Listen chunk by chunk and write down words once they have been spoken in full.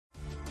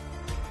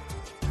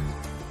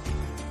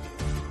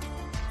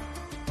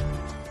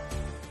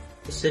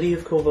city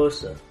of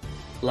Corvosa,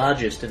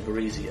 largest in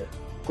Varese,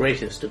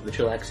 greatest of the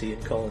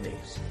Chilaxian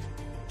colonies.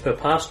 Her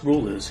past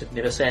rulers have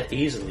never sat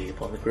easily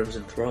upon the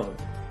Crimson Throne,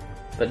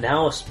 but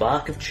now a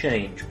spark of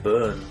change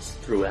burns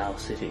through our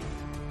city,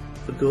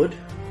 for good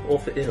or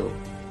for ill.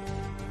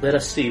 Let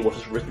us see what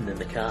is written in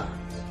the cards.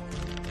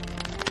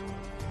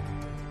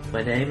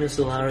 My name is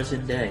Zalara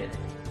Zindane.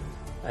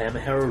 I am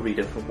a hero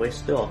reader from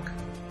West Dock.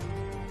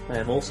 I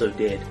am also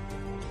dead.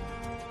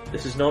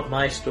 This is not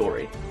my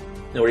story,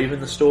 nor even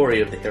the story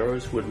of the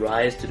heroes who would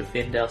rise to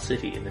defend our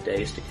city in the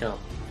days to come.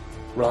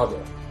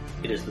 Rather,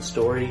 it is the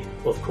story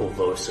of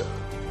Corvosa.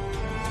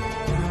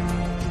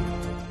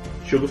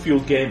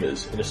 Sugarfueled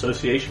Gamers, in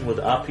association with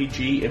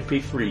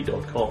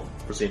RPGMP3.com,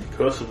 present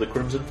Curse of the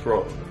Crimson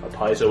Throne, a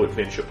Paizo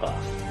adventure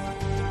path.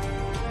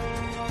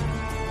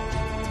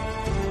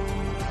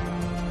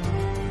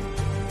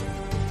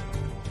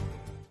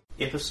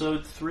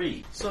 Episode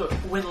 3. So,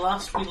 when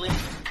last we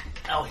left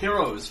our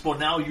heroes, for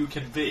now you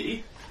can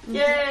be...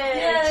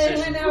 Yay!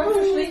 We're now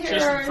officially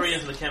heroes. Session 3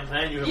 into the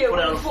campaign, you have put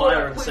out a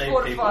fire and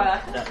saved people.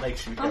 That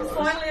makes you heroes. I'm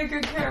finally a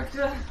good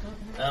character.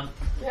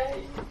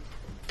 Yay.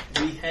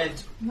 We had...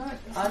 No,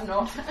 I'm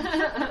not.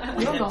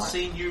 We had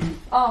seen you...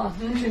 Oh,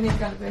 who's your name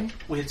going to be?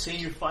 We had seen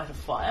you fight a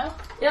fire.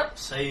 Yep.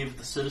 Save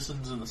the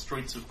citizens in the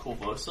streets of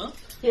Corvosa.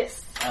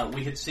 Yes.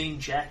 We had seen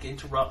Jack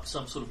interrupt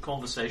some sort of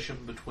conversation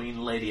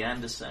between Lady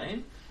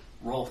Andersane,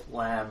 Rolf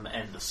Lamb,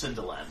 and the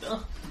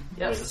Cinderlander.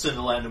 Yes. The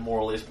Cinderlander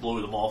more or less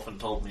blew them off and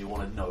told them he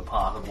wanted no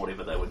part of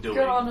whatever they were doing.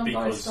 Good on them, but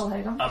I because still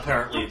hate them.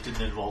 apparently it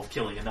didn't involve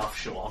killing enough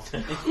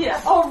Shalante.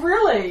 Yeah. Oh,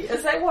 really?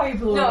 Is that why he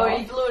blew it off? No,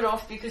 he blew it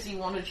off because he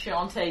wanted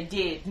Shantae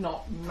dead,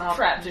 not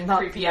trapped in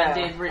creepy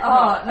undead.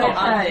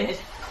 Okay.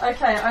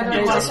 Okay, I don't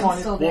know doesn't- why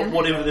still then.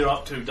 Whatever they're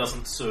up to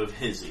doesn't serve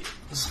his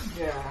ends.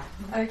 Yeah.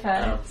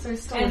 Okay, so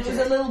he's still And it was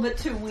a little bit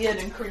too weird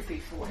and creepy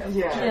for him.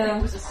 Yeah. Which I Yeah.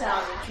 think was a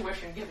sound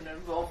intuition given it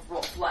involved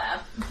Rolf Lab.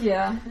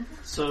 Yeah.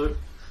 So,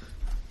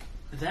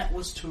 that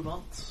was 2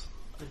 months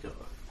ago.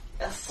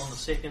 Yes. On the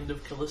 2nd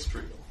of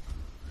Callistrial.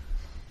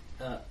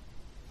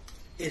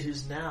 It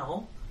is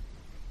now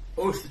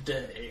Oath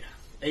Day,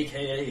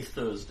 aka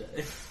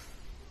Thursday.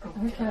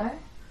 Okay.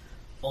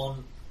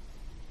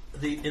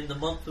 In the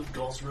month of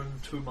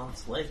Gosrin 2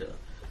 months later.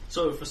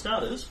 So, for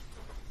starters,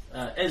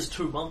 as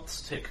 2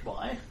 months tick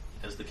by,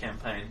 as the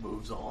campaign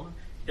moves on,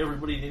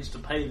 everybody needs to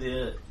pay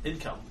their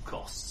income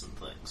costs and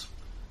things.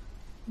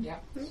 Yeah.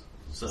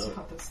 So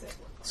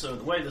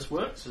the way this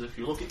works is if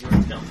you look at your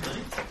income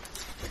thing,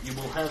 you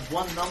will have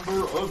one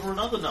number over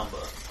another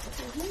number.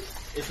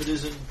 If it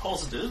is in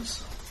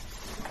positives,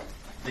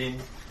 then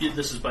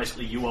this is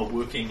basically you are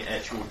working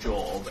at your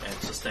job and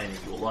sustaining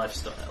your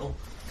lifestyle.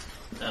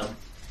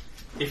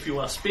 If you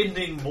are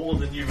spending more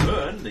than you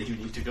earn, then you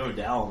need to go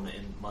down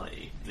in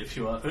money. If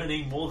you are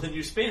earning more than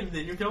you spend,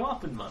 then you go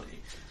up in money.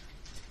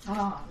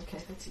 Ah, okay,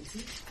 that's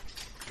easy.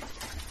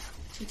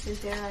 It says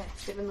there I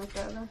 7 left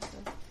over,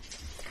 so...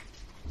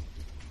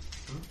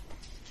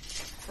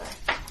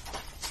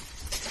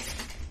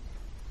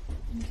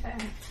 Okay.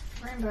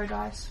 Rainbow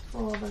dice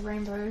for the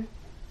rainbow.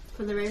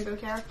 For the rainbow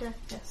character?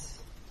 Yes.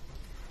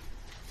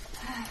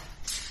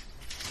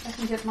 I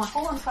can get my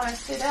whole entire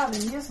set out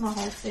and use my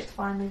whole set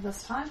finally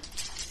this time.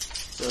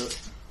 So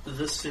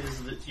this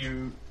says that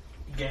you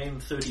gain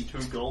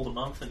 32 gold a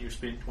month and you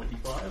spend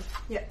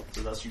 25. Yep.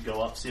 So thus you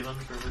go up 7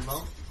 for every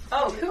month.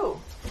 Oh,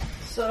 cool.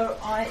 So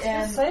I You're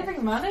am...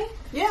 saving money?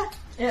 Yeah.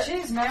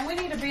 Jeez, man, we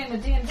need to be in a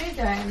D&D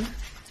game.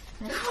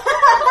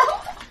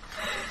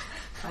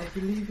 I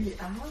believe we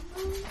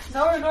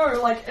are.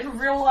 No, like in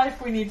real life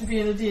we need to be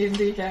in a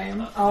D&D game.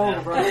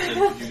 Now,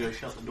 Could you go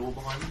shut the door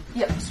behind him?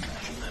 Yep.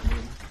 Smash in that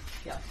room.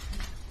 Yeah.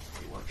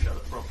 He won't shut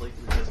it properly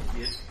because he hasn't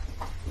yet.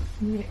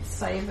 Net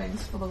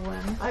savings for the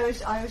win. I was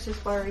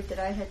just worried that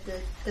I had the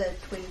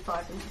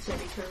 25 and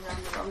 32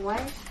 around the wrong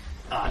way.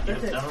 You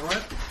haven't done it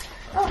right?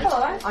 Oh,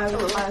 hello. I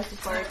was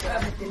just worried that I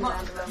had done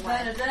around the wrong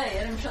Man way. a day,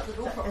 I didn't shut the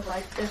door So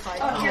properly. if I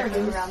Oh, here had it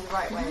them is. around the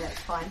right way, that's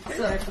fine.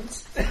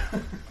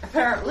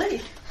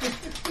 Apparently,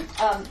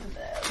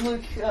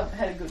 Luke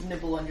had a good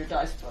nibble on your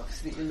dice box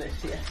that you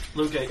left here.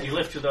 Luke, you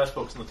left your dice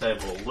box on the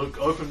table. Luke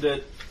opened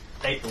it,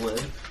 ate the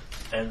lid,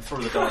 and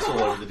threw the dice all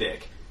over the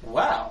deck.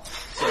 Wow.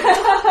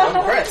 I'm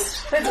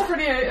impressed.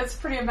 It's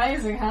pretty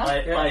amazing, huh?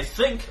 I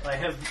think I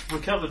have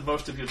recovered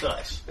most of your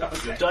dice.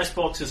 Okay. Your dice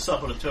box has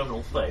suffered a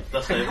terminal fate,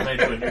 thus they have made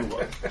you a new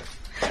one.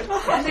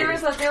 And there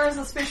is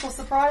a special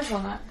surprise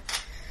on it.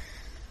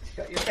 It's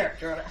got your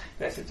character on it.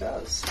 Yes, it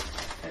does.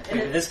 And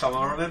Maybe this time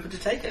I'll remember to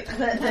take it.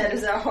 That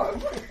is our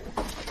hope.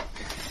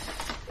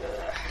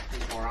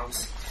 These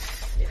morons.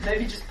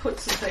 Maybe just put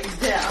some things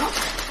down.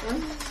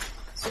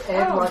 So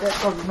add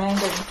whatever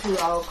remainder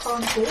to our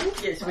country.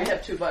 Yes, we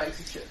have 2 bags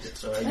of chips.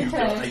 So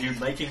Okay. are you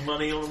making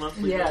money on a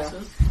monthly Yeah.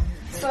 basis?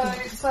 So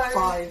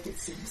 5, it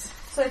seems.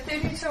 So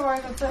 32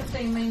 over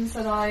 15 means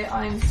that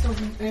I'm still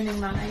earning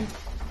money.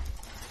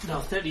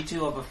 No,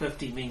 32 over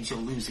 50 means you're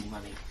losing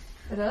money.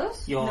 It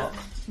is? You're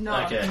No.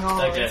 Okay,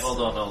 No, okay, it's- hold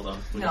on.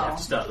 We No. have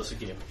to start this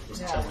again. It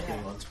doesn't sound like Yeah.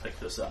 anyone's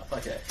picked this up.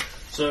 Okay,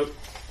 so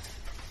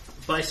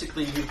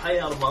basically you pay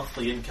out a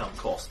monthly income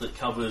cost that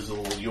covers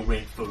all your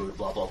rent, food,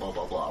 blah blah blah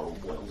blah blah, all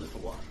boiled into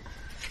one.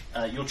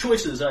 Your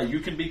choices are: you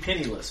can be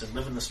penniless and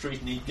live in the street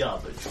and eat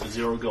garbage for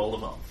 0 gold a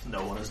month.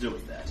 No one is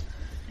doing that.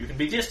 You can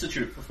be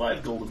destitute for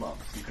 5 gold a month.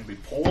 You can be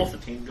poor for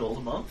 10 gold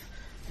a month.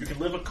 You can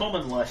live a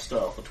common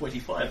lifestyle for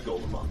 25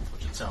 gold a month,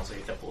 which it sounds like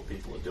a couple of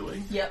people are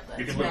doing. Yep,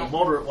 You that's can live me. a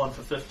moderate one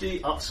for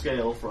 50,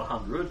 upscale for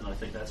 100, and I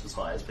think that's as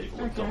high as people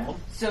have Okay. gone.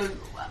 So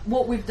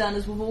what we've done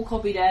is we've all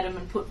copied Adam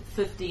and put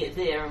 50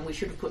 there, and we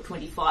should have put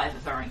 25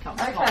 if our income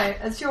was high. Okay,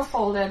 it's your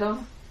fault,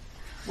 Adam.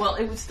 Well,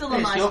 it was still a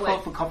It's nice your way.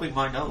 fault for copying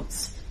my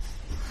notes.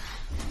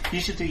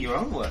 You should do your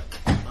own work.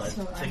 I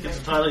think it's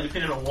entirely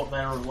dependent on what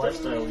manner of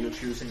lifestyle you're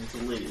choosing to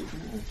live.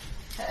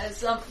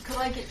 Could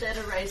I get that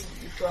erased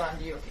that you've got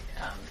under your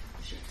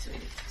sheet,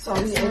 sweetie? So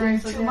it's during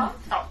 2 months.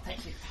 Oh,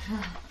 thank you.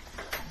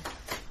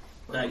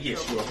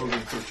 Yes, you are moving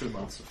through 2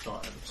 months of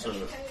time.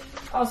 So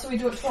Oh, so we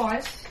do it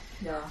twice.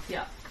 Yeah.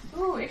 Yeah.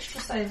 Ooh,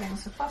 extra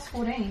savings, so plus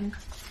 14.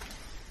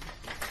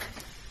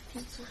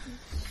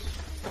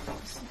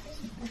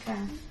 Okay.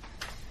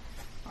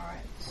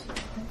 Alright.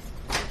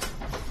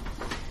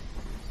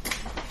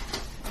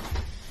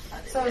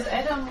 So is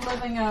Adam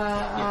living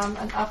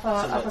an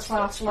upper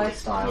class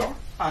lifestyle?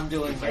 I'm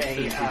doing like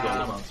 50 gold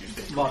a a month you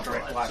spend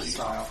moderate 25,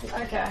 lifestyle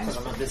Okay. because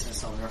I'm a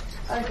business owner.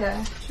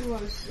 Okay.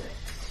 206.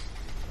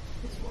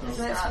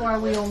 So that's why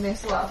we all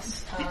messed up.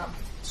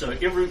 So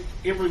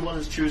everyone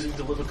is choosing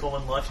to live a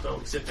common lifestyle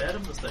except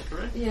Adam, is that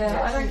correct?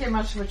 Yeah, I don't get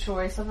much of a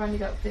choice. I've only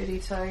got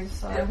 32,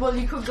 so... Well,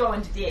 you could go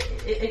into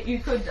debt. You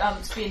could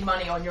spend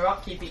money on your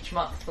upkeep each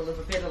month to live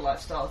a better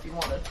lifestyle if you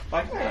wanted.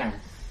 Like Yeah.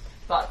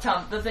 But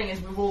the thing is,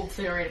 we've all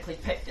theoretically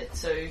picked it,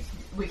 so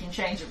we can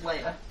change it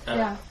later.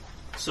 Yeah.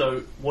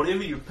 So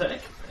whatever you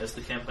pick as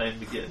the campaign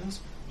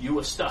begins, you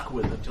are stuck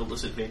with until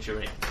this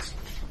adventure ends.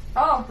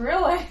 Oh,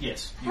 really?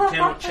 Yes, you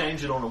cannot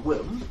change it on a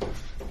whim.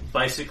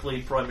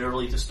 Basically,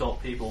 primarily to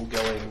stop people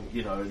going,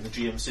 the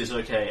GM says,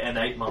 okay, and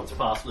 8 months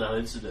past that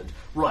incident.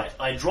 Right,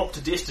 I dropped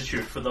to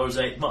destitute for those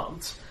 8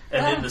 months,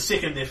 and then the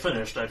second they're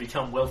finished, I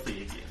become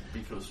wealthy again.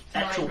 Because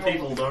actual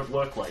people don't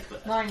work like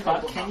that. 9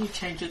 But gold a can you month.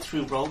 change it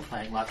through role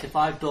playing? Like if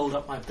I build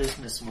up my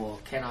business more,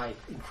 can I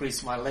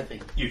increase my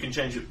living? You can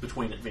change it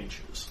between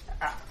adventures.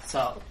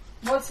 So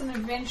What's an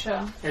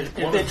adventure?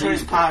 adventure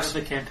is part of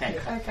the campaign.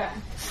 Okay.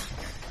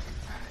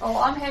 Well,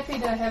 I'm happy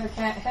to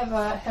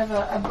have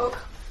a book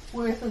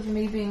worth of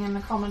me being in the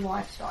common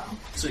lifestyle.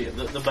 So yeah,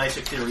 the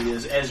basic theory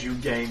is as you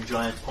gain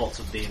giant pots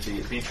of D&D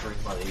adventuring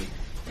money,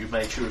 you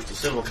may choose to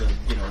settle them,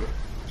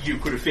 you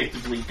could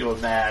effectively go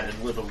mad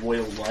and live a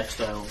royal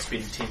lifestyle and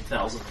spend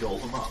 10,000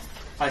 gold a month.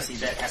 I see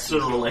that happens.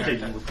 Sooner or with your later you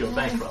character. would go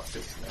bankrupt.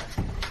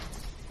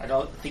 I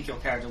don't think your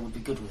character would be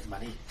good with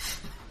money.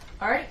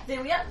 Alright,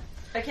 there we are.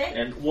 Okay.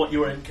 And what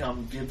your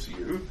income gives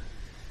you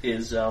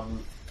is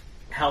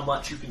how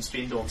much you can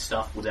spend on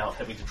stuff without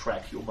having to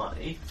track your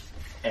money,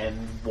 and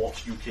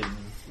what you can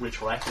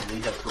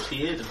retroactively have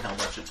prepared and how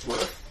much it's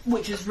worth.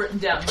 Which is written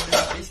down in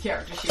everybody's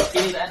character sheet,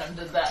 because Adam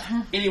did that.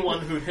 Anyone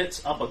who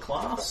hits upper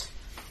class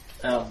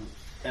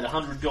at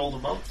 100 gold a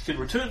month can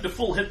return to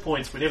full hit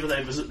points whenever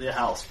they visit their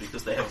house,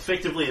 because they have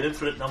effectively an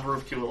infinite number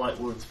of Cure Light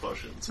Wounds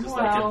potions. Because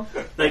Wow.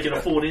 they can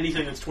afford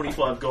anything that's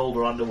 25 gold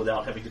or under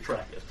without having to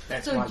track it.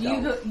 That's So my do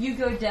you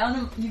goal. go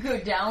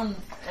down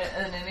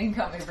in an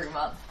income every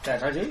month?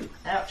 That I do.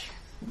 Ouch.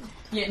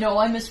 Yeah, no,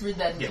 I misread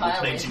that Yeah, which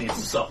entirely. means you need to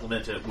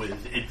supplement it with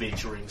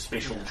adventuring,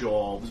 special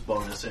jobs,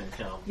 bonus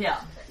income.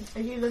 Yeah.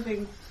 Are you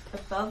living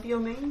above your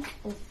means?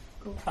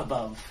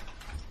 Above.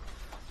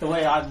 The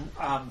way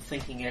I'm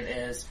thinking it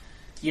is,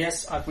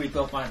 yes, I've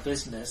rebuilt my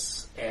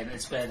business and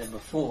it's better than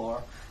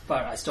before,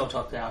 but I still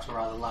took out a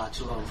rather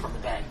large loan from the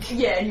bank.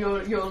 Yeah, and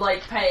you're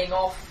like paying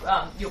off.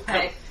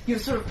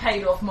 You've sort of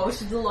paid off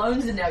most of the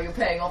loans, and now you're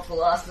paying off the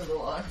last of the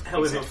loan.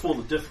 However, for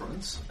the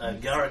difference,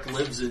 Garrick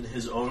lives in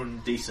his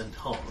own decent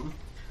home.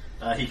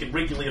 He can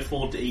regularly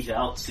afford to eat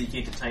out, seek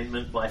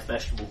entertainment, buy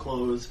fashionable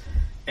clothes,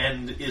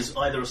 and is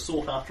either a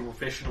sought-after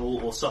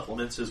professional or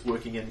supplements his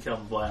working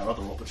income via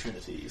other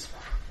opportunities.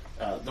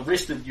 The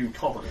rest of you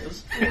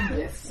commoners,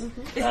 Yes.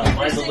 Is either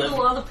every single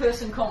live, other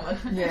person common?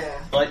 Yeah.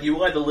 like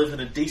you either live in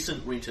a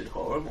decent rented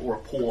home or a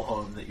poor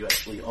home that you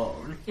actually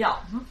own. Yeah.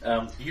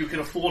 You can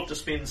afford to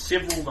spend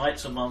several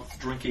nights a month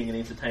drinking and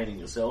entertaining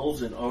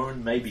yourselves and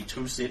own maybe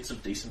 2 sets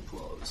of decent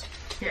clothes.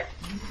 Yeah.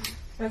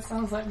 That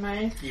sounds like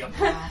me. Yep.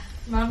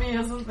 Mummy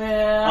isn't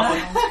there.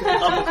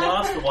 Upper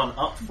class, the one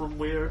up from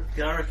where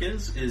Garrick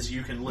is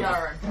you can live...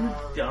 Garen.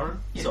 Garen?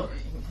 Sorry.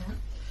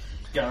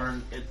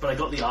 Garen, but I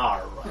got the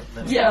R right.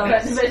 That's Yeah,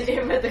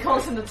 right. but the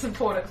consonants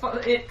important.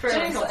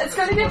 Jeez, it's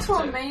going to get to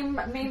a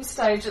meme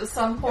stage at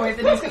some point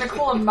that he's going to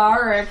call him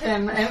Marek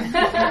and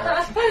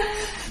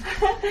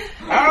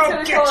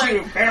I'll get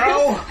you,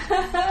 Pharaoh!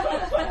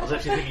 I was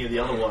actually thinking of the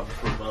other one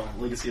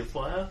from Legacy of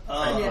Fire.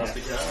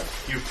 Fantastic Guard.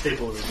 You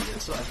people are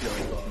idiots, I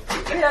feel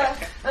like yeah,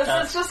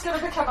 it's just going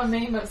to become a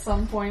meme at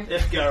some point.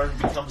 if Garen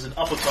becomes an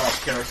upper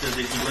class character,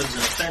 then he lives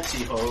in a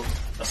fancy home,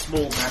 a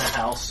small manor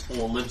house,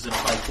 or lives in a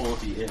high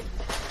quality inn.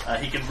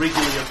 He can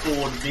regularly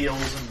afford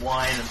meals and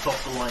wine and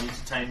top-of-the-line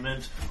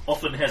entertainment,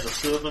 often has a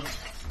servant,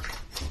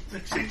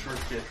 etc.,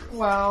 etc.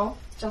 Wow,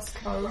 just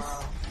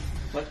cause.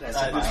 But that's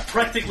It's about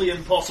practically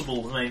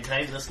impossible to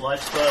maintain this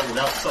lifestyle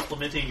without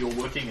supplementing your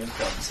working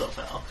income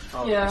somehow,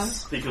 Yeah.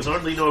 because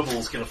only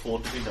nobles can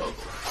afford to be noble.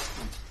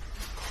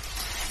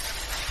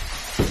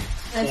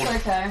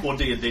 That's okay. Or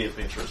D&D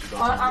adventurers who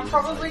don't I'm really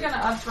probably know. going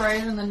to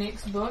upgrade in the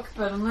next book,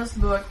 but in this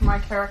book, my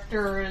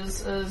character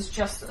is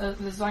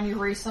only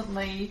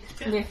recently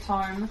Okay. left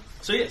home,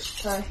 So yes,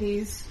 so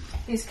he's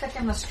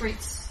kicking the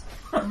streets.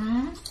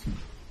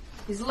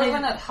 He's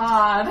living it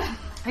hard.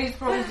 He's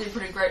probably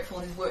pretty grateful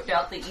he's worked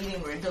out the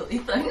eating regularly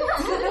thing.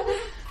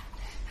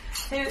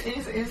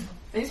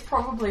 He's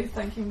probably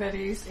thinking that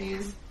he's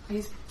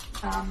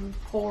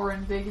poor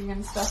and begging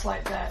and stuff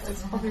like that.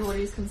 It's probably what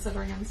he's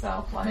considering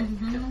himself like.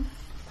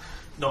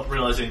 not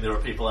realizing there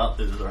are people out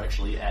there that are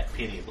actually at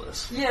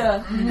penniless.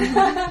 Yeah.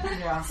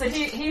 Yeah. So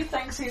he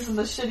thinks he's in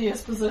the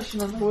shittiest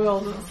position in the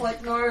world, and it's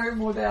like, no,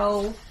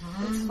 Mordell,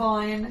 it's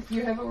fine.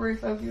 You have a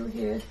roof over your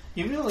head.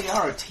 You really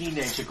are a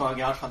teenager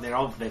going out on their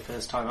own for their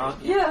first time,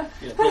 aren't you? Yeah.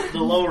 Yeah, the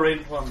lower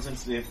end ones,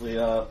 incidentally,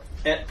 are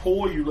at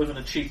poor you live in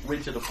a cheap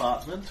rented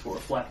apartment or a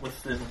flat with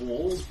thin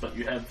walls, but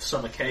you have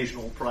some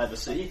occasional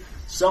privacy.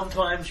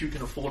 Sometimes you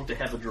can afford to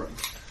have a drink.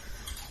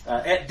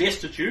 At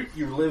destitute,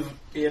 you live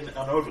in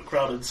an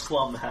overcrowded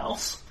slum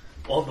house,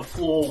 on the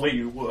floor where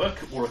you work,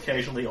 or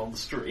occasionally on the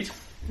street.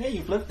 Yeah,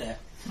 you've lived there.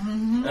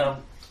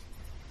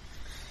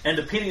 And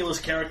a penniless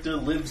character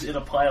lives in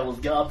a pile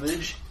of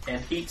garbage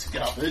and eats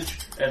garbage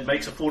and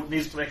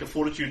needs to make a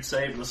fortitude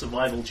save and a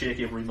survival check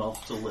every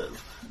month to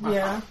live.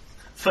 Yeah.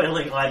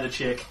 Failing either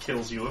check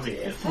kills you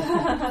immediately.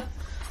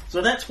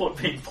 So that's what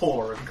being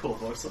poor in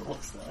Corvosa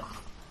looks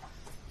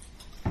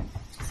like.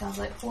 Sounds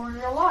like poor in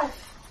real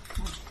life.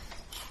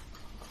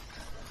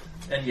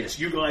 And yes,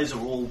 you guys are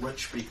all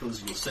rich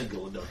because you're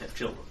single and don't have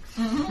children.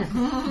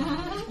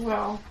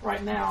 Well,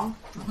 right now.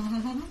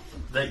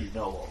 That you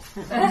know of.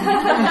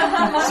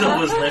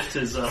 Silver's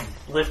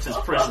left his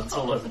presence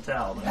all over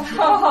town.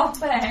 Oh,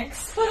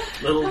 thanks.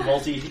 Little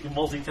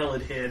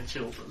multicolored haired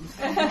children.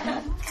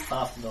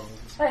 Half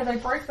gnomes. Hey, they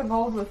broke the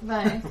mold with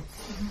me.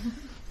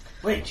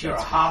 Wait, you're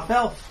a half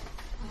elf.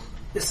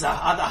 This is the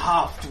other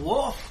half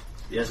dwarf.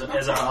 Yeah, as a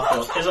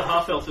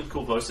half elf in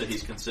Corvosa,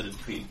 he's considered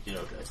to be,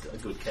 a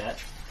good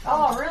catch.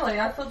 Oh, really?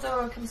 I thought they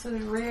were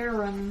considered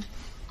rare and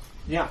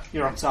Yeah,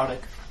 you're exotic.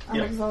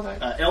 Yeah.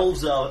 exotic.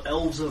 Elves are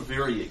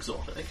very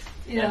exotic,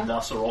 Yeah. and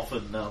thus are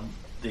often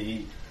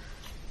the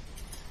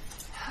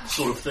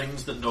sort of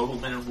things that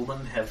noblemen and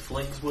women have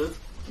flings with,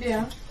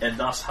 Yeah. and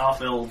thus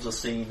half elves are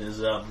seen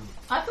as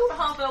I thought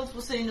half-elves were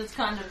seen as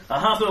kind of...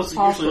 half elves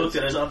are usually looked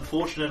at as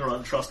unfortunate or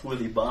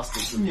untrustworthy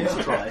bastards of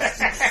Jesus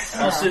Christ.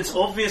 Since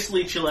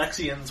obviously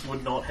Chilaxians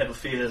would not have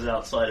affairs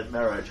outside of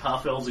marriage,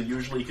 half elves are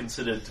usually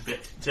considered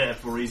to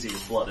have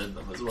Varisian blood in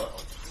them as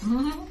well.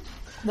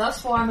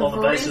 That's why I'm a On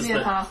the basis Varisian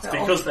that half-elf.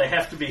 because they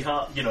have to be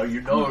half, you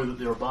know that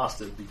they're a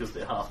bastard because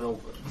they're half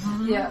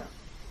elven. Yeah.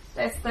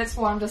 That's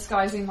why I'm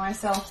disguising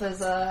myself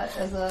as a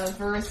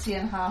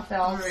Varisian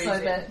half-elf, so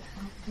Varisian. that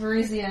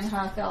Varisian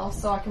half-elf,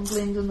 so I can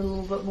blend in a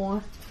little bit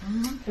more.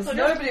 Because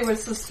nobody would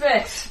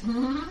suspect.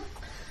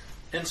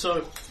 And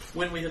so,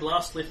 when we had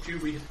last left you,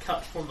 we had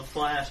cut from the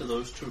fire to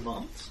those 2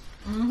 months.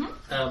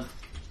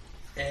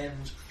 And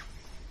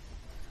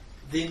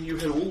then you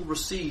had all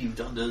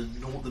received, under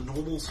the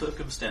normal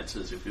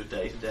circumstances of your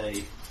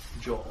day-to-day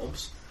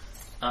jobs,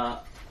 a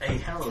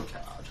harrow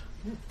card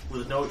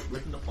with a note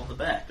written upon the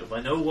back of,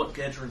 I know what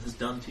Gadrin has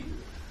done to you.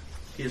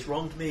 He has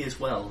wronged me as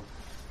well.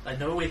 I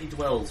know where he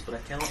dwells, but I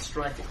cannot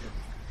strike at him.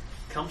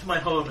 Come to my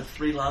home at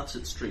 3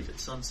 Lancet Street at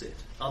sunset.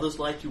 Others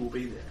like you will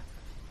be there.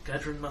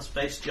 Gadrin must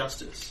face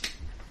justice.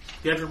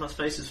 Gadrin must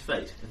face his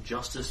fate, and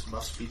justice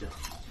must be done.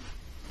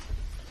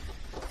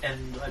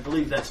 And I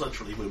believe that's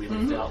literally where we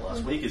left out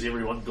last week, is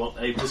everyone got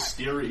a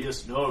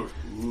mysterious note.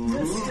 Ooh.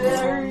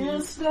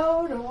 Mysterious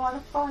note, I want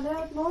to find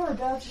out more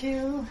about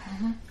you.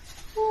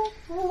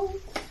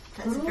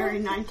 That's a very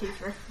 90s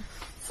reference.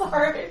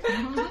 Sorry.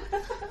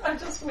 I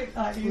just went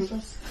 90s.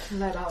 Just,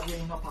 Let our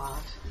dream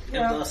apart.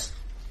 Yeah. And thus,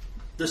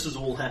 this has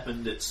all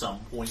happened at some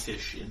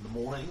point-ish in the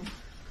morning.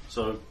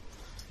 So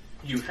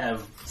you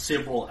have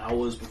several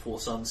hours before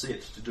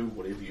sunset to do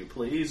whatever you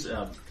please.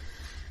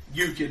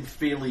 You can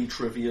fairly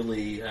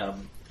trivially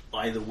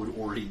either would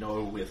already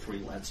know where 3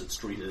 Lancet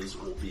Street is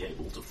or be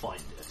able to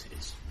find it.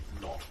 It's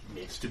not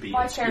meant to be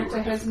My obscure character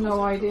and has difficult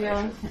no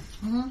idea.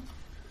 information.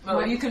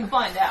 Well, you can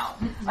find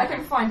out. I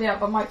can find out,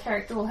 but my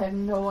character will have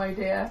no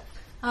idea.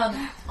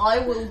 I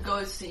will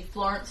go see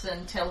Florence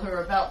and tell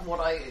her about what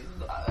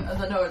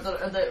the note,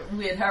 the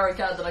weird harrow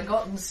card that I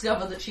got, and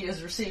discover that she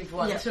has received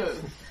one Yeah. too.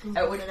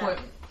 At which point,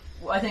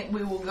 I think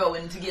we will go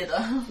in together.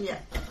 Yeah.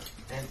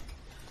 And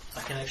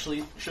I can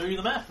actually show you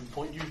the map and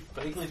point you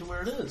vaguely to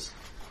where it is.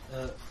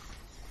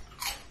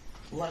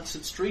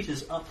 Lancet Street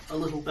is up a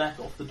little back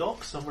off the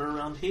dock, somewhere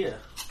around here,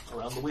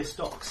 around the west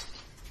docks.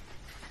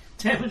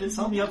 Damn it, it's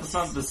on the other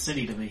side of the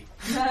city to me.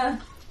 Where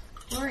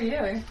are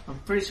you? I'm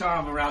pretty sure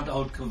I'm around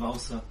Old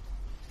Corvosa.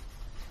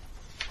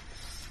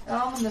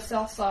 I'm on the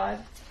south side.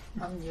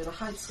 Near the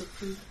heights of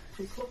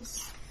three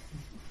close.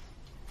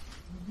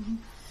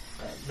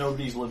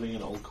 Nobody's living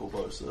in Old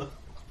Corvosa.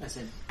 As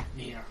in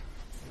near.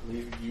 I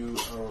believe you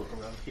are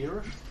around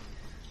here.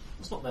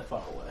 It's not that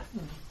far away.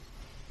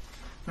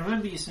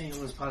 Remember you saying it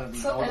was part of the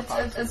So older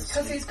part of the it's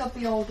because city. he's got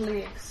the old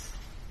legs.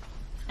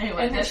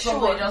 Anyway, And that it's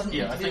probably short. doesn't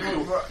Yeah, I need to be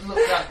think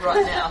looked up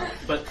right now.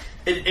 But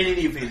in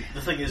any event,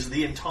 the thing is,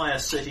 the entire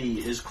city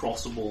is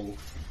crossable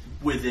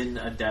within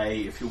a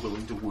day if you're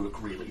willing to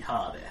work really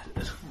hard at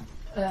it.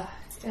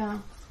 Yeah.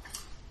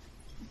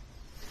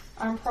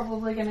 I'm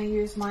probably going to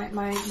use my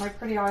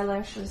pretty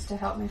eyelashes to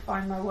help me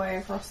find my way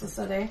across the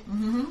city.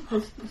 Mm-hmm.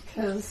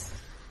 Because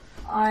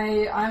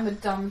I'm a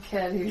dumb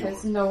kid who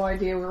has no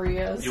idea where he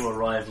is. You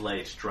arrive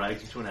late,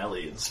 dragged into an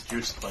alley, and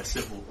seduced by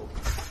several women.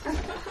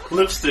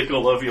 Lipstick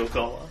all over your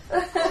collar.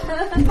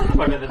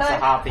 Whether it's a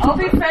harpy. I'll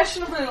be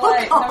fashionably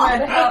late no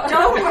matter how.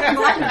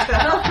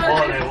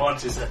 All I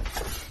want is a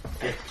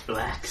thick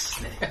black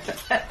snake.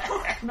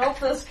 Not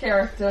this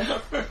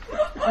character.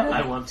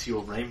 I want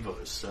your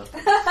rainbows, sir.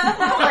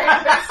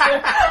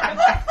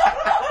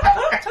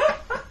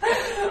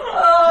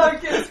 Oh,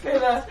 it gets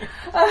better.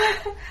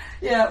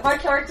 Yeah, my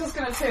character's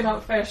going to turn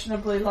up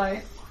fashionably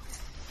late.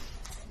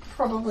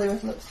 Probably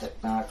with lipstick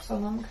marks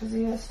on him because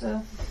he has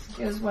to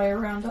get his way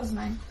around, doesn't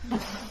he?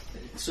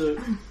 So,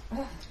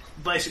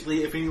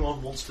 basically, if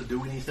anyone wants to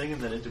do anything in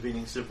that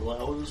intervening several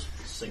hours,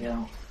 sing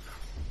out.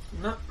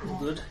 No, all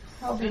good.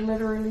 I'll be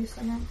literally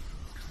singing.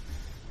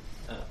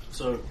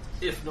 So,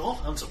 if not,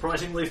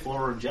 unsurprisingly,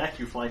 Flora and Jack,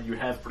 you find you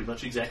have pretty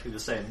much exactly the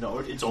same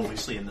note. It's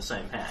obviously in the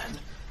same hand,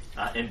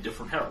 and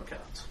different tarot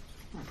cards.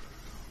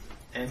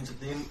 And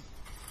then,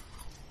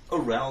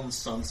 around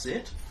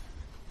sunset,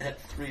 at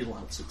 3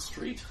 Lancet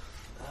Street,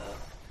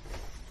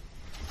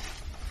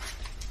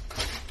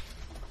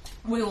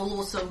 We will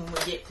also, when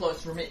we get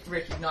close,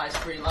 recognise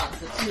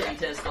Freelancers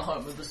Street as the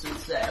home of the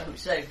soothsayer who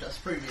saved us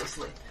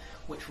previously,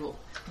 which will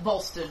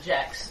bolster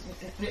Jack's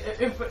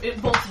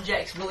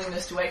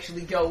willingness to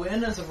actually go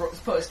in as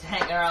opposed to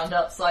hang around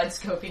outside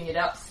scoping it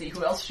out to see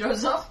who else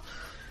shows up.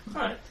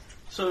 Alright,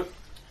 so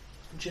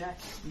Jack,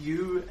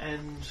 you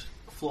and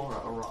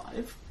Flora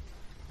arrive,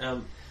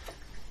 and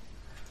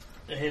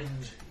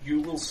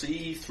you will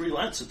see 3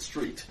 Lancet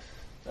Street.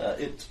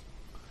 It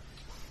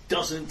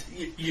doesn't,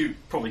 you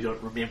probably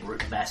don't remember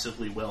it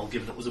massively well,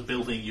 given it was a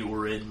building you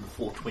were in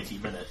for 20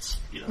 minutes,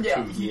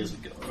 2 years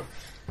ago.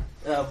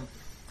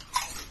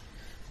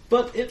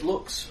 But it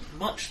looks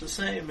much the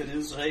same. It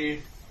is a,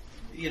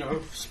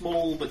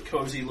 small but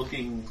cozy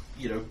looking,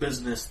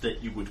 business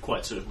that you would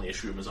quite certainly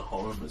assume as a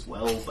home as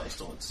well, based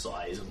on its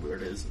size and where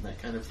it is and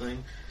that kind of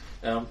thing.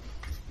 On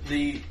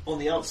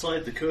the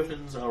outside, the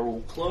curtains are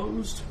all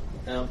closed.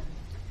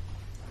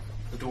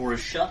 The door is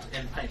shut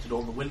and painted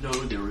on the window.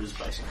 There is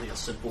basically a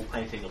simple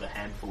painting of a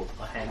hand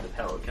of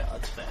tarot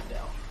cards fanned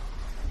out.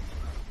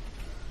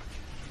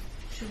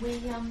 Should we,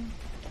 what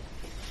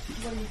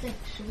do you think?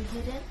 Should we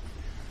head in?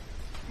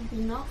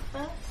 Maybe knock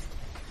first?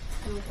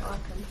 Or we go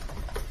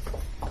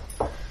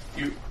open?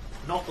 You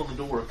knock on the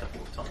door a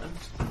couple of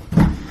times.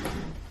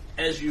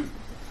 As you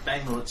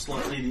bang on it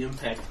slightly, the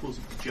impact causes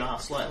it to jar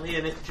slightly,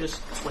 and it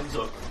just swings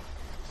open.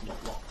 It's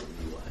not locked in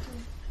any way.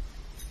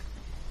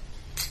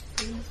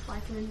 Seems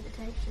like an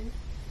invitation.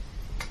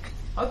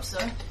 Hope so.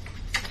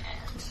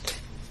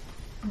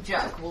 And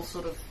Jack will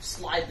sort of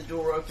slide the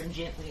door open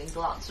gently and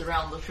glance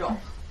around the shop,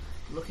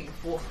 looking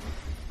for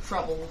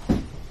trouble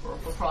or a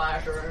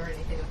proprietor or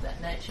anything of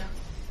that nature.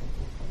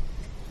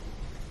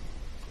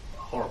 A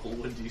horrible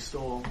windy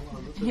storm.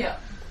 Yeah.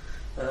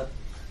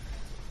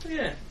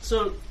 Yeah,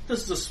 so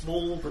this is a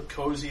small but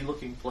cozy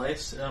looking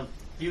place.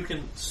 You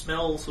can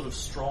smell sort of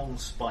strong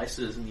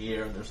spices in the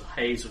air, and there's a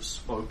haze of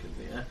smoke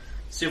in there.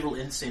 Several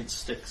incense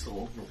sticks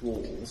along the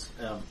walls,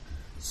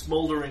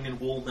 smouldering in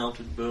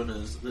wall-mounted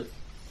burners that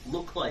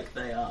look like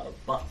they are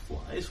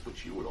butterflies,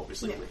 which you would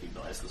obviously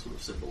recognise the sort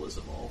of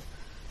symbolism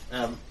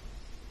of.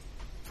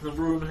 The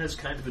room has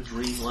kind of a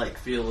dreamlike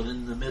feel, and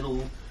in the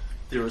middle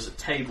there is a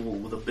table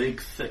with a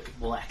big, thick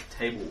black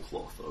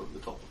tablecloth over the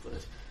top of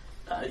it.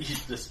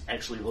 This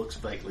actually looks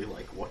vaguely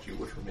like what you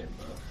would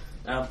remember.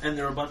 And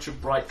there are a bunch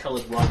of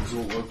bright-coloured rugs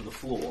all over the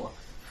floor.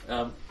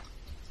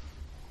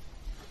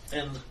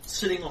 And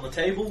sitting on the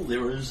table,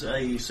 there is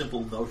a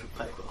simple note of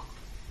paper.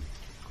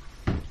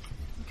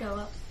 Go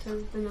up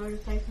to the note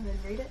of paper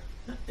and read it.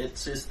 It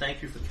says,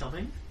 "Thank you for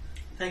coming.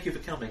 Thank you for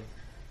coming.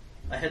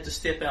 I had to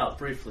step out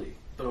briefly,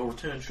 but I'll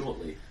return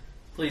shortly.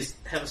 Please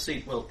have a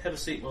seat while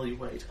you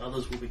wait.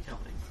 Others will be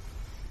coming."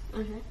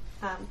 Okay.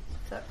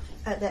 So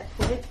at that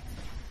point,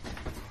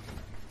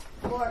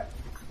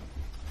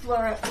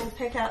 Flora will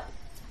pick up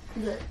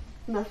the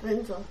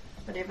muffins or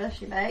whatever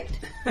she baked.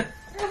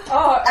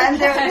 Oh, And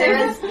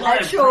there is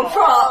actual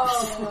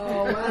props.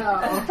 Oh,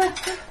 wow.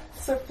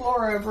 So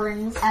Flora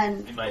brings...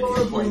 And You made Flora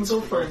these brings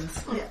plates.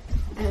 offerings.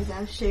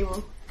 and she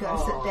will go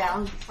sit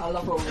down, I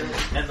love all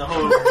this. And the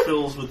home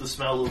fills with the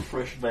smell of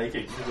fresh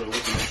baking to go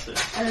with the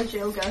incense. and then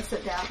she'll go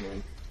sit down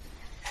and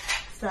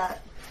start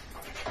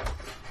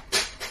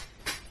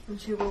And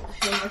she'll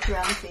look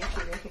around and see if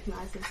she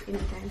recognises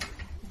anything.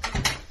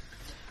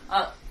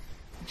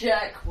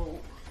 Jack will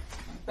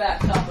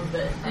back up a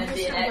bit and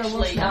just then gonna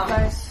go actually wash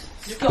my face.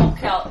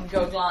 skulk out and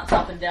go glance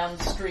up and down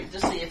the street to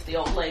see if the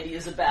old lady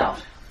is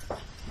about.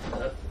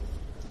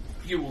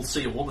 You will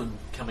see a woman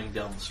coming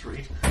down the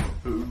street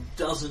who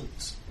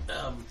doesn't,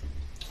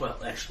 well,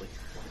 actually,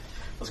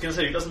 I was going to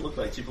say who doesn't look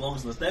like she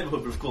belongs in this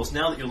neighbourhood, but of course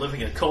now that you're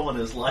living a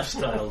commoner's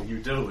lifestyle, you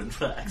do, in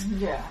fact.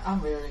 Yeah,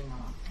 I'm wearing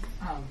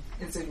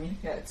is it me?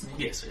 Yeah, it's me.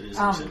 Yes, it is.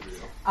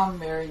 I'm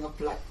wearing a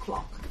black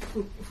cloak,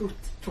 hood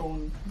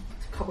tone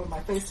to cover my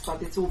face,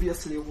 but it's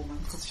obviously a woman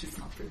because she's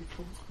not very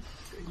tall,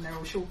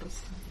 narrow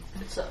shoulders.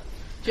 So,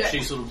 Jack,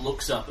 She sort of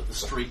looks up at the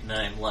street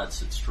name,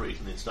 Lancet Street,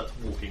 and then starts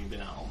walking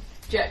down.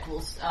 Jack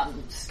will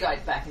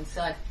skate back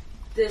inside.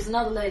 There's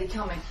another lady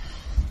coming.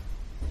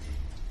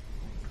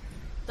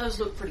 Those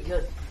look pretty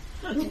good.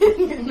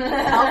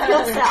 Help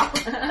yourself.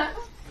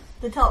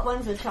 The top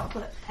ones are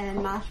chocolate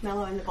and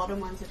marshmallow, and the bottom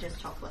ones are just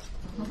chocolate.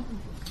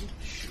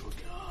 Sugar.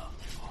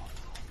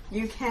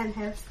 You can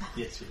have some.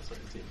 Yes, I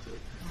intend to.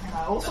 And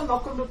I also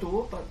knock on the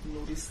door, but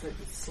notice that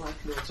it's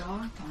slightly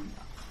ajar, and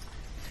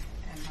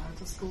I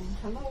just go,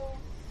 hello.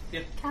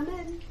 Come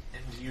in.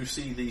 And you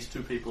see these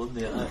two people in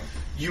there.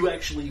 You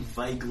actually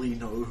vaguely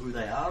know who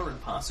they are in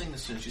passing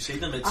as soon as you see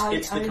them.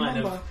 It's the kind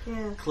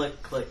of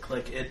click, click,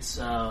 click. It's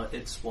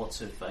what's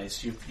her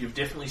face. You've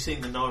definitely seen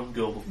the gnome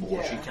girl before.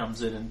 Yeah. She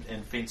comes in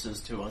and fences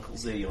to Uncle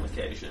Z on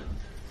occasion,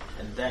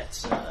 and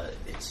that's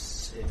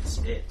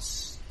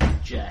it's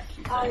Jack.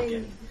 You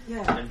think,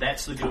 and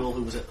that's the girl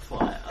who was at the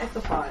fire. At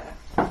the fire,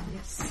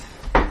 yes.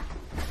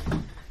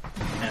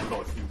 And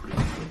both of you pretty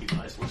much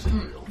recognise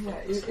Lucinda.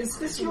 Yeah, is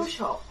this your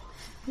shop?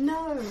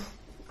 No.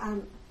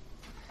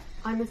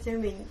 I'm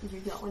assuming you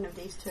got one of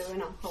these two,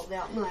 and I'll hold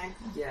out my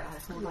Yeah,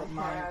 I hold up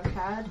tarot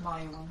card.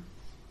 my one.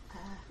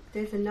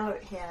 There's a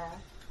note here.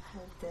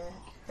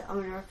 The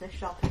owner of the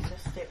shop has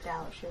just stepped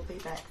out. She'll be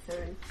back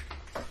soon.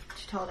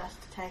 She told us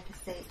to take a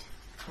seat.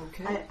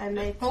 Okay. I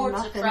made Oh,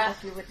 some it's a muffins trap.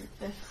 if you would.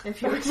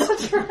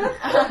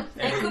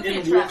 It could be a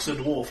In trap. walks a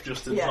dwarf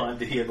just in Yeah. time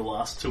to hear the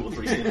last 2 or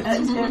 3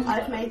 sentences.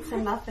 I've made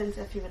some muffins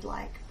if you would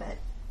like, but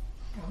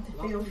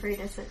Oh, feel lovely. free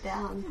to sit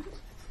down.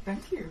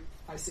 Thank you.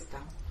 I sit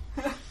down.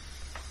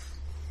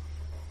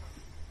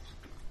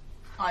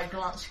 I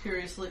glance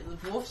curiously at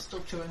the dwarf,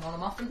 still chewing on a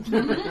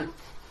muffin.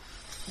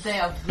 They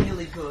are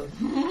really good.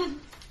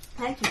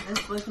 Thank you.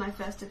 This was my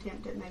first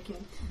attempt at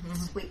making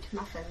sweet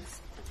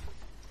muffins.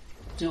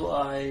 Do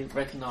I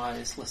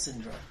recognise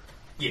Lysindra?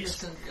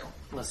 Yes.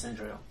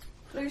 Lysindra.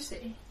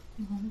 Lucy.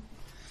 Yeah,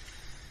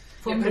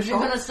 but if you're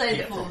going to say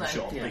Yeah, the full from the name.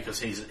 shop, Yeah. because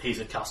he's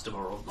a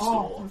customer of the Oh,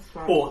 store. that's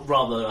right. Or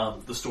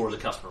rather, the store is a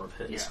customer of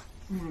his.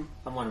 Yeah.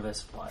 I'm one of her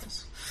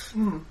suppliers.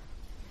 Mm.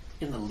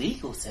 In the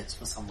legal sense,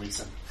 for some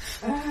reason.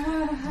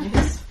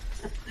 Yes.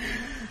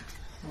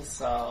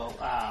 So,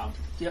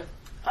 yep,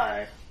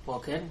 I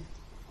walk in,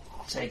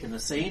 taking the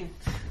scene.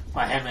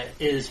 My hammer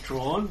is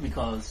drawn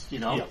because, you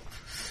know.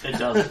 Yeah, it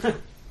does.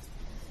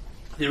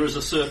 There is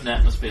a certain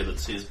atmosphere that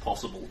says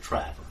possible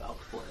trap about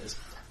the place.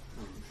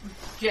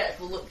 Jack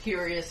will look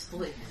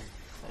curiously.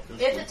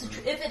 If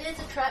it is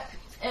a trap,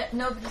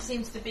 nobody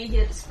seems to be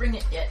here to spring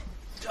it yet.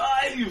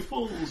 Die, you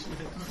fools!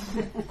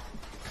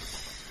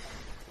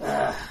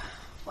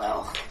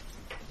 Well,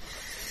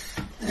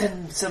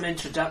 then some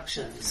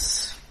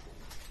introductions.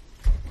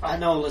 I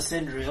know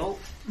Lysindriel.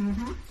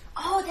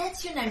 Oh,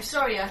 that's your name.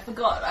 Sorry, I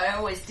forgot. I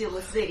always deal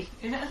with Z.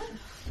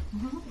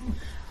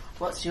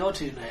 What's your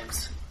 2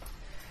 names?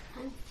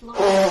 I'm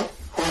Flora.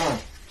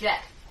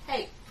 Jack.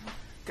 Hey.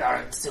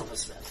 Garrett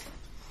Silversmith.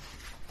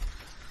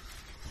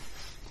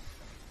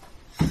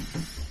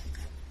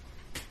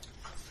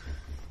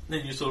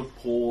 Then you sort of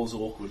pause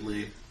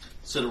awkwardly,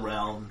 sit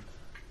around,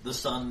 the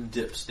sun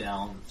dips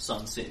down,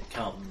 sunset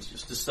comes,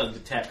 just starting to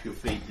tap your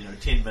feet,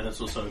 10 minutes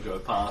or so go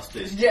past.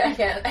 There's, Jack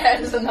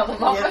has another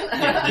muffin.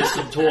 there's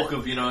some talk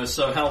of,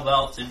 so how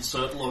about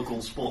insert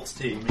local sports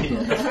team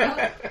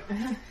here?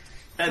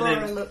 And Flora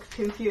then looked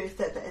confused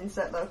at the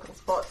insert local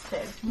sports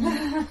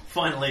team.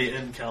 finally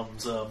in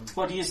comes,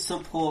 What do you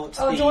support?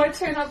 Oh, the... do I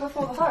turn up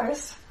before the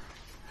host?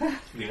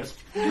 yes,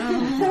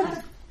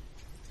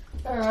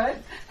 Alright.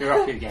 You're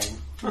up your game.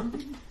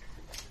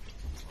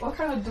 What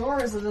kind of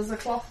door is it? Is it a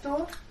cloth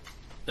door?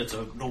 it's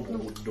a normal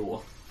wooden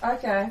door.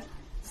 Okay.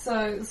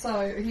 So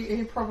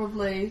he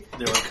probably...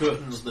 There are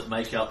curtains that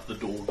make up the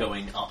door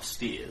going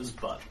upstairs,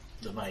 but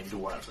the main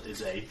door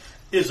is a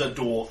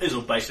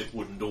basic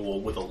wooden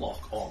door with a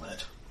lock on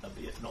it,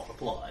 albeit not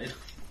applied.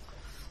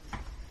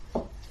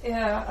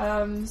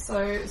 Yeah,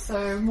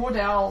 so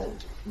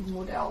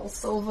Mordell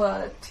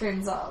Silver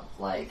turns up,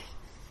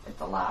 at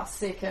the last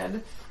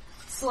second,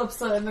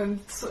 slips in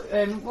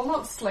and well,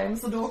 not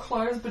slams the door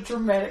closed, but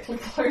dramatically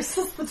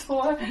closes the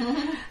door.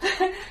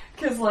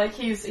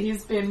 Because,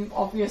 he's been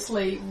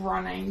obviously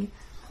running,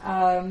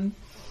 and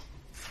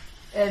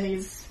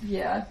he's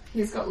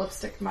got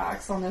lipstick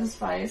marks on his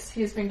face.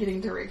 He's been getting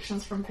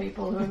directions from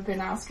people who have been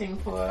asking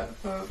for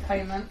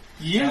payment.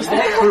 Use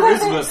that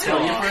charisma skill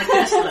for a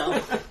test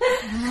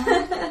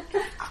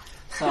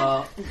now.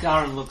 So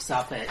Garen looks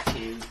up at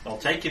you, I'll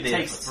take you there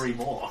Takes- for 3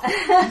 more.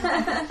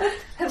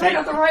 Have I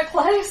got the right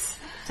place?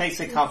 takes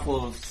a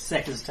couple of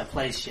seconds to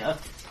place you,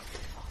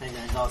 and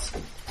then goes,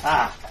 the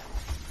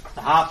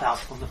half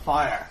house from the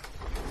fire.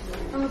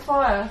 From the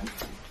fire.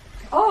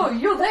 Oh,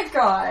 you're that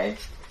guy.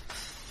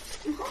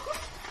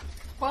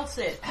 Well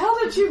said.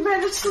 How did you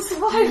manage to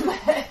survive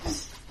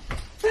that?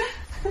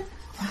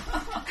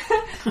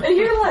 Are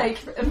you like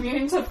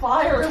immune to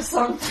fire or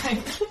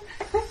something?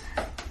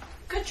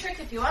 Good trick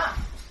if you are.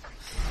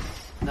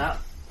 No,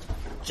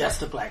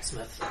 just a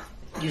blacksmith.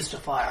 Used to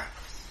fire.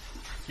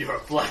 You're a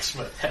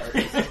blacksmith,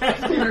 Harry.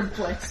 You're a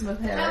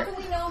blacksmith, How Harry. can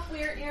we know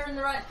if you're in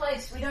the right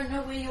place? We don't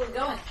know where you're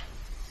going.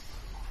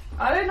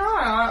 I don't know.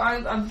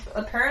 I'm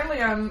apparently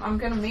I'm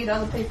going to meet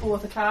other people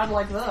with a card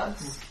like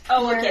this.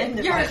 Oh, You're okay. in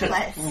the You're, right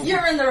place.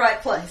 you're in the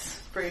right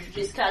place.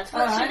 Produce cards.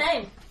 What's your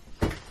Alright.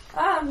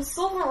 name?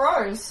 Silver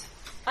Rose.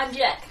 I'm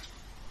Jack.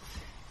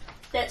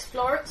 That's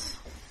Florence,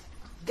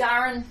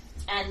 Garen,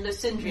 and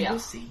Lucindria.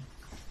 Lucy.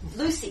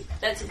 Lucy.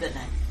 That's a good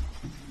name.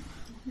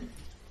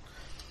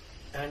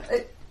 And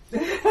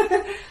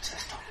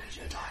Just don't lose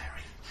your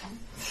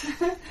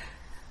diary.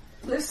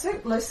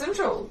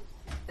 Lucindral.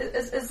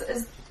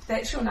 Is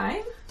that your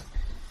name?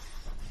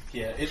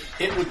 yeah,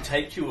 it would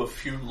take you a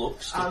few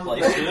looks to Um,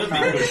 place her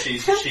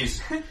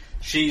because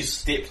she's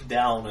stepped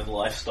down in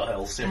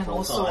lifestyle And several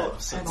also,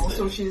 times since and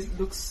also then. she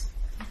looks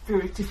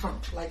very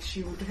different. Like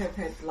she would have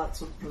had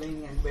lots of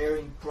bling and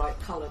wearing bright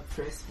colored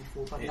dress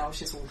before, but Yeah. now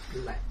she's all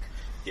black.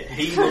 Yeah,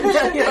 he looks.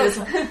 Yes.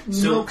 No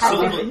Silver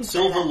colour.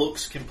 Silver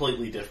looks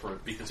completely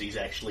different because he's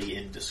actually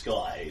in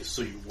disguise,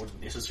 so you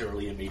wouldn't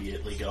necessarily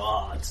immediately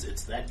go,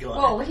 it's that guy.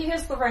 Well, he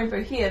has the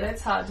rainbow hair.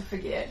 That's hard to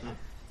forget.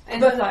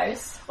 And the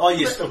face. Oh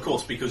yes, of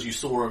course, because you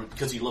saw him,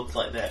 because he looked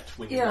like that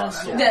when you Yeah.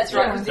 last saw him. That's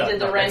right, Yeah. because he did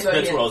the that's rainbow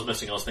that's hair. what I was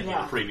missing. I was thinking of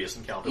Yeah. the previous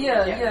encounter.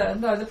 Yeah.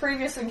 No, the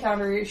previous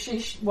encounter,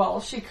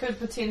 she could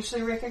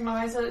potentially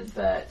recognise it,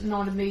 but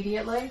not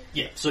immediately.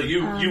 Yeah, so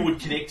you would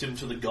connect him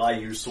to the guy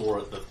you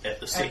saw at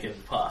the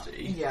second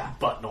party, Yeah.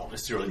 but not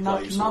necessarily the guy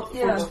Not you saw at the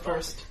for the first party.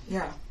 first.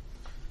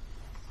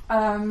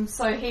 Yeah.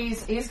 So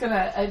he's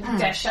gonna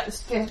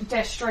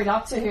dash straight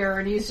up to her,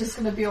 and he's just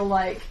gonna be all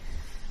like,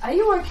 "Are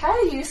you okay?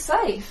 Are you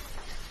safe?"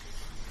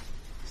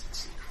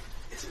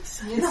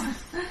 Yes.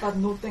 But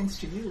no thanks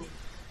to you.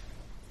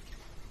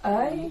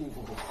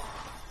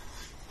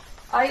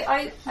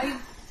 I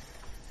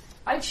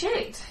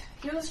checked.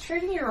 He was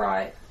treating you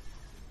right.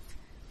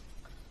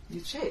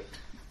 You checked.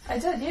 I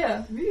did,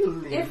 yeah.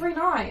 Really? Every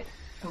night.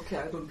 Okay,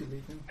 I don't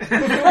believe him.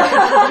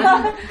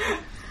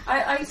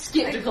 I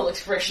Skeptical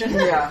expression.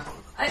 Yeah.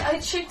 I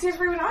checked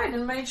every night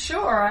and made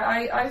sure.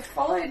 I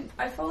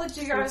followed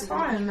you guys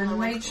home and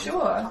made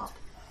sure.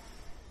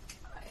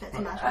 That's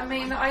a matter I of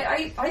mean,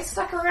 mine. I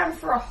stuck around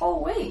for a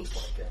whole week.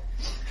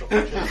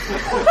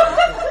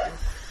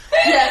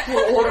 Jack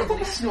will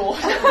audibly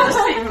snort at this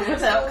even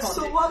without So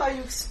context. what are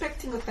you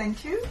expecting? A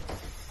thank you?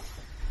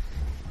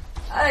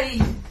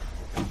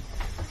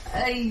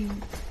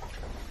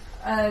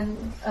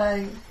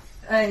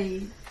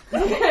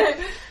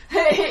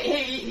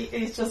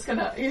 He's just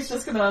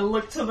gonna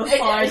look to the It's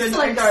side and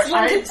like go,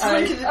 slink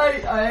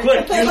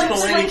Quick, It's use like the lady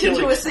slink into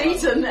killing a spell.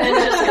 seat and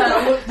just kind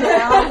of look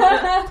down.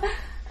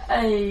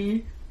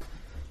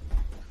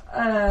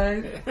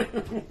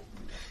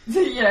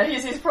 Yeah,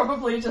 he's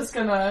probably just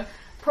gonna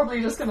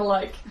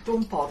like,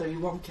 Don't bother, you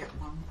won't get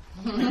one.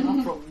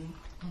 Not from me.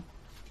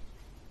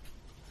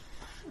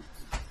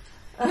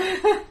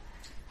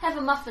 Have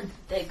a muffin.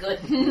 They're good.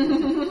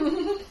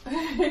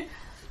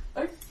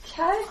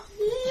 okay.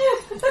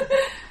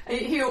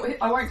 I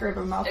won't grab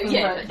a muffin,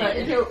 Yeah,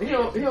 but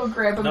yeah. he'll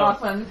grab a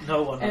muffin.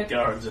 No one And- at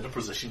Garen's in a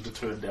position to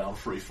turn down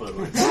free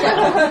food.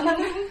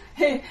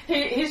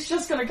 He's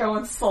just gonna go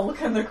and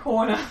sulk in the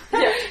corner.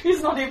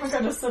 He's not even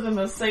gonna sit in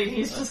the seat.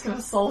 He's just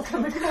gonna sulk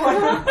in the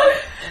corner.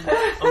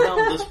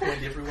 Around this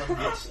point, everyone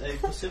gets a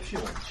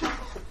perception check.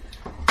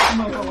 Oh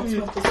my god, what's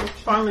my position?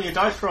 Finally, a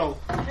dice roll.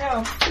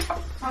 Yeah.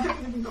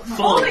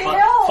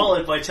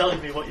 Followed by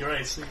telling me what your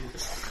AC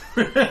is.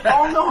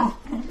 Oh no!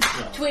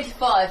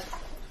 25.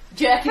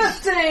 Jack is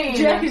 15.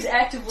 Jack is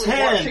actively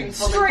 10. watching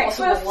for the Straight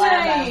possible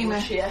lamb 15.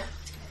 ambush here.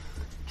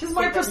 Because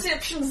my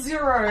perception's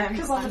 0.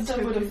 Because I'm a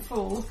dim-witted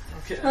fool.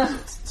 Okay, so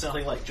it's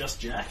sounding like just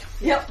Jack.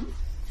 Yep.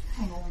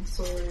 Hang on,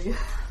 sorry.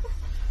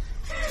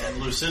 And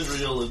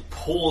Lucindriel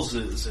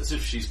pauses as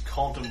if she's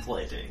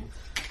contemplating.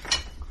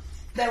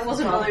 That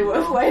wasn't really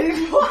worth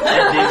waiting for.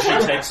 And then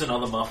she takes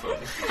another muffin.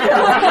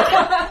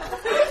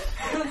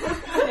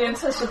 The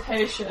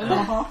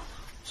anticipation.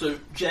 So,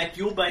 Jack,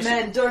 you're basically...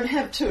 Man, don't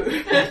have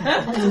two.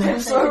 I'm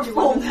so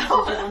full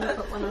now. Do you want to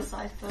put one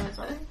aside for us?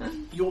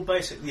 You're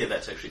basically... Yeah,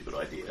 that's actually a good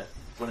idea.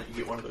 Why don't you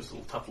get one of those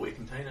little Tupperware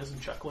containers and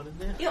chuck one in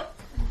there? Yep.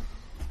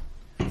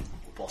 Or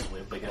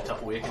possibly a bigger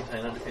Tupperware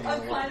container, depending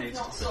I'm on what kind it of needs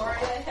not to fit. sorry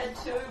I had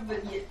two,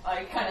 but yet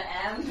I kind of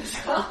am.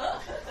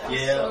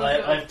 Yeah, So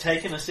good. I've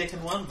taken a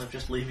second one, and I'm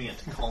just leaving it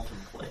to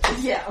contemplate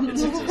Yeah.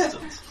 its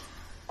existence.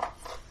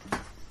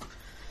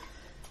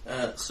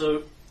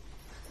 So,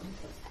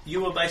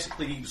 You are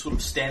basically sort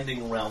of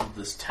standing around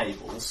this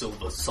table,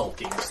 Silver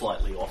sulking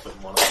slightly off in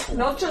one of the corners.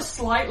 Not just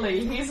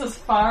slightly, he's as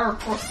far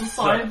across the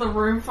side of the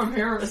room from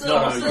her as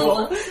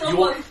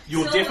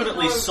You're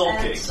definitely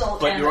sulking, sulk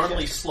but you're and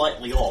only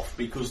slightly off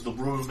because the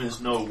room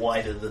is no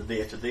wider than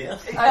there to there.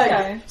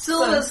 Okay.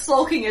 Silver's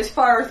sulking as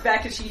far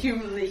back as she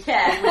humanly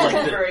can, which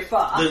is very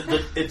far.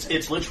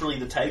 It's literally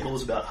the table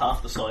is about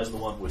half the size of the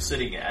one we're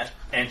sitting at,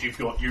 and you've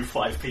got you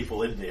 5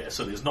 people in there,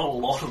 so there's not a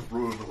lot of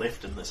room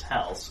left in this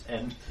house,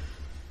 and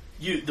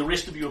the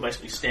rest of you are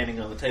basically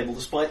standing on the table,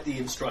 despite the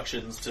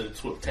instructions to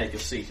sort of take a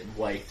seat and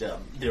wait.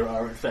 There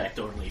are, in fact,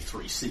 only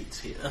 3 seats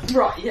here.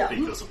 Right, yeah.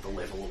 Because of the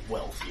level of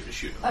wealth you'd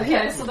assume.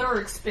 Okay, so they were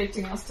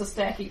expecting us to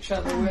stack each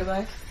other, were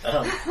they?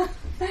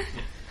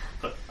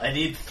 But I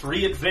need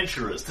 3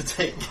 adventurers to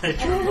take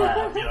Gatron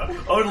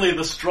Lab, Only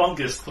the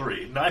strongest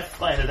 3, and I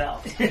find it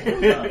out.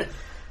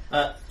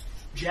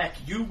 Jack,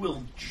 you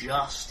will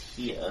just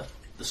hear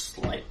the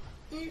slight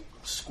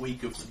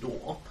squeak of the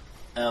door.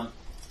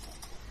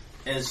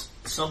 As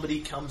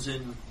somebody comes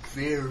in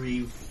very,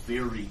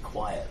 very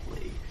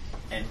quietly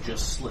and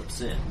just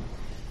slips in,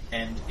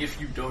 and if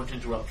you don't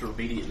interrupt her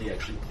immediately,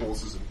 actually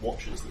pauses and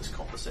watches this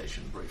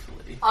conversation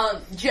briefly.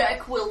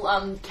 Jack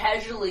will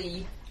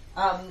casually,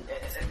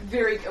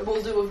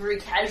 we'll do a very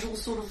casual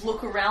sort of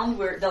look around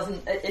where it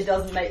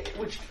doesn't make,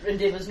 which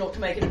endeavours not to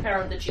make it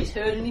apparent that she's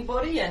heard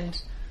anybody,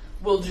 and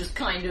we'll just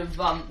kind of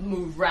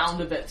move round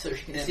a bit so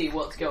she can see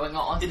what's going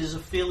on. It is a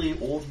fairly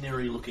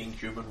ordinary-looking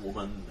human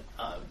woman.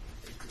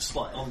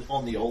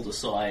 On the older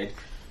side,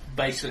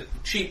 basic,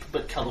 cheap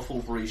but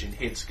colourful Parisian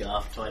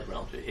headscarf tied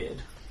round her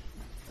head.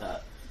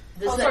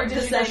 Did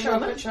you show a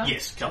picture?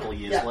 Yes, a couple of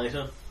years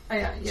later. Oh,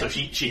 yeah. So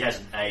she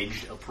hasn't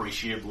aged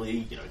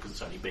appreciably, because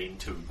it's only been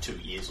two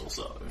years or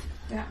so.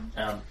 Yeah.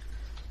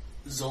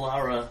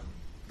 Zalara,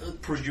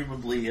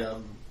 presumably,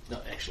 no,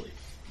 actually,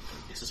 you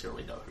don't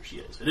necessarily know who she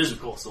is. It is, of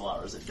course,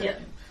 Zalara's in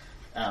game.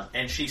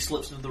 And she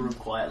slips into the room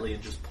quietly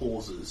and just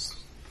pauses,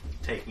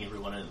 taking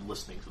everyone in and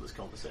listening to this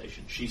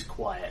conversation. She's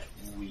quiet,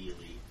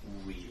 really,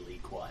 really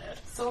quiet.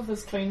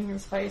 Silver's cleaning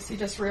his face. He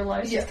just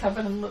realised he's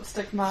covered in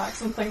lipstick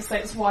marks and thinks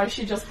that's why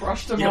she just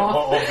brushed him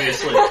off.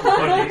 Obviously.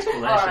 No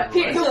explanation. Alright,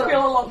 He'll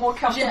feel a lot more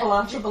comfortable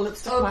after the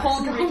lipstick marks.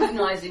 Upon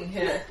recognising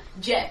her,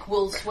 Jack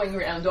will swing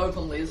around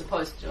openly as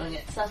opposed to doing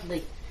it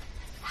subtly.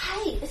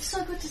 Hey, it's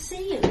so good to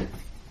see you.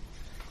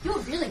 You're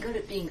really good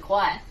at being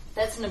quiet.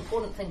 That's an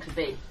important thing to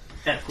be.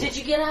 Did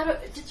you get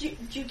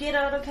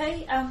out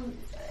okay?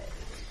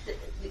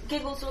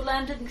 Giggles or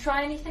Lamb didn't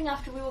try anything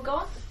after we were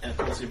gone? And of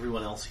course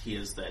everyone else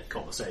hears that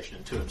conversation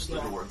and turns to the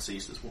door and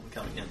sees this woman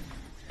coming in.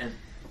 And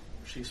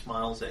she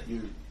smiles at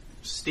you,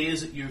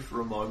 stares at you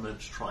for a moment,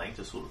 trying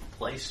to sort of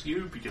place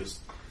you, because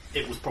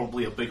it was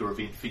probably a bigger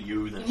event for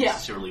you than it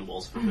necessarily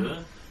was for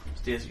her.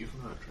 Stares at you for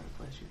a moment, trying to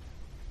place you.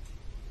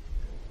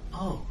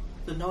 Oh,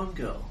 the gnome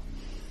girl.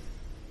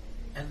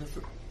 And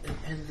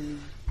the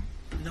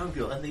gnome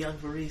girl and the young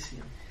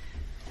Varisian.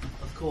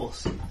 Of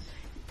course.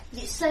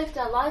 You saved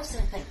our lives,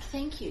 I think.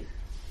 Thank you.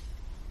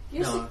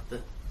 No,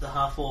 the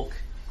half-orc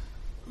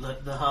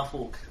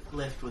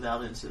left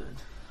without incident.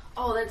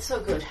 Oh, that's so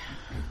good.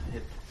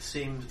 It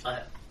seemed,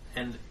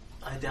 and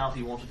I doubt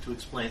he wanted to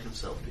explain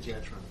himself to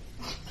Gatron.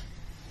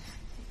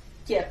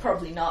 Yeah,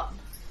 probably not.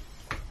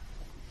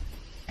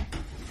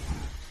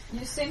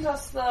 You sent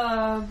us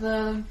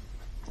the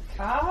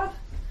card?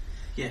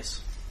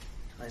 Yes,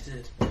 I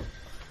did.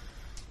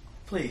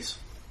 Please.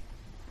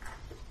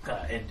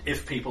 And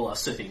if people are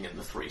sitting in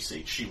the 3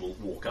 seats, she will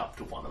walk up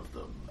to one of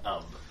them,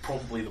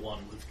 probably the one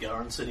with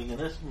Garen sitting in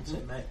it, and say,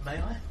 may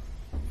I?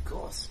 Of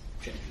course.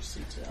 Changes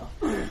seats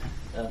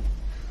out.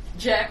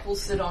 Jack will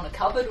sit on a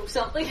cupboard or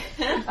something.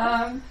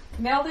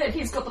 Now that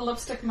he's got the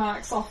lipstick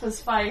marks off his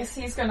face,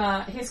 he's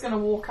gonna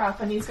walk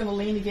up and he's gonna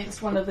lean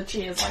against one of the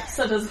chairs, like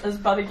sit his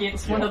butt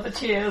against one of the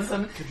chairs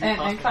and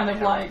kind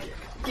of like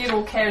get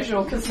all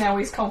casual because now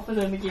he's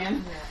confident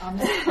again.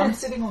 Yeah, I'm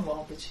sitting on one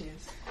of the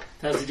chairs.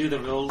 Does he do the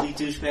really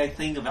douchebag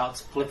thing about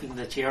flipping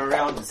the chair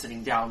around and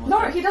sitting down with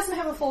No, it? he doesn't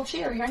have a full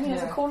chair. He only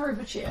has a corner of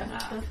a chair.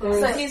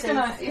 So he's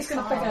gonna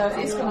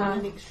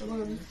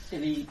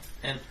Any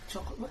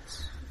chocolate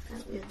mix?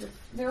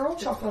 They're all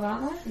chocolate,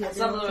 aren't they? Yeah,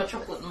 Some of them are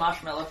chocolate and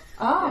marshmallow.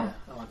 Oh.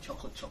 I want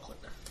chocolate.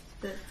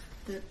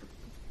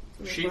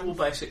 She will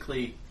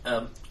basically,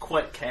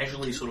 quite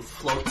casually, sort of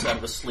floats out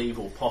of a sleeve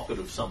or pocket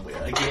of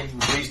somewhere. Again,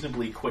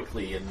 reasonably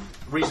quickly and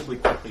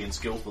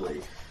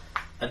skillfully.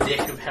 A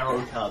deck of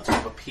Harrow cards sort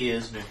of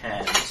appears in her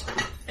hands,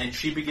 and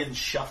she begins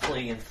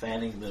shuffling and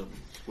fanning them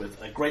with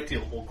a great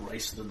deal more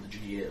grace than the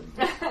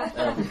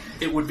GM.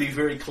 It would be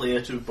very clear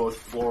to both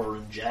Flora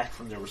and Jack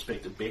from their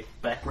respective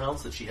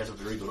backgrounds that she has a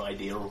very good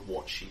idea of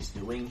what she's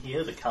doing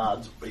here. The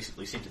cards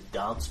basically seem to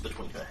dance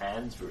between her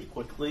hands very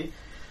quickly.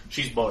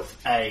 She's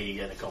both A,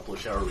 an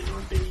accomplished arrow reader,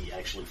 and B,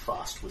 actually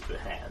fast with her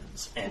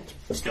hands, and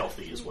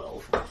stealthy as well,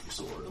 from what you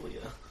saw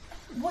earlier.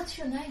 What's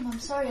your name? I'm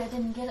sorry I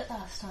didn't get it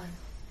last time.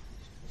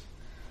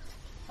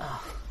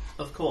 Ah,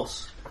 of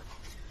course.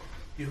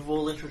 You have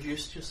all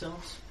introduced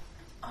yourselves.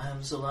 I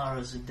am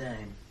Zalara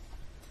Zidane.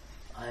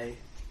 I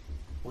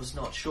was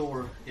not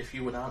sure if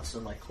you would answer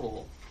my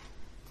call.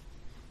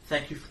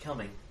 Thank you for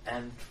coming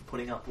and for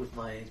putting up with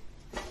my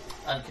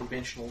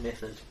unconventional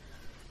method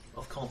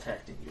of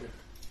contacting you.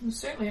 It's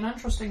certainly an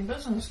interesting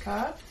business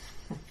card.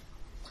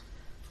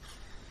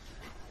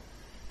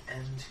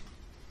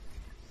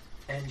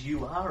 And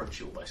you are a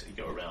jewel. I say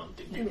go around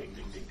ding ding ding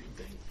ding ding ding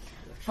ding.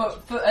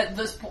 For at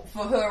this point,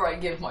 for her, I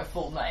give my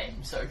full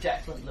name, so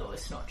Jacqueline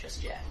Lewis, not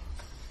just Jack.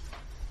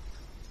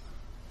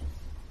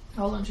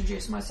 I'll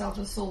introduce myself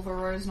as Silver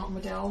Rose, not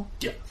Medell.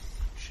 Yeah.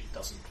 She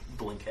doesn't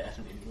blink at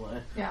in any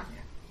way. Yeah.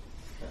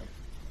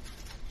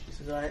 She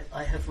says,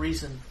 I have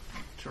reason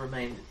to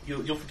remain...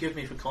 You'll forgive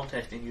me for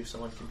contacting you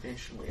so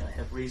unconventionally. I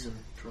have reason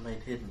to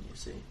remain hidden, you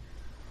see.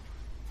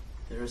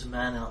 There is a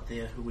man out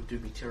there who would do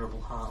me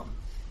terrible harm,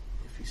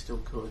 if he still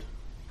could.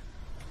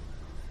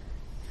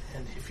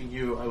 And if he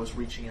knew I was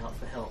reaching out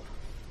for help.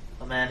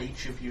 A man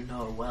each of you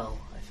know well,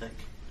 I think.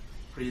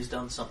 For he has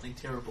done something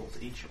terrible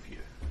to each of you.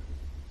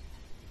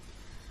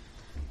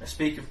 I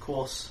speak, of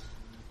course,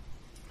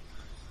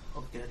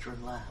 of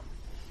Gadrin Lamb.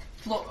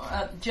 Look,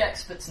 Jack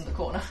spits in the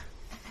corner.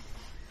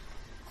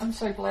 I'm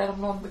so glad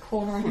I'm not in the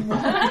corner anymore.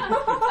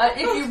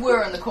 If you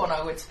were in the corner,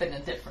 I would spit in a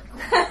different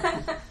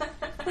corner.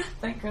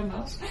 Thank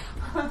goodness.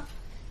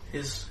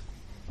 His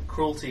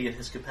cruelty and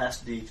his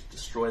capacity to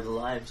destroy the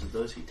lives of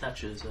those he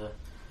touches are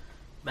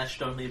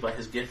matched only by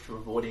his gift of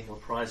avoiding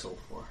reprisal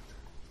for it.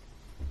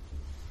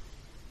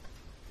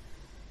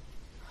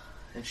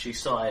 And she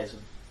sighs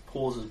and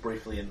pauses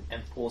briefly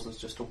and pauses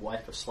just to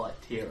wipe a slight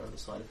tear on the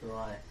side of her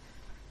eye.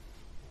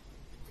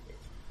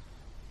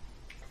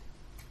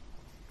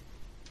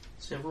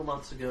 Several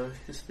months ago,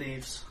 his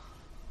thieves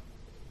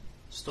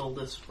stole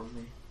this from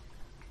me.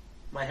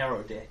 My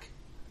Harrow deck.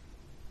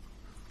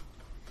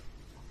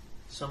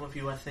 Some of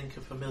you, I think,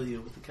 are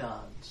familiar with the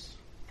cards.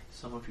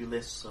 Some of you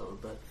less so,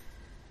 but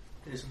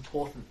it is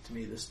important to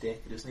me, this deck.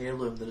 It is an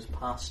heirloom that is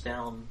passed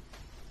down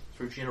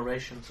through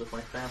generations of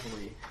my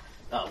family,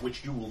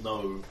 which you will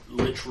know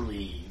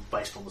literally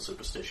based on the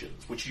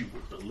superstitions, which you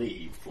would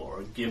believe,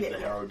 Flora, give the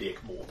Harrow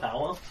deck more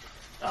power.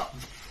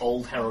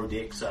 Old Harrow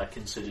decks are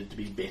considered to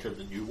be better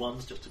than new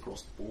ones, just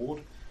across the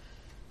board.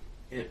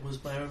 It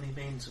was my only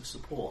means of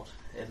support,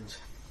 and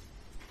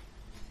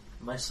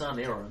my son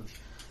Aaron,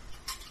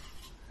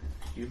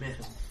 you met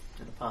him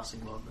in a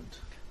passing moment.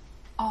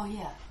 Oh,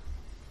 yeah.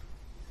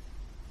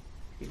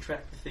 He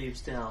tracked the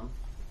thieves down.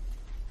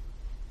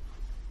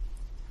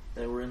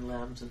 They were in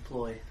Lamb's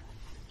employ,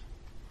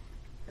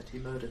 and he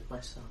murdered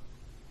my son.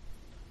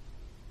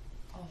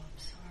 Oh, I'm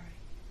sorry.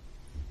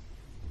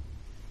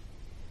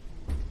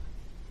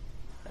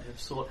 I have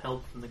sought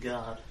help from the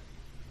guard,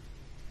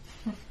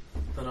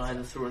 but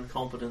either through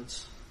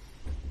incompetence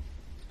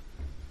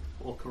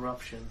or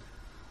corruption,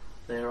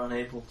 they are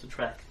unable to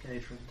track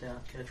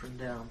Gadrin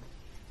down.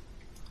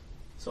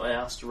 So I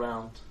asked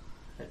around.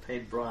 I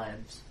paid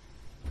bribes.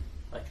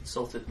 I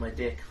consulted my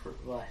deck for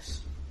advice.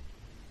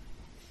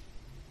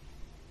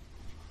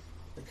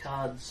 The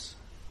cards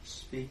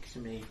speak to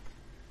me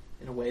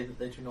in a way that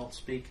they do not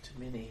speak to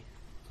many.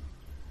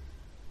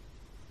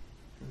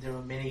 And there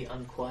are many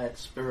unquiet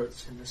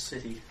spirits in the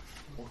city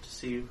who want to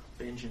see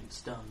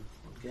vengeance done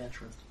on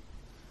Gadrin.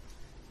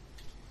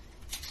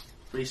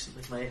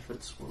 Recently my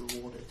efforts were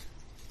rewarded.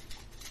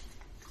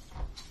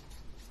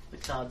 The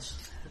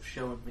cards have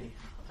shown me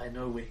I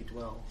know where he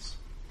dwells.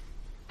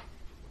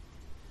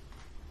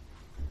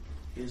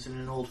 He is in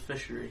an old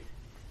fishery,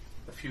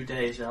 a few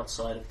days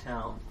outside of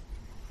town,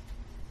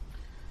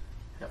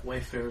 at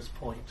Wayfarer's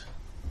Point.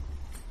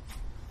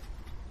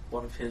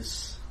 One of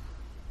his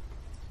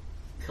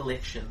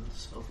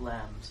collections of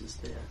lambs is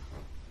there.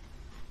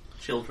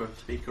 Children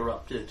to be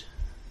corrupted,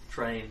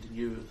 trained and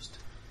used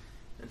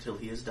until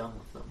he is done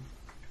with them.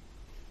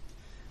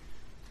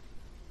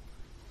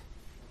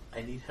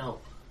 I need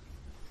help.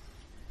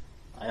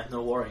 I have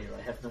no warrior.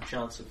 I have no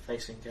chance of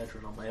facing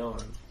Gadrin on my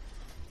own.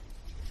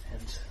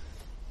 And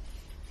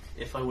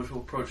if I were to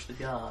approach the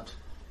guard,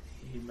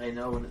 he may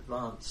know in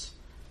advance,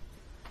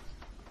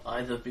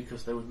 either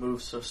because they would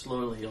move so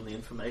slowly on the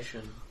information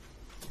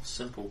of a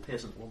simple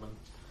peasant woman,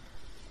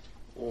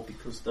 or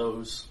because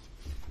those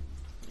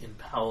in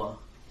power,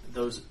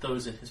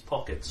 those in his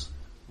pockets,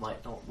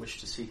 might not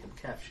wish to see him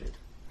captured.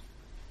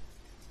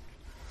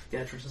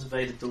 Gadrin has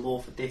evaded the law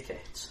for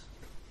decades.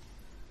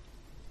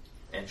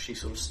 And she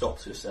sort of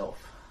stops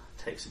herself,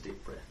 takes a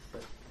deep breath.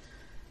 But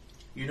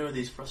you know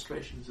these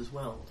frustrations as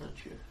well,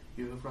 don't you?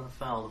 You have run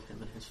afoul of him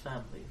and his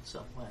family in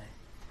some way.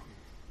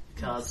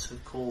 The cards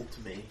have called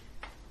to me.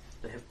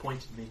 They have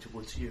pointed me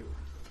towards you.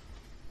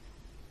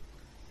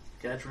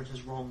 Gadrin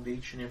has wronged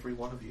each and every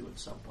one of you in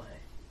some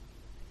way.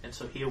 And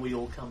so here we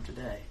all come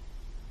today.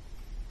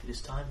 It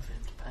is time for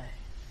him to pay.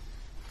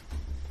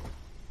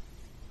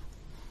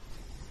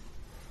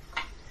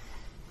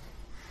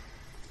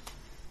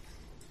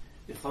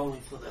 If only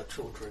for the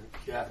children,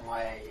 you have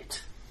my aid.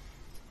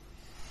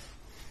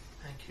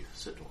 Thank you,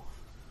 Sir Dwarf.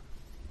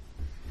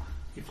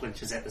 He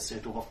flinches at the Sir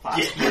Dwarf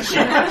Yeah,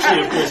 she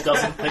of course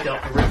doesn't pick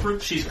up the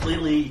reference. She's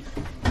clearly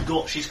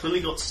she's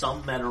clearly got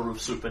some manner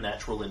of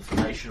supernatural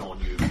information on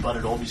you, but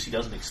it obviously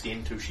doesn't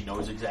extend to she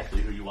knows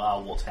exactly who you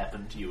are, what's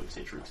happened to you,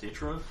 etc.,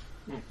 etc.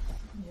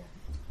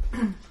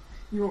 Yeah.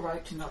 You're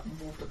right to not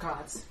involve the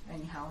guards.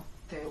 Anyhow,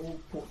 they're all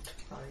bought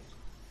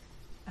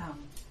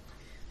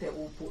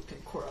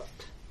and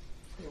corrupt.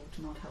 They ought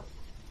to not help.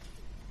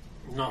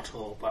 Not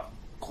all, but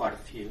quite a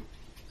few.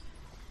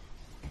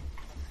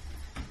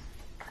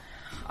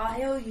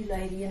 I owe you,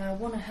 lady, and I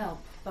want to help,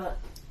 but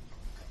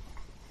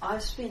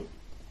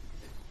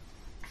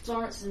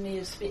Florence and me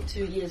have spent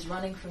 2 years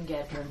running from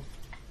Gadron.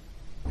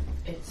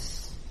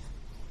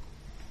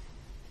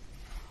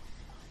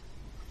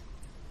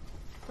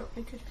 But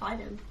we could fight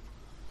him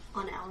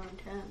on our own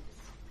terms.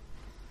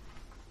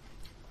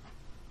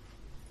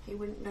 He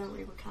wouldn't know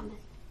we were coming.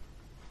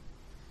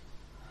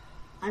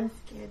 I'm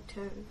scared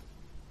too.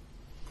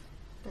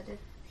 But if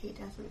he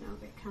doesn't know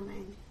we're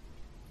coming,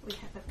 we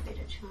have a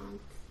better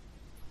chance.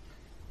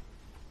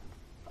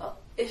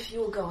 If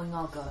you're going,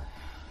 I'll go.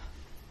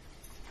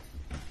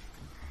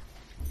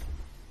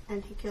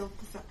 And he killed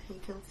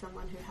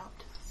someone who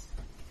helped us.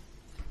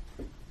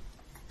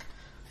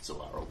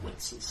 Zalara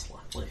winces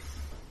slightly.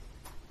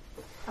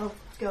 I'll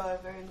go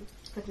over and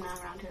put an arm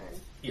around her and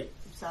Yep.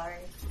 I'm sorry.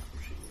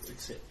 She will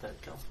accept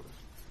that comfort.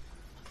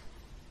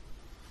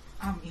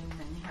 I'm in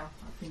anyhow.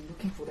 I've been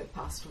looking for that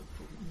pastor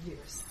for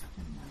years,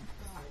 and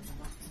I know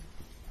nothing.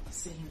 I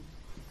see him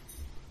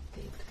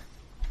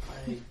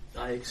dead.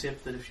 I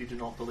accept that if you do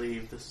not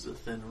believe this is a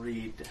thin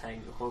reed to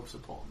hang your hopes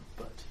upon,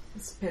 but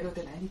It's better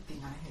than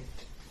anything I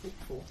had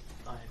hoped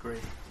for. I agree.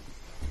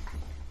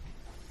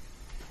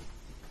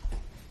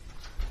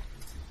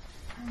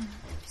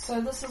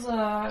 So this is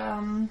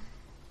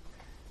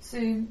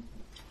so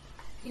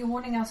you're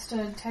wanting us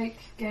to take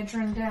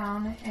Gadron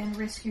down and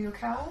rescue your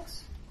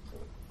cards?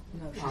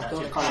 No, she's Uh,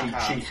 got yeah,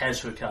 cards. she has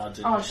her cards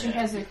in Oh, her she hand.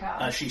 has her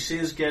cards. She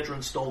says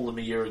Gadron stole them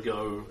a year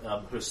ago.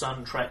 Her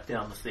son tracked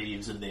down the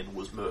thieves and then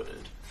was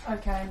murdered.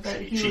 Okay, but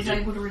she he was did-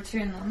 able to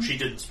return them. She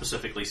didn't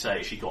specifically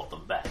say she got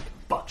them back,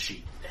 but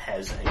she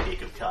has a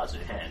deck of cards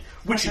in her hand.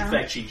 Which, in Okay.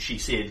 fact, she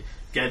said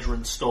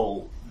Gadron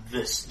stole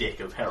this deck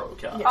of Harrow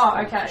cards. Oh,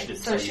 She okay. didn't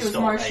So say she he was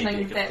stole a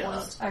motioning deck that of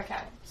was cards.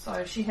 okay.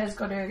 So she has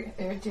got her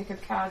deck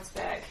of cards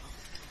back.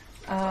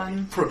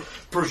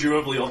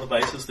 Presumably on the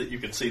basis that you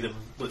can see them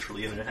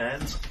literally in her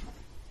hands.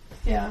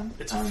 Yeah.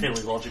 It's a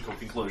fairly logical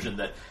conclusion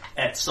that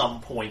at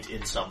some point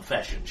in some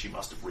fashion she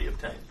must have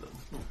reobtained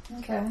them.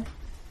 Okay.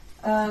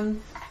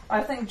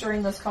 I think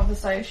during this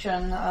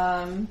conversation,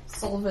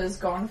 Silver's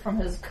gone from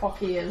his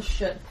cocky as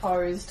shit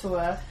pose to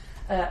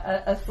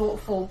a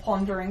thoughtful,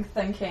 pondering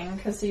thinking,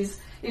 because he's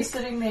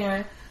sitting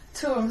there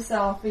to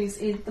himself.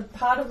 The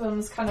part of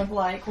him's kind of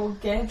like, well,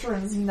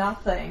 Gadron's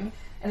nothing,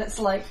 and it's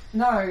like,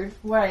 no,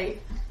 wait,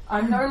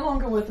 I'm no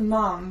longer with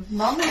Mum.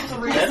 Mum is the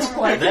reason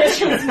why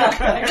Gadron's nothing.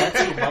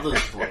 That's your mother's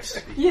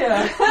voice.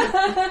 Yeah.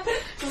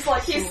 Just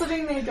like he's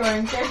sitting there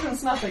going,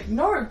 Gadron's nothing.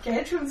 No,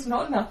 Gadron's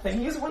not nothing.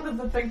 He's one of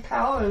the big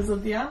powers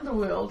of the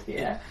underworld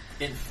here.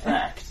 In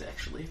fact,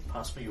 actually,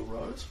 pass me your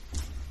rose.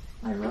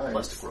 My rose.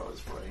 Plastic rose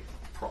for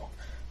a prop.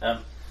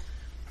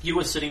 You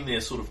were sitting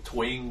there sort of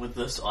toying with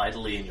this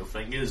idly in your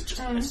fingers,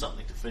 just as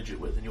something to fidget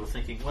with, and you were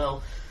thinking,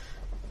 well,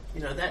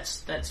 you know,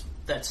 that's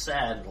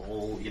sad and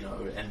all, you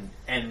know,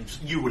 and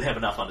you would have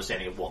enough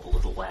understanding of what the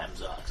little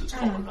lambs are, because it's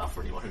common enough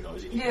for anyone who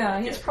knows anything. Yeah,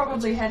 about he's Gadron.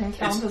 probably had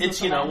encounters with It's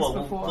the you know, lambs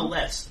well, before. well,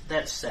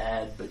 that's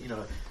sad, but you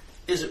know,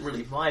 is it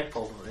really my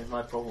problem? And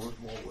my problem is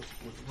more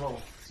with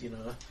Rolf, you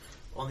know.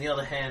 On the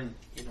other hand,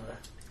 you know,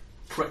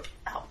 prick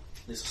out.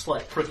 There's a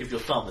slight prick of your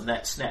thumb, and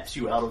that snaps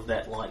you out of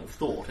that line of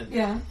thought. And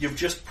Yeah. you've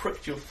just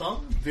pricked your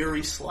thumb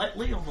very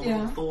slightly on the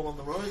little thorn on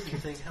the road, and you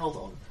think, hold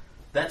on,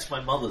 that's my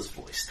mother's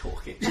voice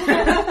talking.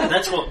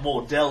 That's what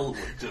Mordell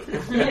would do.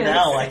 And Yes.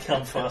 now I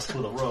come first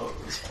with a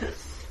rose.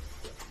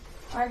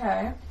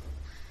 Okay.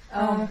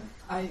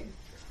 I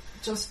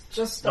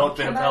just Not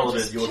been a can I paladin,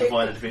 just your check-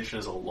 divine adventure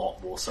is a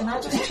lot more Can I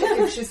subtle. just check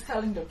if she's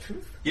telling the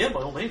truth? Yeah,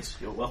 by all means,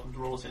 you're welcome to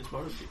roll a sense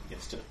motive check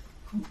against it.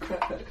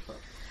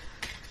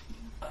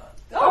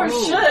 Oh,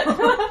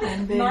 shit!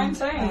 And then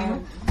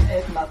 19.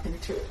 Add nothing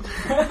to it.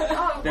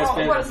 Oh, That's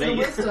better what is than it, me.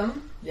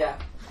 wisdom? Yeah.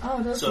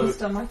 Oh, that's So,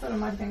 wisdom. I thought it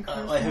might have been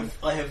charisma.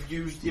 I have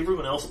used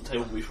everyone else at the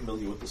table will be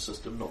familiar with the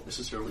system, not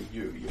necessarily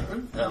you,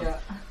 Jörn. Yeah.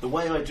 The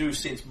way I do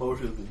sense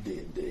motive in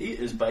D&D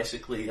is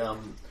basically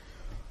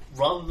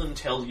rather than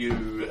tell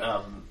you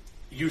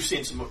you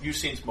sense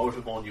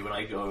motive on you, and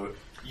I go,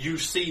 you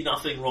see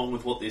nothing wrong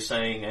with what they're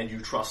saying, and you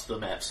trust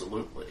them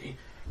absolutely.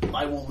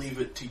 I will leave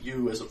it to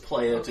you as a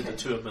player to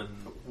determine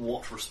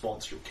what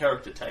response your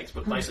character takes.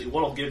 But basically,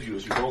 what I'll give you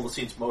is you roll the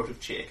sense motive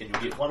check, and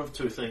you'll get one of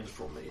two things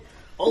from me.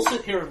 I'll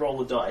sit here and roll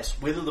the dice,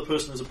 whether the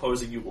person is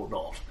opposing you or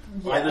not.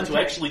 Yeah, Either to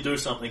okay. actually do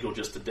something or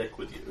just to dick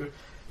with you.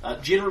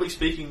 Generally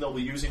speaking, they'll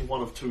be using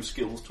one of two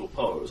skills to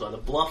oppose. Either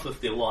bluff if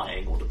they're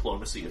lying, or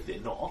diplomacy if they're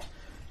not.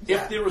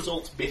 Yeah. If their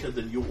result's better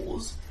than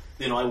yours,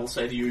 then I will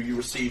say to you, you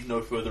receive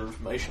no further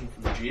information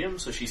from the GM.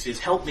 So she says,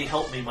 help me,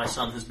 my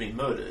son has been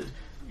murdered.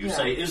 You Yeah.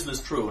 say, is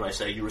this true? And I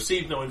say, you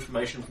received no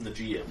information from the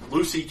GM.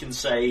 Lucy can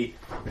say,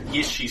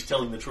 yes, she's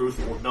telling the truth,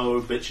 or no,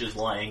 bitch is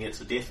lying,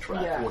 it's a death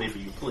trap, Yeah. whatever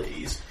you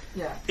please.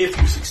 Yeah. If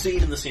you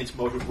succeed in the sense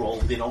motive roll,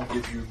 then I'll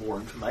give you more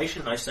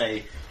information. And I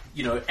say,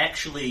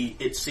 actually,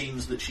 it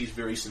seems that she's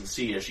very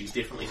sincere. She's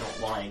definitely not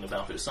lying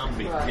about her son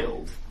being Right.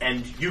 killed.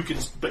 And you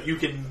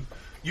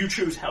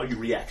choose how you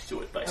react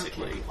to it,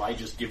 basically. Okay. I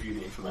just give you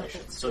the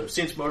information. So,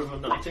 sense motive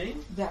of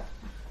 19. Yeah.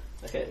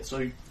 Okay,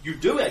 so you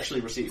do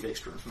actually receive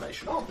extra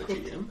information from the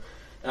good. GM.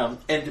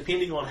 And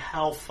depending on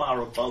how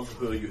far above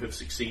her you have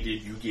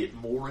succeeded, you get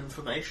more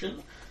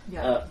information.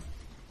 Yeah.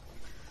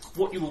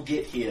 What you will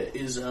get here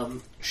is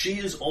she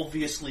is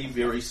obviously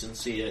very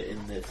sincere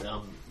in that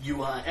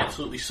you are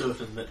absolutely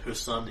certain that her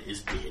son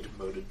is dead,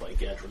 murdered by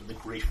Gadrin. The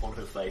grief on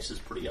her face is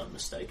pretty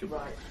unmistakable.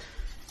 Right.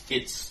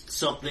 It's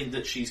something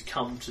that she's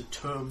come to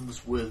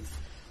terms with,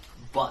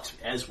 but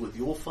as with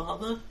your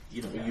father,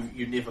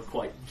 you never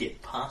quite get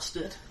past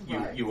it.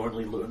 Right. You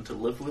only learn to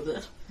live with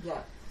it.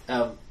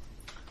 Yeah.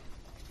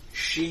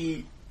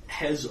 She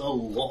has a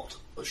lot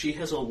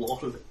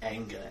of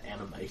anger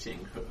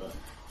animating her.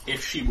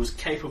 If she was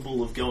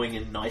capable of going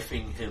and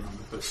knifing him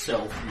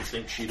herself, you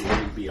think she'd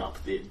already be up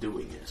there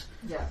doing it.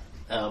 Yeah.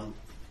 Yeah,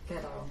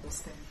 I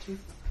understand too.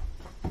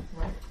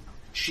 Right.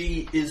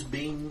 she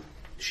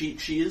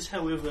is,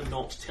 however,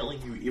 not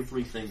telling you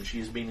everything. She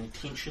has been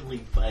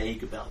intentionally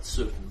vague about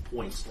certain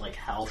points, like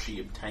how she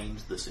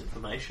obtained this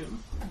information.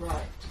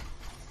 Right.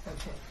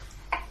 Okay.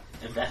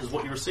 And that is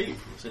what you receive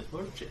from the sense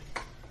motive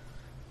check.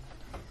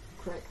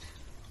 Great.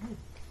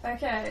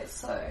 Okay,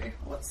 so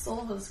what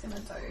Silver's going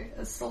to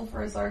do is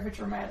Silver is over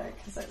dramatic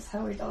because that's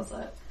how he does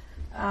it.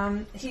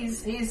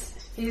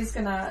 He's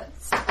going to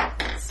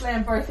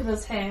slam both of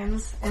his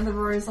hands and the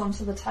rose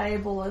onto the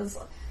table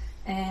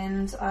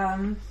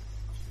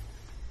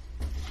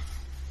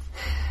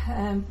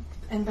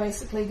and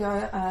basically go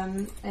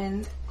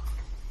and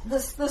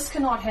this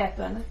cannot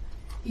happen.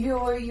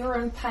 You're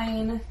in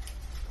pain.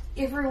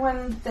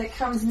 Everyone that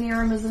comes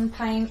near him is in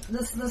pain.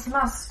 This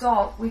must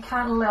stop. We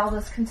can't allow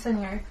this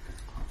continue.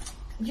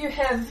 You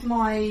have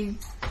my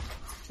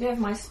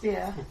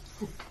spear.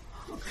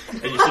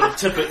 And you sort of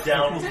tip it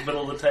down in the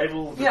middle of the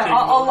table. Yeah,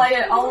 I'll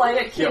lay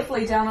it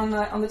carefully down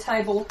on the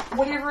table.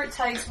 Whatever it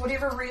takes,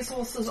 whatever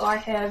resources I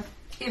have,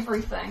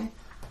 everything.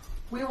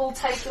 We will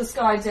take this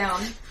guy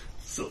down.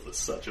 Silver's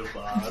such a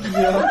bard.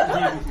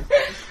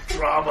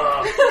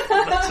 Drama.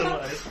 That's a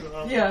nice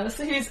drama. Yeah,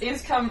 so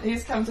he's come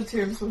to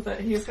terms with it.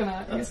 He's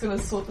gonna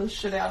sort this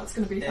shit out. It's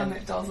gonna be him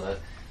that does it.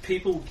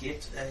 People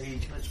get a...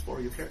 Can I just borrow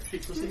your character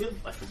sheet for a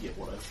second? I forget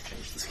what I've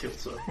changed the skill,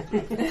 so...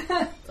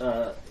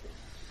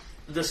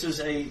 this is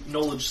a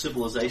knowledge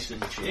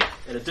civilization check.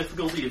 At a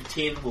difficulty of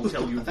 10 will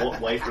tell you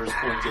what Wayfarer's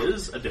point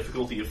is. A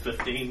difficulty of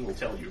 15 will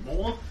tell you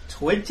more.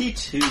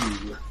 22.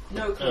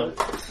 No clue.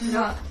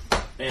 Yeah.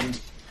 And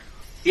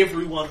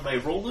everyone may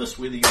roll this,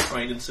 whether you're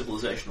trained in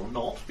civilization or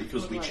not,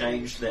 because we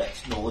changed that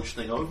knowledge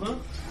thing over.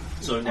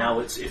 So now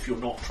it's, if you're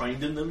not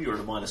trained in them, you're at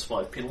a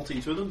 -5 penalty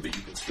to them, but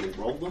you can still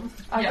roll them.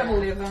 I got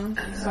 11,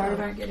 so I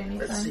don't get anything.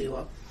 Let's see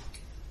what.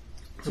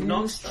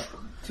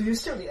 Do you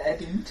still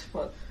add int,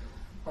 but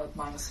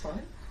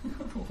 -5?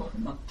 Or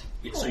not?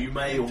 Yeah, so you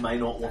may or may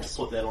not want to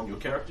put that on your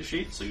character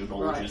sheet, so your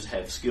knowledges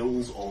have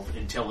skills of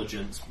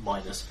intelligence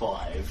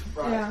 -5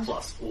 Right. Yeah.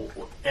 plus,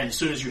 and as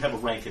soon as you have a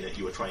rank in it,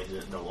 you are trained in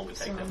it, no longer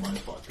take that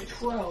 -5 penalty.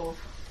 12.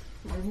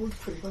 I rolled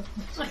 3, but...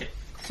 Okay.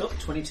 So,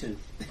 22.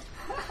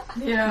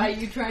 Yeah. Are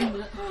you trained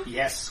in it?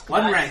 Yes,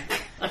 one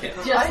rank. Okay.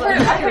 I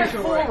have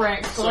 4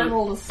 ranks, but I So-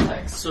 rolled a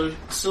 6. So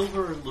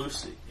Silver and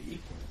Lucy,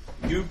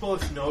 you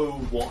both know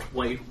what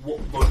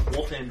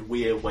and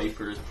where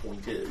Wayfarer's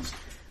point is.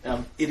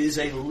 It is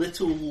a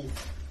little...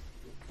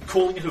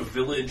 Calling it a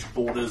village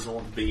borders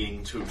on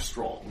being too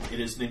strong. It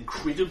is an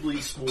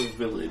incredibly small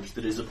village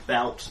that is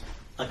about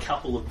a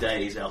couple of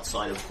days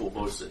outside of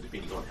Corvosa,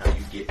 depending on how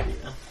you get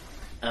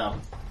there.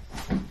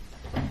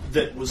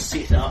 That was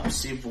set up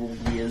several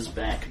years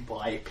back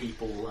by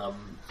people...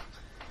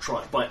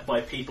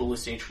 by people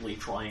essentially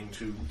trying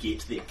to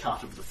get their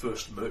cut of the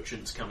first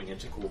merchants coming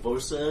into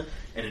Corvosa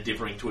and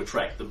endeavouring to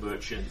attract the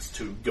merchants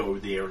to go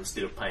there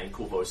instead of paying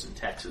Corvosan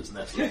taxes and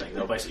that sort of thing.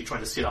 They were basically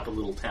trying to set up a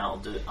little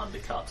town to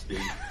undercut the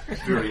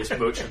various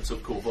merchants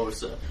of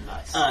Corvosa.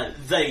 Nice.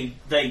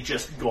 They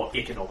just got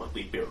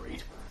economically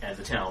buried and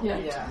the town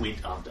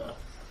went under.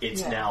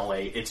 It's now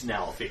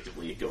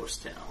effectively a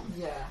ghost town.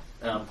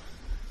 Yeah.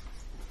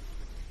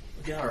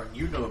 Garen,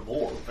 you know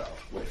more about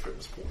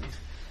Wayfarer's point.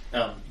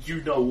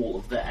 You know all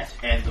of that,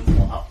 and the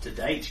more up to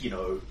date.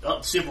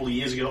 Several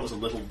years ago it was a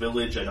little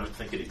village. I don't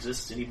think it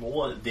exists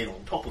anymore. Then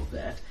on top of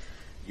that,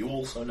 you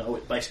also know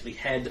it basically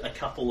had a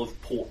couple of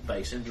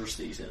port-based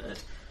industries in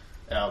it,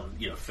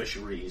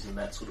 fisheries and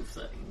that sort of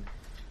thing.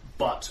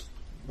 But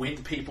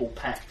when people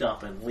packed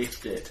up and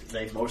left it,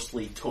 they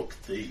mostly took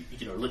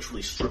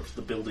literally stripped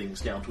the buildings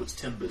down to its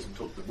timbers and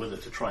took them with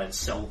it to try and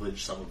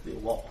salvage some of their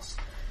loss.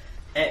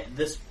 At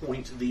this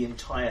point, the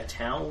entire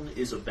town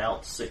is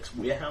about 6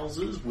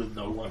 warehouses with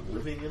no one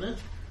living in it.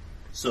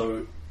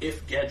 So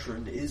if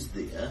Gadrin is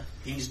there,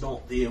 he's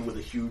not there with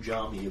a huge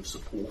army of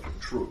support and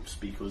troops,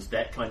 because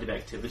that kind of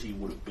activity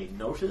would have been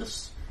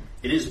noticed.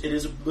 It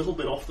is a little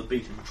bit off the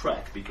beaten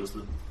track because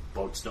the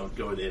boats don't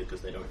go there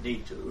because they don't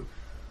need to.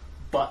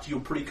 But you're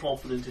pretty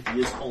confident if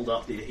he is holed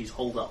up there, he's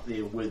holed up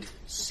there with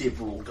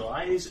several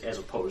guys as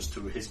opposed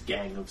to his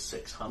gang of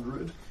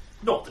 600.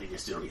 Not that he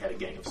necessarily had a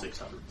gang of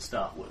 600 to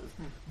start with,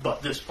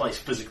 but this place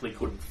physically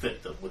couldn't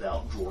fit them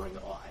without drawing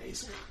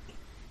eyes.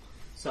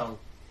 So,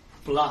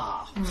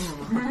 blah.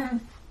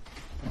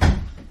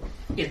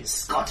 In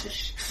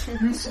Scottish.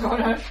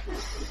 Scottish.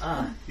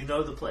 Ah, you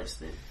know the place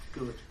then.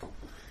 Good.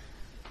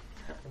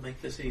 That will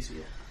make this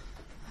easier.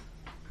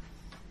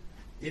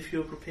 If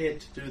you're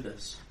prepared to do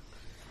this,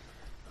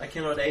 I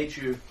cannot aid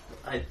you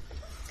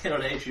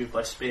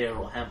by spear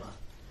or hammer,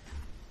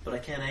 but I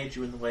can aid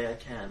you in the way I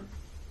can.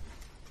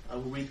 I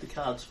will read the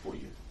cards for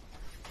you.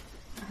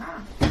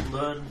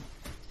 Learn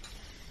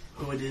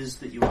who it is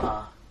that you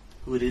are,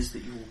 who it is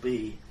that you will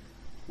be,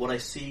 what I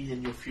see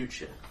in your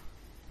future.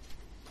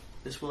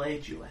 This will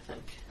aid you, I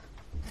think.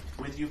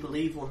 Whether you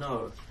believe or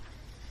no,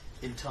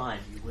 in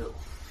time you will.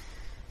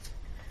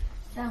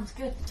 Sounds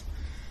good.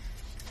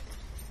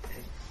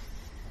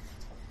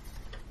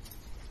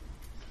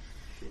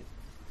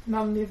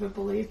 Mum never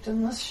believed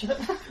in this shit.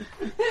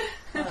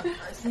 I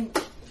think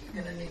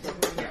you're going to need to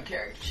move your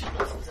character sheet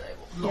off the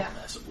table. Not Yeah.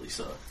 massively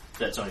so.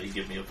 That's only to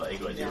give me a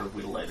vague idea of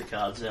where to lay the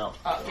cards out.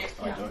 Oh, yeah.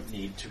 I don't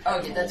need to.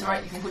 Oh, yeah, that's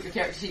right. You can put your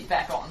character sheet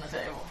back on the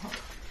table.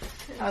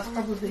 That's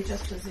probably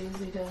just as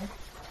easy to...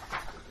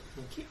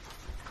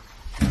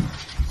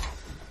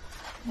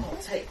 I'll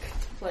take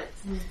place.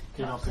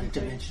 You're not going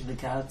to mention the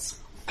cards.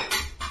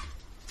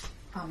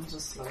 I'm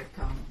just like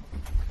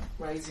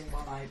raising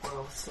one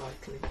eyebrow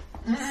slightly.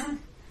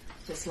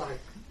 Just like,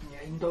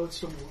 yeah, indulge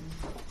the moon.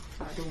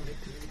 I don't need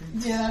to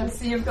read it. Yeah,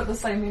 so you've got the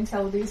same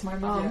mentality as my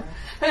mum.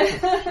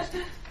 Yeah.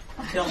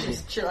 Tell me,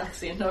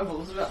 Chilaxian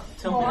noble as well.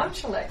 tell Well, me, I'm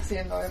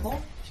Chilaxian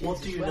noble.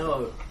 what do you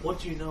know? What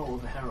do you know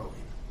of harrowing?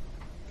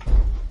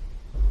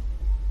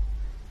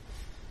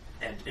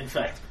 And in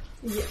fact,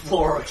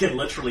 Flora can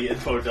literally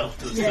info dump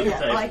to the table.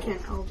 I can.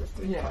 I'll just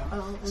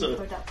I'll So,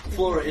 input up to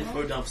Flora you.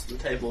 info dumps to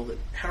the table that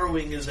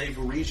harrowing is a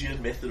Varesian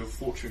method of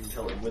fortune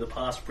telling where the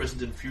past,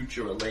 present, and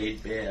future are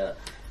laid bare.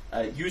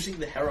 Using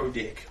the Harrow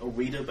deck, a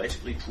reader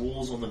basically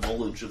draws on the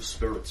knowledge of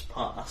spirits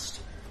past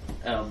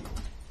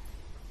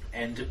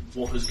and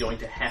what is going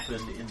to happen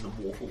in the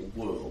mortal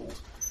world.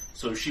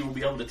 So she will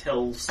be able to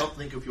tell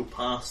something of your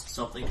past,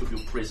 something of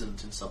your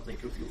present, and something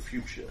of your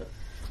future.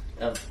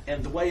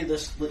 And the way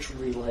this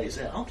literally lays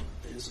out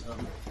is, I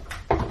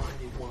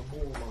need one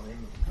more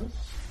line on this.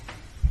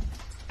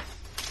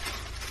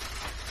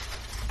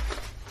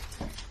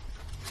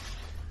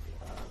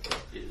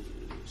 That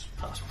is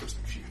past,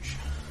 present, future.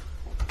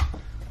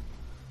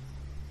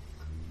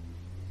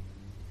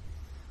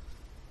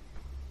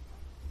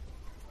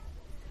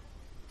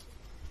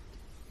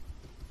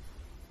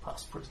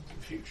 Past, present,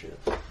 and future.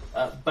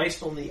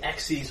 Based on the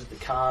axes of the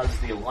cards,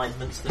 the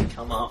alignments that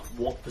come up,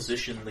 what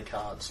position the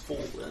cards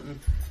fall in,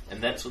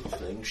 and that sort of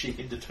thing, she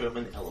can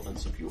determine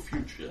elements of your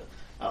future,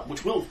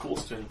 which will, of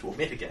course, turn into a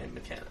metagame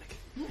mechanic.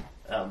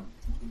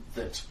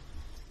 That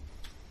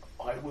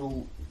I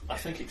will, I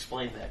think,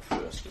 explain that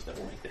first, because that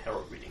will make the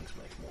Harrow readings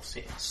make more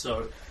sense.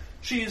 So,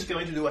 she is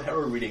going to do a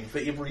Harrow reading for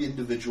every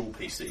individual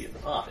PC in the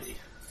party,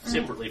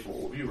 separately for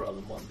all of you, rather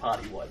than one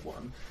party-wide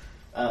one.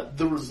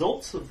 The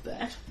results of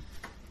that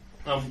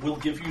will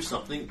give you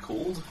something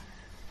called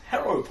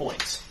Harrow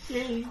points,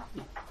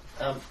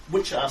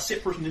 which are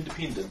separate and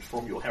independent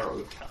from your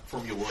hero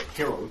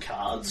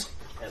cards,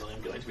 as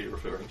I'm going to be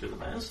referring to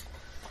them as.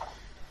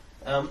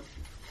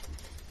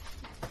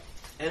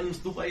 And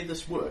the way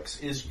this works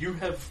is you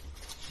have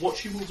what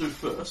she will do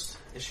first,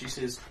 is she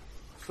says,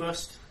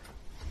 first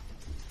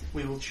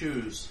we will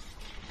choose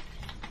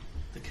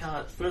the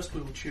card. First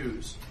we will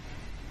choose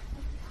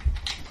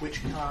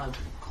which card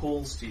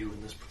calls to you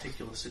in this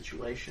particular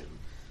situation.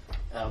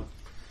 We'll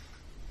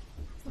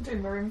do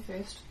Miriam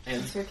first,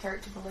 And- since her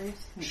character believes.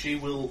 She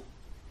will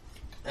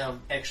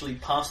actually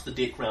pass the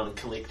deck round and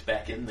collect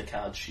back in the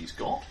cards she's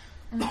got,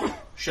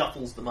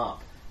 shuffles them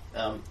up,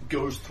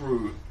 goes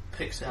through,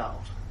 picks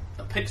out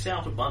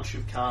a bunch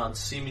of cards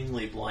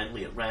seemingly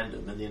blindly at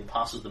random, and then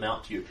passes them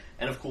out to you.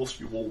 And of course,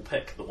 you all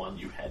pick the one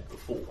you had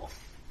before.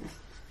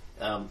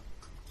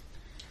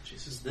 She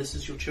says, "This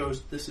is your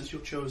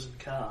chosen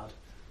card.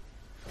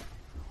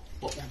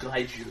 What will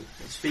guide you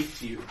and speak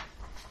to you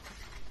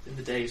in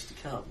the days to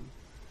come?"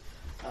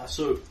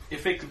 So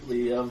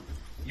effectively,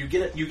 you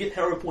get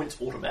Harrow points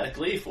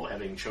automatically for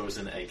having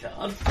chosen a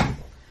card,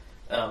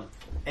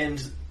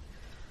 and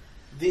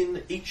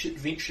then each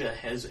adventure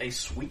has a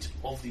suit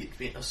of the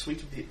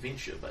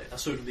adventure.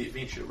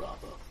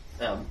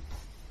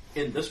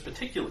 In this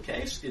particular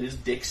case, it is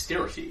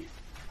dexterity.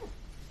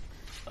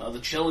 The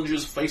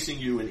challenges facing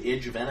you in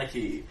Edge of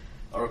Anarchy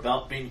are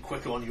about being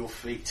quick on your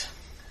feet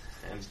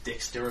and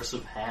dexterous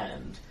of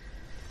hand.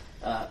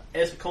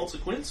 As a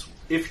consequence,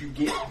 if you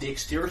get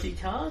dexterity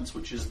cards,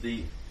 which is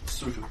the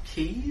suit of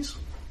keys,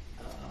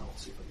 I'll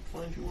Let's see if I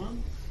can find you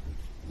one.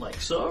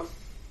 Like so.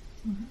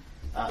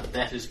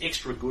 That is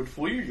extra good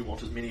for you. You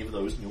want as many of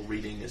those in your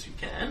reading as you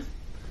can.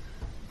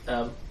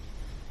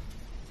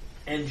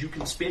 And you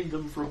can spend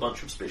them for a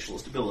bunch of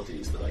specialist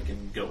abilities that I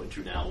can go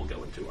into now or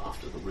go into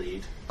after the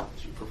read,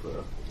 as you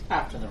prefer.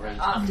 After the raid.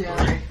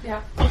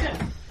 Yeah. Okay.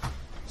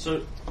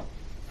 So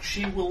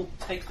she will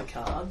take the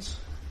cards,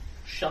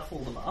 shuffle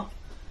them up,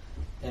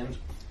 and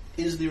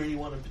is there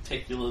anyone in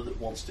particular that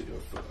wants to go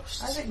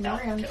first? I think Out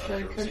of Miriam character,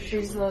 should, because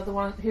she's essentially. the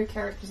one, her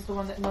character's the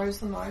one that knows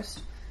the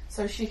most,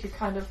 so she could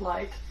kind of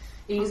like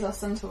ease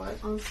us into it.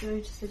 I was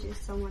going to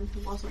suggest someone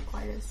who wasn't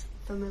quite as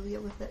familiar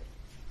with it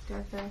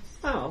go first.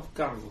 Oh,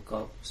 Garden will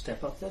go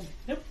step up then.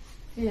 Yep.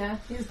 Yeah,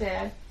 his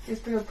dad. He's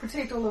going to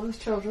protect all of his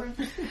children.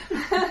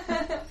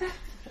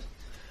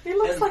 He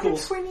looks And of like a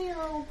course-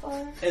 20-year-old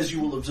though. As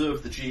you will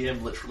observe the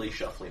GM literally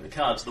shuffling the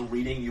cards, the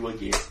reading you are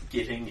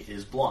getting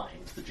is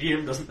blind. The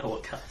GM doesn't know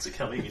what cards are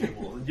coming any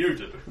more than you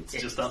do. It's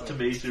just up to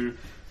me to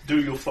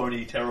do your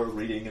phony tarot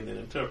reading and then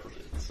interpret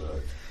it. So,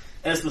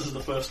 as this is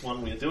the first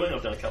one we're doing,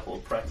 I've done a couple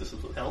of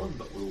practices with Helen,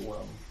 but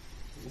we'll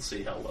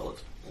see how well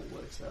it all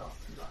works out.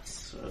 Nice.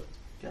 So,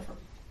 Gavin.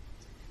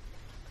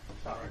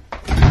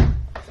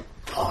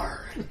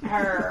 Arr.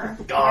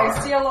 Gar. I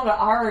see a lot of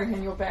R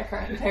in your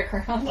background.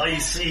 I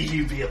see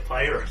you be a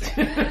pirate.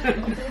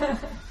 God,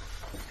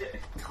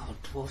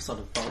 dwarfs on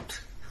a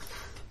boat.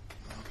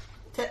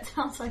 That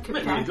sounds like a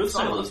They're really good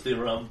sailors.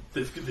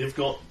 They've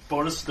got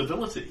bonus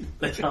stability.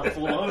 They can't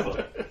fall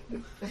over.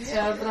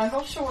 Yeah, but I'm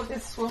not sure what their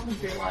swim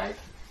would be like.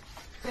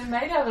 They're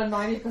made out of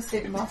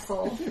 90%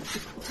 muscle.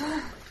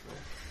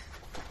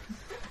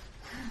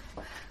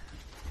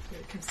 You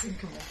can sink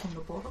them off on the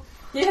bottom.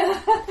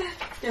 Yeah.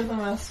 Give them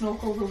a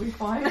snorkel, they'll be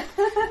fine.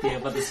 Yeah,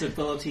 but the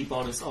stability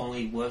bonus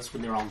only works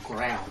when they're on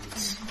ground.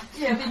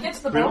 Yeah, if you get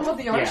to the bottom of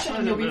the Yeah. ocean,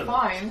 I you'll be know.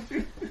 fine.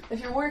 If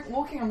you're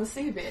walking on the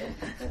seabed.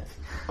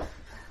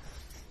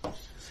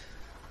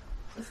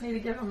 Just need to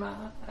give them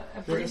a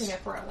breathing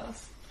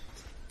apparatus.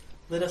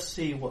 Let us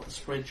see what the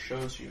spread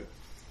shows you.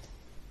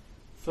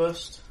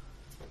 First,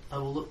 I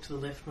will look to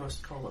the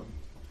leftmost column.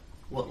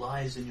 What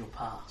lies in your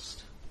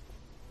past?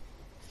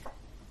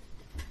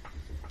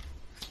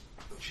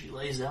 She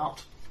lays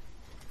out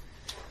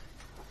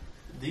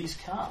these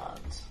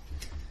cards.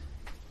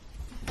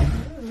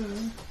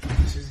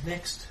 This is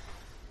next.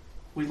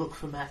 We look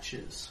for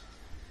matches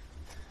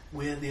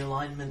where the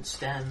alignment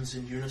stands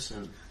in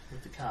unison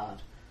with the card,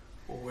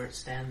 or where it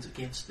stands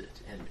against it.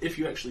 And if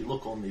you actually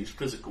look on these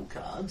physical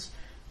cards,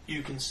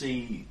 you can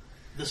see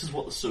this is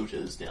what the suit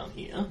is down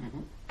here.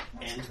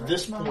 And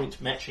this point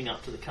matching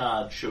up to the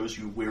card shows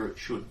you where it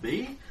should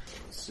be.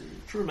 Let's see.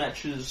 True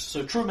matches.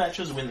 So true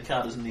matches are when the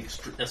card is in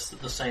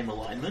the same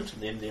alignment,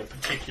 and then they're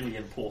particularly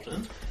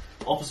important.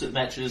 Opposite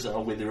matches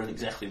are where they're in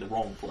exactly the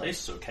wrong place,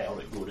 so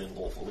chaotic good and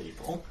lawful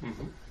evil.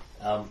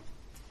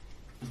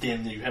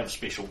 Then you have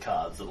special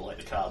cards that are like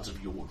the cards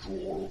of your draw,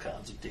 or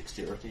cards of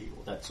dexterity,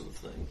 or that sort of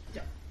thing.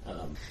 Yeah.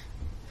 Um,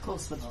 Of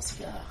course, the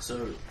Oscar.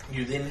 so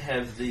you then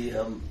have the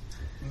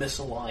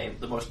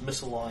the most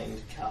misaligned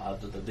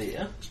card that are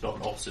there. It's not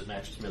an opposite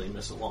match, it's merely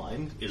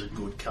misaligned, is a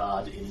good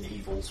card in an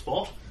evil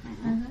spot,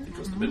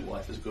 because the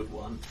midwife is a good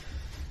one.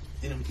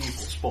 In an evil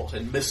spot,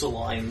 and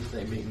misaligned,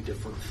 they mean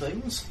different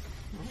things.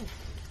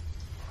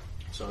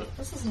 So,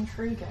 This is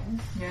intriguing.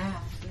 Yeah,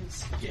 it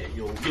is. yeah,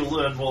 you'll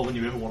learn more than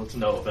you ever wanted to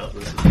know about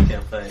this as the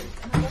campaign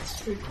Oh,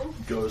 that's pretty cool.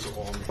 goes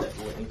on that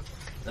length.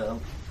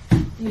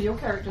 Yeah, your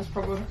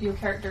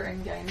character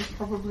in game is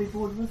probably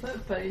bored with it,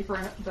 but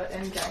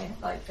in game,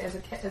 like as a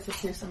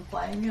person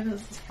playing it,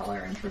 is this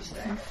colour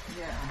interesting?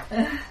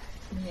 Yeah.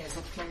 Me as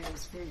a player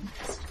is very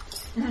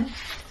interesting.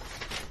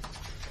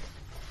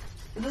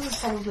 This is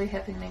probably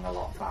happening a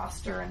lot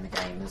faster in the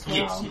game as well.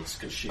 Yes,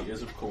 because she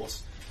is, of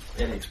course,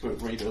 an expert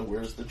reader,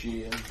 whereas the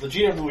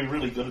GM will be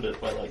really good at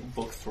it by like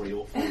book 3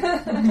 or 4.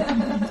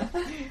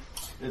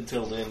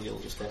 Until then, you'll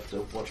just have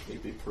to watch me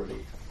be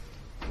pretty.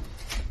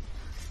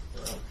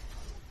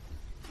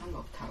 I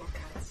love tarot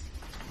cards.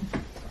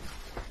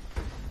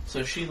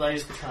 So she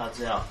lays the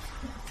cards out,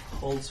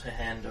 holds her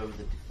hand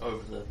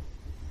over the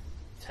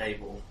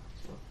table,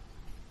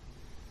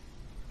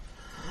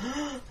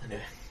 and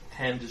her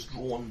hand is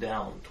drawn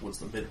down towards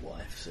the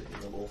midwife sitting in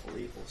the lawful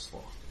evil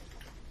slot.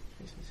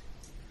 She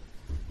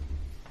says,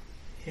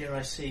 "Here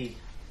I see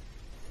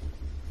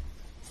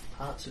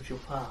parts of your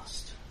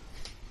past.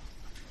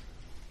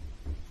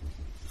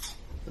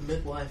 The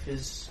midwife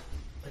is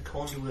a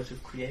conduit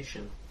of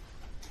creation,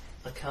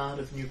 a card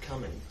of new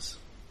comings.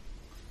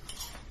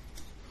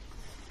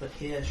 But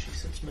here she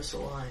sits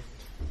misaligned.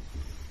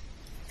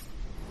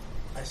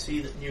 I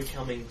see that new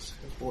comings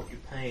have brought you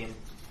pain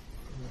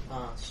in the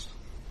past.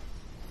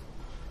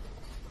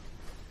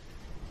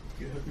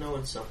 You have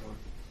known someone.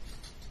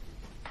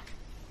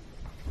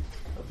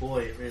 A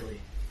boy, really.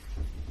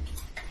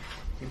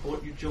 He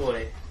brought you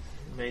joy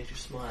and made you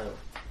smile.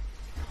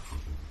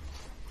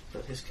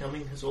 But his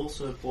coming has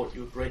also brought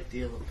you a great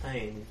deal of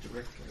pain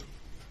indirectly.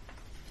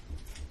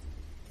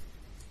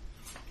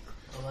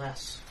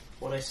 Alas,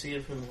 what I see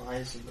of him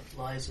lies in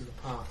the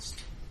past.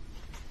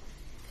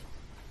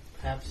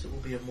 perhaps it will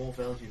be of more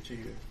value to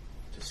you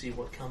to see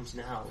what comes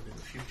now and in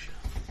the future.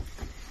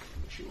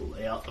 She will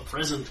lay out the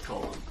present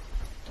column.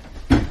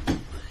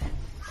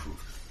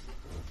 Truth.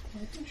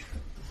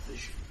 The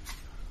vision.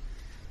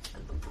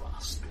 And the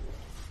brass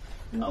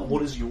door.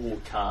 What is your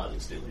card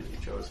incidentally that you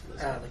chose for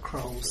this? The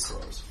crows. The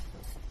crows.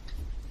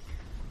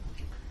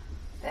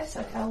 That's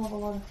a hell of a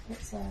lot of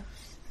hits there.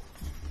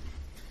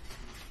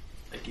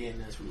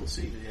 Again, as we will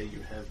see there, you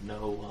have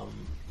no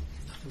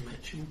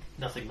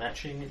nothing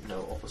matching,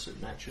 no opposite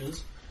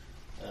matches.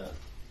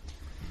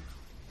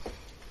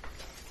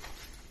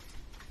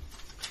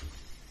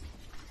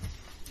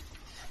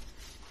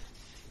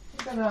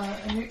 You've got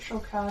a neutral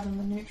card in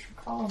the neutral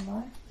column,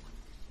 though.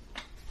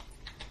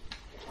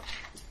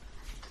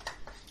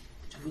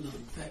 Two of them,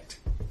 in fact.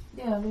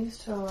 Yeah, these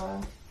two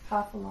are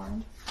half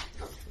aligned.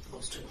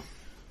 Those two.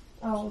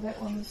 Oh, well,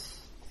 that one's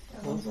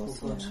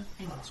also. good.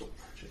 That's all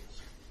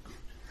matches.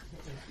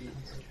 Good.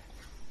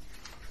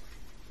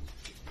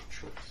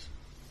 Choice.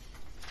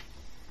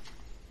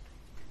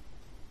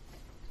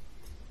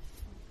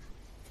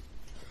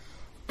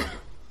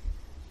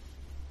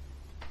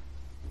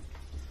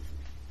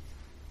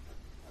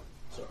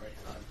 Sorry,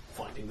 I'm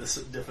finding this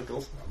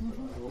difficult.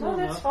 No,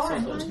 that's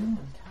fine. Sometimes.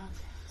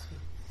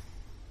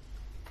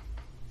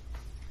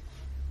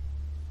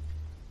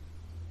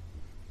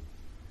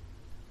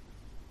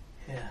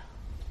 Yeah.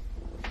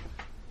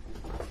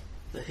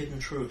 The hidden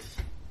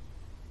truth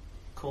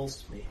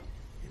calls to me.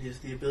 It is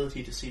the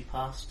ability to see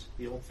past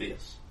the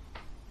obvious,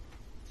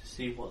 to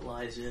see what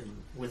lies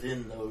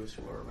within those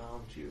who are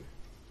around you.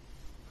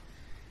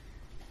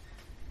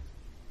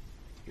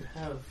 You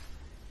have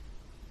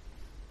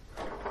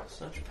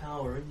such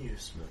power in you,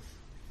 Smith.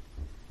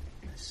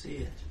 I see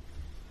it.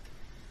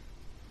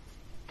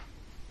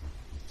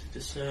 To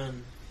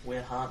discern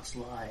where hearts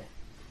lie,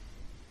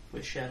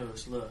 where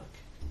shadows lurk.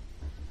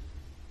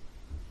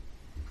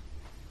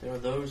 There are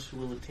those who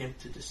will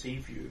attempt to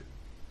deceive you,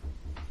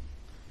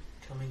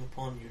 coming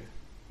upon you.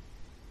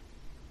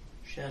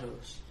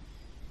 Shadows.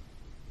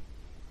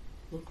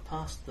 Look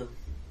past them.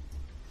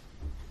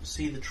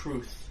 See the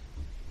truth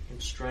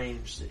in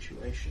strange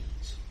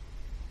situations.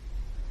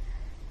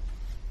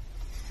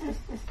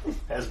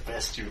 As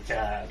best you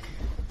can.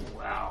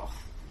 Wow.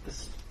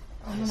 Let's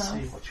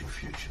see what your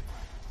future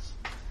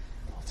brings.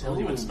 I'll tell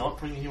you, it's not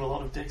bringing you a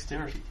lot of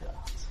dexterity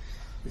cards.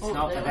 It's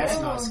not, but that's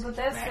Oh, nice. but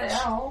that's match.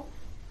 the owl.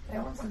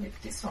 That one's a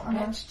It's not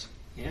matched.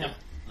 Yeah,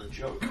 The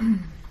joke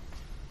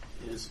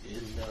is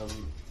in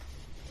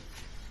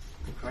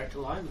the correct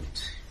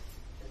alignment.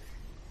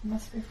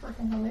 Must be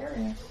freaking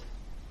hilarious.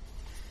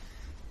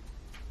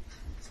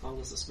 As long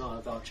as it's not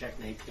about Jack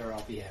Napier,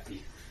 I'll be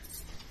happy.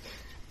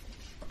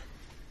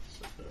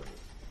 so the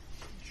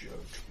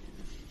joke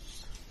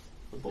is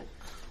the book,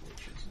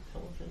 which is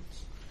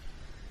intelligence.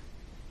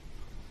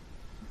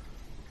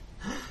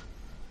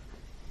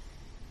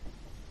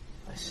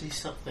 I see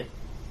something.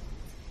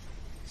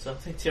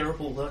 Something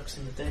terrible lurks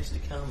in the days to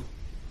come.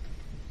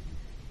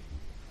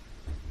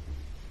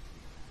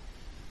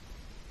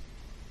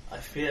 I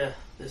fear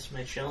this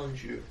may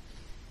challenge you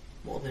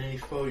more than any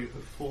foe you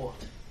have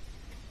fought.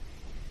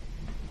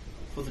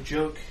 For the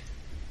joke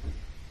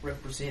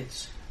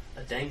represents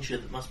a danger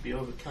that must be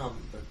overcome,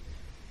 but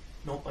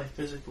not by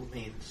physical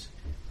means.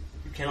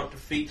 You cannot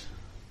defeat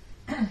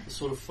the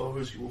sort of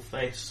foes you will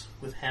face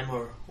with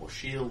hammer or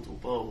shield or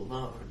bow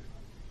alone.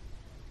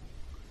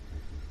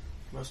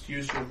 You must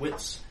use your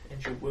wits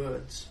and your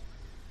words,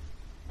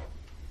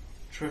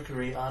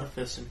 trickery,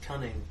 artifice, and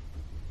cunning.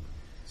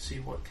 See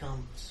what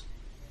comes.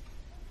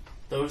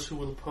 Those who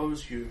will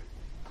oppose you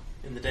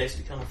in the days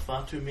to come are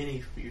far too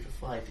many for you to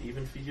fight,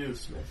 even for you,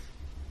 Smith.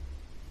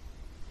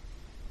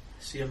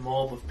 I see a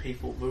mob of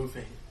people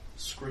moving,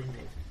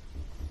 screaming.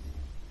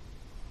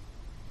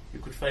 You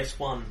could face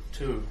 1,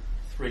 2,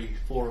 3,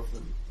 4 of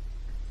them,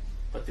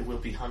 but there will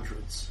be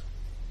hundreds,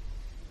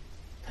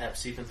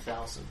 perhaps even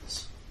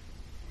thousands.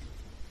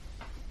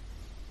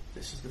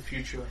 This is the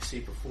future I see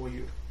before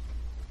you.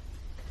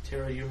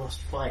 Terra, you must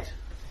fight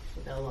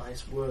with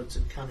allies, words,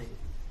 and cunning,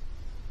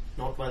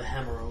 not by the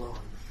hammer alone.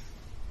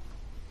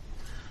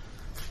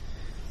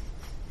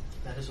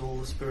 That is all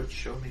the spirits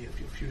show me of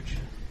your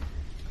future.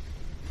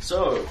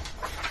 So,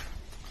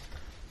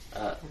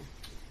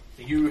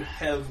 you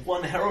have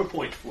 1 hero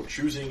point for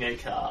choosing a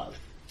card.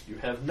 You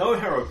have no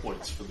hero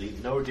points for the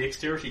no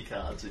dexterity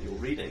cards that you're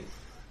reading.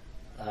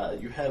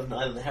 You have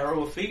neither the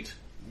hero of feat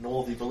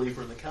nor the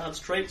believer in the cards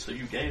trait, so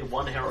you gain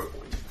 1 hero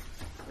point.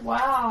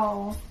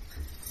 Wow.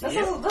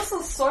 This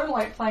is so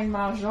like playing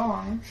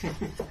Mahjong.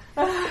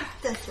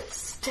 This is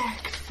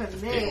stacked for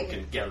People me.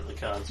 can gather the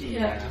cards.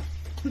 Yeah.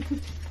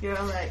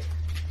 You're like,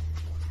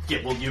 Yeah,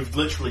 well, you've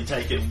literally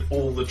taken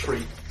all the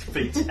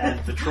feats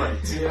and the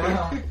traits.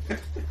 Yeah.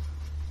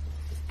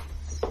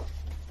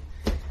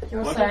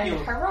 You're What saying if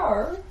you-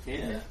 hero.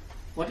 Yeah.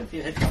 What if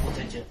you hit double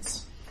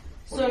digits?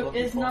 So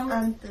is number...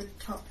 And the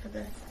top for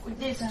the...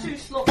 There's 2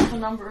 slots for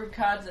number of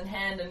cards in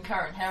hand and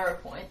current hero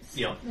points.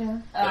 Yeah. Yeah.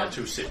 They're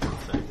 2 separate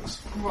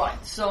things.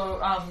 Right,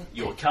 so...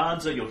 Your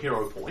cards are your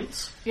hero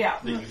points yeah.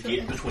 that you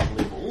get between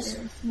levels.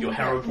 Your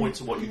hero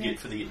points are what you get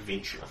for the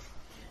adventure.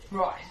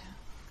 Right.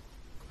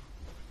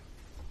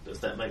 Does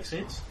that make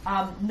sense?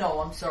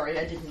 No, I'm sorry,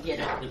 I didn't get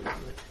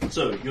it.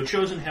 So, your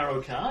chosen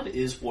hero card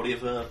is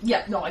whatever...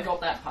 Yeah, no, I got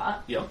that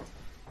part. Yeah.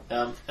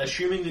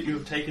 Assuming that you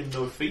have taken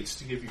no feats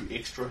to give you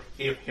extra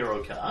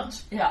hero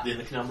cards, Yeah. then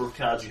the number of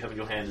cards you have in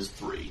your hand is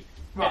 3.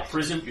 Right. At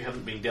present, you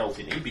haven't been dealt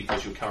any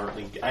because you're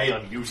currently A,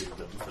 unusing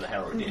them for the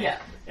Harrow deck, Yeah.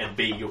 and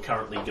B, you're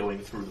currently going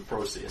through the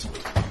process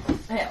with them.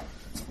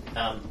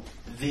 Yeah.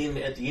 Then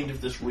at the end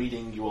of this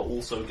reading, you are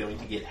also going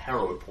to get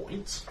Harrow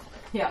points,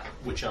 Yeah.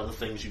 which are the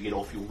things you get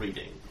off your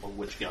reading, of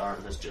which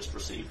Garen has just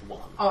received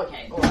 1.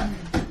 Okay, alright.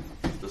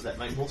 Does that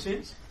make more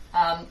sense?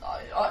 Yeah,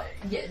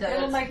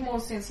 It'll make more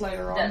sense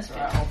later on. That's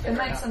right. I'll It figure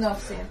makes out.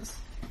 enough sense.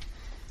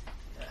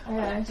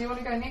 Okay, do you want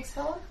to go next,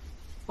 Helen?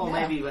 Or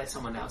Yeah. maybe let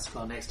someone else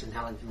go next and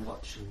Helen can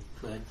watch and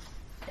learn.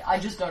 I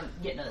just don't...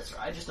 Yeah, no, that's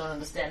right. I just don't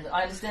understand...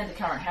 I understand the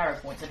current hero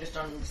points, I just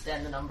don't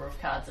understand the number of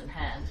cards in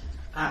hand.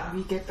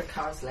 We get the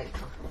cards later.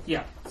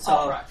 Yeah. So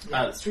Oh, right.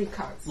 Yeah, 3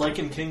 cards. Like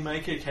in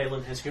Kingmaker,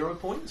 Kaelin has hero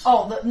points.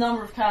 Oh, the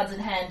number of cards in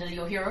hand are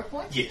your hero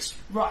points? Yes.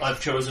 Right. I've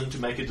chosen to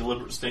make a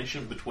deliberate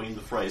distinction between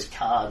the phrase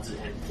cards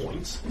and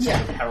points Yeah.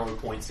 instead of Harrow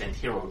points and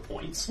hero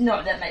points,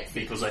 No, that makes sense.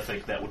 because I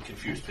think that would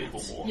confuse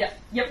people more. Yeah,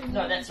 yep,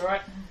 no, that's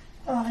alright.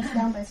 Oh, it's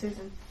down by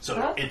Susan. So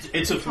Huh? it's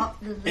a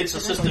The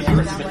system yeah,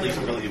 you're down by intimately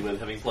Susan. familiar with,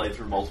 having played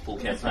through multiple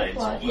campaigns.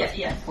 apply. on it. Yeah,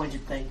 yeah.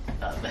 pointed thing.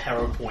 The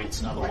Harrow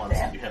points are the Like ones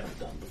that. that you haven't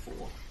done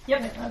before. Yep.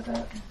 Yeah, like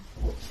that.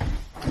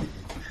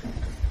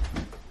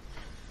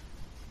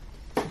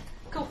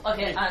 Cool,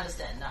 okay, I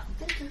understand now.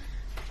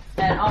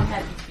 And I'm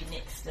happy to be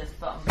next if,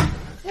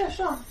 Yeah,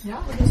 sure.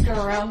 Yeah. We'll just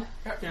go around.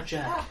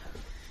 Jack,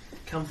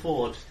 come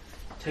forward.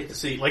 Take the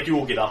seat. Like, you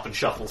all get up and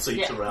shuffle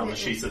seats Yeah. around, and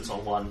she sits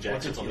on one,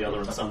 Jack sits on the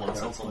other, and someone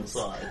sits on the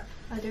side.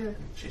 I do.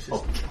 She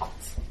says,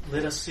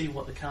 let us see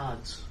what the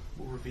cards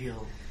will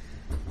reveal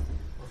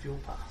of your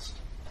past.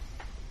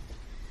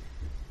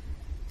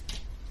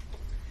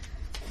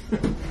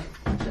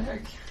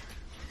 Jack.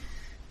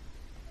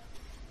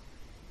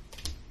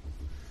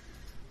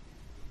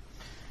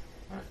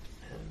 Right,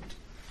 and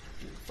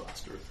get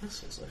faster at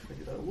this, as I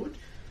figured I would.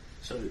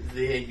 So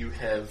there you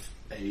have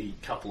a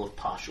couple of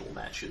partial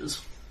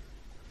matches.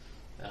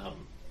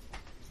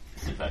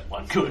 In fact,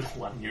 one good,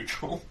 one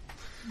neutral.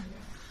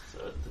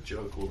 So the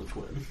joke or the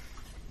twin.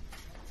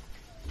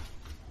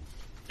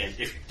 And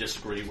if you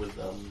disagree with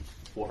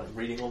what I'm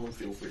reading on them,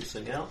 feel free to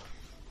sing out.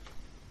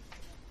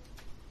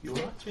 You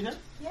alright, sweetheart?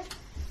 Yeah.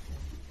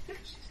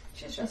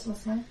 She's just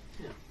listening.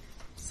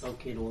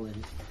 Soak it all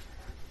in.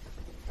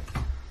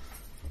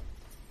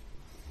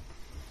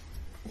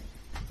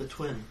 The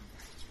twin.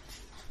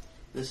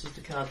 This is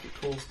the card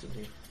that calls to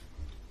me.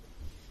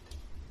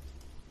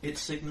 It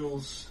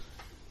signals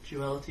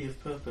duality of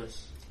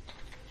purpose,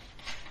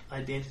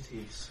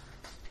 identities,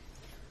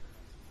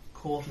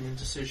 caught in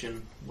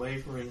indecision,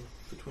 wavering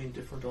between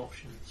different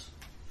options.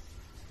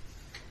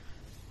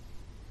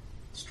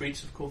 The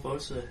streets of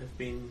Corvosa have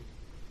been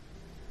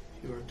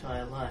your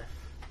entire life.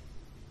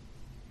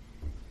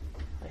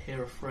 I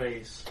hear a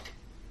phrase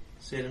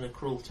said in a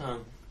cruel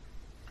tongue.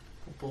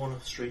 Born a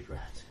street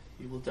rat,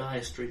 you will die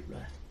a street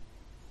rat,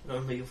 and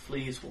only your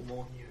fleas will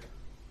mourn you.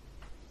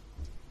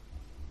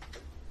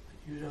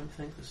 But you don't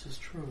think this is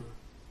true.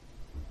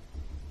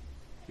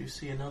 You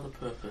see another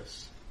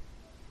purpose.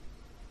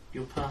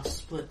 Your path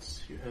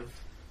splits. You have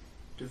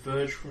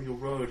diverged from your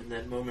road in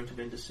that moment of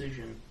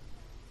indecision.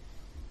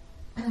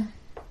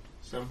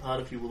 Some part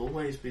of you will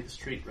always be the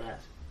street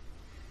rat,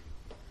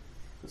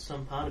 but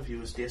some part of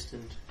you is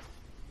destined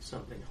for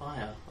something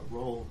higher, a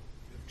role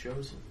you have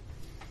chosen.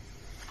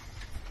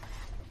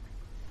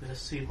 Let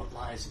us see what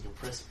lies in your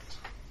present.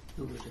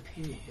 Who would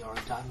appear you're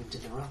a diamond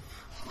in the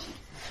rough?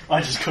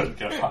 I just couldn't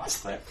go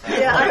past that.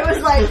 Yeah, I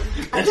was like,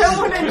 I don't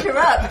want to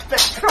interrupt,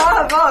 but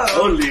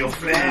bravo! Only your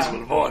fleas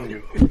will warn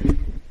you.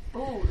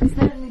 Oh, is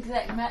that an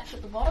exact match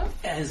at the bottom?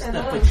 As It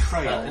the is.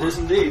 betrayal. It is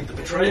indeed the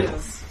betrayal.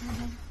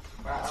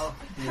 Wow.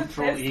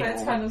 Neutral That's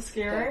evil. kind of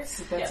scary.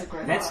 That's a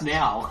great That's art.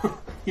 now.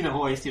 You know,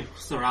 always you're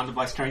surrounded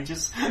by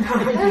strangers.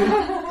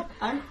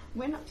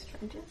 We're not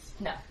strangers.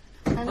 No.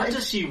 And What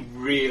does she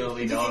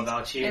really know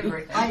about you?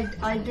 Everything.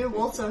 I do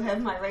also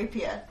have my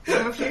rapier,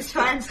 so if you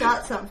try and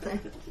start something.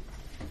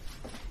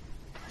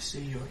 I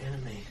see your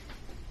enemy.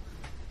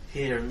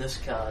 Here in this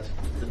card,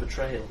 the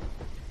betrayal.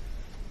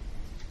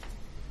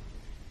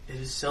 It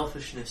is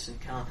selfishness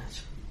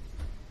incarnate.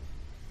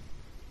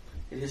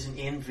 It is an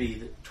envy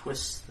that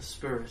twists the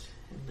spirit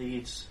and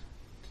leads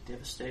to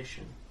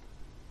devastation.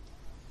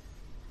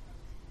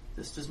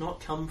 This does not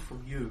come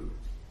from you.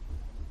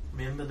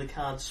 Remember, the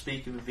cards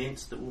speak of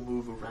events that will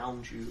move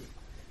around you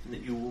and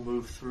that you will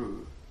move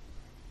through.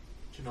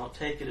 Do not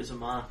take it as a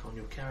mark on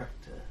your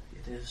character.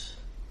 It is,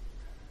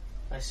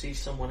 I see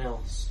someone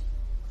else.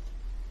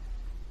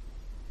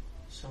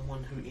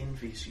 Someone who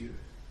envies you.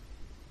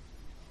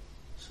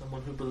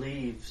 Someone who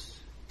believes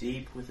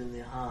deep within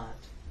their heart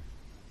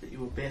that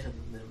you are better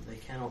than them. They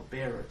cannot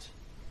bear it.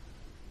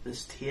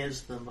 This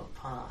tears them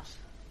apart.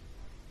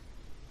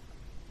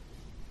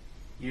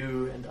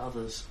 You and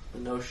others, the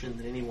notion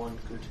that anyone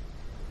could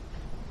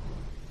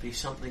be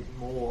something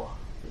more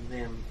than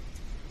them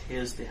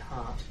tears their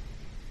heart.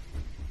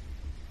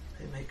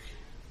 They make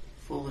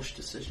foolish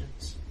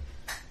decisions,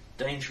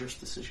 dangerous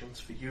decisions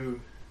for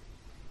you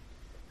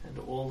and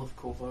all of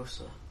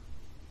Korvosa.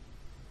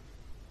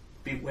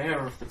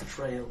 Beware of the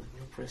betrayal in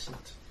your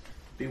present.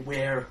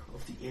 Beware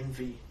of the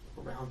envy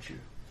around you.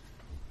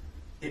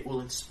 It will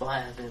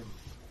inspire them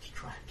to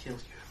try and kill you.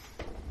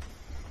 I'm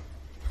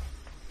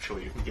sure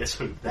you can guess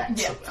who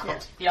that's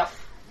about. Yep.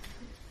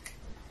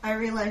 I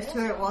realised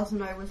who it was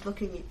and I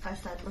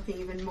started looking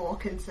even more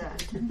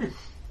concerned.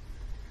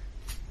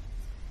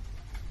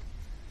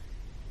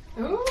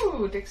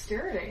 Ooh,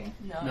 dexterity.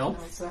 No. No,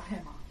 it's a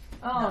hammer.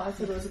 Oh, I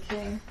thought it was a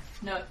king.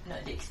 No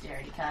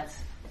dexterity cards.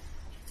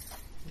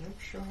 Nope,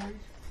 sure.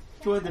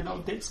 Join the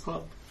No-Dex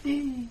Club.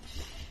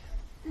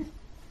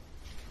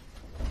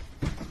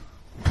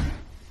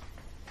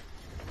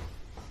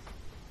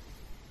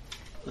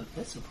 Look,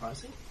 that's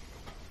surprising.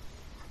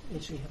 I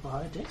actually have a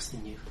higher dex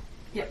than you.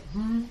 Yep.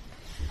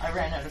 I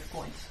ran out of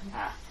points.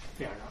 Ah,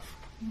 fair enough.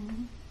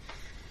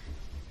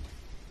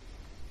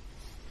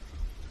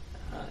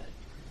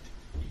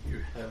 You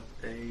have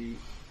a... Is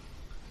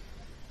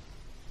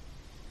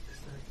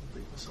that a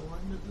complete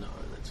misalignment? No,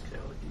 that's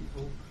chaotic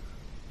evil.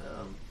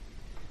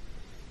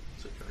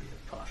 So you already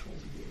have partial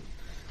again.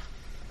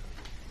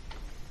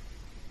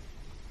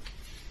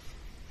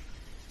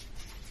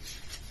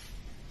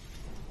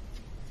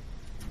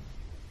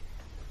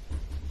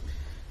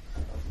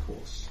 Of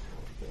course.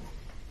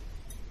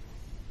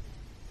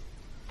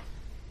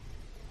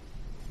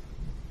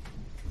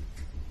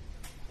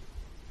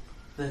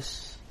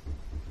 This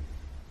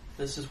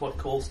is what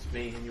calls to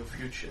me in your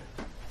future.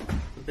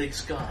 The big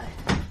sky.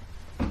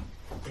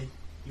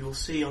 You'll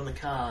see on the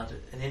card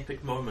an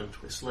epic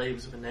moment where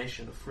slaves of a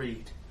nation are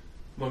freed.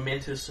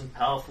 Momentous and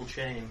powerful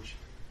change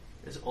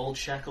as old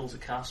shackles are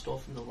cast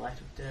off in the light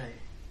of day.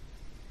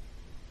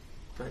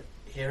 But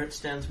here it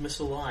stands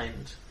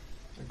misaligned,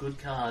 a good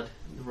card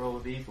in the row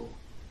of evil.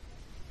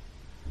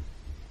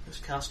 Those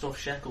cast off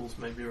shackles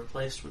may be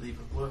replaced with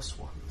even worse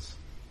ones.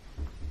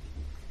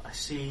 I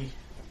see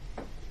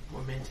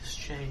momentous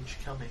change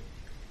coming.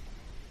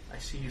 I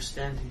see you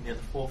standing near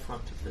the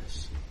forefront of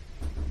this.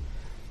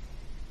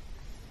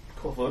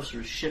 Korvosa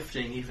is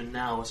shifting even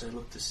now as I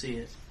look to see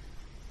it.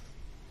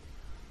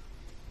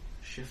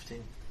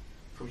 Shifting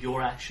from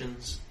your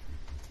actions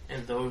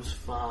and those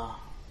far,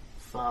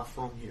 far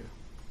from you.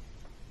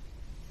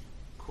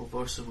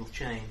 Korvosa will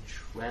change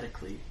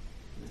radically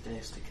in the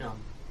days to come.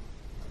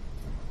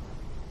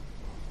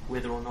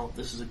 Whether or not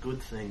this is a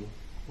good thing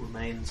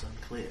remains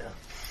unclear.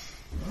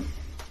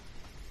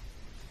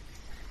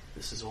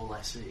 This is all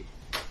I see.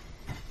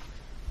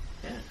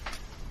 Yeah.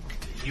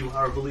 You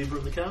are a believer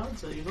in the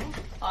cards, are you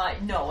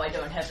not? No, I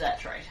don't have that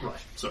trait. Right.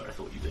 Sorry, I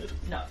thought you did.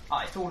 No,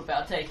 I thought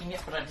about taking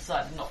it, but I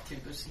decided not to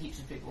because heaps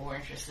of people were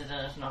interested in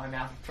it and I'm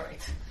out of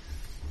traits.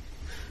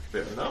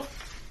 Fair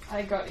enough.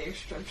 I got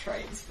extra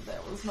traits, but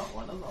that was not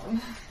one of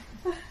them.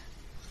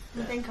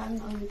 I think I'm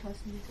the only person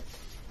who did.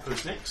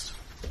 Who's next?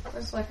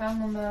 Looks like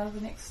I'm on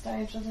the next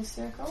stage of the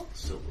circle.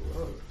 Silver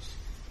Rose.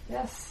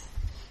 Yes.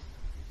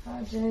 Oh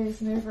jeez,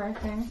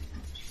 nerve-wracking.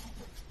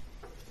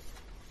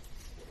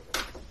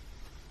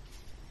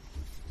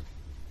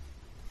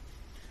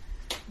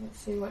 Let's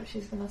see what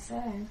she's going to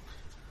say.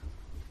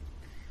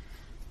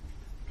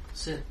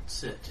 Sit.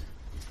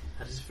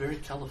 That is very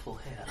colourful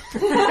hair.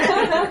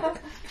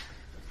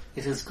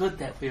 It is good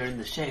that we are in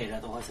the shade,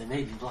 otherwise I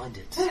may be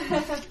blinded.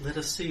 Let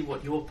us see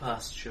what your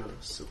past shows,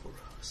 Silver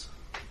Rose.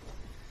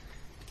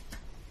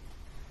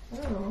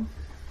 Ooh.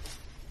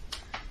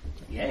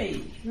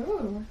 Yay!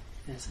 Ooh.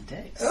 There's a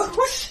dex.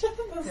 Oh shit,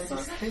 There's that's a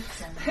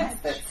six and a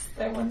match.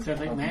 that one's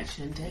Perfect match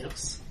in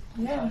dex.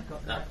 Yeah.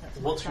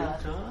 What's your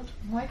card?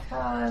 My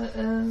card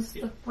is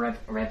the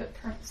Rabbit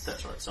Prince.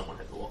 That's right, someone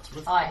had the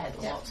locksmith. I had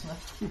the Yeah.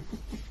 locksmith.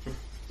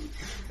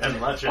 And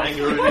much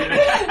anger in it.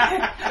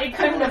 It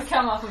couldn't have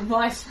come up with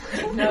my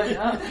spread. No.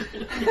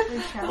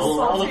 All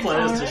other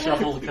players to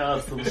shuffle the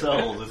cards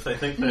themselves if they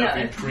think they've No.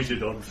 been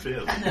treated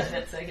unfairly. No,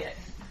 that's okay.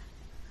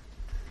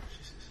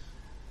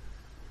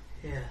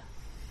 Yeah.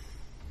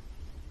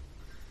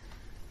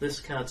 This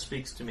card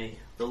speaks to me,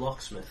 the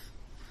locksmith.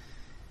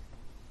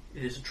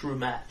 It is a true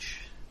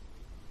match.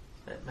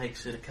 That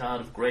makes it a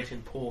card of great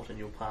import in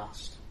your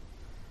past.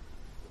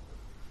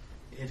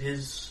 It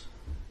is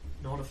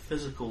not a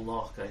physical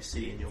lock I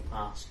see in your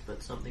past,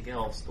 but something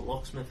else. The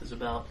locksmith is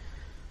about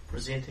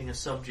presenting a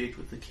subject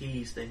with the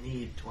keys they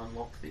need to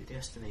unlock their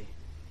destiny.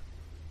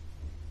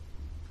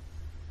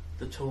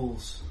 The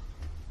tools,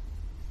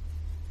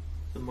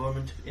 the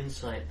moment of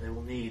insight they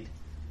will need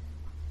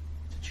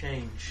to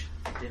change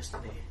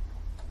destiny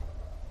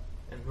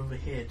and move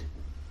ahead.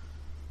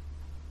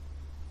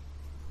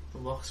 The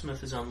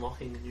locksmith is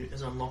unlocked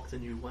a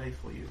new way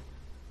for you,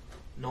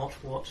 not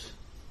what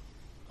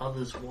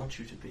others want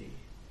you to be,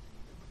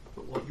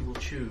 but what you will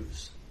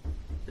choose,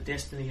 the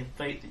destiny and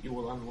fate that you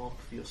will unlock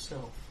for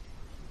yourself.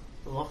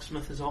 The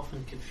locksmith is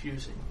often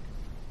confusing.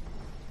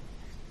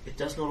 It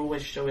does not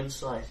always show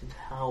insight into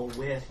how or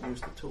where to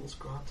use the tools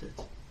granted.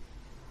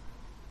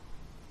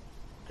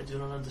 I do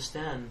not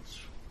understand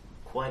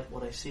quite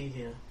what I see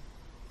here.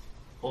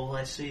 All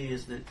I see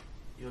is that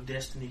your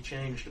destiny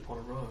changed upon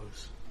a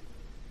rose.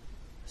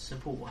 A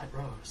simple white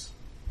rose.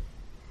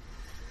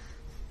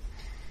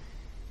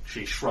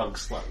 She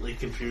shrugs slightly,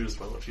 confused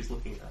by what she's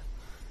looking at.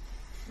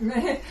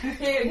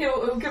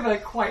 He'll give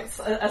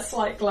a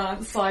slight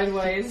glance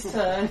sideways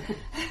to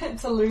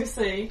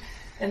Lucy,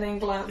 and then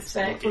glance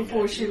back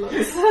before she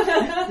looks.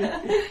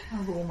 I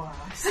roll my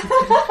eyes.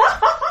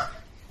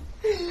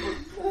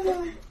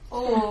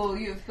 Oh,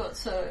 you've got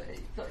so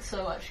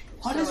much.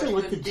 What so is much it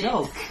with good the decks.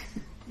 joke?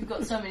 You've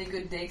got so many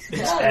good decks.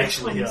 It's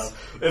actually,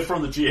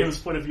 from the GM's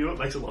point of view, it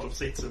makes a lot of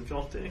sense in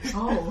drafting.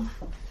 Oh.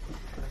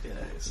 Okay,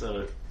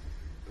 so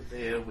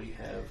there we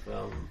have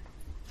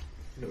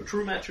no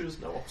true matches,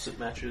 no opposite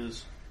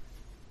matches.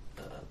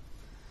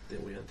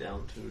 Then we are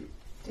down to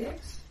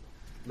Dex?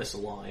 Yes,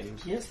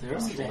 misaligned there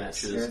is possible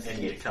dex. matches, and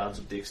yet cards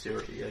of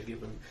dexterity are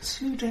given.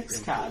 2 dex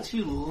cards,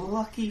 you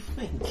lucky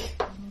fink.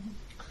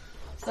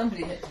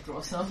 Somebody had to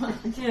draw some.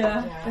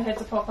 Yeah, they had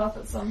to pop up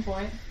at some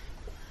point.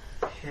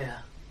 Yeah.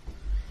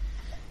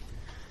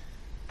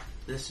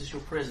 This is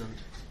your present.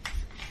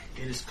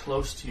 It is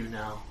close to you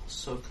now,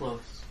 so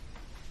close.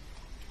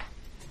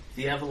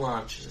 The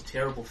avalanche is a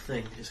terrible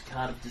thing. It is a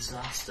card of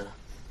disaster.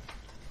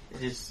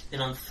 It is an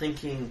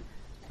unthinking,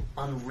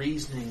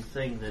 unreasoning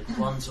thing that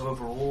runs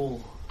over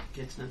all,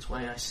 gets in its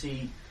way. I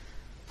see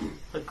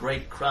a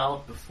great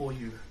crowd before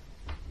you.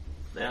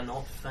 They are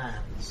not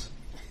fans.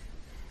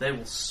 They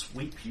will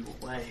sweep you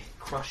away,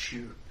 crush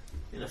you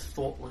in a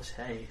thoughtless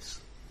haze.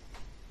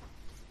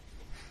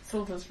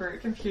 Silver's very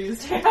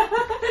confused.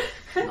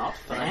 Not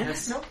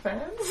fans. Not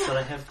fans. But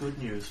I have good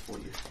news for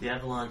you. The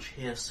avalanche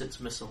here sits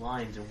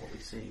misaligned in what we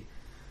see.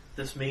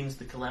 This means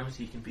the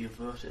calamity can be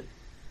averted.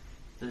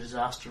 The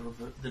disaster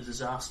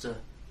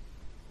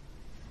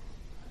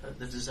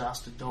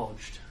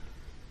dodged.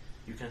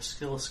 You can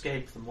still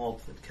escape the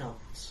mob that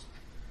comes,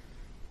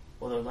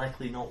 although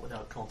likely not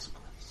without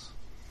consequence.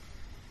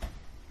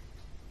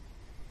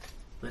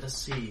 Let us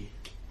see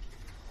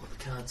what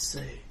the cards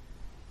say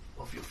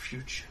of your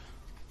future.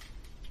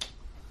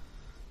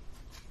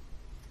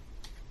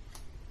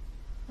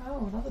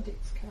 Oh, another Dex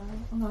card.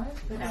 Oh no,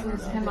 that's No,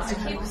 the hammer. that's I a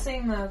keep hammer.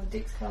 seeing the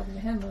Dex card and the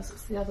hammers.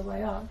 It's the other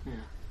way up. Yeah.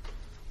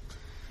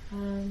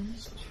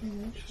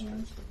 Which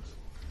one?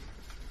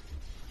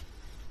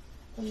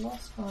 The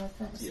lost one, I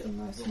think, is the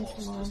most the lost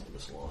is misaligned. the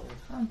misaligned.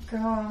 Oh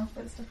god,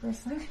 that's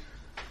depressing.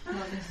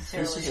 Not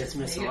necessarily. This is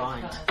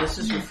misaligned. This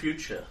is your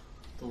future,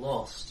 the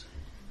lost.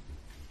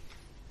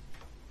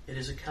 It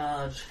is a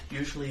card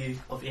usually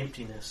of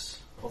emptiness,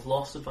 of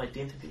loss of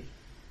identity.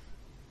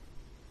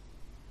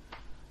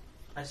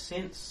 I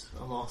sense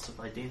a loss of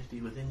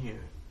identity within you.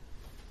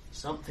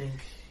 Something,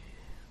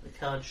 the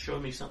cards show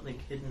me something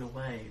hidden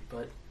away,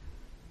 but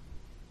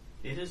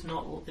it is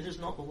not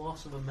the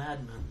loss of a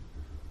madman.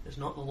 It is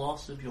not the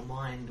loss of your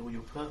mind or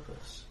your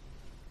purpose.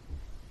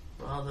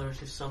 Rather, it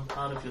is some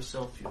part of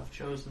yourself you have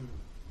chosen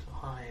to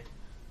hide,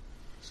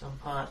 some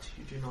part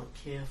you do not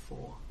care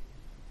for.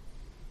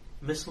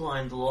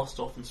 Misaligned, the lost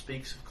often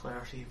speaks of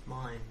clarity of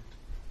mind.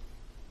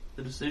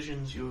 The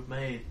decisions you have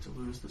made to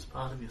lose this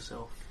part of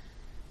yourself,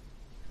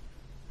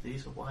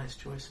 these are wise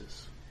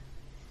choices.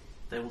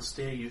 They will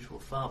steer you to a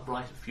far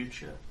brighter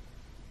future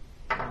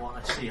than what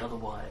I see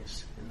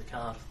otherwise in the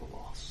card of the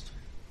lost.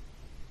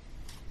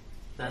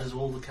 That is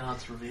all the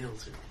cards reveal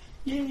to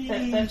me.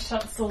 That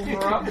shuts Silver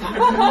up.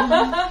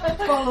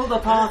 Follow the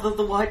path of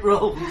the white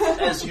rose.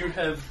 As you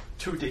have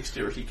 2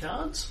 dexterity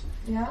cards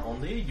Yeah.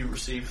 on there, you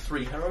receive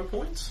 3 hero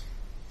points.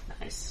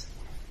 Nice.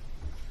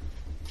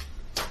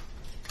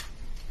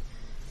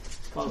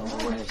 Follow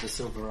the way of the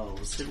silver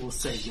rose. It will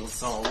save your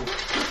soul.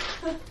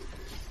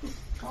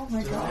 Oh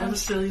my Don't god. ever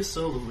sell your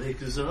soul away,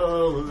 'cause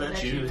all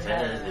that you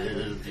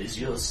have is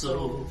your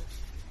soul.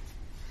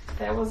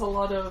 There was a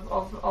lot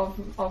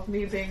of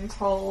me being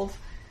told,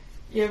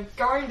 you're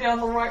going down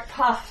the right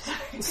path.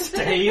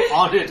 Stay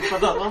on it, for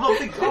the love of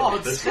the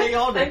God. Stay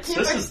on And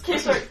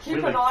it.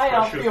 keep an eye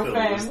out for your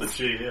fans. The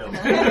GM.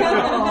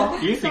 Oh,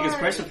 You think it's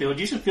pressure filled?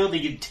 You should feel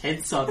the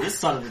intense on this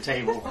side of the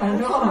table. I'm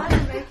trying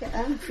to make it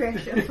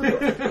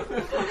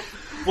unpressure.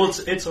 Well,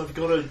 it's I've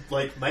got to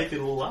make it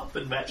all up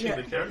and matching Yeah.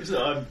 the characters.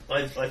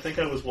 I think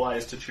I was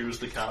wise to choose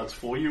the cards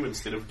for you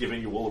instead of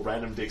giving you all a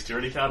random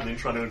dexterity card and then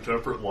trying to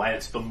interpret why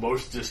it's the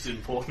most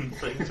important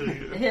thing to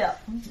you. Yeah.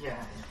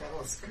 Yeah, that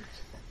was good.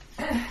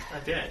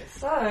 Okay,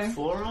 so,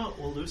 Flora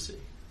or Lucy?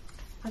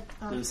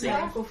 Lucy,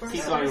 Yeah, go for it.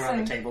 keep going around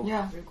the Lucy. table.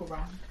 Yeah, we'll go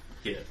round.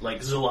 Yeah,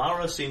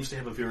 Zalara seems to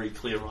have a very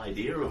clear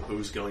idea of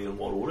who's going in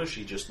what order.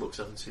 She just looks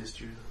up and says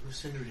to you,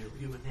 Lucindriel,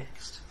 you were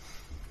next.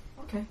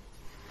 Okay.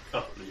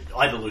 Oh,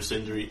 either Lucy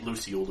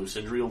or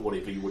Lucindriel,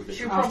 whatever you would have been.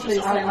 She'll confused probably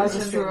yourself say I with.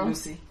 just said Lucindriel.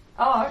 Lucy.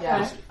 oh, okay.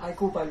 Yeah, I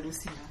go by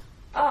Lucy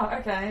now. Oh,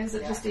 okay. Is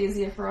it Yeah. just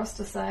easier for us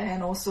to say?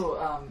 And also,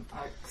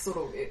 I sort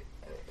of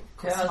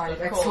Because my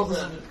husband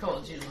ex-husband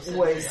calls you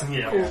always Lysandria.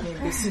 Yeah. called me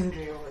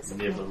Lysandria.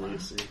 Never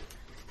Lucy.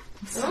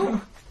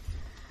 Oh.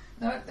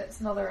 No, that's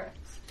another X.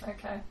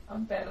 Okay,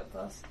 I'm bad at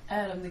this.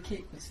 Adam the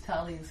Keep was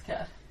Talia's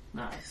cat.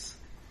 Nice.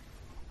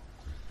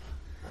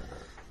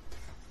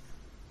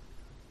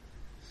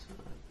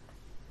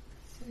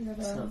 So you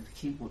gotta, So the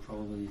keep would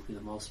probably be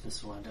the most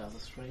misaligned out of the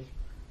three.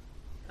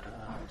 I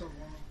don't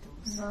want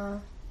those.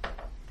 no.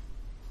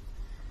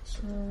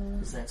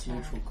 Because that's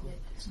neutral good.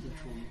 It's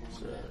neutral evil.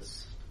 So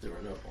there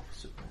are no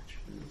opposite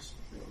matches,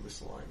 there are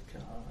misaligned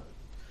cards.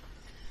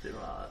 There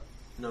are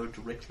no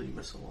directly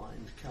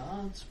misaligned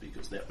cards,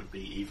 because that would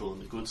be evil in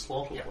the good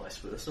slot, or Yep. vice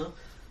versa.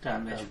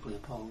 Diametrically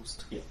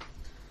opposed.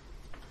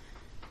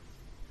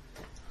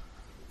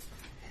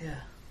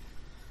 Yeah.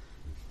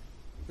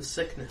 The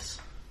sickness.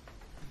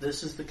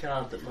 This is the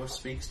card that most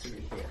speaks to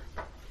me here.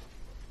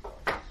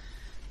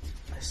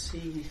 I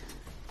see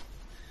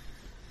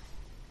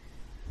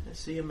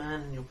a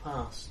man in your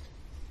past.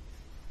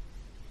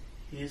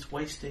 He is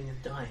wasting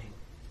and dying.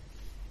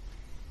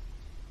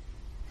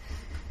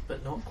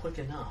 But not quick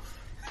enough.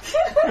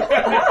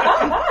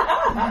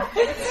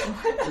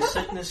 The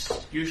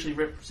sickness usually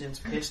represents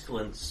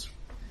pestilence,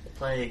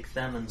 plague,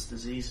 famines,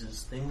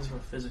 diseases, things of a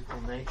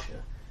physical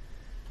nature.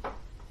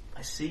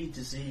 I see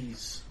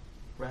disease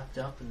wrapped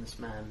up in this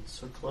man,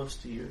 so close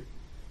to you.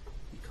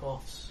 He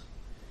coughs,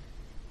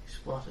 he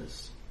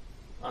splutters,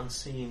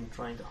 unseen,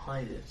 trying to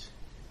hide it.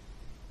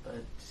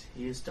 But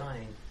he is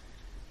dying.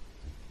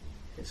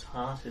 His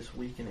heart is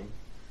weakening.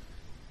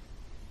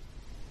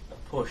 A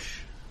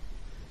push,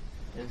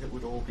 and it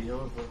would all be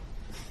over.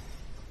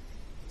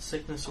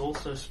 Sickness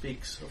also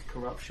speaks of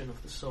corruption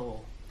of the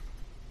soul.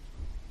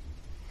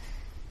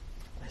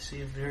 I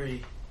see a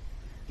very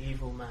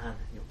evil man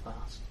in your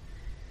past.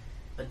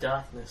 A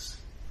darkness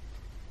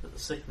that the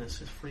sickness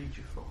has freed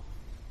you from.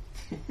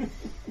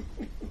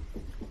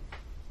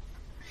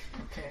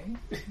 Okay.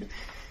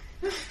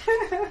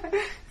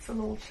 It's a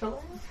little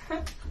chilling.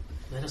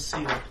 Let us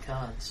see what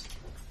cards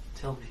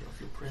tell me of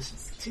your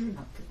presence. Still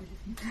not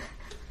believing.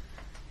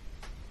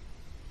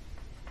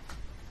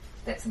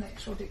 That's an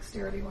actual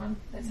dexterity one.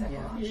 That's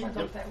Avalanche. Yeah. I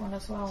got that one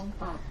as well.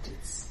 But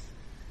it's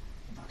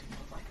not in the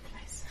right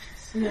place.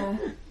 Yeah.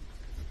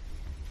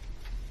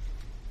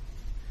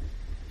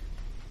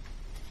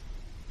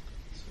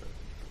 So,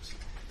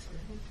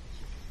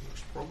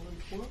 most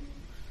prominent one.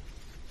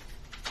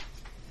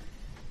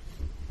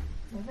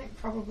 I think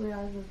probably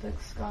either the Big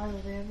Sky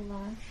or the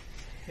Avalanche.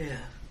 Yeah.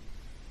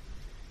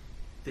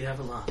 The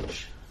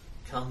avalanche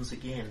comes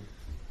again.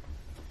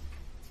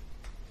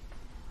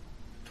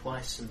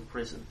 Twice in the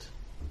present.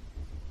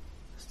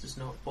 This does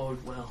not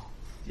bode well.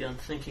 The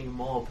unthinking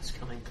mob is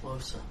coming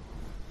closer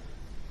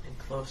and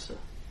closer.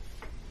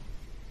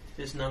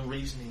 It is an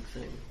unreasoning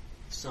thing.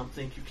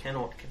 Something you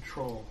cannot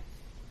control.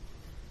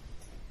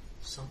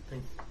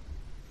 Something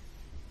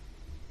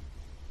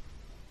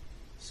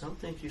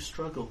you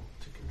struggle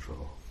to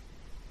control.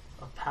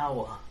 A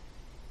power.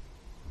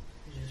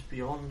 It is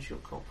beyond your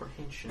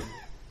comprehension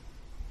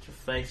to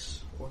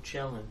face or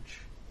challenge.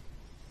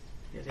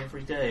 Yet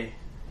every day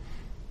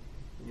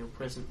in your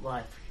present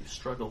life you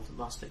struggle to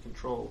muster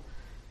control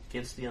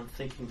against the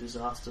unthinking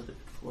disaster that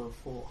could flow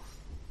forth.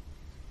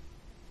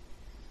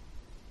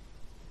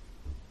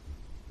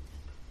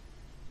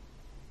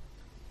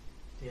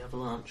 The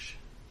avalanche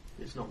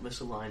is not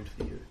misaligned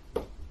for you.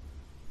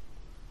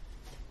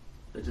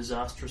 The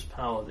disastrous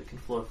power that can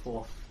flow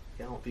forth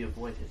cannot be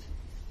avoided.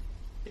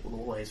 It will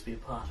always be a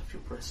part of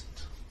your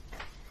present.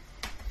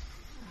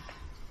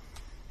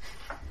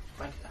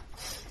 Thank you.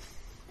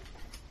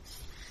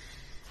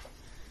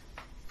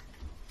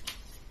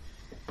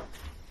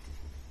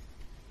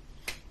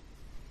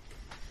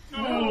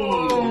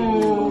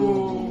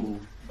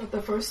 With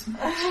the first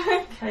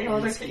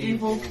chaotic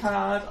evil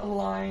card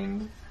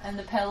aligned. And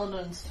the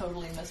paladin's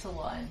totally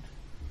misaligned.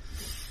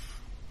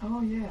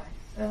 Oh yeah.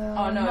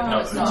 Oh, no, No,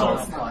 it's it's not.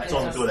 on, it's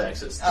on It's good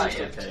just- axis. It's Oh, just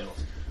yeah. on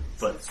chaos.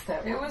 But It's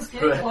that It one. was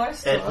getting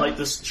close to and it. like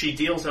this, she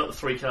deals out the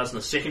 3 cards, and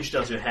the second she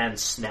does, her hand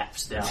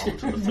snaps down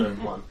to the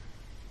third one.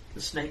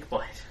 The snake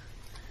bite.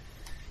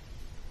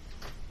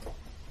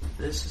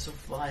 This is a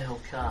vile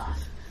card.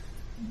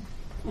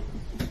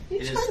 He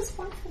it is- chose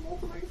one from all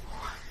three.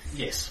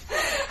 Yes.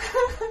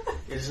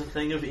 It is a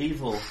thing of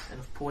evil and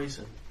of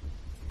poison.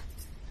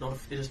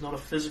 It is not a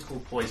physical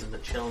poison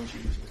that challenges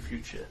you in the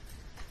future.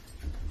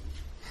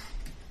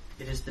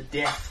 It is the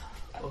death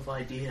of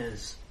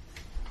ideas.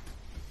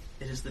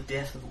 It is the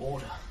death of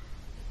order.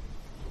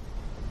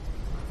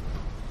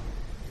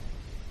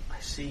 I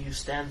see you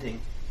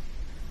standing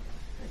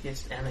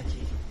against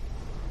anarchy.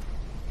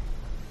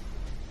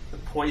 The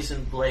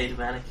poisoned blade of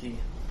anarchy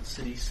the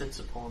city sits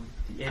upon,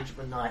 the edge of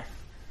a knife.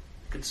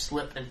 It could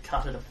slip and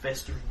cut at a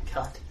festering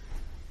cut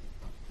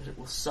that it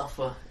will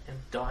suffer and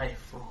die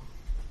from.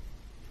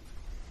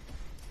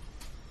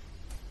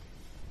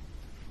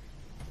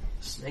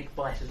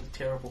 Snakebite is a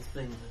terrible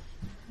thing.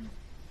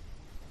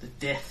 The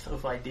death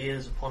of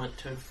ideas upon it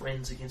turn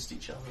friends against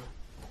each other.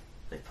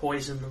 They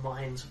poison the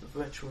minds of the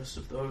virtuous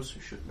of those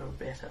who should know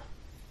better.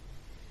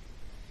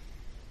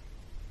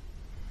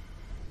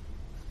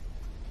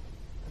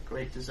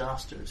 great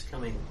disaster is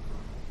coming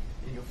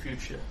in your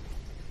future.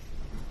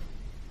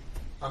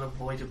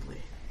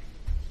 Unavoidably,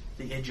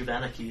 the edge of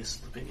anarchy is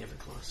slipping ever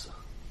closer.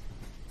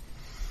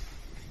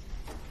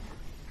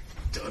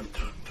 Dun,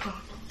 dun, dun.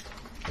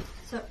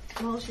 So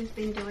while she's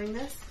been doing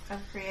this,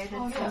 I've created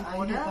some I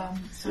water. have,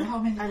 so how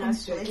many And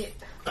points I've do I get?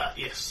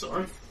 Yes,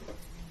 sorry.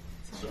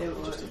 So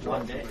just a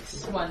One drop.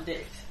 dex. One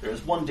deck. There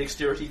is one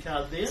dexterity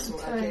card there, So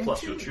I get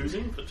plus you're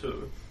choosing for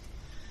 2.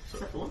 So,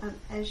 So, go on.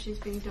 as she's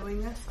been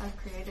doing this, I've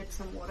created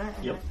some water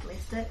and Yep. I've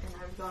blessed it and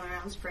I've gone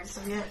around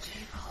sprinkling it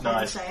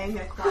Nice. and saying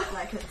a quite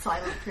like a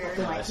silent prayer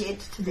in my Nice. head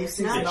to This this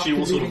is Yeah, now. she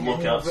will sort of Not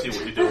look up, see believing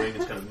what any you're doing,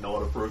 and kind of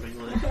nod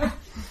approvingly.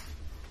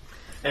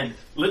 And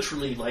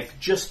literally, like,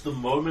 just the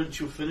moment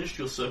you're finished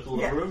your circle of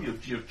Yeah. the room,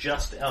 you're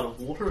just out of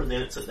water, and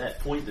then it's at that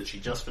point that she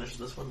just finishes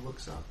this one and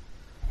looks up.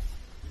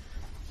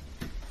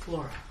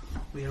 Flora,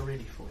 we are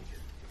ready for you.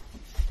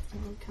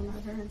 I'll come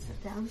over and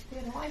sit down. The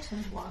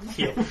enlightened one.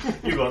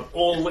 Yep, you got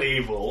all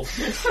evil,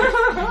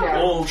 Yeah.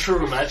 all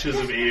true matches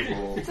of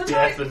evil, Did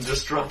death I- and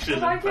destruction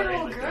did I and get pain.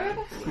 all that good?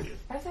 go with it.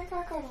 I think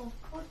I got all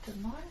good,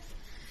 didn't I?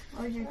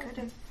 Oh, you could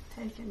have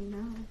taken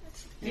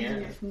notes. Yeah.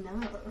 Even if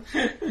no.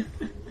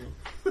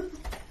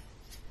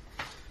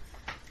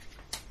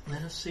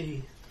 Let us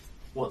see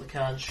what the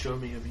cards show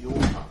me of your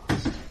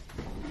past.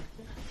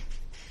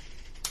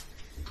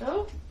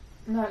 Oh?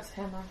 No, it's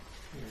Hannah.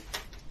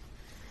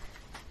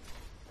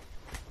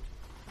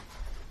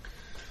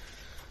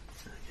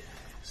 Okay,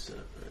 so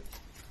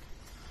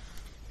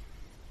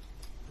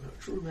no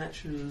true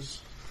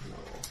matches, no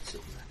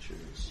opposite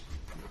matches,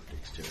 no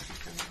dexterity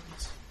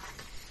cards.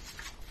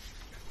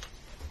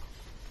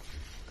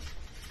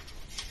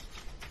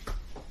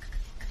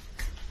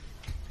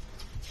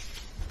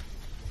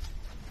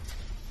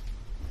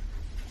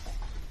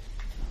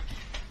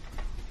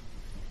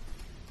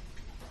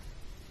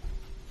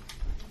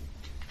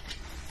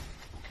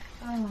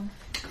 Oh.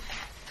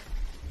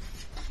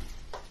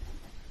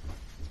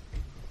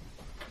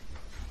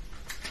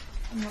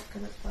 I'm not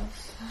good at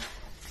this.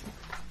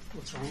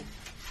 What's wrong?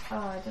 Oh,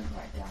 I didn't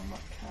write down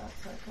what cards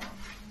I got.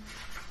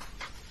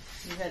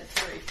 You had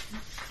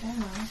 3.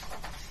 Yeah.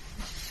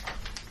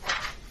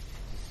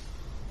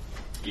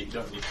 You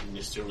don't need to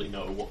necessarily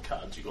know what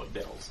cards you got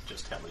dealt,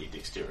 just how many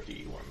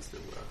dexterity ones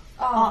there were.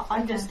 Oh,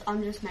 I'm okay.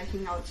 just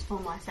making notes for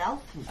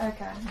myself.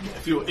 Okay.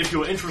 If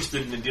you're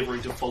interested in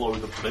endeavouring to follow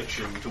the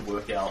prediction to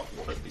work out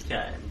what it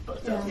became,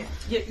 but Yeah.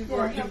 Yeah, you've Yeah, got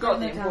the I've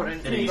got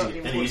important. an, you've got the an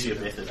important easier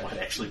information. method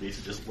might actually be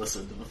to just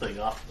listen to the thing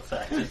after the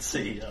fact and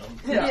see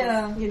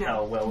Yeah. You know.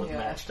 how well it Yeah.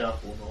 matched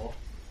up or not.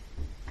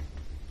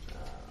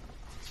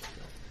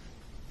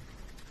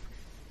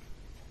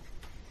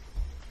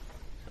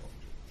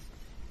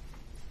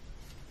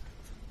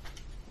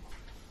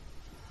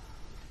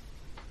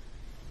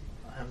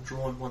 I am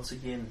drawn once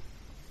again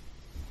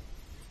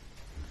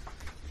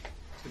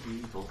to the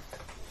evil.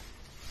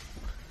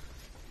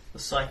 The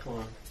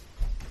cyclone.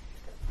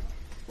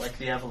 Like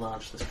the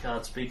avalanche, this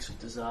card speaks of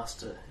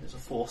disaster. It is a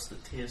force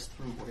that tears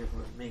through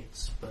whatever it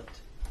meets, but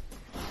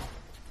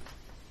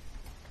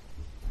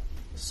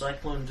the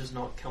cyclone does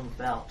not come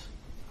about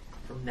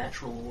from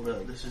natural order.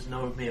 This is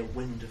no mere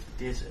wind of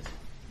the desert.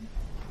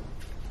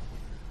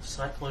 The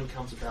cyclone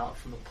comes about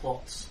from the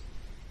plots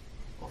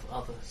of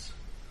others.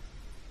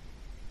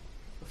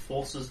 The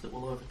forces that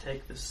will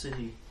overtake this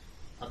city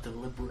are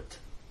deliberate,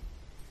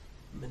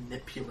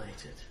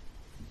 manipulated.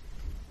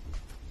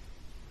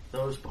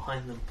 Those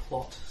behind them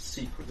plot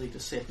secretly to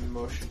set in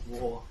motion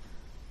war,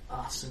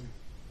 arson,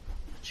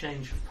 a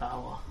change of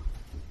power.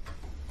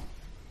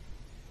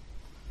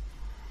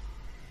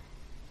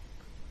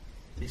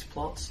 These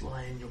plots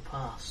lie in your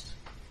past.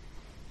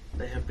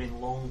 They have been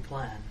long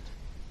planned,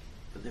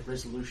 but their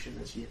resolution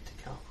is yet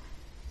to come.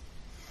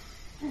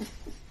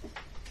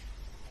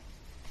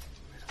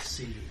 Let us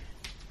see.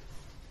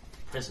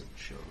 The present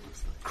shows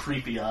the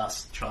creepy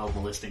ass child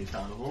molesting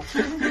carnival.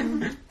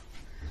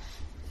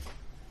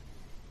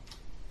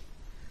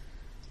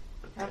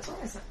 That's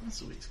awesome.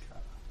 Sweet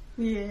card.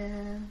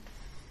 Yeah.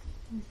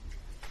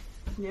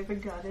 Never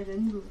got it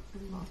and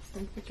lost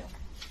and forgot.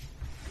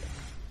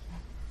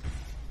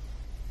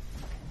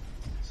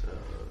 So,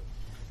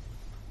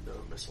 no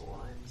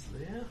misaligns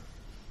there.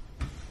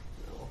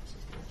 No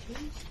opposite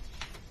matches.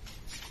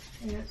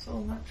 Yeah, it's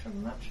all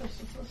matches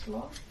of this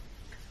lot.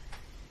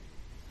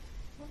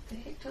 What the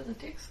heck do the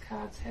dex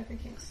cards have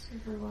against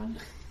everyone?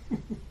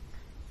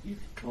 You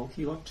got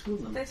 2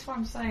 of them. That's what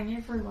I'm saying,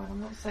 everyone.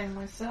 I'm not saying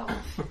myself.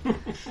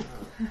 Unless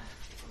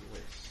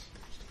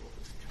all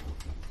this card.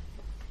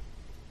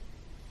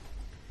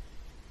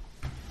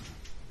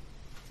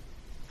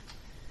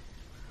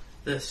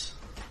 This,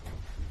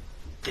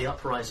 the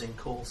uprising,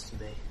 calls to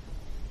me.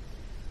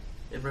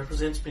 It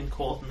represents being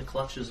caught in the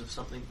clutches of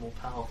something more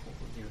powerful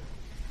than you.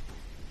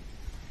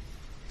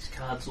 These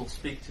cards all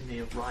speak to me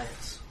of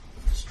riots,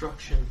 of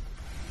destruction.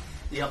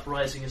 The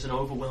uprising is an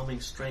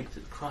overwhelming strength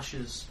that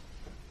crushes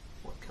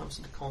what comes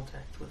into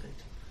contact with it.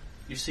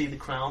 You see the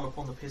crown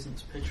upon the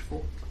peasant's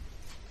pitchfork?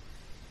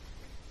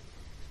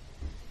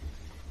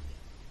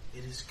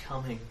 It is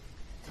coming.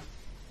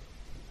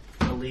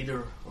 The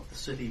leader of the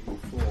city will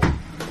fall.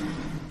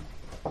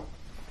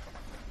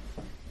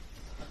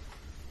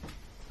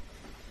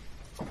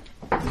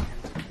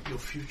 And your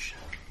future.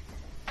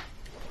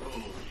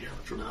 Oh,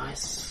 yeah,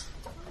 nice.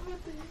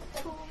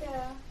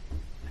 Yeah.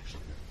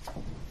 Actually,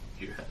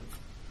 you have.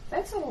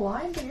 That's a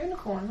lion to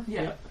unicorn.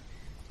 Yeah.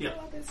 Yeah.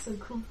 Oh, that's so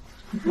cool.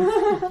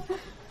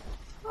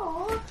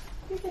 Oh,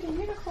 you get a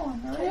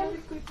unicorn, really?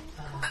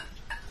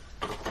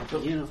 The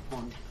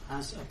unicorn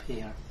has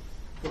appeared.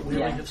 But we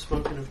Yeah. have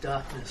spoken of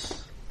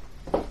darkness,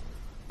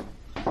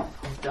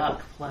 of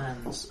dark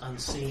plans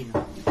unseen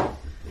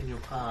in your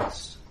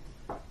past,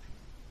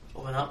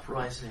 of an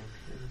uprising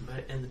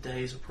in the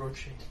days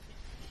approaching.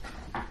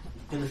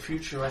 In the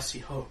future I see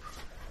hope.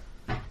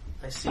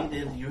 I see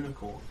there the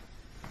unicorn.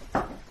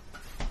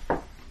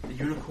 The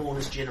unicorn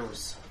is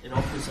generous. It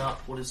offers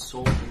up what is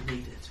sought and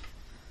needed.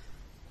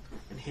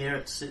 And here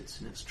it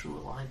sits in its true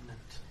alignment.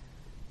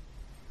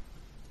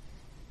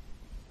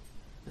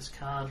 This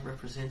card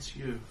represents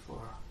you,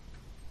 Flora.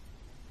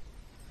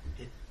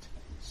 It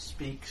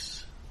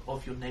speaks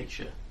of your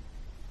nature,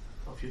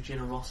 of your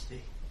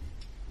generosity.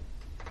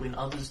 When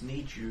others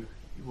need you,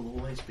 you will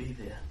always be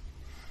there.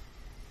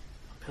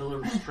 A pillar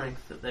of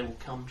strength that they will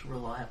come to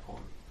rely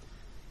upon.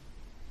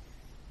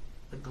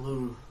 A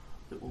glue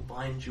that will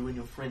bind you and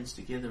your friends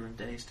together in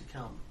days to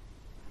come.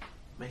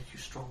 Make you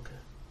stronger.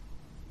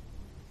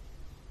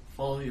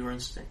 Follow your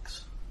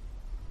instincts.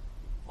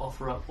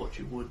 Offer up what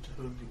you would to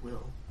whom you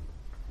will.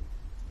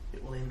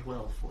 It will end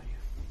well for you.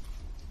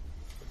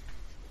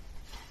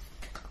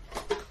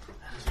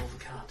 That is all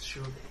the cards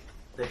show me.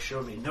 They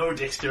show me no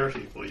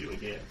dexterity for you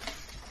again.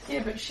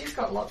 Yeah, but she's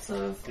got lots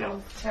of Yeah.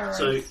 tarot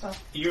So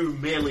stuff. you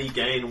merely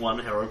gain 1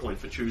 hero point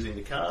for choosing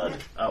the card,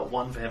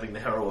 1 for having the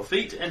hero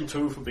feat, and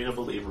 2 for being a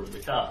believer in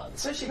the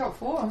cards. So she got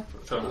 4. For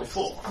a total of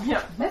 4.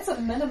 Yeah. That's a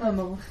minimum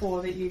of a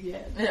 4 that you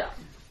get. Yeah.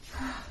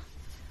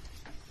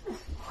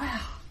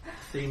 Wow. The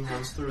theme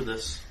runs through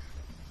this.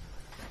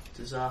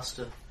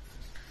 Disaster,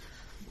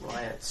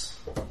 riots,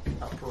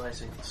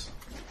 uprisings.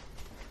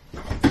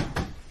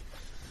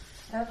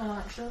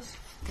 Avalanches.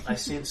 I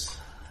sense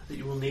that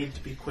you will need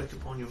to be quick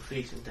upon your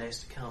feet in days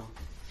to come.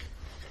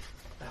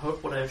 I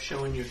hope what I have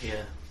shown you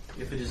here,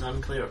 if it is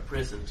unclear at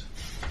present,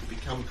 will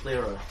become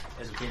clearer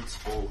as events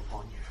fall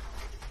upon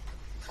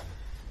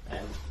you.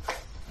 And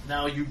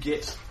now you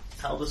get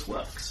how this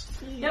works.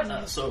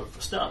 Yep. So,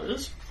 for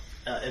starters,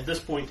 at this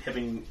point,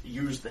 having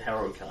used the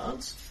hero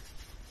cards,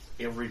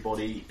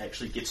 everybody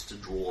actually gets to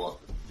draw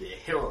their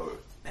hero.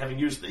 Having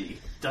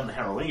done the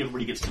harrowing,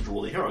 everybody gets to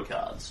draw their hero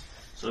cards.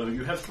 So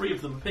you have 3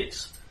 of them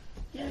apiece.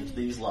 And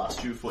these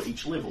last you for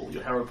each level.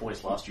 Your hero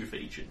points last you for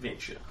each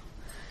adventure.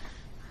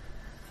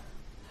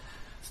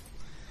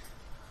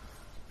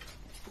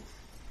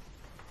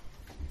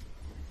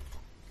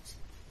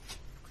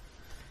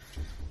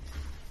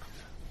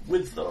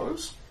 With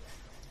those,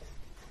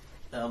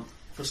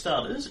 for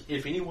starters,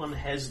 if anyone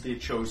has their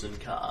chosen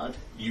card,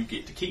 you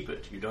get to keep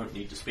it. You don't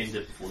need to spend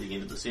it before the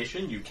end of the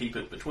session. You keep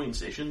it between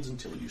sessions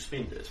until you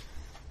spend it.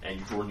 And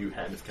you draw a new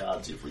hand of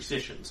cards every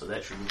session, so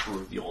that should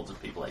improve the odds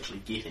of people actually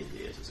getting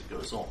theirs as it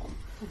goes on.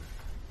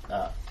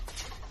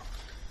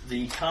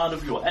 The card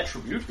of your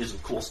attribute is,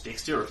 of course,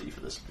 dexterity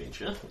for this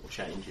adventure. It will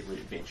change every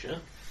adventure,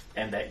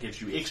 and that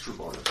gives you extra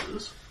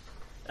bonuses.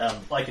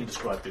 I can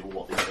describe people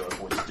what these hero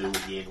points do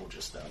again, or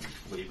just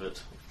leave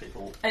it.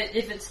 People.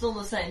 If it's still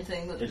the same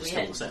thing that It's we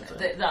still had, the same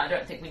thing. no, I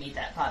don't think we need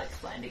that part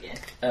explained again.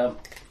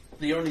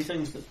 The only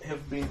things that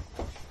have been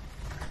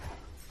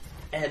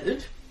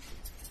added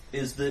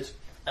is that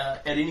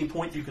at any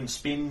point you can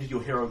spend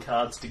your hero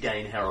cards to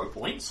gain hero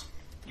points.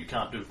 You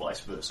can't do vice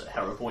versa.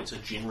 Hero points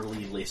are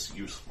generally less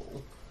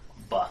useful,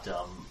 but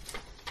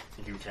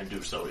you can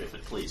do so if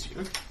it pleases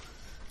you.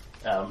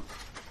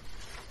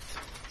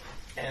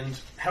 And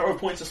hero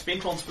points are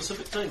spent on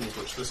specific things,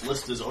 which this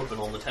list is open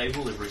on the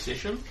table every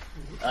session.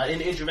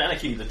 In Edge of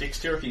Anarchy, the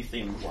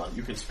dexterity-themed one,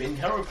 you can spend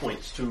hero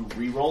points to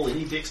re-roll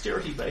any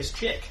dexterity-based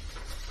check,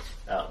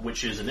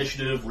 which is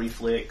initiative,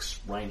 reflex,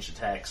 ranged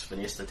attacks,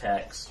 finesse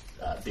attacks,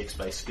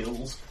 dex-based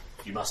skills.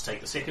 You must take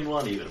the second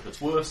one, even if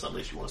it's worse,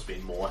 unless you want to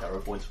spend more hero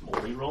points for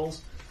more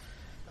re-rolls.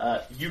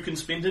 You can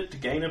spend it to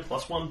gain a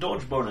 +1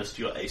 dodge bonus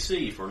to your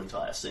AC for an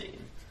entire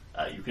scene.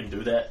 You can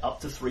do that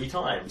up to 3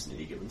 times in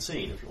any given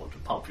scene if you want to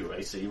pump your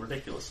AC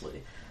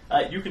ridiculously.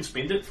 You can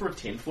spend it for a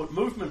 10-foot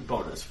movement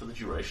bonus for the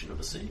duration of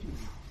a scene.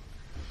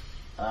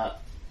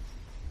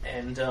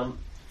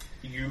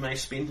 You may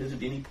spend it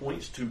at any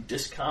point to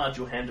discard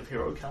your hand of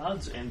hero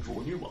cards and draw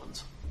new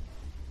ones.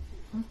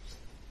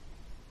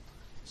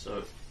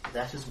 So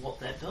that is what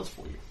that does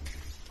for you.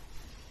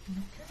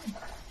 Okay.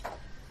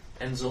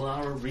 And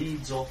Zalara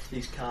reads off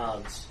these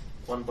cards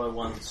one by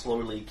one,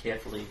 slowly,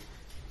 carefully,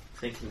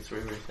 thinking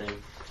through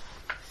everything.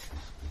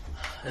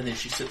 And then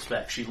she sits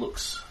back. She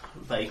looks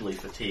vaguely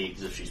fatigued,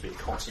 as if she's been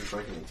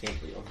concentrating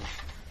intently on them.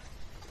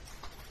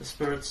 The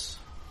spirits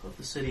of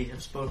the city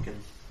have spoken.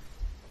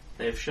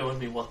 They have shown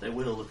me what they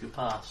will of your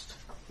past,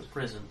 the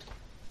present,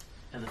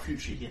 and the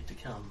future yet to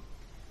come.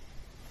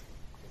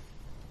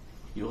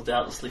 You will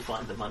doubtlessly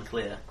find them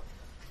unclear,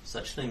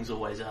 Such things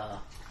always are.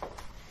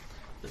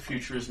 The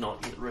future is not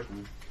yet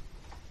written,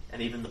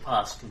 and even the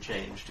past can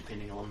change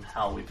depending on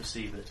how we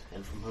perceive it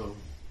and from whom.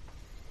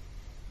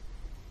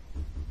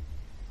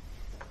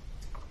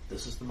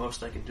 This is the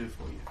most I can do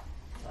for you.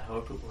 I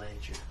hope it will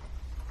aid you.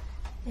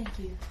 Thank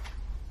you.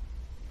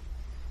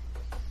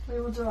 We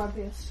will do our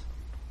best.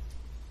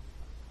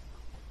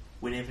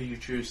 Whenever you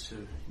choose to,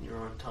 in your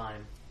own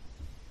time,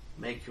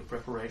 make your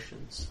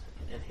preparations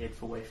and head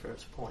for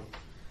Wayfarer's Point.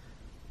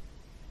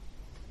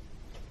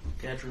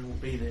 Gadrin will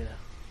be there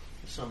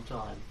for some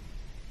time,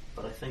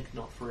 but I think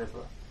not forever.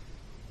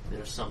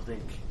 There's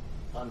something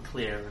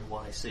unclear in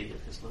what I see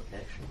of his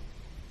location.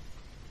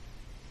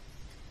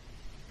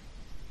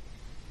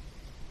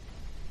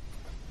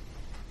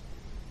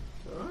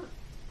 Alright.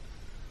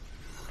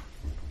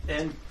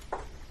 And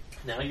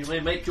now you may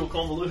make your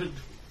convoluted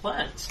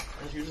plans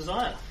as you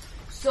desire.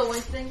 So I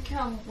think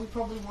we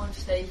probably want to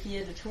stay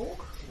here to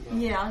talk.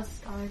 Yeah,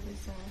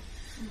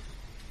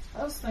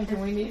 I was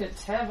thinking we need a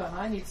tavern.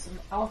 I need some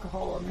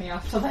alcohol in me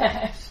after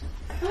that.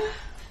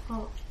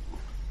 well,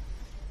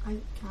 I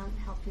can't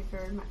help you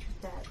very much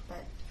with that,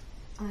 but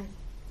I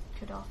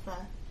could offer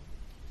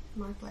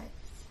my place,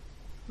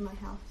 my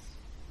house.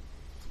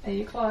 Are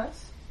you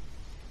close?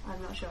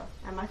 I'm not sure.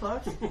 Am I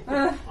close?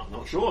 I'm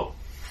not sure.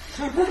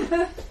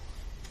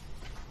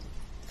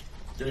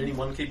 Did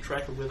anyone keep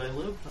track of where they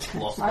live? I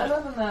lost I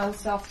that. live in the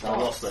South I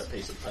Docks. lost that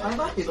piece of paper. I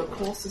might be the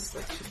closest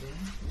actually,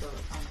 near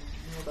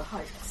the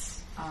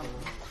heights.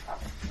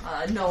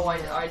 No,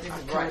 I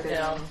didn't write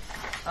down.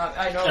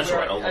 I know That's where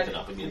right, I'll look it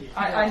up again.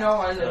 I know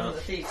I live in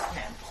the thieves'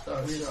 camp. So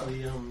Where's sure.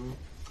 the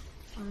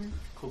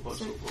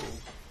Corvosa Ball?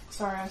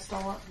 Sorry, I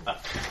stole it.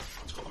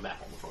 It's got a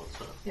map on the front,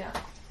 so. Yeah.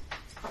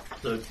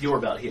 So you're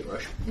about here,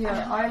 right?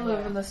 Yeah, I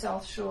live in the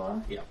South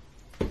Shore.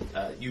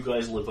 You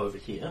guys live over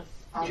here.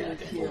 I Jack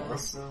live and here, Laura.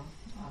 so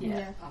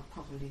Yeah. I'll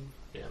probably.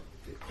 Yeah,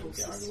 and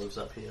Closest. Garen lives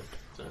up here.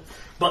 So.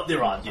 But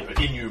there are,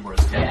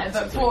 innumerous Yeah, towns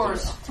but and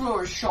things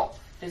Flora's shop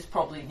is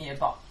probably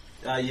nearby.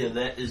 yeah,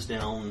 that is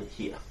down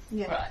here.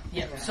 Yeah. Right.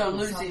 Yeah. Yeah, So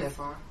it's not Lucy. that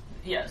far.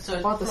 Yeah. So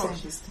About the same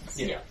Flora's- distance.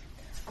 Yeah. Yeah.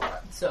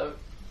 Right. So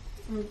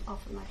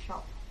Offer my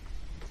shop.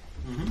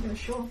 Mm-hmm. Yeah,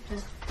 sure.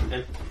 Just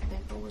And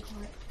people would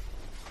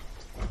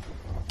like.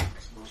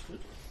 sounds good.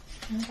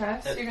 Okay,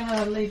 so you're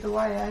going to lead the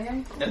way, are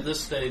you? At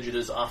this stage, it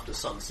is after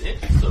sunset,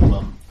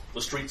 so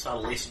the streets are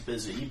less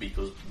busy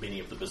because many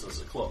of the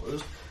businesses are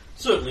closed.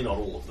 Certainly not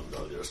all of them,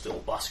 though. There are still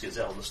buskers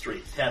out on the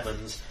street,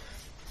 taverns,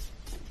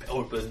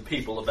 open,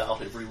 people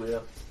about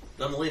everywhere.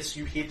 Unless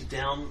you head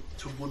down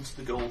towards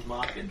the gold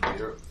market,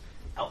 where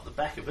out the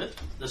back of it,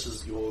 is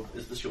this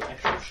your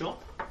actual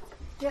shop?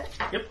 Yeah.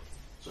 Yep.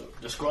 So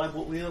describe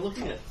what we are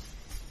looking at.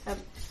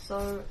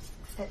 So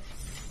it's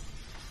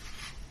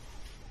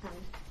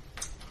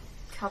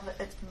covered.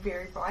 It's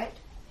very bright,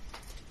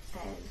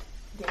 and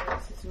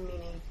there's as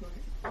many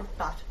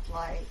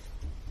butterfly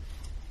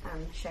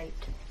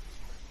shaped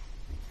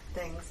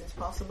things as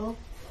possible.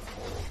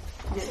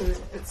 So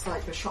it's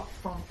like the shop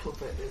front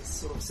of it is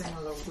sort of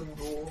similar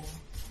window,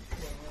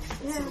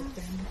 sort of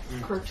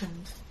thing,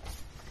 curtained.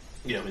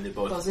 Yeah, I mean they're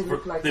both Does it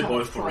look like they're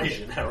both butterfly?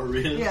 Parisian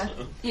Harriers. Yeah.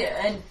 So.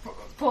 yeah, and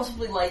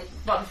possibly like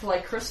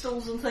butterfly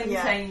crystals and things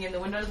Yeah. hanging in the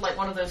windows, like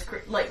one of those,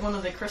 like one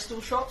of the crystal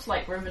shops,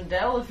 like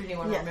Rivendell. If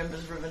anyone Yeah.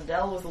 remembers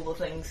Rivendell, with all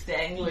the things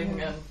dangling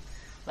and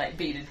like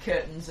beaded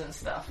curtains and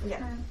stuff. Yeah.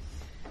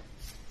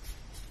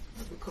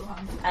 That'd be cool.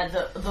 And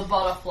the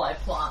butterfly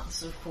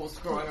plants, of course,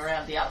 growing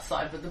around the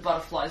outside, but the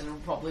butterflies are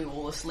probably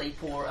all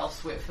asleep or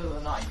elsewhere for the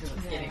night because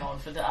it's getting on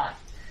for dark.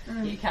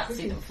 You can't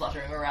see them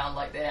fluttering around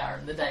like they are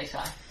in the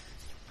daytime.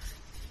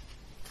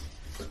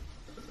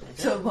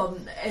 So,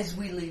 as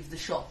we leave the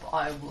shop,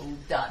 I will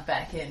dart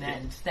back in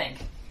and thank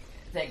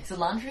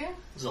Zalandria?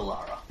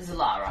 Zalara.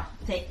 Zalara.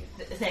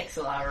 Thanks,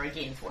 Zalara,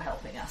 again for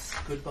helping us.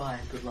 Goodbye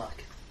and good luck.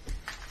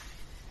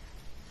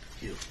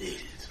 You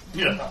did.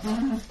 Yeah.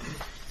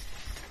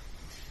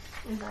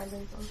 And I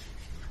live on.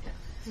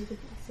 And it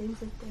seems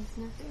that there's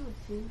nothing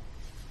with you.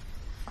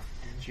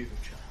 And you,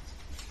 child.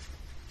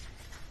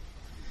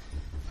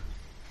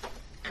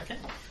 Okay.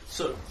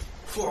 So,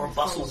 Flora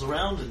bustles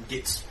around and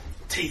gets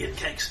tea and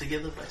cakes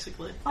together,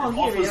 basically, Oh, and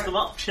here we offers are. them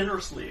up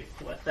generously,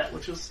 like that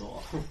which is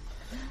soft.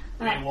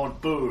 We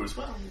want booze.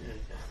 Well, yeah,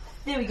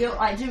 There we go.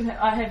 I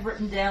have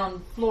written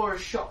down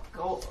Flora's shop,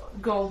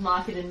 Gold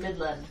Market in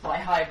Midland by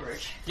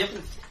Highbridge. Yep.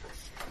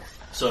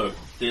 So,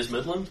 there's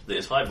Midland,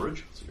 there's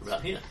Highbridge, so you're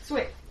about here.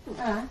 Sweet.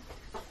 Alright.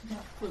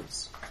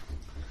 Close.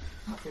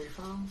 Not very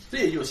far. So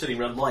yeah, you were sitting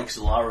around like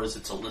Zalara's.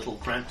 It's a little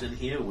cramped in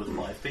here with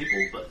 5 people,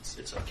 but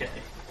it's okay.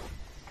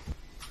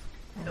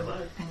 Hello.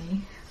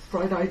 Any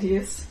bright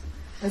ideas?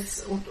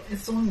 It's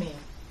only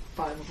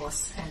 5 of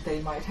us, and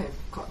they might have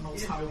God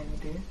knows how many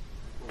there.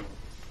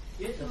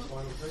 Yeah, that's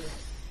fine with me.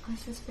 I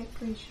suspect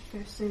we should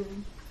go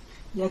soon.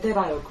 Yeah, that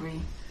I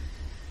agree.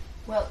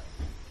 Well,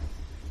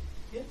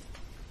 Yeah.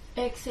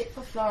 except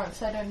for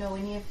Florence, I don't know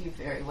any of you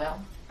very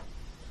well.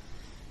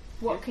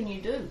 What can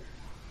you do?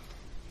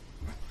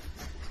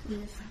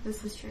 Yes,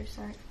 this is true.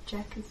 Sorry,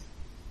 Jack is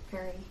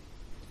very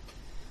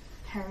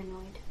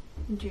paranoid.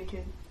 due to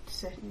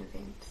certain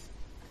events.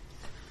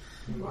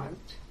 Right.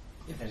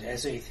 If it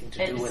has anything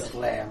to do with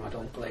Lamb, I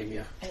don't blame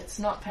you. It's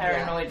not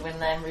paranoid when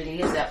Lamb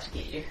really is out to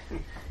get you.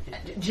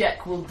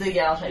 Jack will dig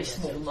out a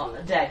small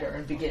dagger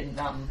and begin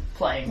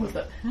playing with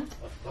it.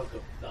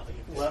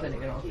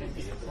 Spinning it on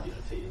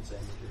things.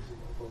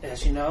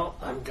 As you know,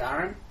 I'm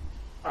Garen.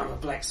 I'm a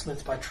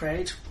blacksmith by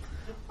trade.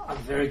 I'm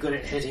very good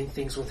at hitting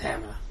things with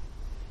hammer.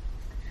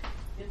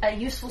 A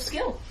useful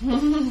skill.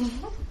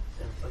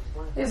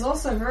 He's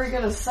also very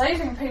good at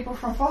saving people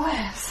from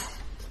fires.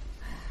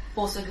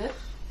 Also good.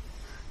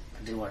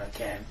 I do what I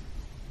can.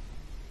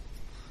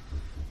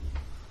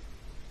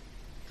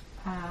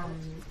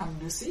 I'm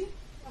Lucy.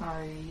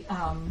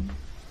 I'm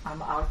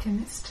an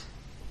alchemist,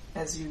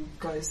 as you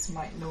guys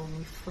might know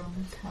me from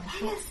my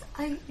shop. Yes,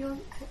 I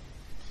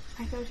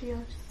go to your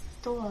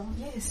store.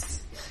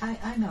 Yes,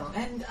 I know,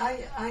 and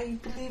I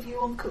believe you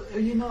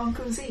know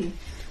Uncle Z.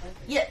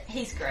 Yeah,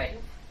 he's great.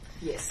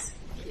 Yes.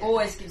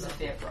 Always gives a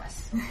fair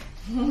price.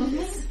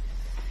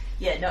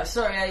 Yeah, no,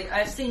 sorry,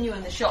 I've seen you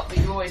in the shop, but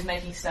you're always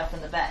making stuff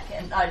in the back,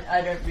 and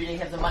I don't really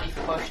have the money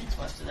for potions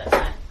most of the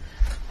time.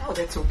 Oh,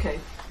 that's okay.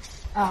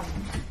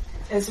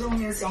 As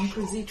long as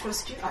Uncle Z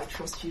trusts you, I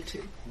trust you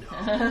too. No.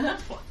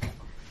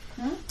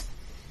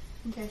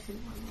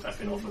 I've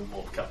been offered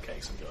more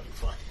cupcakes and going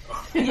fine.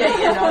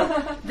 Yeah,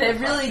 no, they're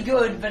really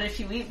good, but if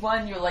you eat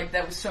one, you're like,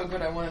 that was so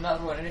good, I want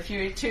another one. And if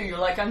you eat two, you're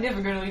like, I'm never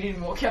going to eat any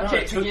more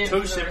cupcakes again.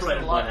 Two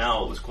separated by an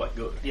hour was quite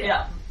good.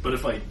 Yeah. But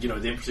if I,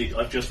 then proceed,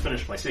 I've just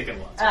finished my second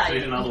one, so if I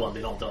eat another one,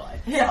 then I'll die.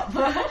 Yeah.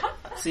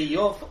 See,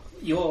 your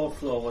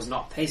flaw was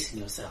not pacing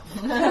yourself.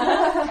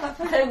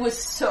 It was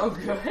so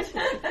good.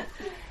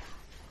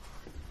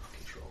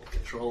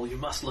 Control, you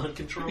must learn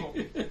control.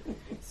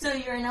 So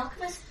you're an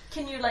alchemist?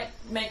 Can you,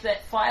 make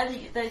that fire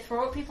that they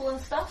throw at people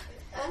and stuff?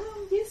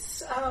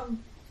 Yes,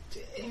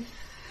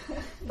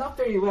 not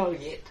very well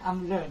yet.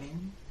 I'm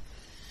learning.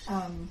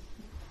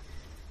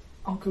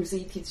 Uncle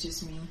Z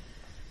teaches me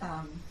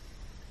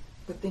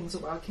the things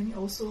of alchemy,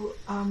 also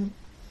a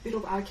bit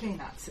of arcane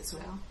arts as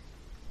well.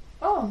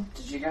 Oh,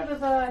 did you go to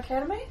the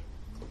academy?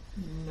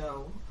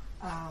 No,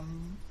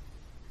 I'm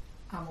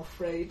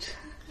afraid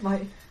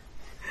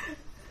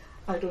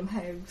I don't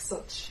have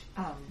such,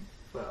 I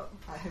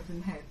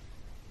haven't had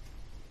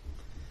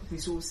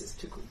resources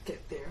to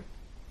get there.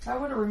 I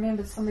would have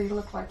remembered somebody who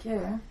looked like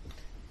you.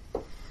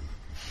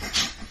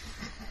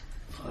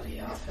 Bloody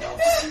hell.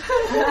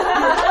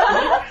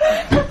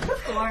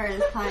 Floor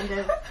is kind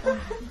of...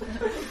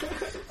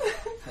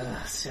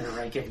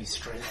 Cineray, give me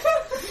strength.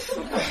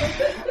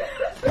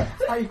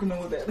 I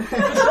ignore that.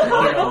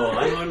 No,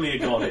 I'm only a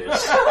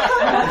goddess.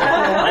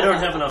 I don't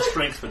have enough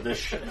strength for this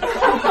shit.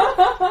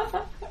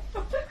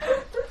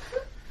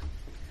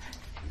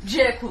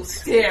 Jack will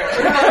stare.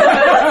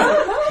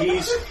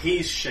 He's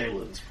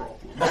Shaylin's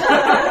problem.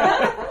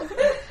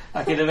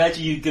 I can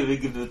imagine you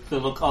giving the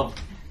look of,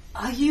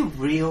 are you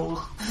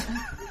real?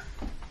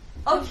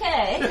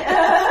 Okay.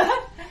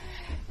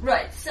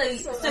 Right, so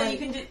you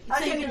can do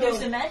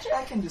some magic?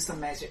 I can do some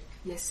magic,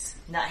 yes.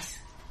 Nice.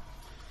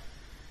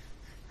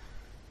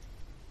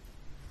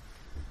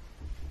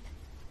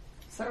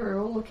 So we're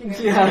all looking at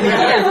Everyone's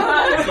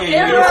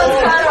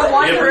kind of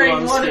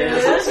wondering what it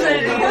is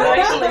that you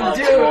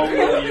actually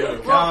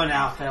do. Go on,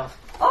 Alfel.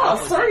 Oh,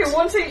 so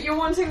you're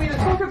wanting me to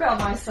talk about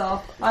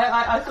myself.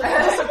 I thought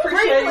I was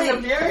appreciating the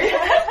beauty.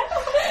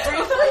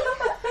 Briefly?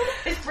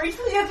 Is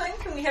briefly a thing?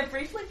 Can we have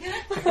briefly?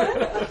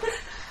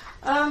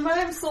 My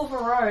name's Silver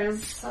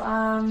Rose.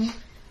 I'm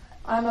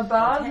a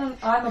bard. Okay. And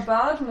I'm a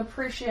bard and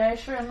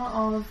appreciator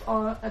of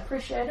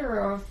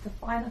the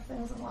finer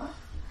things in life.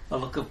 A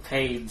look of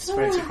pain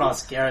spreads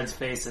across Garen's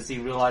face as he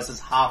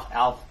realizes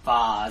half-elf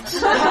bard.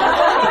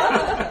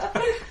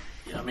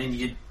 Yeah, I mean,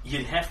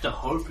 you'd have to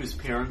hope his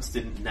parents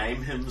didn't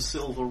name him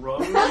Silver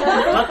Rose,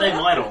 but they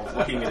might have,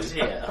 looking at his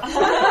hair.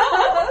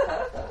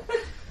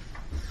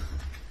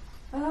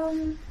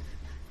 I'm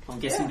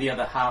guessing the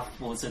other half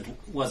was a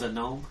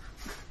gnome.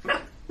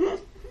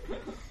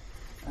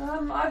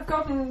 I've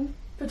gotten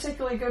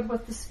particularly good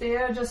with the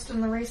spear just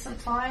in the recent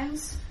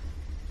times,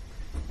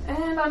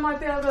 and I might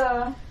be able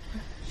to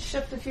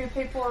shift a few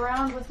people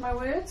around with my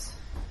words.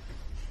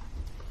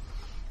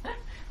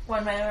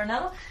 One way or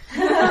another.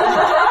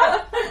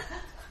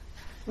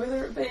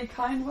 Whether it be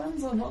kind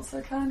ones or not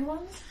so kind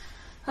ones.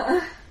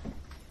 I'm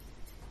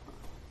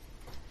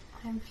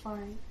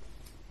Florence.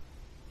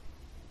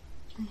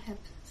 I have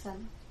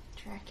some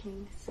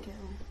tracking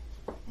skill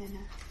in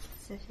a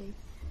city,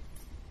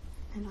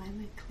 and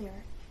I'm a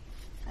cleric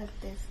of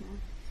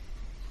business.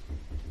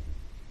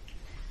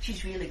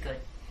 She's really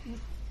good.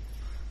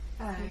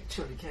 I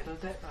actually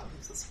gathered that. I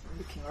was just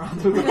looking around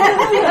the room.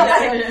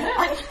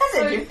 I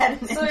gathered you had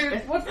an So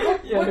interest. what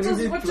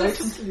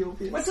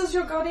does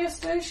your goddess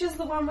do? She's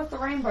the one with the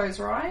rainbows,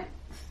 right?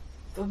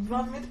 The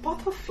one with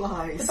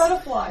butterflies. The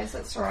butterflies,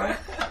 that's right.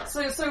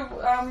 So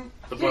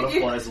The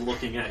butterflies are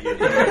looking at you.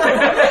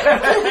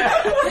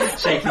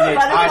 Shaking their tiny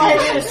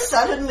Butterflies heads. just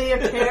suddenly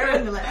appear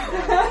and they're like,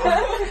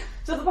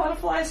 do the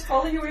butterflies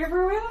follow you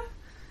everywhere?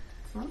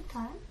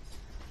 sometimes.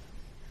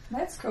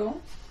 That's cool.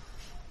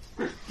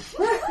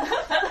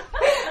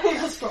 He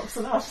just drops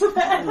it after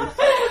that.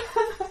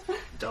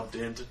 Dumped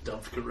into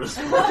dump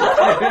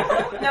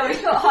charisma. No,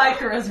 he's got high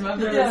charisma,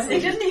 but Yeah. he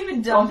didn't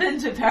even dump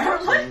into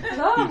apparently.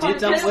 No, He did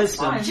dump just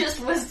wisdom. fine. Just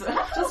wisdom.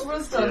 Just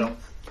wisdom. Yeah.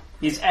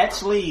 He's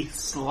actually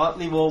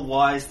slightly more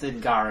wise than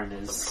Garen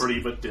is. Pretty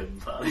but dim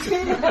fun.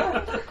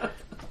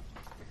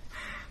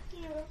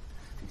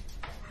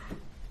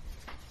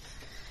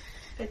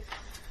 I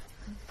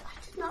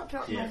did not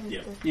drop my Yeah.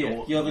 wisdom.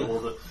 Yeah, you're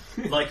the-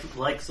 like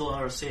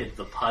Solara said,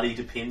 the party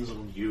depends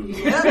on you.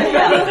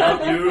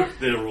 Without you,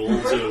 they're all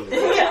doomed.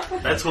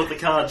 That's what the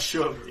cards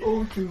show me.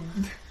 All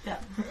doomed.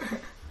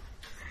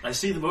 I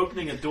see them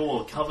opening a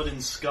door covered in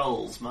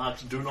skulls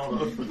marked "Do not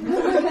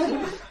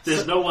open."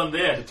 There's no one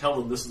there to tell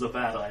them this is a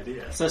bad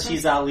idea. So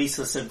she's our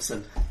Lisa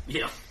Simpson.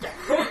 Yeah.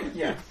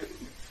 Yeah.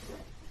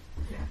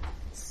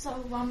 So,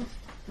 I'm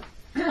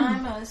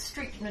a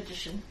street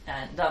magician,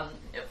 and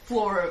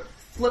Flora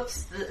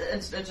flips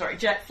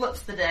Jack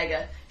flips the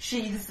dagger,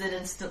 sheathes it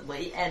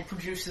instantly, and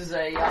produces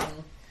a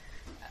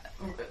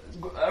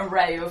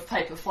array of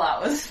paper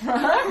flowers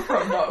from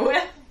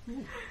nowhere.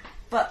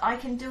 But I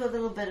can do a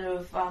little bit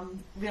of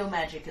real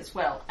magic as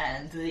well,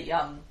 and the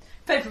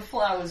paper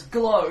flowers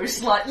glow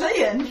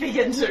slightly and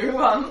begin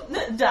to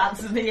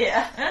dance in the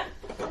air.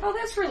 Oh,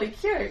 that's really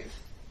cute.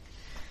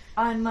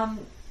 I'm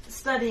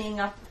studying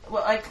up.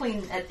 Well, I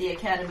clean at the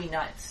academy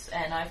nights,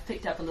 and I've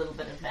picked up a little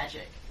bit of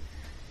magic,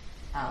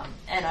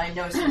 and I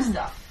know some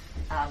stuff.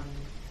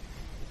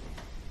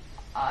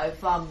 I've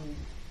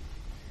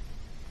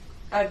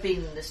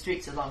been in the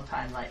streets a long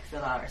time, like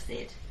Solara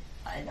said.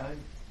 I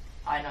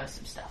know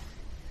some stuff.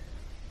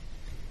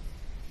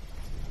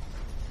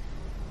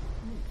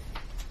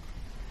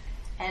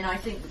 And I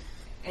think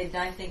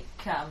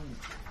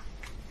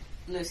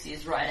Lucy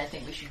is right. I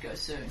think we should go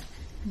soon.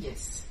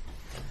 Yes.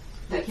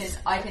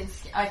 I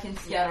can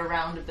scout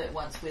around a bit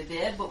once we're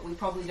there, but we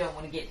probably don't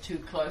want to get too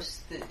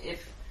close.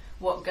 If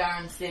what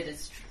Garen said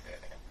is true,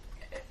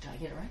 did I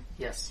get it right?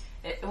 Yes.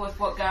 If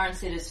what Garen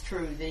said is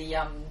true,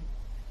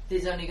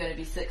 there's only going to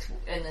be 6,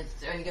 and there's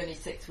only going to be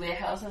 6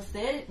 warehouses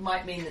there. It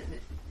might mean that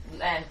the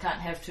land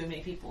can't have too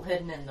many people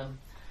hidden in them,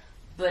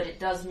 but it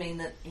does mean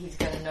that he's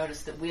going to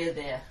notice that we're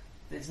there.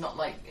 It's not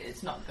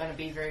going to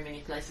be very many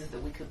places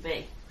that we could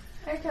be.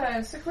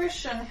 Okay, so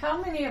question,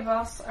 how many of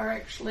us are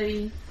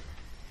actually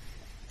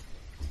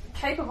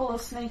capable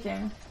of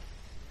sneaking?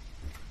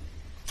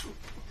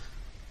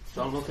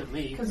 Don't look at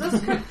me.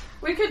 Because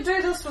we could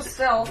do this with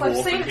stealth. Dwarf I've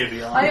and seen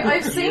heavy armor.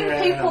 I've seen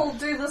Yeah. people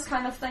do this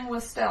kind of thing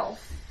with stealth.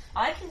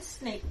 I can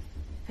sneak.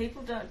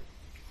 People don't.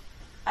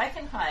 I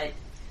can hide.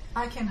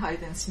 I can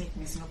hide and sneak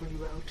reasonably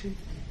well too.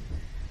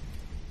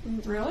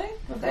 Really?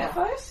 With that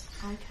face?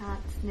 I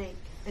can't sneak,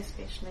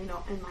 especially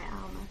not in my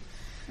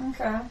armour.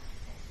 Okay.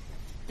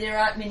 There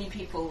aren't many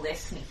people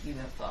less sneaky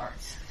than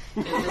Florence.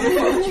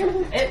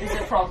 It was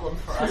a problem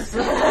for us.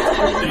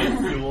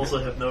 You also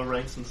have no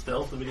ranks in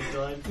stealth of any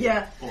kind?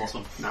 Yeah.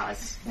 Awesome.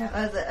 Nice.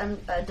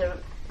 I don't.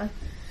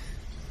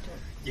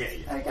 Yeah.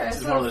 Okay, It's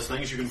so- one of those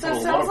things you can so put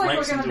it a lot sounds of like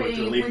ranks we're into gonna it to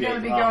be- alleviate we're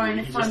gonna be armor. going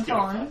You can just front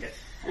on. fuck it.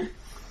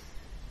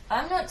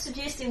 I'm not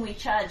suggesting we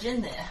charge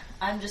in there.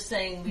 I'm just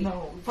saying we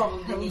No,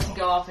 probably hell need to no.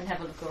 go up and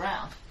have a look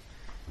around.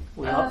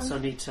 We also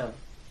need to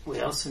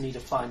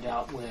find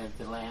out where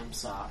the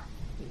lambs are.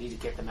 We need to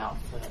get them out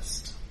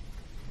first.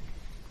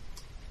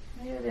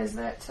 Yeah, there's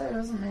that too,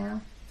 isn't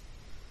there?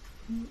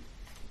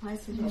 My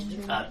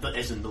suggestion.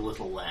 As in the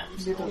little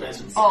lambs. Little not as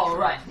in lambs. Oh,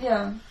 right.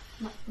 Yeah.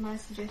 My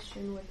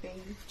suggestion would be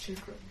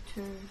Children.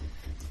 to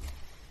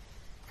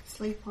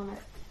sleep on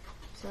it,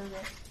 so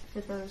that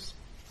for those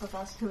of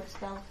us who are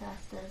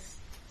spellcasters,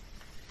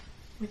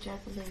 which I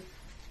believe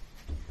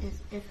is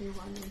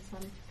everyone in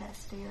some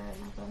capacity or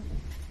another.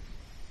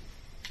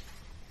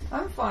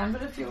 I'm fine,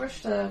 but if you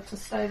wish to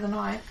stay the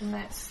night, then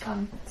that's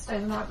stay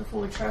the night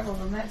before we travel,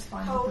 then that's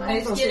fine How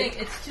with long me.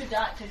 It's too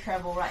dark to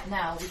travel right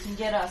now. We can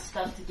get our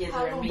stuff together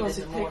How and long meet does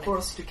in it the take morning. for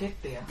us to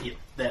get there? Yeah,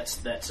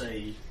 that's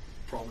a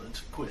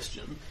prominent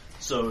question.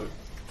 So,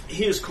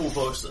 here's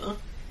Corvosa.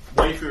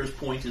 Wayfarer's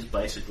Point is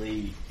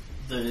basically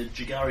the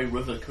Jagari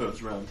River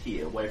curves around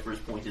here. Wayfarer's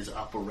Point is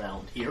up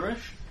around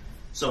here-ish.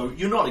 So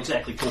you're not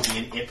exactly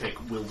talking an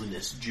epic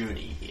wilderness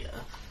journey here,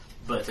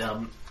 but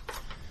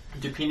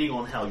depending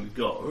on how you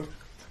go,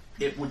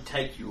 it would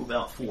take you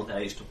about 4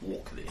 days to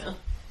walk there.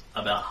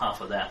 About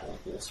half of that on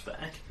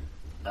horseback,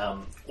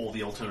 or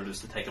the alternative is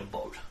to take a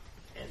boat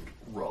and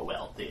row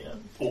out there.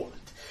 Or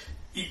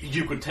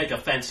you could take a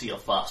fancier,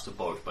 faster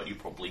boat, but you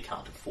probably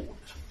can't afford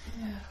it.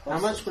 How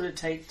much would it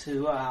take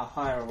to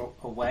hire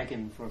a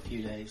wagon for a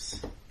few days?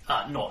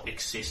 Not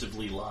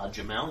excessively large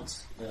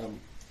amounts.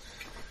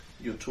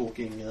 You're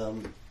talking,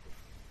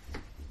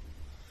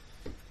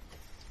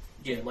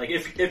 like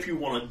if you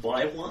want to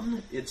buy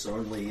one, it's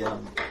only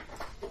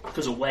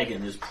because a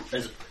wagon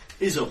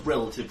is a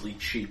relatively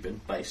cheap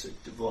and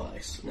basic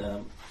device. I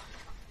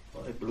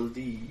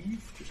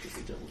believe. Just let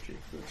me double check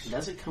this.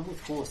 Does it come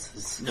with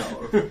horses?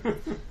 No,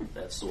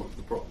 that's sort of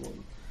the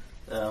problem.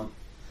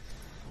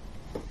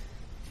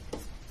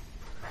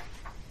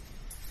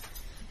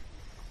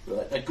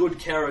 Right. A good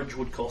carriage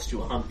would cost you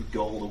 100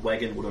 gold, a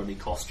wagon would only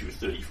cost you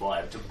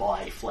 35 to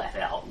buy flat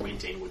out.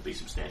 Renting would be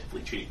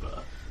substantively cheaper,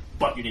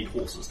 but you need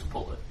horses to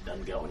pull it. It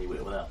doesn't go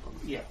anywhere without them.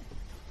 Yeah.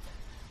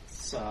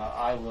 So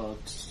I will.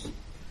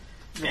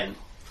 And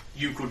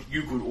you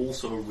could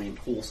also rent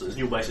horses, and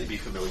you'll basically be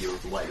familiar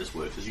with the way this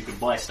works, is you can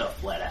buy stuff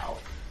flat out.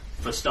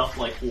 For stuff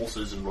like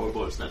horses and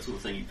rowboats and that sort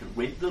of thing, you can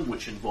rent them,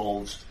 which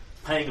involves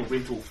paying a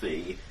rental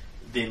fee,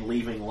 then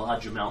leaving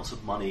large amounts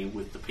of money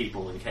with the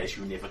people in case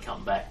you never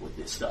come back with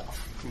their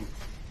stuff.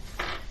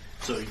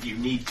 So you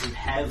need to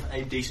have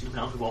a decent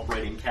amount of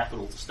operating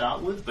capital to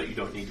start with, but you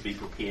don't need to be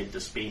prepared to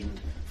spend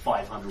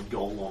 500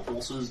 gold on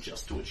horses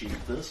just to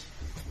achieve this.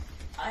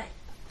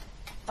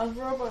 A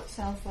rowboat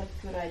sounds like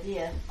a good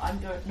idea. I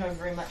don't know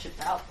very much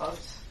about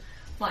boats.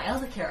 My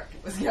other character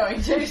was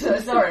going to, so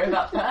sorry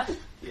about that.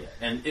 Yeah,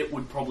 and it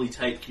would probably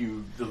take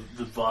you the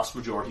vast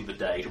majority of the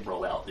day to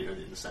row out there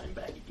and then the same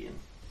back again.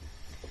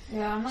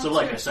 Yeah, I'm not So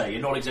like too- I say,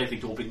 you're not exactly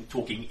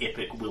talking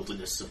epic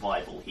wilderness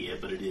survival here,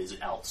 but it is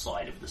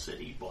outside of the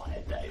city by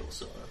a day or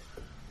so.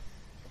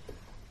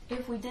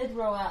 If we did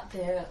row out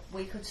there,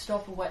 we could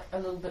stop a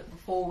little bit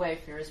before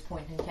Wayfarer's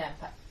Point and camp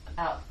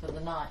out for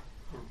the night.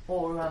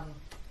 Or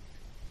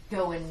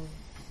go and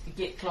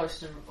get close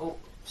to, or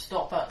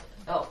stop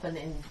up and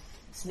then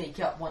sneak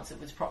up once it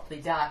was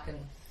properly dark and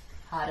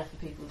harder for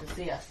people to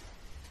see us.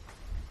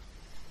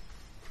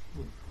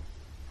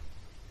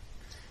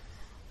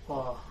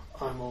 Well,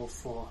 I'm all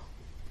for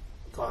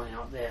going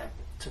out there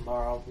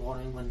tomorrow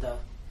morning when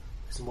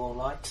there's more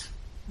light.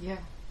 Yeah.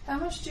 How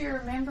much do you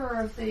remember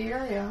of the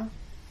area?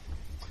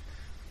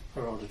 I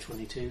rolled a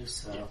 22,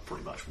 so Yeah,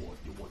 pretty much what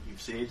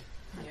you've said.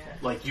 Yeah.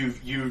 Like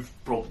you've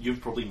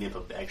probably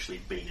never actually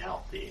been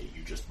out there.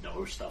 You just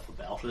know stuff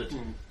about it.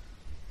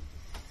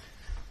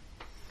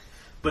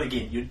 But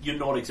again, you're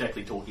not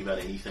exactly talking about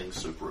anything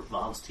super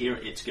advanced here.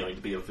 It's going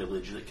to be a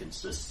village that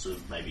consists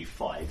of maybe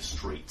 5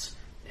 streets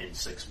and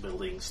 6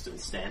 buildings still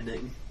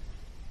standing.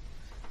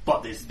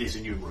 But there's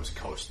a numerous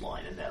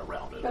coastline and that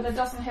around it. But it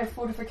doesn't have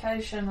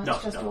fortification,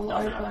 it's just all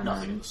nothing open.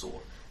 of and- the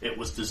sort. It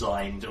was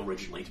designed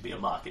originally to be a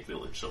market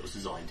village, so it was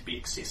designed to be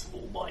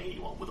accessible by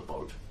anyone with a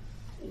boat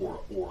or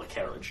a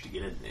carriage to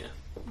get in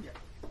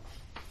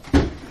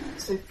there.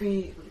 So if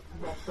we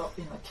wrapped up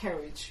in a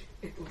carriage,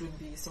 it wouldn't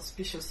be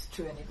suspicious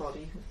to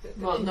anybody. The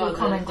people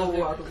come and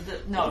go out of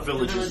The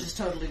village is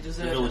totally The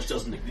deserted. village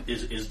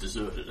is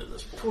deserted at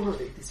this point.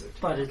 totally deserted.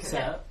 but it's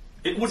Okay.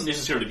 It wouldn't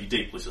necessarily be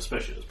deeply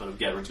suspicious, but if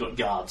Garen's got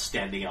guards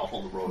standing out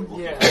on the road looking,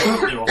 Yeah.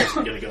 they're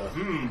obviously going to go,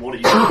 what are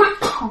you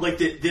doing?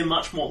 Like, they're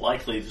much more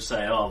likely to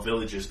say, oh,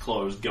 village is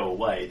closed, go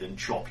away, than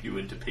chop you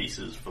into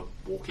pieces for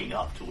walking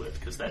up to it,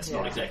 because that's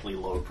not Yeah. exactly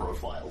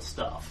low-profile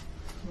stuff.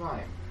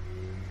 Right.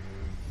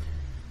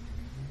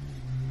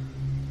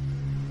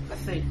 I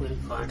think we're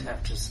going to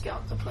have to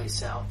scout the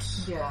place out.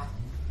 Yeah.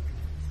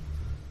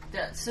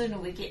 The sooner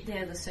we get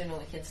there, the sooner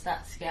we can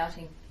start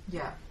scouting.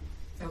 Yeah.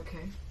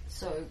 Okay.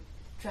 So,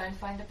 try and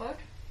find a boat.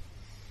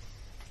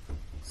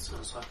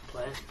 Sounds like a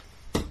plan.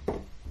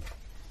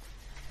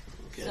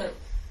 Okay. So,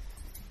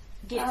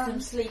 get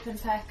some sleep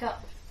and pack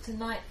up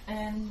tonight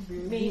and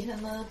meet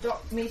in the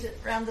meet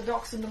around the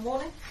docks in the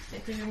morning. I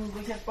presume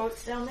we have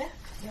boats down there.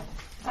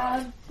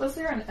 Was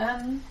there an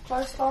inn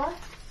close by?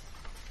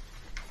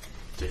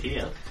 To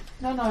here,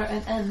 No,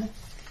 an inn.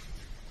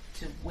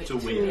 to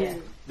where Yeah.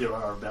 there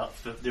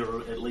are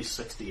at least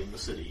 60 in the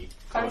city.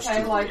 close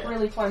Okay, to like where-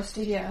 really close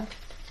to here.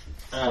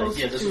 yeah,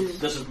 this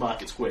is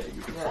Market Square.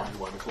 You can Yeah. find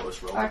one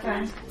close relatively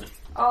Okay. easily.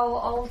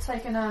 I'll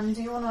take an inn.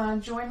 Do you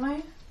want to join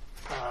me?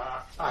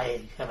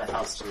 I have a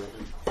house to live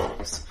in.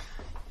 Thanks.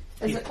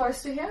 Is it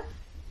close to here?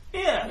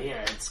 Yeah,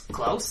 it's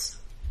close.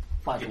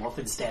 By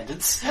Dwarven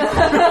standards.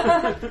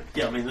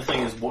 Yeah, I mean, the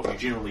thing is, what you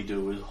generally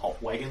do is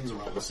hop wagons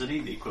around the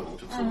city, the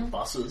equivalent of sort of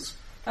buses.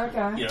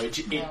 Okay. You know,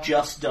 it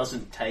just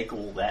doesn't take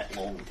all that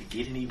long to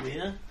get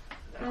anywhere.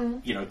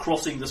 You know,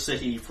 crossing the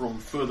city from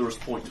furthest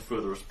point to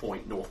furthest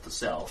point, north to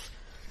south,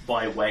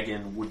 by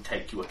wagon would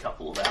take you a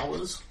couple of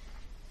hours.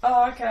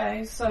 Oh,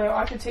 okay. So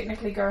I could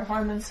technically go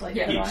home and sleep.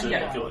 Yeah, could You I?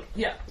 certainly could.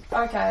 Yeah,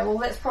 Okay, well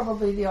that's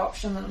probably the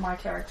option that my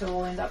character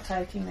will end up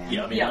taking then.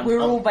 Yeah, I mean, yeah. We're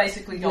all un-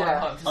 basically going Yeah.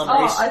 home. To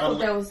unless, I thought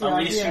that was the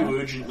unless idea. you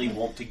urgently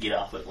want to get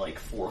up at like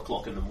 4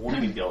 o'clock in the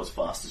morning and go as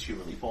fast as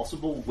humanly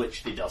possible,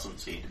 which there doesn't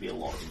seem to be a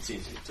lot of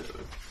incentive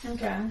to.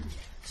 Okay.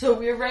 So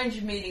we arrange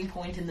a meeting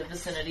point in the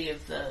vicinity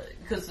of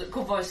because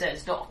Corvo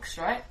says docks,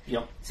 right?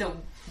 Yep. So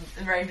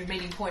arrange a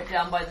meeting point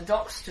down by the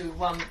docks to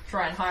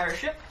try and hire a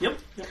ship. Yep.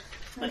 Okay.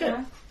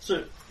 Okay.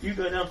 So you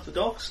go down to the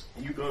docks,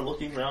 you go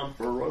looking around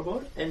for a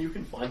rowboat, and you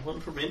can find one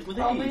for rent with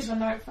I'll ease. leave a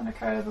note for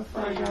Nakoda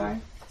before I go,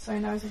 so he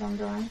knows what I'm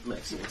doing.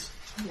 Makes sense.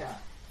 Yeah.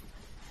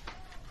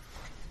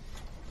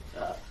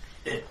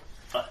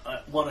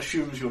 One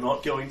assumes you're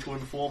not going to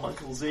inform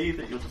Uncle Z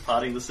that you're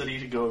departing the city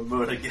to go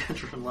murder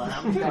Gandra and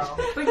Lamb. No.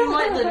 But you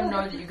might let him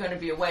know that you're going to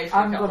be away for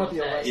I'm a couple gonna of be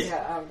away. days.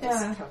 Yeah. I'm Yeah.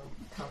 just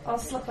come I'll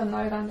slip a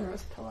note under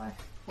his pillow.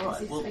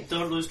 Alright, well,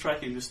 don't lose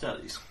track of your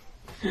studies.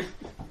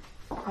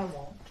 I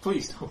won't.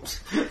 Please don't.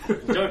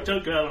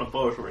 don't go out on a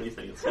boat or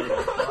anything, it's going to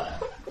be fire.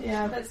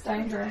 Yeah, that's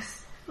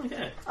dangerous.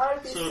 Okay. I'll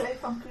be So-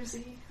 safe, Uncle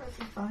Z. I'll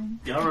be fine.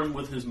 Garin,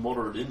 with his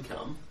moderate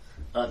income,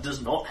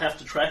 does not have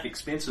to track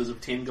expenses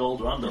of 10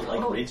 gold or under, like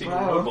Oh, renting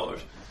wow. a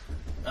rowboat.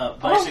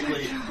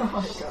 Basically, Oh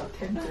my god,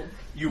 temple.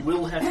 you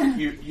will have to,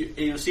 you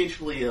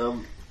essentially,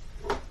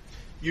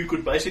 you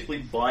could basically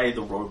buy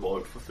the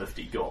rowboat for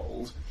 50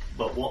 gold,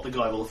 but what the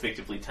guy will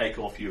effectively take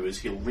off you is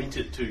he'll rent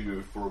it to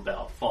you for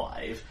about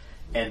 5,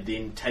 and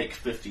then take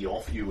 50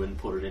 off you and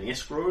put it in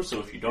escrow, so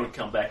if you don't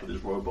come back with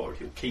his rowboat,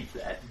 he'll keep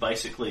that.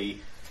 Basically,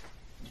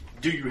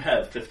 do you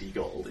have 50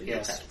 gold in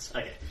Yes. your hands?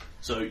 Okay.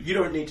 So you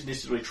don't need to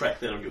necessarily track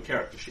that on your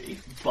character sheet,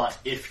 but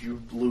if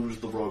you lose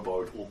the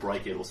rowboat or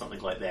break it or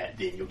something like that,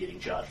 then you're getting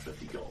charged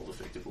 50 gold,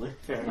 effectively.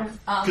 Fair enough.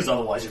 Because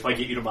otherwise, if I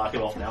get you to mark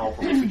it off now, I'll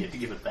probably forget to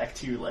give it back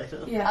to you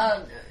later.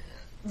 Yeah.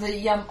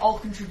 I'll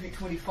contribute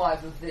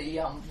 25 of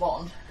the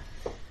bond.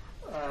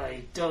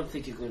 I don't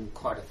think you can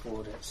quite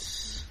afford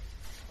it.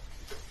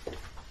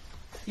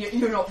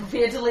 You're not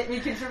prepared to let me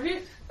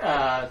contribute?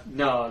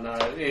 No,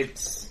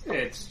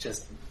 it's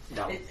just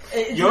no.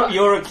 It's You're not-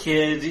 you're a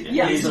kid.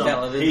 Yeah. He's a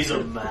paladin. He's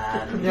a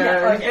man.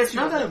 Yeah, okay. It's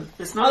not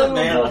a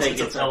man Unless thing.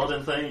 it's a It's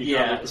paladin thing, you Yeah.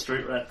 can't let the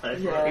street rat pay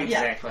for Yeah. it.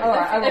 exactly.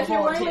 Alright, I will If you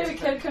volunteer want the to-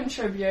 kid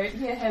contribute,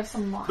 yeah, have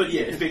some money. But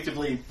yeah,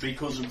 effectively,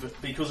 because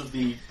of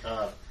the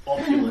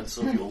opulence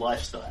of your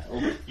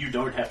lifestyle, you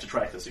don't have to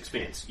track this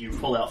expense. You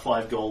pull out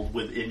 5 gold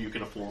and you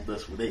can afford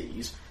this with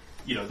ease.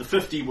 You know, the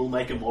 50 will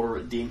make a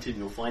moderate dent in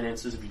your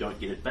finances if you don't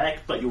get it back,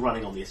 but you're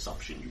running on the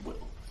assumption you will.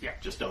 Yeah.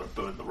 Just don't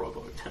burn the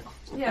rowboat down.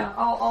 Yeah,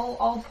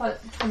 I'll put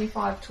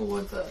 25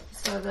 towards it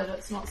so that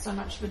it's not so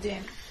much of a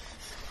dent.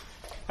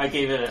 I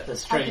gave it a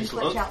strange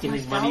switch look, out my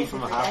giving money spells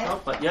from a every half day.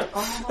 up, but yep.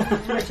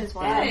 Which is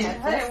why Hey, I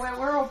have this.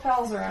 we're all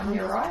pals around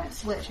here, right?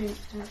 Switching.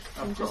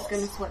 I'm just course.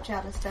 going to switch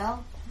out a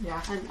spell,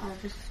 Yeah. and I'm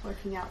just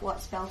working out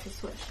what spell to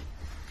switch.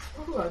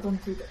 Oh, I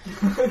don't do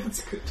that.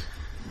 It's good.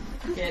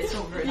 Yeah, it's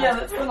all very Yeah, nice.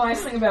 that's the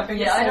nice thing about being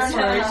Yeah, a I don't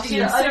sorcerer. have enough. You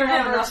can I don't soon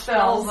have enough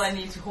spells. spells. I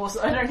need to horse.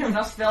 I don't have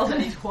enough spells. I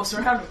need to horse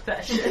around with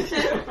that shit.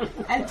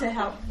 And to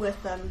help with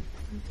I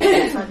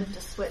decided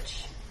to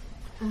switch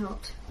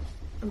out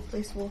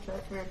Place Water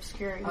for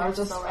obscuring I'll mist,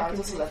 just, so I I'll can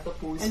just see let the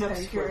boys an pay for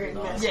obscuring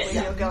it. mist Yeah, when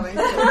yeah. you're going.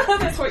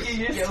 That's what you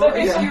used Yeah, to. well,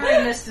 Yeah.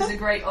 obscuring mist is a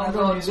great I don't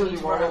ongoing usually need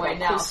to worry run away about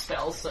now this.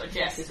 spell. So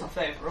Jack is in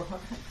favour of it.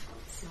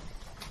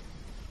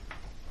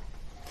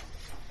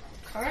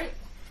 All right,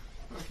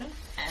 Okay.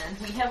 and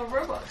we have a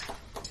robot.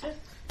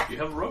 You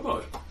have a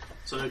rowboat.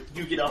 So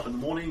you get up in the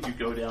morning, you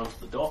go down to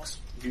the docks,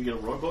 you get a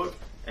rowboat,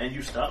 and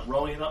you start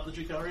rowing it up the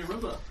Jukari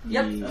River.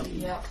 Yep.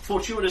 Yeah.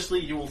 Fortuitously,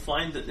 you will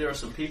find that there are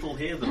some people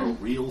here that are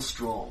real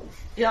strong.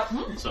 Yep.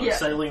 So Yeah.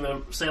 sailing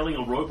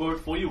a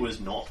rowboat for you is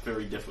not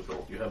very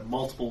difficult. You have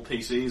multiple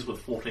PCs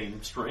with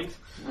 14 strength.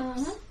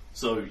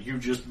 So you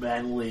just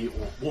manly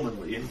or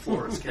womanly, in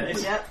Flora's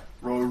case, Yep.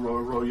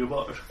 row your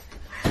boat.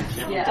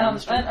 Yeah,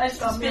 and I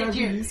Some suspect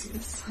you.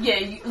 useless.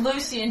 Yeah,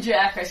 Lucy and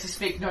Jack, I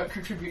suspect, don't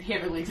contribute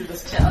heavily to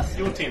this task.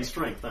 You're 10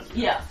 strength, aren't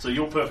you? Yeah. So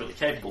you're perfectly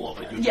capable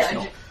of it. You're Yeah, just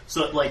not.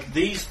 So, like,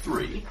 these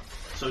three,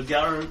 so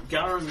Garin,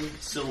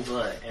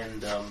 Silver,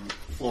 and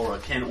Flora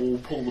can all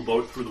pull the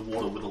boat through the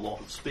water with a lot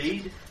of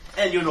speed.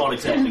 And you're not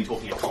exactly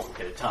talking a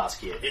complicated task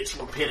here. It's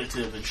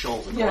repetitive and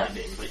shoulder Yeah.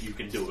 grinding, but you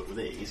can do it with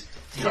ease.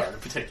 Garin in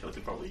particular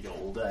could probably go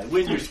all day.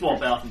 When you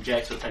swap out and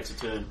Jack, so it takes a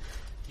turn,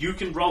 you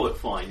can row it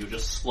fine. You're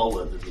just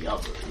slower than the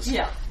others.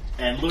 Yeah.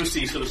 And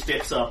Lucy sort of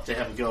steps up to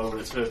have a go, and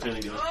it's her turn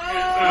and goes.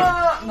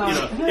 No. You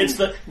know, it's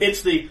the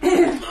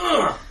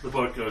the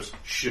boat goes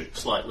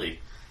slightly.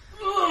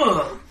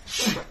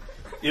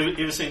 You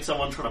ever seen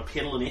someone trying to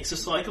pedal an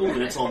exercycle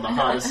and it's on the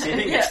hardest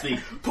setting? Yeah. It's the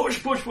push,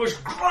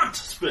 grunt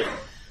spin.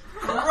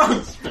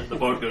 Grunt spin. The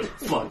boat goes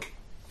flunk.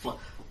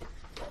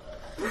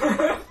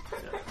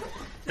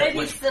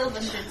 Maybe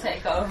Silver should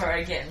take over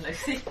again,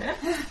 Lucy.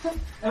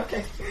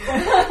 Okay.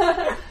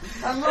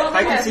 I'm more than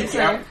I can happy see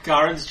to.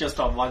 Garen's just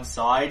on one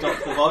side of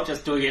the boat,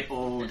 just doing it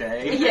all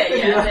day.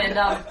 yeah.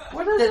 And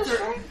What is the the thr-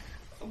 strength?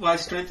 My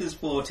strength is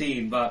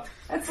 14, but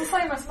It's the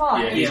same as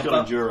mine. Yeah, he's Yeah, got but-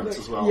 endurance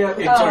as well. Yeah,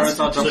 endurance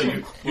on So top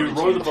you of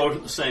row the boat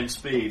at the same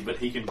speed, but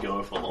he can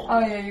go for longer. Oh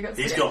yeah, you got.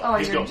 He's oh,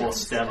 got you're more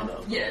endurance. stamina.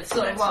 yeah,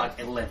 so that's like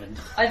 11.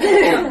 I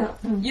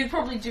think you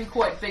probably do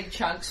quite big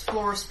chunks.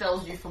 Flora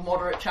spells you for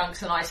moderate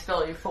chunks, and I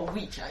spell you for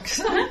wee chunks.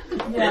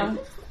 Yeah.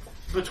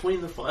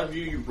 Between the 5 of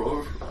you, you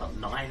row for about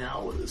 9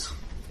 hours.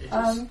 It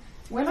is,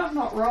 When I'm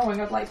not rowing,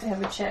 I'd like to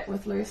have a chat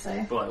with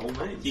Lucy. by all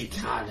means. You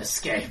can't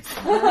escape.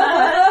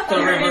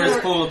 The river is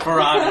full of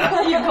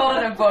piranha. You go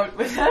on a boat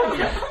with him.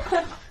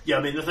 Yeah,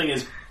 I mean, the thing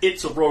is,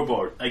 it's a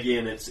rowboat.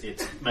 Again, it's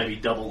maybe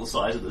double the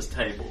size of this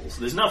table.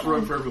 So there's enough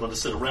room for everyone to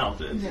sit around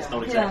it. It's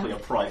not exactly a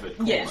private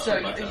corner. Yeah, so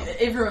but,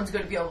 everyone's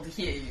going to be able to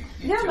hear you.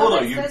 Yeah, two. no, although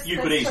that's- you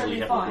that's could easily totally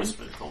have fine. a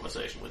whispered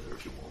conversation with her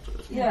if you wanted.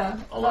 Yeah.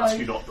 I'll ask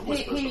you not to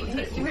whisper to the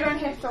table. We don't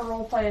have to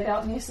role play it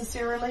out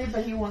necessarily,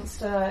 but he wants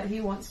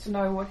to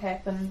know what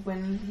happened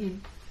when he,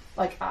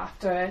 like,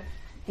 after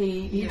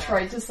he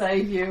tried to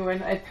save you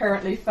and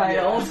apparently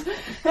failed.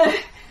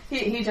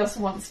 He just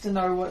wants to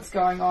know what's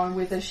going on,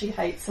 whether she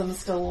hates him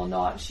still or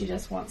not. She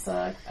just wants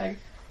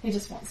he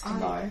just wants to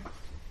know.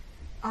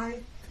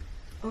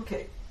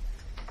 Okay.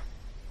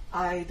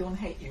 I don't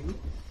hate you.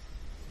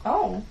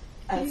 Oh,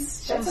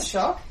 It's that's a just,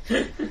 shock.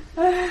 it's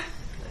What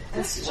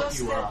just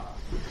you that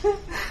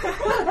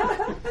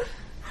are.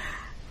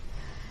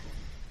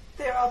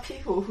 there are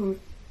people who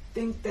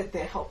think that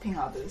they're helping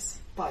others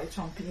by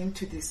jumping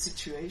into these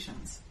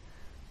situations,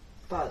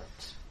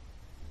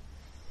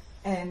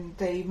 and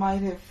they might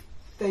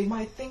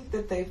think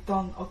that they've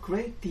done a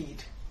great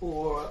deed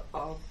or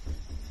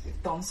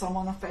done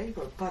someone a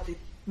favor, but it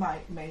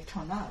may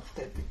turn out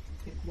that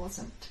it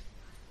wasn't.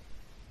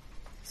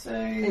 So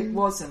It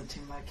wasn't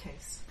in my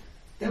case.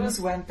 Things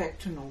went back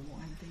to normal,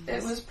 and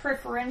it was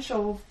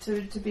preferential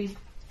to be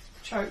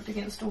choked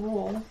against a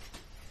wall.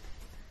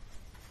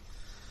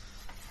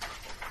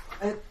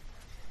 It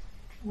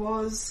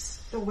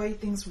was the way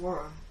things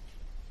were.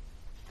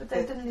 But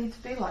they didn't need to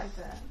be like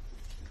that.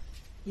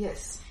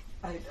 Yes,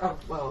 it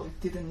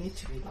didn't need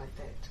to be like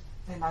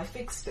that, and I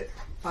fixed it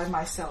by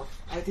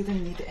myself. I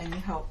didn't need any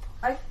help.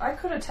 I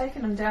could have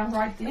taken him down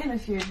right then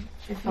if you'd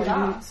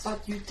asked.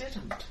 But you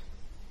didn't.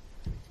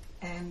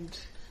 And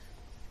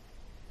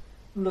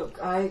look,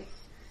 I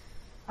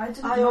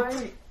didn't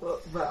know.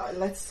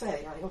 let's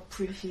say I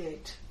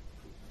appreciate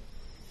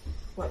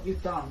what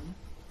you've done,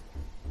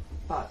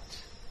 but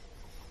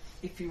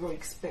if you were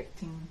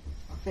expecting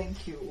a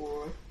thank you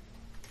or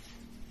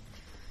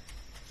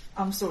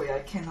I'm sorry, I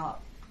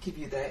cannot give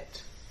you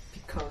that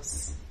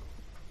because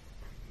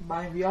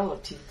my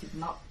reality did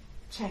not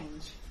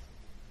change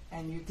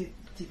and you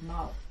did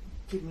not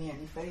give me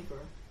any favor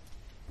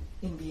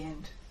in the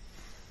end.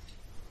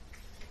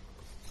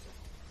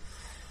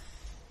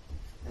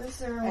 Is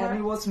there a And way?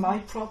 it was my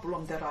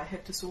problem that I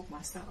had to solve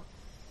myself.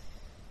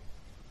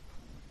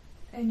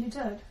 And you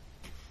did.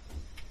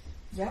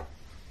 Yep.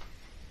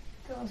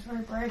 That was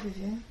very brave of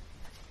you.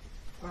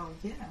 Well,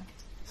 yeah.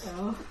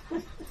 Well,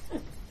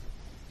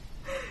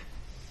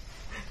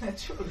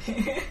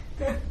 naturally.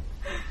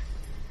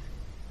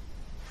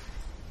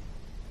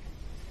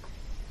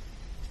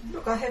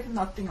 Look, I have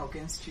nothing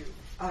against you.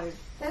 I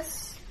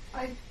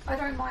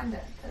don't mind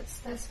it.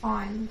 That's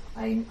fine.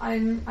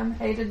 I'm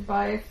hated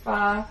by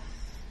far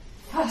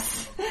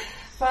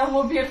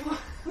more beautiful.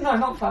 No,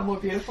 not far more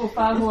beautiful.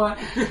 Far more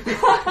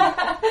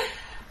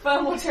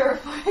far more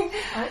terrifying.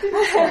 I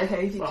didn't say I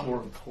hated Far you.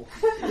 more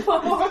important.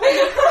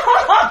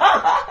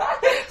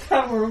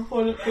 Far more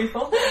important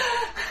people.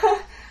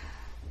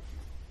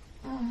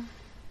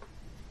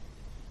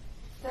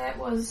 That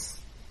was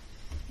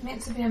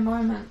meant to be a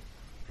moment.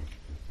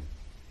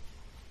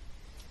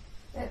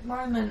 That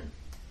moment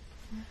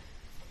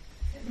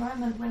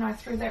when I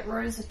threw that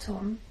rose at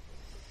him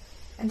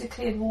and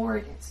declared war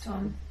against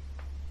him.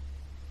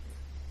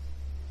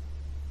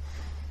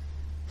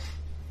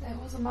 That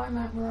was a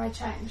moment where I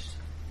changed.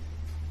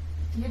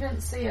 You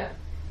didn't see it.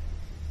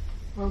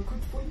 Well,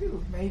 good for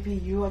you. Maybe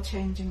you are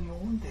changing your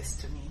own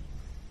destiny.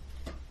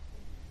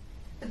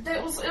 But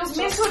it was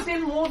meant to have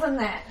been more than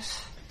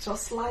that.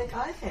 Just like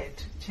I had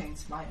to change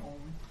my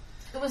own.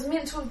 It was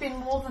meant to have been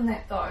more than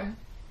that, though.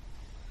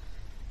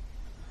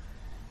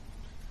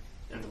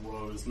 And the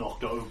rose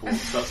knocked over and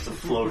starts to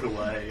float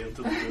away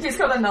into the distance. He's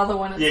got another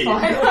one, it's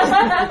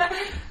Yeah,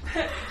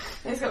 fine.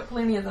 He's got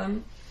plenty of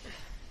them.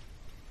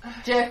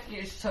 Jack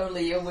is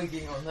totally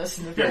earwigging on this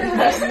in the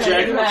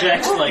Yeah,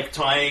 Jack's like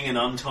tying and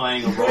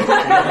untying a rope and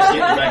just getting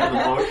back in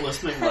the boat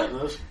listening like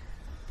this.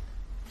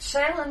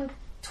 Shaylin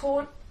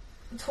taught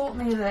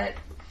me that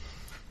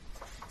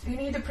you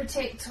need to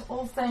protect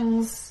all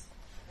things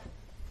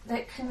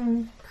that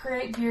can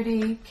create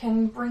beauty,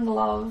 can bring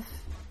love,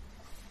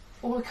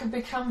 or could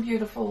become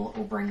beautiful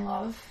or bring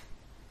love.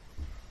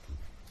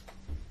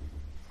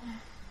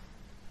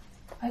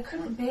 I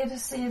couldn't bear to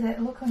see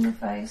that look on your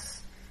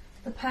face,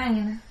 the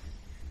pain,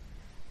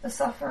 the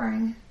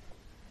suffering.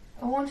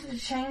 I wanted to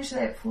change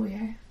that for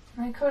you,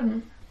 and I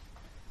couldn't.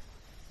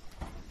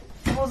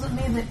 It wasn't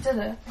me that did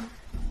it.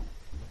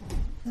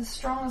 As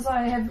strong as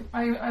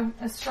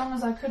as strong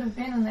as I could have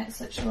been in that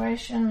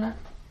situation, it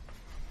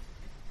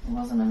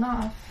wasn't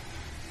enough.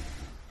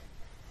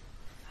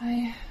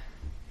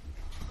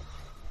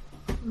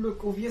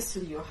 Look,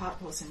 obviously your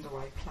heart was in the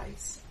right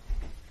place.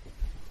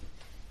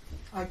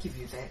 I give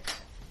you that.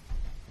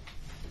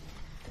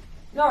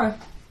 No,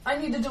 I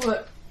need to do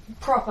it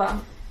proper.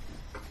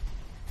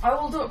 I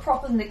will do it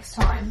proper next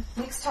time.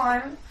 Next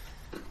time,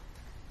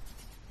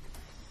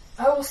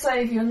 I will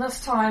save you, and this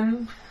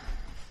time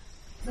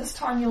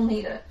you'll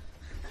need it.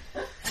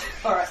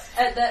 Alright,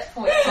 at that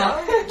point,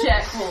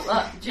 Jack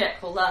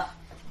will laugh.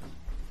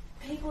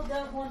 People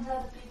don't want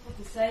other people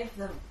to save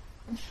them.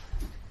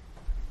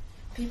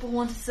 People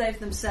want to save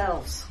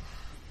themselves.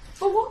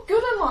 But what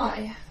good am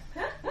I?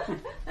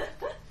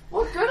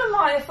 What good am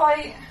I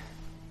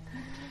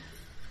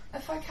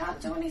if I can't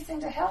do anything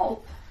to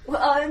help?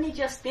 Well, I only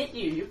just met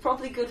you. You're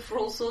probably good for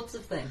all sorts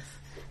of things.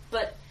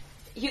 But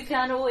you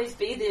can't always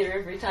be there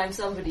every time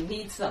somebody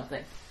needs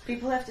something.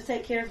 People have to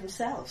take care of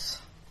themselves.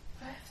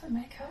 I have to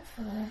make up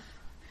for that.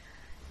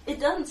 It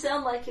doesn't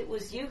sound like it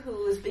was you who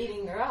was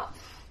beating her up.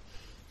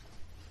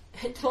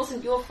 It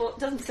wasn't your fault.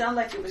 It doesn't sound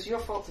like it was your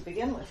fault to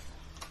begin with.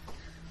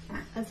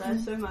 As I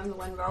assume I'm the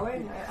one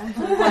rowing, I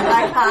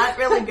can't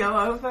really go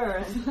over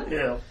and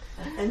Yeah.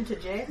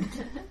 interject.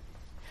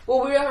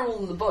 Well, we are all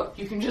in the boat.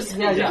 You can just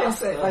Yeah, you can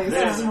say like it's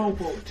Yeah. a small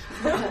boat.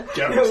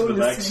 Garrett's in the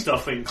back Listening.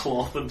 stuffing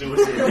cloth into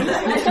his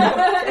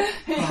head.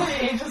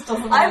 He just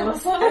doesn't I'm,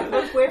 want to listen.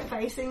 if we're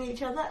facing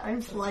each other,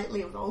 I'm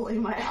slightly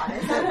rolling my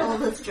eyes at all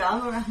this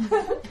drama I'm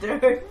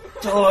doing.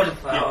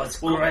 Dornfell's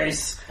well,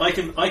 grace. I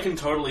can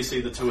totally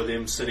see the two of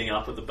them sitting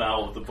up at the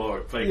bow of the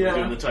boat, vaguely Yeah.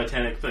 doing the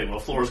Titanic thing, while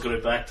Flora's got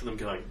her back to them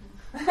going,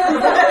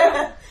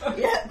 Yeah.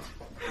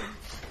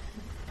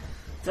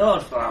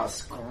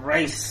 Dornfell's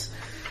grace.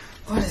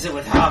 What is it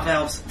with half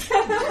elves?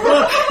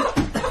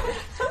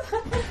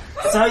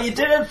 So you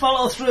didn't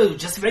follow through.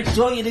 Just make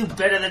sure you do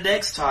better the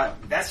next time.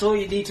 That's all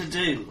you need to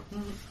do.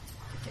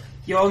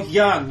 You're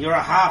young. You're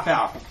a half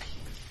elf.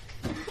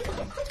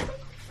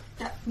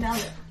 Now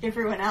that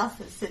everyone else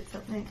has said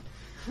something.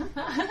 Well,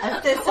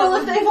 if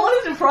they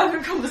wanted a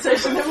private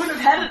conversation, they would have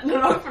had it in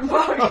an open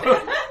boat.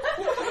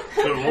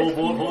 "Could have all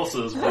bought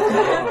horses."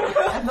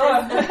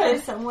 But If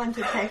there's someone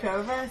to take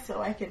over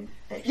so I can...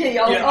 Yeah,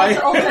 Yeah, I'll take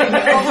it. I'll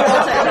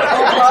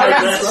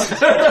take it.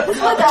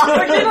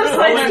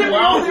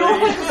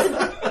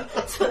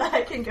 so that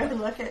I can go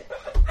look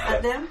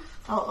at them,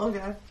 I'll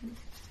go.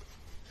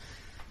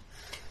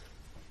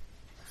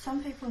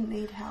 Some people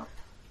need help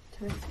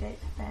to escape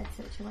bad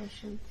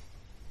situations.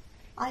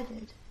 I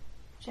did.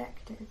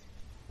 Jack did.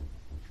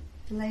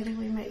 The lady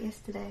we met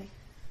yesterday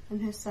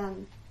and her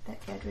son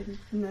that Gadwin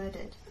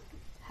murdered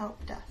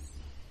helped us.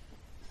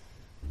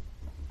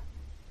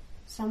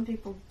 Some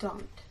people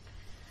don't.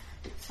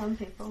 Some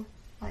people,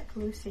 like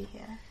Lucy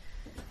here,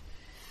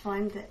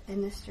 find the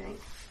inner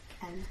strength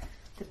and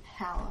the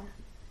power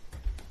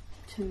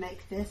to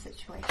make their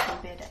situation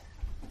better.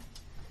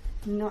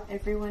 Not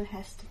everyone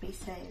has to be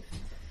saved,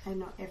 and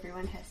not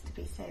everyone has to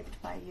be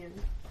saved by you.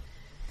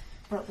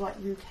 But what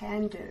you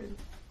can do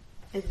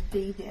is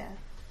be there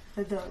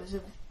for those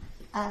of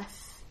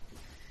us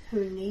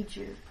who need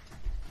you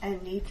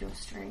and need your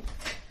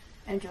strength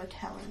and your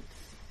talents.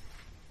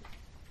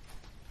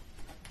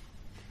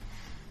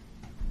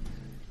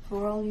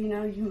 For all you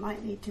know, you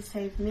might need to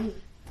save me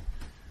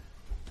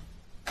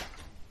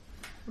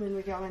when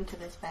we go into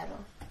this battle.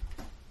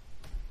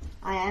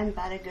 I am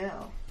but a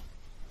girl.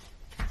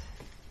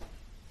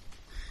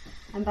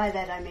 And by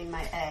that I mean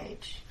my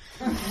age.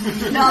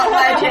 Not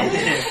my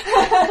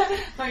gender.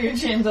 Not your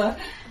gender.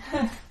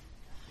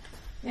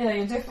 Yeah,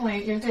 you're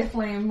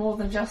definitely more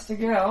than just a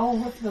girl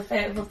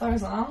with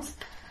those arms.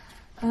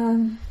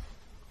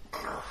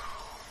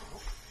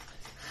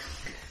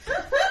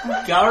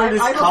 Garrett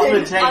is I will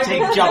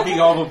commentating jumping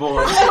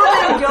overboard.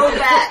 I will go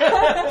back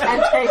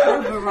and take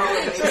over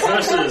rowing.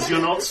 versus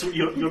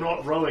you're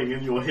not rowing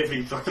in your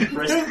heavy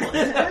breastplate.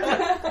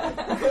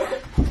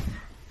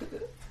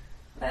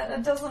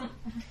 It doesn't.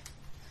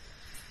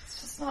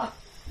 It's just not.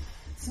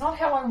 It's not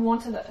how I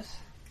wanted it.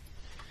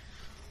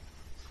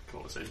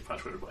 Conversation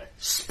punctuated by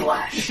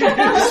splash,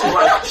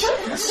 splash,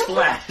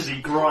 splash. As he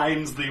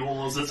grinds the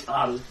oars as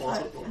hard as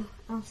possible.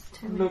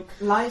 Look,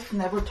 life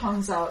never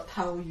turns out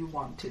how you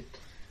want it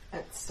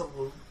at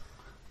Soul.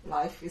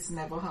 Life is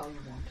never how you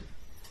want it.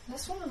 I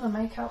just wanted to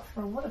make up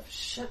for what a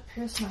shit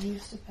person I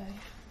used to be.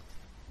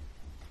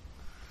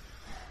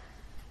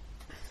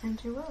 And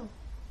you will.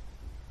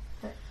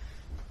 But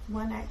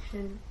one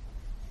action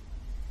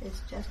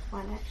is just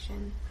one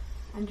action,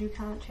 and you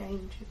can't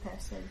change a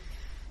person,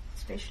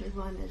 especially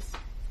one as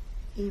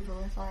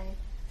evil as I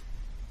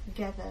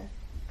gather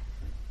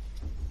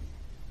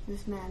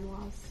this man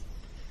was.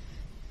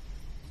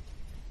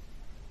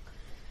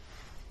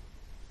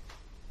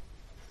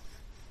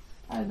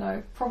 I don't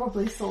know,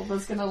 probably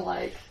Silver's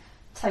gonna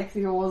take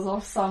the oars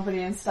off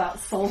somebody and start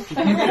sulking.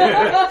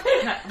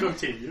 Good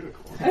team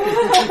unicorn.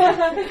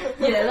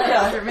 Yeah,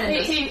 that's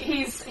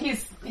tremendous.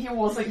 He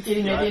wasn't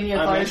getting Yeah, at any of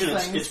I those imagine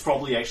things. it's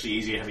probably actually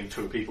easier having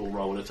two people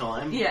row at a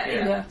time.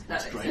 Yeah.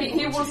 That's No, great.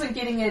 He wasn't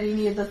getting at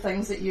any of the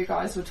things that you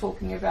guys were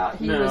talking about.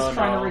 He No, was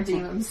trying no. to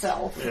redeem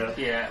himself. Yeah.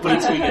 Yeah, But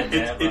once we get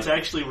there, it's but-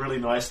 actually really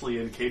nicely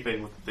in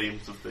keeping with the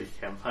themes of the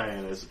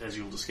campaign, as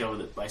you'll discover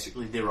that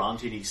basically there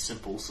aren't any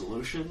simple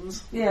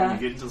solutions. Yeah. When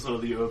you get into sort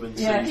of the urban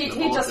Yeah, cities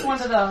and he just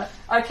politics. wanted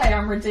okay,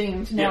 I'm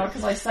redeemed now Yeah.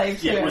 because I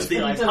saved Yeah, her. it was the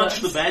but he I did punched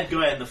it. the bad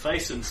guy in the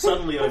face and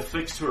suddenly I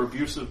fixed her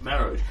abusive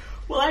marriage.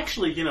 Well,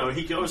 actually,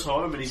 he goes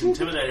home and he's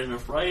intimidated and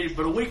afraid,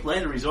 but a week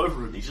later he's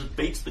over it and he just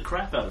beats the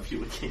crap out of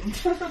you again.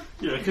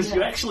 Because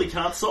you actually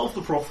can't solve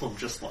the problem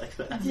just like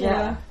that.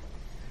 Yeah.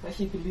 But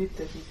he believed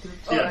that he did.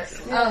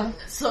 Yeah.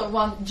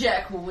 So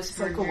Jack will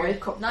whisper It's in like a your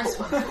wake-up nice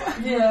call.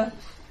 one. Yeah.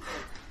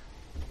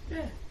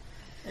 Yeah.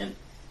 And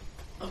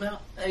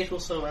about 8 or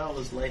so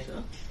hours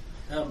later,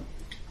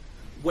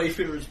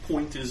 Wayfarer's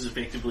Point is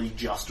effectively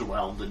just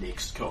around the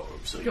next cove,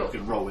 so Sure. you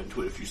can row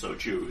into it if you so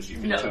choose. You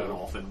can No. turn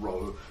off and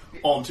row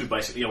onto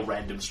basically a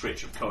random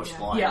stretch of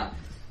coastline. Yeah.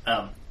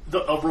 A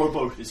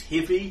rowboat is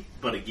heavy,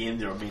 but again,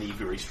 there are many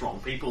very strong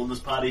people in this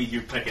party.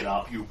 You pick it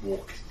up, you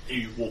walk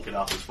it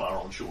up as far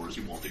on shore as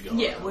you want to go.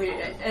 Yeah, no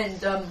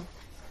problem.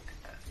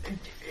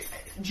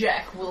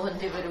 Jack will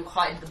endeavour to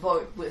hide the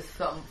boat with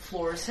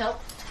Flora's help.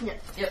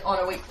 Yep. Yeah. Oh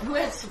no, wait. Who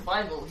has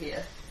survival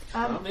here?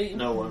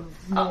 No one.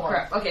 Oh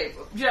crap. Okay,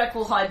 Jack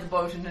will hide the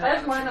boat in an I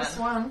have ambush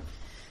man. -1.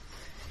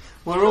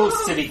 We're all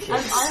city I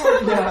kids.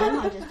 have one,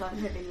 I just don't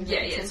have any.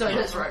 Yeah, so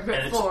that's right. But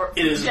And for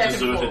it is a Jack and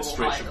Flora deserted will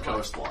stretch hide of the boat.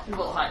 coastline.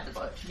 We'll hide the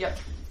boat. Yep.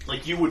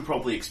 Like, you would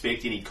probably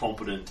expect any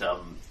competent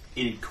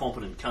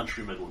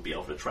countryman would be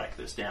able to track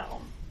this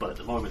down, but at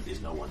the moment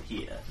there's no one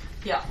here.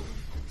 Yeah.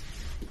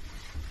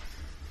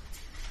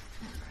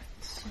 Alright,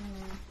 so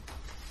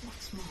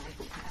what's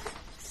my path?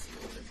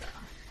 Silver dark.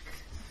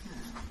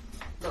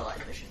 The light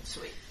vision,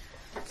 sweet.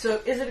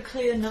 So is it a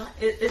clear night?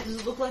 Does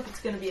it look like it's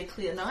going to be a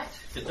clear night?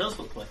 It does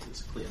look like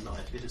it's a clear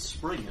night. It is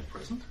spring at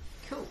present.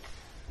 Cool.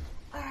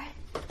 Alright.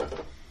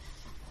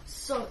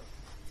 So,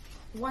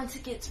 once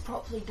it gets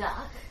properly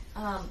dark,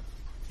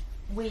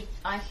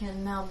 I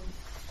can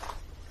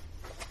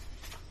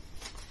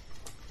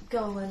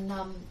go and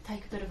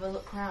take a bit of a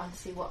look around,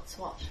 see what's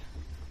what,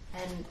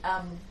 and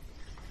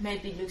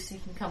maybe Lucy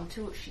can come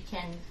too if she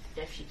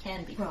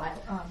can be quiet.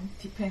 Well,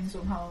 depends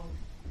on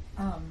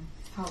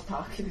how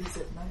dark it is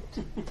at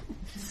night.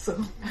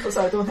 So, because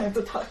I don't have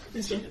the dark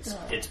vision.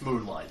 It's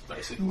moonlight,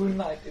 basically.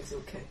 Moonlight is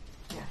okay.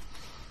 Yeah.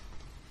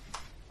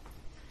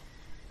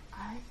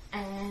 Alright.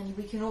 And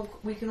we can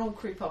all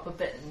creep up a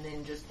bit, and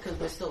then just because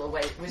we're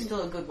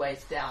still a good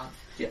ways down.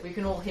 Yeah. We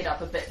can all head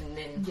up a bit, and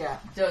then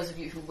those of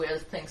you who wear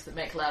things that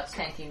make loud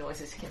tanky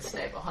noises can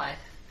stay behind.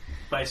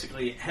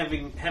 Basically,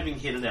 having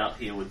headed out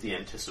here with the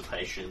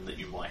anticipation that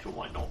you might or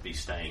might not be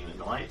staying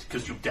the night,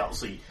 because you'll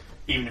doubtlessly,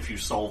 even if you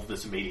solve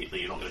this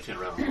immediately, you're not going to turn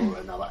around and go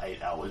another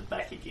 8 hours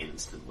back again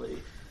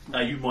instantly.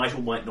 You might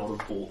or might not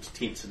have bought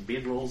tents and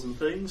bedrolls and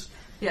things.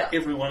 Yeah.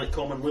 Everyone at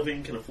Common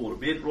Living can afford a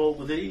bedroll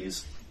with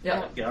ease.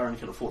 Yeah. Garen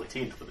can afford a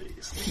tent with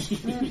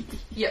ease.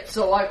 Yep,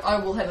 so I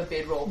will have a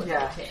bedroll, but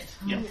not a tent.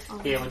 Yeah.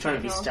 Yeah, we're trying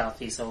to be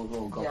stealthy, so we'll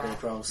all go Yeah.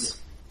 bed rolls.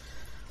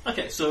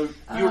 Okay, so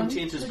your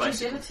intent is Would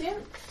basically... you get a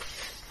tent?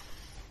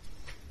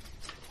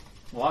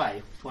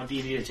 Why? What do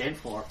you need a tent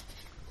for?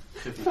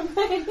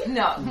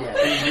 No.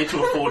 You need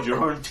to afford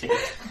your own tent.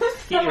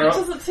 Get How your, much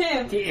own, is a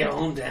tent? get your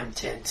own damn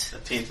tent. A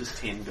tent is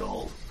 10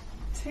 gold.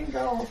 10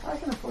 gold. I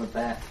can afford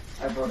that.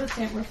 I brought a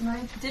tent with me.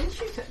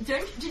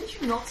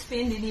 Didn't you not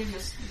spend any of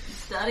your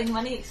starting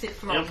money except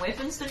for on Yep.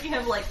 weapons? Don't you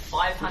have like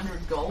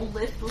 500 gold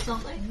left or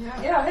something?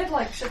 Yeah, I had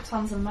like shit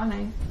tons of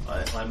money.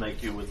 I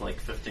make you with like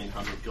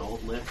 1,500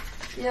 gold left.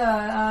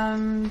 Yeah,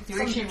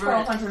 You actually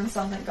 1,200 and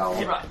something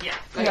gold. Right, yeah.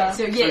 Okay, Yeah.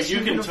 so yes, So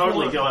you can could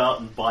totally afford- go out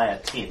and buy a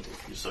tent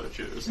if you so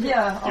choose.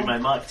 Yeah, You may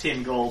mark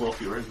 10 gold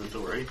off your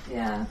inventory.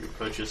 yeah, You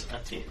purchase a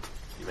tent.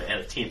 You may add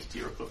a tent to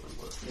your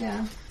equipment list.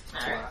 yeah.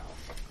 Alright.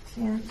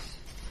 Tent.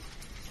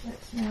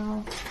 That's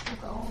now the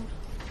gold.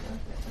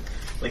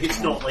 Like, it's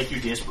not like you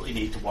desperately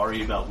need to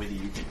worry about whether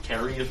you can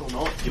carry it or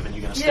not, given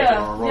you're going to stick Yeah, it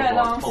on a yeah, roadblock.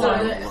 no, I'm pull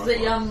sorry. it on a So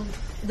roadblock.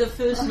 the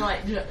first night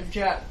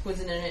Jack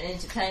was in an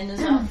entertainer's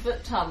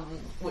outfit,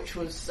 which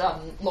was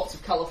lots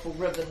of colourful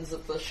ribbons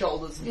at the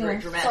shoulders and very Yeah,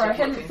 dramatic sorry, I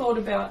hadn't looking. thought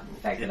about the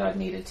fact that Yeah. I'd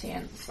need a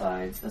tent,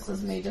 so this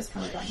is me just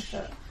kind of going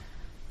shit.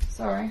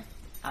 Sorry.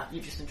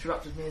 You just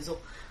interrupted me as well.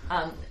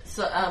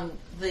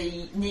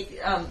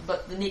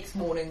 But the next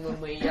morning when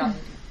we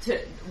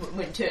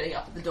when turning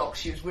up at the dock,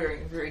 she was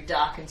wearing a very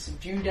dark and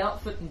subdued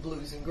outfit in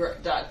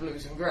dark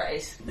blues and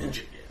greys,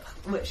 Ninja,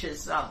 yeah. which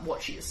is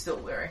what she is still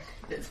wearing.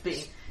 It's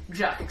being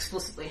Jack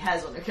explicitly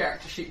has on her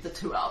character sheet the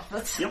two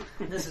outfits. Yep.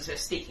 This is her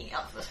sneaking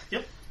outfit.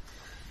 Yep.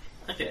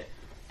 Okay.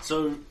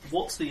 So,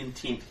 what's the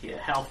intent here?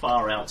 How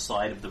far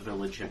outside of the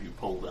village have you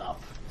pulled up?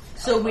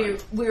 So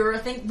we're I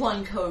think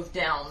one cove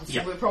down. So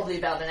Yep. we're probably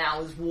about an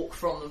hour's walk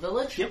from the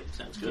village. Yep,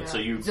 sounds good. Yeah. So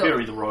you So-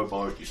 bury the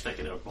rowboat, you stick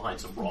it out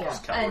behind some rocks,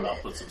 Yeah. cover And- it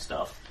up with some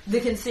stuff.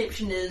 The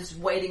conception is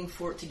waiting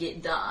for it to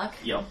get dark.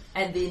 Yep.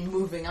 And then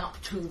moving up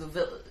to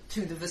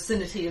the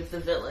vicinity of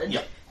the village.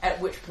 Yep. At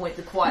which point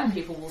the quiet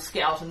people will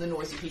scout and the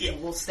noisy people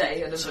Yep. will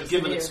stay. And So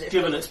given it's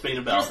been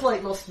about just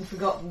like Lost and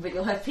Forgotten, but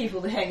you'll have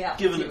people to hang out.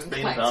 Given with you it's and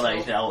been clank about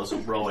stuff. 8 hours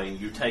of rowing,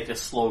 you take a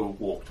slow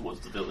walk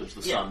towards the village.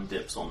 The Yeah. sun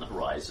dips on the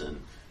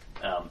horizon,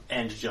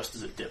 and just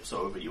as it dips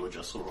over, you are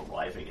just sort of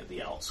arriving at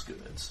the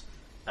outskirts.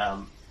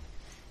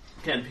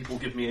 Can people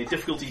give me a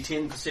difficulty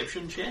 10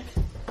 perception check?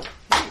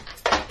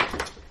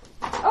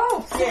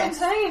 Oh,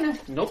 17!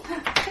 Nope.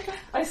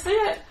 I see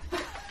it!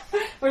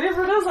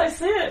 Whatever it is, I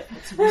see it!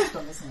 It's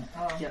wisdom, isn't it?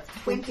 Oh, Yeah.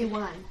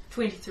 21.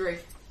 23.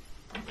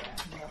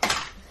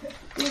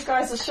 These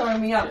guys are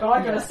showing me up, but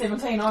I got a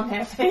 17, I'm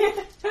happy.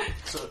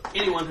 So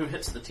anyone who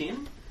hits the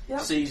 10 Yep.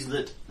 sees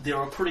that there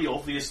are pretty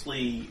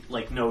obviously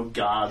no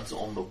guards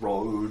on the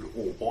road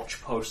or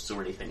watch posts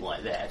or anything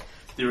like that.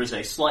 There is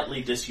a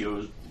slightly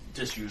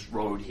disused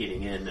road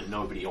heading in and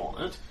nobody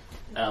on it.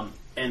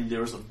 And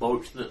there is a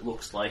boat that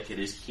looks like it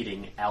is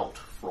heading out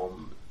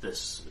from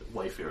this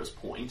Wayfarer's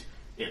Point.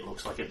 It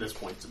looks like at this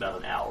point it's about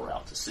an hour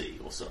out to sea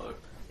or so.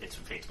 It's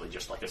effectively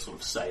just like a sort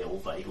of sail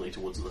vaguely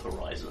towards the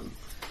horizon.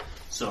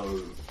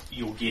 So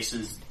your guess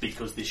is,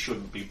 because there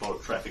shouldn't be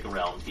boat traffic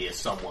around here,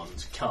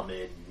 someone's come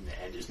in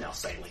and is now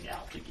sailing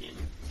out again.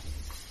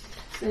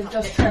 They've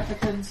just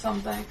trafficked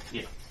something.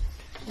 Yeah.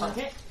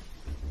 Okay.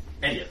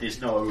 And yeah,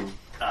 there's no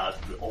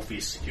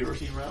obvious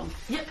security around.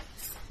 Yep.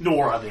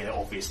 Nor are there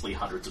obviously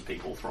hundreds of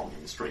people thronging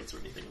the streets or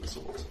anything of the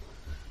sort.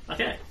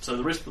 Okay, so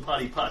the rest of the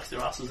party parks their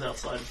asses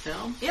outside of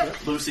town.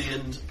 Yep. Lucy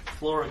and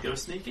Flora go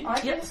sneaking. I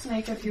can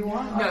sneak if you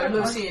want. No, I can-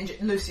 Lucy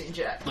and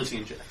Jack. Lucy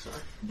and Jack,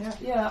 sorry.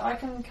 Yeah, I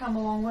can come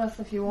along with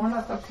if you want.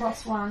 I've got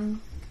 +1.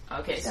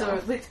 Okay, so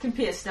Stealth. let's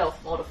compare stealth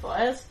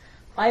modifiers.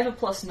 I have a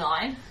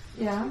 +9.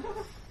 Yeah.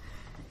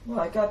 Well,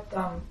 I got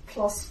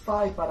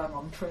 +5, but I'm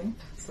untrained,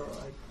 so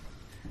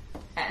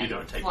I. And You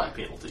don't take what?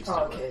 any penalties.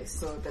 Oh, do it. okay,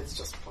 so that's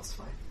just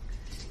 +5.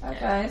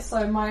 Okay,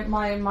 so my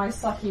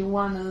sucky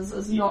 1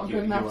 is not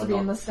good enough to be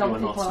in the stealthy You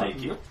are not part.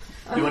 sneaky.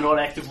 You are not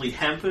actively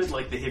hampered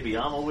like the heavy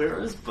armor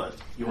wearers, but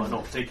you are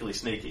not particularly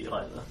sneaky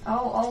either.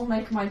 I'll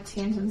make my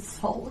tent and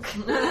sulk.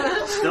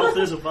 Stealth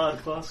is a bard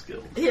class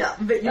skill. Yeah,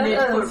 but you It need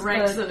to put is,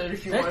 ranks but- in it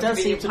if you That want does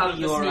to be seem a to part be of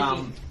the your,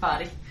 sneaking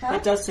party.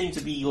 That does seem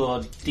to be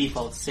your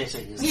default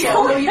settings. Yeah,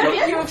 well,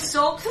 you have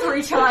stalked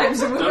 3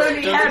 times and we've Don't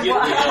only had forget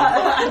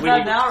one,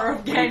 when an hour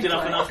of When you get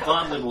up gameplay. enough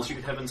bard levels, you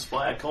can have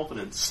inspired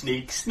competence.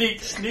 Sneak,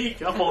 sneak,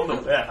 sneak up on the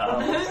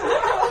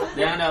warehouse.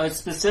 No, it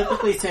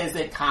specifically says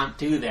they can't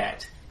do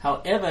that.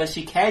 However,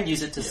 she can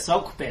use it to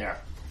sulk better.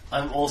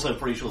 I'm also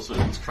pretty sure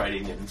Susan's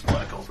trading in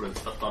inspired confidence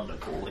for thunder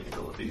calling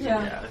abilities.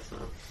 Yeah. So.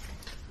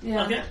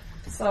 Yeah. Okay.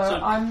 So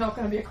So- I'm not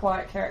going to be a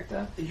quiet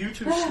character. You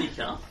two sneak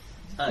up.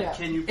 Yeah.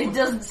 Can you It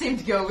doesn't seem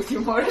to go with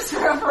your modus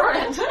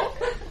operandi.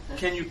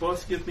 Can you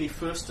both give me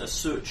first a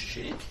search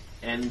check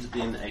and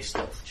then a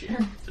stealth check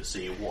to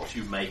see what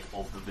you make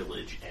of the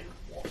village and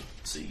what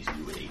sees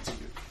you and eats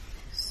you?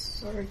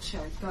 Search,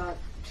 I got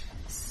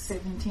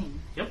 17.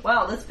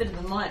 Wow, that's better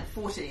than mine.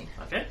 14.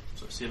 Okay,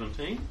 so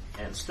 17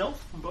 and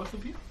stealth from both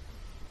of you.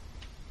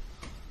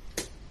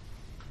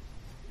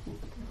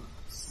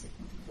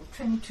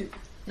 22.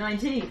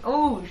 19.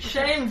 Oh,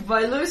 shamed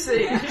by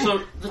Lucy.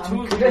 So the I'm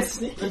two, of good you, at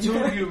sneaking. the two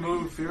of you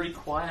move very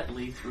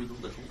quietly through the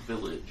little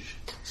village,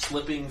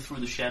 slipping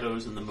through the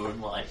shadows in the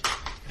moonlight.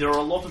 There are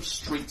a lot of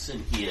streets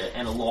in here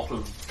and a lot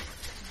of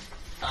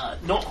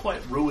not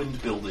quite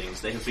ruined buildings.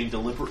 They have been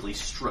deliberately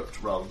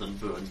stripped rather than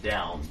burned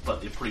down,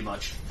 but they're pretty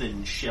much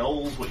thin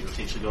shells where you've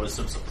essentially got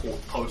some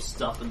support posts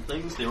up and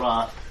things. There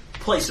are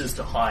places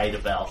to hide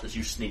about as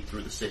you sneak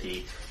through the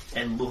city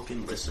and look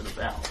and listen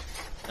about.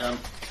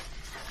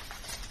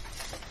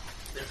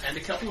 And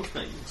a couple of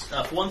things.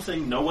 For one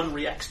thing, no one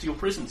reacts to your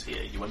presence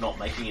here. You are not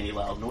making any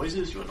loud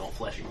noises, you are not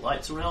flashing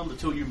lights around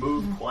until you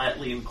move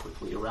quietly and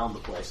quickly around the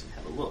place and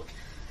have a look.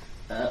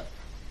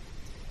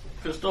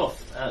 First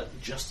off,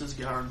 just as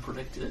Garen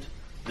predicted,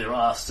 there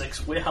are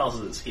 6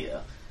 warehouses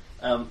here.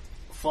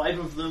 5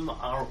 of them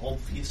are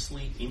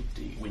obviously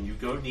empty. When you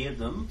go near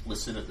them,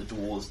 listen at the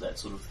doors, that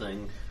sort of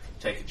thing,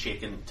 take a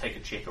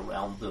check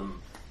around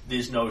them.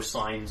 There's no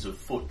signs of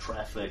foot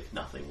traffic,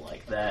 nothing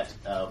like that.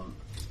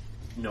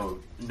 No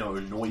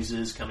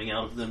noises coming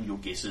out of them. Your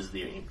guess is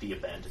they're empty,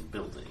 abandoned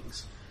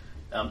buildings.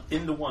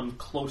 In the one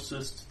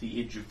closest to the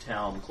edge of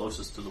town,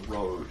 closest to the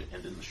road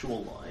and in the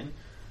shoreline,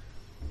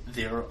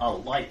 there are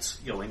lights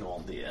going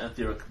on there.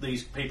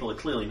 These people are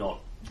clearly not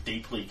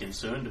deeply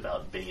concerned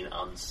about being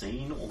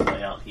unseen all the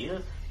way out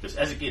here, because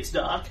as it gets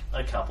dark,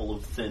 a couple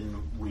of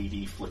thin,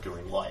 reedy,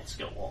 flickering lights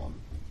go on.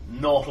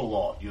 Not a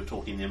lot. You're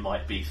talking there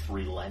might be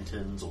 3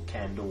 lanterns or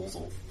candles,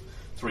 or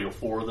 3 or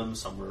 4 of them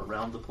somewhere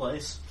around the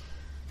place.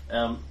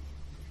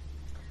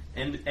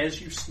 And as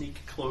you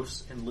sneak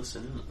close and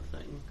listen in at the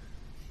thing,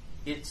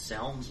 it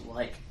sounds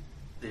like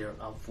there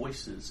are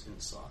voices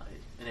inside.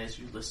 And as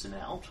you listen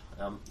out,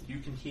 you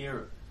can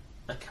hear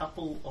a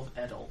couple of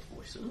adult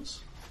voices.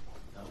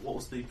 What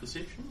was the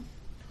perception?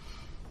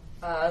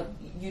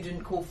 You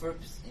didn't call for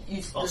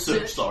Oh,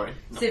 search, sorry.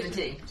 No,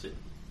 17. seven.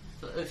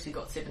 So Lucy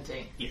got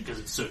 17. Yeah, because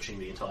it's searching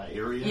the entire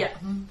area. Yeah.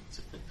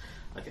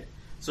 Okay.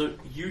 So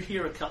you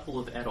hear a couple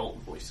of adult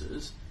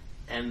voices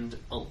and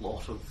a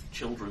lot of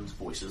children's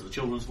voices. The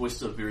children's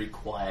voices are very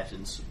quiet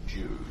and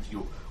subdued.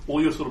 All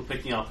you're sort of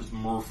picking up is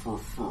murr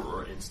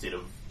instead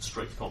of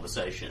strict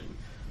conversation.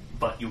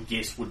 But your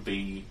guess would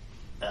be,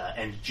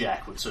 and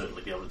Jack would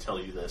certainly be able to tell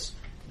you this,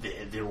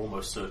 they're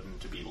almost certain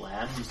to be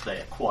lambs. They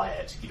are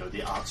quiet,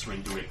 they're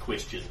answering direct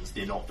questions.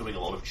 They're not doing a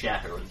lot of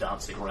chatter and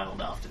dancing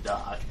around after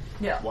dark.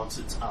 Yeah. Once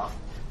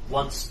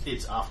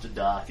it's after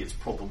dark, it's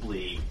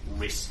probably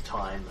rest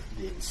time,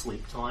 then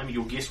sleep time.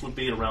 Your guess would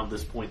be around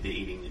this point they're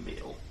eating their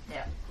meal,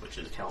 Yeah. which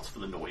accounts for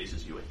the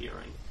noises you are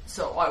hearing.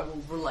 So I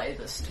will relay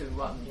this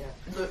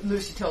to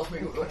Lucy tells me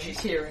what she's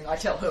hearing. I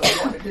tell her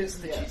what it is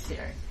that she's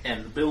hearing.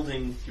 And the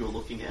building you're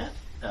looking at,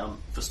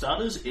 for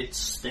starters, it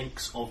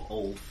stinks of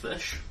old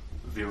fish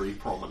very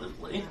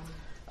prominently.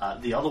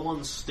 The other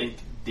ones stink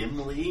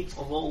dimly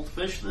of old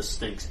fish. This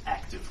stinks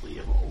actively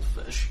of old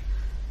fish.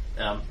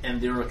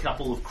 And there are a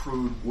couple of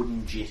crude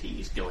wooden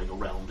jetties going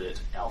around it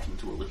out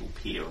into a little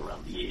pier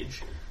around the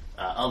edge.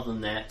 Other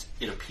than that,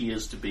 it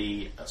appears to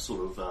be a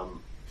sort of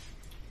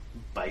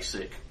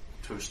basic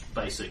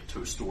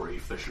two-story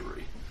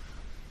fishery.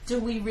 Do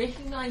we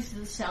recognise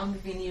the sound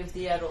of any of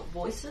the adult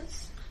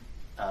voices?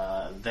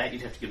 That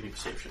you'd have to give me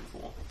perception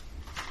for.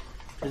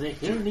 Do they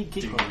hear any Do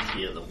you giggling?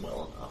 hear them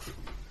well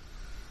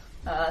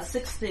enough?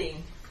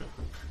 16.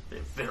 They're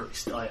very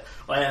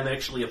I am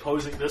actually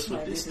opposing this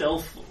with their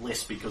stealth,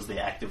 less because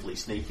they're actively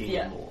sneaking.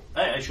 Yeah. More.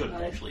 I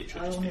shouldn't actually. It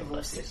should I just be only rolled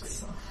less 6, easy.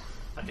 so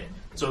Okay.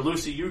 So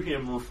Lucy, you hear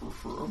roof.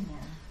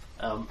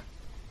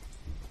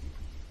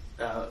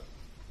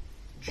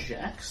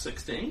 Jack,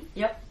 16.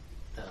 Yep.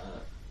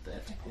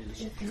 That is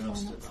just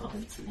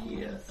enough to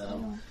hear.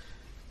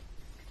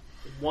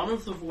 One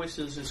of the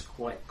voices is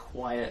quite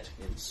quiet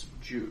and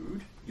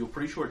subdued. You're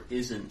pretty sure it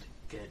isn't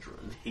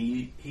Gadrin.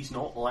 He's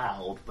not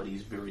loud, but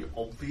he's very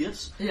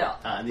obvious. Yeah.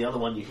 And the other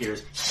one you hear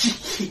is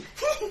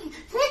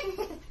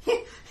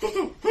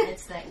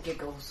It's that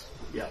giggles.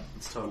 yeah,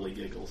 it's totally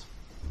giggles.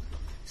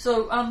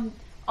 So,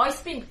 I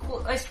spent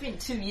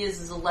 2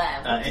 years as a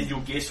lab. And your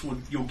guess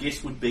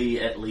would be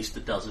at least a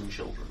dozen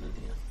children in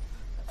here.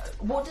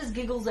 What does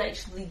Giggles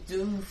actually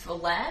do for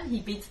lab?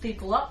 He beats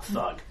people up.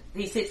 Thug.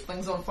 He sets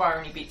things on fire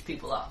and he beats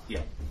people up.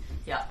 Yeah.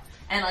 Yeah.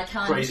 And I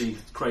can't.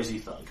 Crazy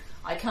thug.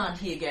 I can't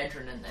hear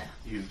Gadrin in there.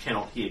 You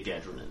cannot hear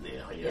Gadrin in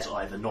there. He is Yeah.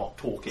 either not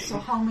talking, So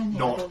how many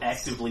not adults?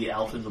 actively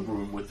out in the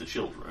room with the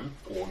children,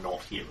 or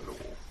not here at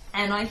all.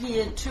 And I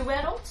hear 2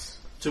 adults.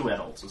 2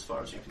 adults, as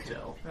far as you can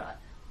tell. Right.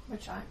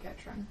 Which aren't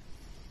Gatrin.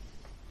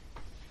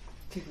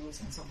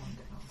 Giggles and someone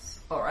else.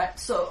 Alright,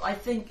 so I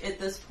think at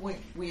this point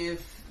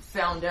we've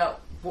found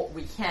out what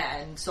we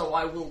can, so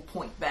I will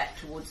point back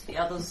towards the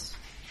others.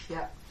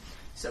 Yeah.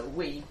 So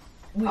we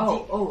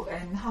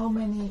And how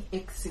many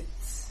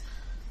exits?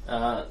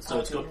 So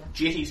it's got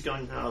jetties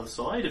going down either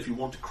side. If you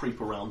want to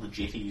creep around the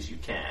jetties, you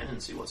can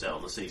and see what's out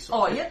on the seaside.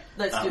 Oh, yeah,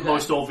 let's do that.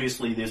 Most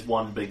obviously, there's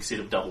one big set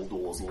of double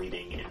doors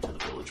leading into the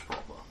village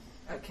proper.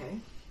 Okay.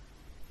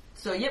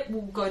 So yep,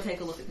 we'll go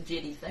take a look at the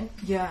jetty thing.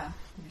 Yeah,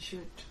 we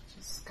should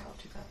just scout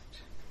it out.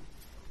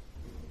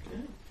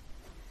 Okay.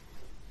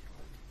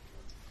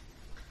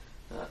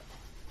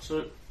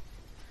 So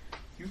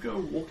you go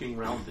walking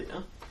around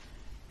there,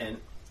 and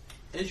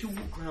as you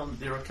walk around,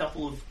 there are a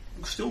couple of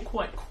still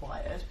quite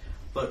quiet,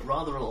 but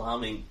rather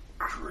alarming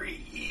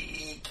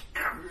creaks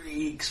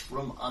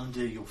from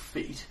under your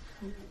feet.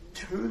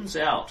 Turns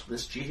out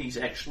this jetty's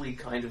actually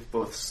kind of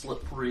both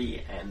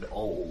slippery and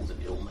old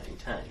and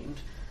ill-maintained.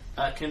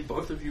 Can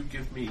both of you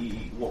give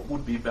me what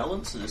would be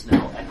balance and is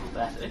now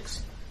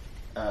acrobatics?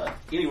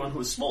 Anyone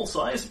who is small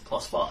size,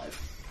 +5.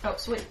 Oh,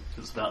 sweet.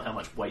 It's about how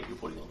much weight you're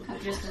putting on the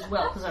deck. Just as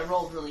well, because I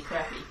rolled really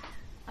crappy.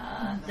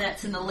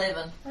 That's an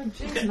 11. Oh,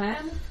 jeez, Okay.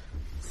 man.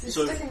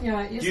 So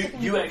you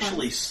your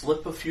actually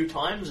slip a few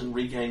times and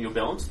regain your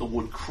balance. The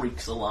wood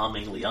creaks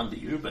alarmingly under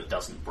you, but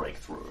doesn't break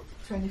through.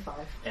 25.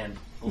 And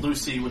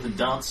Lucy, with a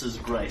dancer's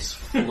grace,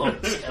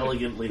 floats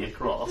elegantly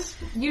across.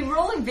 You're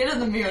rolling better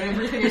than me on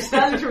everything. You're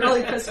starting to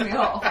really piss me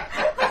off.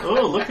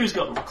 Oh, look who's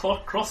got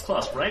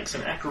cross-class ranks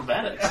in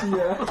acrobatics.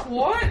 Yeah.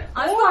 What?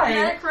 I've got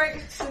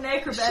acrobatics and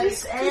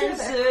acrobatics She's and good at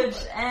surge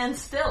and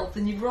stealth,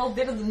 and you've rolled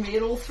better than me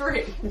at all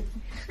 3.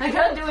 I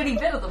can't do any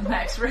better than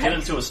Max Get rank.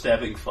 into a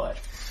stabbing fight.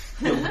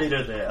 You're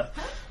better there.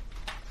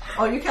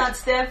 Oh, you can't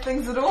stab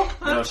things at all?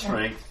 No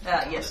strength,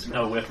 Yes.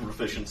 no weapon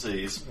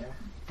proficiencies, Yeah.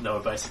 no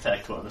base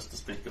attack bonus to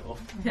speak of.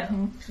 Yeah.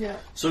 Yeah.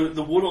 So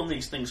the wood on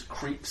these things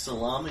creaks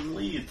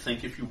alarmingly. You'd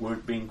think if you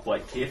weren't being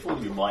quite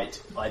careful, you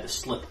might either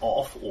slip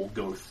off or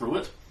go through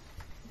it.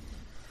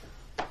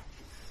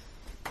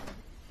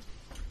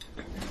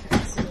 Okay,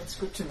 so that's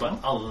good to know.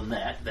 But other than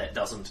that, that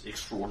doesn't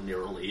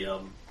extraordinarily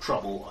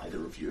trouble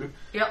either of you.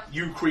 Yep.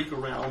 You creak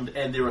around,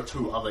 and there are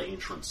 2 other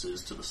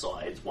entrances to the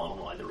sides, one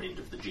on either end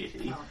of the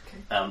jetty.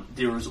 Okay.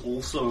 There is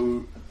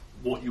also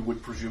what you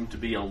would presume to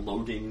be a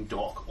loading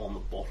dock on the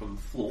bottom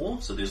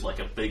floor. So there's like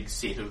a big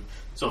set of...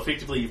 So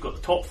effectively you've got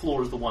the top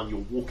floor is the one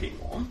you're walking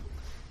on,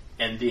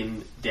 and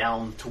then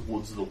down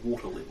towards the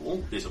water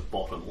level, there's a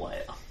bottom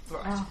layer.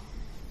 Right.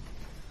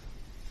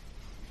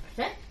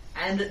 Okay.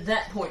 And at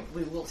that point,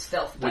 we will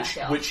stealth back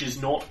out. Which is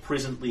not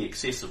presently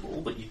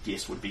accessible, but you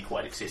guess would be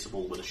quite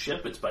accessible with a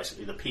ship. It's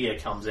basically the pier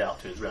comes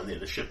out, turns around there,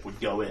 the ship would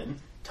go in,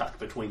 tuck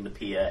between the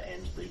pier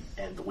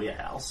and the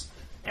warehouse,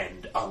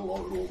 and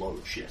unload or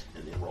load shit,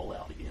 and then roll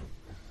out again.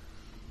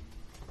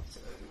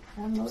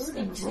 Unload Sneak,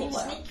 and sneak, roll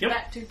out. sneak. Yep.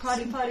 Back to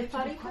party.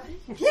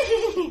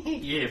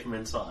 Yeah, from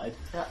inside.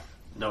 Yeah.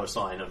 No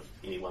sign of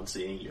anyone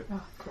seeing you.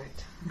 Oh, great.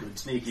 Good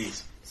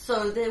sneakies.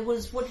 So there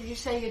was, what did you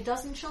say, a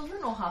dozen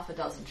children or half a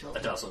dozen A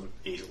children? dozen,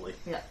 easily.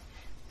 Yeah.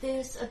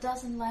 There's a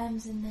dozen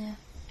lambs in there,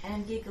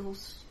 and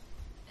Giggles.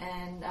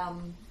 And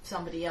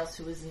somebody else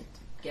who isn't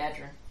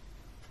Gadrin.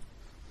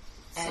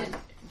 And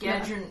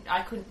Gadrin,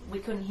 we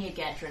couldn't hear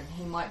Gadrin.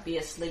 He might be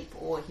asleep,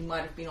 or he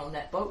might have been on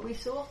that boat we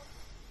saw.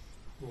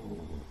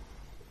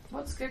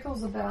 What's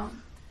Giggles about?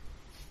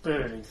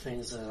 Burning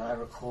things, as I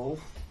recall.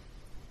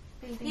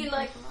 He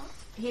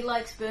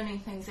likes burning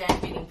things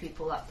and beating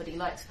people up, but he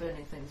likes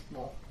burning things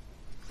more.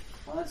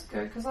 Well, that's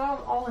good, because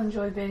I'll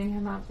enjoy beating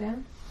him up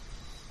then.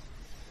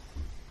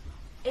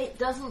 It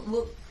doesn't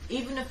look,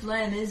 even if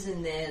Lamb is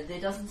in there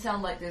doesn't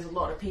sound like there's a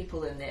lot of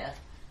people in there.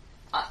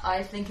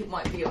 I think it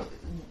might be,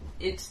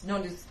 it's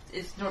not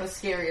as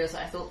scary as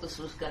I thought this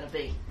was going to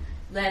be.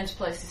 Lamb's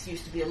places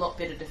used to be a lot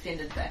better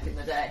defended back in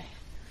the day.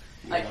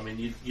 Yeah, I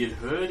mean, you'd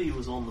heard he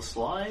was on the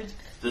slide.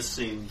 This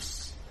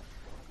seems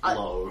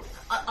low.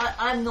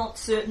 I'm not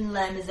certain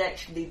Lamb is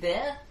actually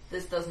there.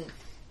 This doesn't...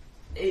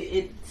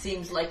 It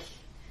seems like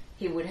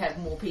he would have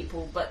more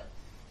people, but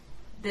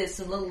there's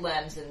some little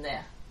lambs in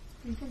there.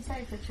 You can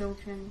save the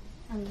children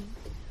and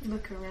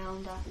look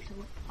around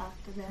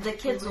after that.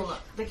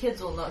 The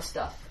kids all know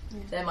stuff. Yeah.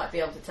 They might be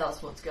able to tell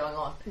us what's going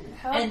on.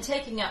 How- And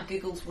taking out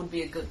Giggles would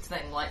be a good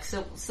thing. Like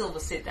Silver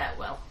said that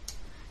well.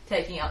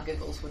 Taking out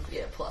Giggles would be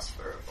a plus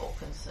for all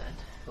concerned.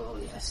 Oh,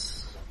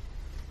 yes.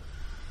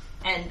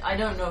 And I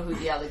don't know who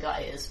the other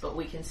guy is, but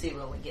we can see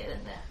when we get in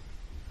there.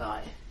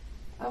 Aye.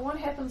 What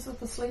happens with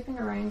the sleeping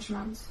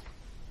arrangements?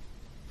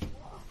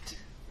 What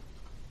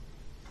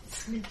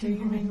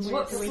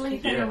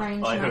Sleeping Yeah,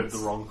 arrangements. I heard the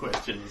wrong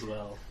question as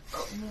well.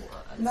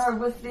 No,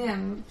 with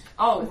them.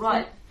 Oh,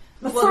 right.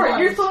 Sorry,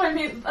 right. you thought I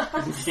meant.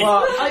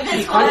 Well,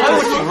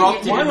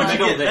 Why would you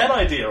get that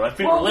idea? I've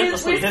been Well,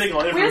 relentlessly hitting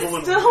on every we're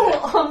woman. still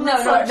on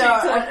the subject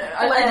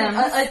of lambs.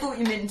 I thought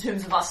you meant in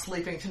terms of us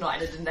sleeping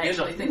tonight. I didn't Yeah,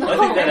 actually no, think I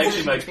think that that's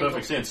actually makes people.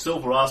 perfect sense.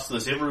 Silver asks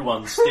this,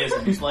 everyone stares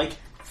and he's like,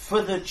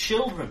 for the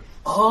children.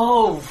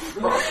 Oh,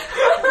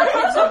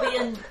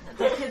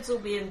 The kids will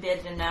be in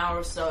bed in an hour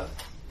or so.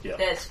 yeah.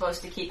 They're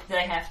supposed to keep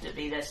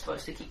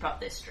up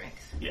their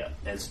strength. Yeah,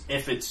 as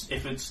if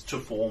it's to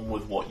form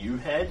with what you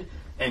had,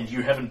 and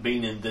you haven't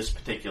been in this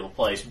particular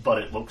place, but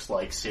it looks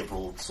like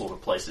several sort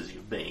of places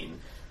you've been.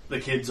 The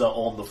kids are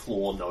on the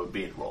floor, no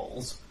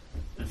bedrolls.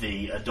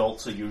 The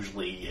adults are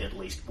usually at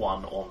least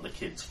one on the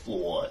kid's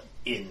floor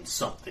in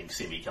something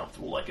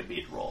semi-comfortable like a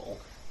bedroll,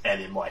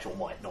 and it might or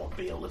might not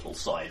be a little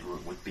side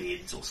room with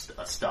beds or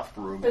a stuffed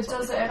room. But or something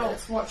does the like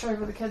adults watch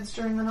over the kids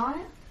during the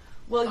night?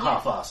 Well, that. yeah,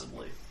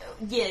 Half-assedly.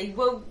 yeah,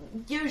 well,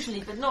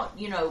 usually, but not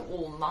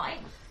all night.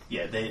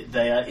 Yeah,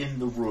 they are in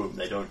the room.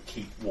 They don't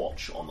keep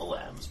watch on the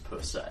lambs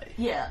per se.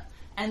 Yeah,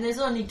 and there's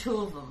only 2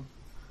 of them.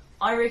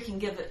 I reckon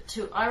give it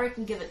 2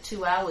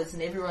 hours,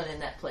 and everyone in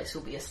that place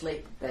will be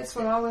asleep. That's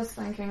what I was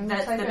thinking.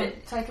 That's the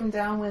bit. Take them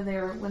down when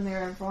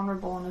they're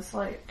vulnerable and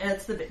asleep.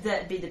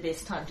 That'd be the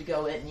best time to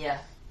go in. Yeah.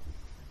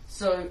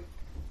 So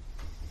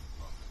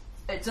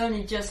it's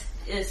only just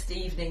the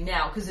evening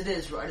now because it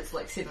is right. It's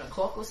like 7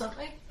 o'clock or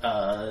something.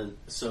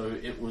 So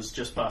it was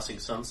just passing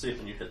sunset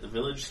when you hit the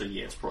village. So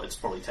yeah, it's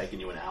probably taken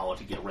you an hour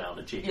to get around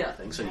and check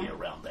everything. So yeah,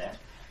 around that.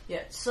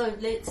 Yeah. So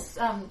let's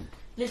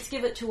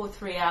give it 2 or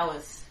 3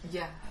 hours.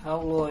 Yeah. How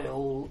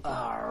loyal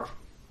are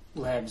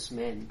Lamb's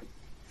men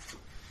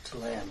to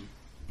Lamb?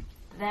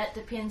 That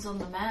depends on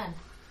the man.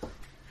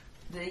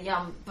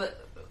 But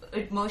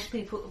a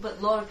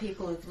lot of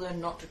people have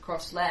learned not to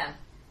cross Lamb.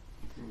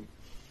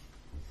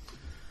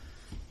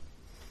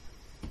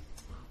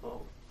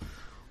 Well,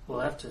 we'll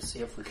have to see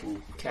if we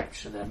can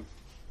capture them.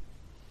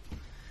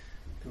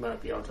 They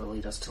might be able to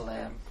lead us to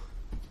Lamb.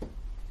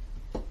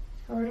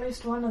 Or at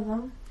least one of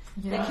them.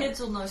 Yeah. The kids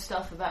will know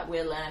stuff about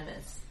where Lamb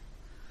is.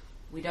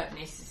 We don't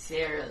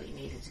necessarily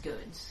need his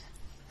goods.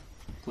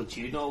 Would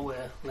you know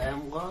where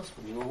Lamb was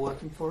when you were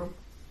working for him?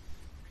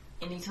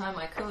 Anytime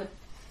I could.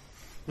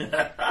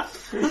 Yeah,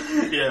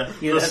 Yeah,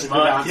 the that's a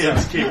smart good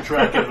answer. kids keep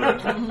track of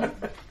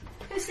it.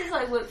 Who says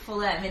I work for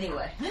Lamb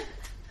anyway?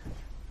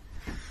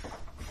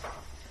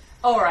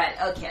 Alright,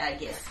 okay, I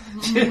guess.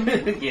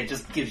 Yeah,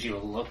 just gives you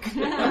a look.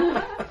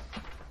 I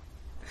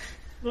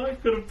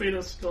could have been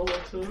a scholar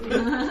too.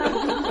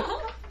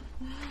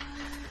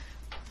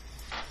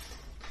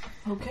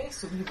 Okay,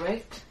 so we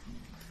wait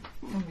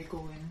and we go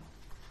in.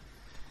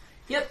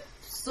 Yep,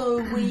 so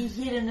we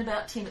head in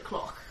about 10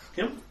 o'clock.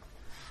 Yep.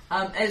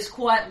 As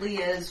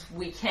quietly as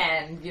we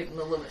can, given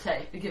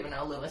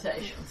our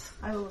limitations.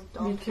 I will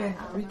We dodge can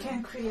my we armor.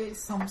 can create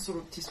some sort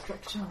of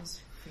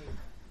distractions. If you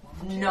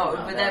want. No,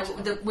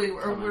 No, but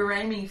we're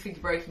aiming for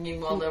breaking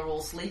in while they're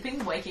all sleeping.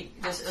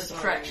 This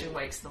attraction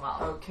wakes them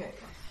up. Okay.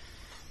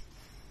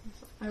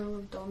 I will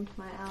have donned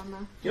my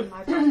armor Yep. and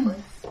my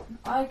breathless.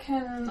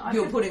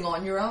 You're could, putting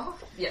on your armor?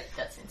 Yep,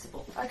 that's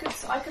sensible. I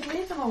could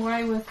lead them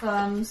away with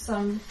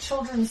some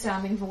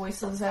children-sounding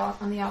voices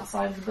out on the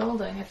outside of the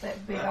building, if that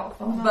would be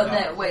helpful. But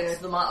that wakes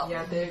them up.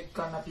 Yeah, they're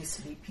gonna be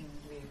sleeping.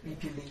 We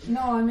believe.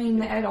 No, I mean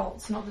the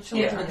adults, not the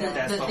children. Yeah, but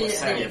That's what we're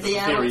saying. Yeah, but the the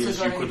theory adults is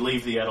are you going... could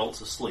leave the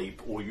adults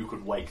asleep, or you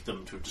could wake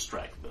them to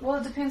distract them. Well,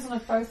 it depends on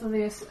if both of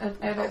the adults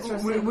are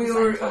asleep We at the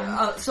were,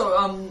 same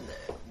time.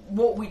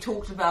 what we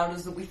talked about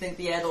is that we think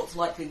the adults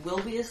likely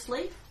will be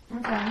asleep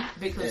Okay.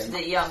 because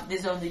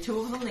there's only 2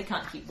 of them. They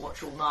can't keep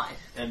watch all night.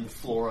 And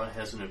Flora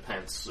has in her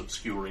pants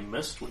obscuring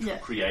mist, which Yeah. will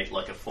create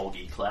like a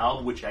foggy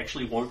cloud, which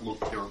actually won't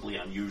look terribly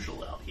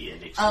unusual out here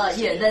next to the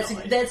sea at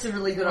night. That's a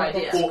really good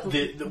idea. Or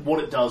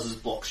what it does is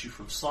blocks you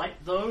from sight,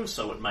 though,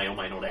 so it may or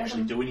may not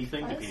actually do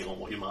anything, What? depending on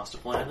what your master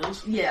plan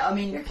is. Yeah, I You're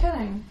mean,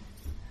 kidding.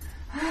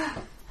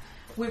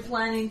 we're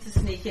planning to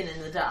sneak in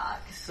the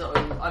dark, so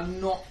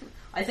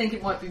I think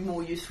it might be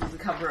more useful to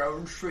cover our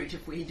own street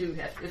if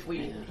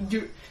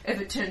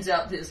it turns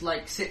out there's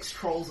like 6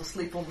 trolls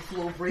asleep on the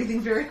floor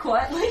breathing very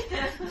quietly.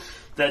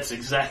 That's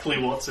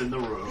exactly what's in the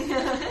room.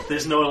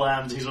 There's no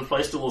lambs. He's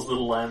replaced all those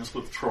little lambs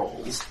with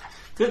trolls.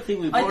 Good thing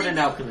we I brought think- an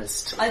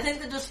alchemist. I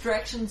think the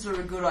distractions are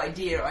a good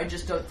idea. I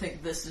just don't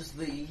think this is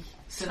the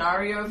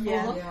scenario for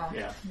them. Yeah.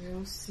 Yeah.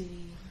 We'll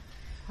see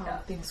how Yeah.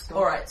 things go.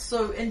 Alright,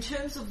 so in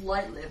terms of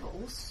light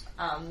levels,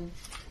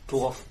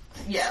 Dwarf.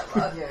 yeah.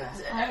 Yeah.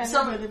 I have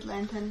some- a hooded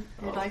lantern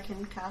that I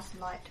can cast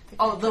light. that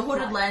Oh, can the cast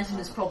hooded light. lantern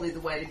is probably the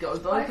way to go,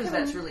 though, I because can-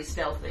 that's really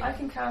stealthy. I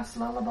can cast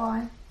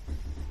lullaby.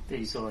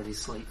 He's already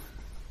asleep.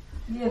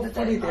 Yeah, but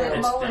that Hopefully it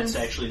they'll- lowers. That's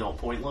actually not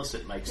pointless.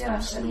 It makes Yeah,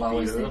 them it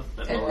lowers sleepier.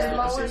 the- It it lowers their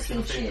lowers perception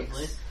the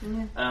effectively. checks.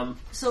 Yeah.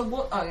 So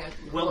what? Oh, yeah.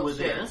 Well, we're what's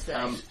there.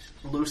 stage?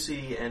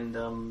 Lucy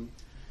and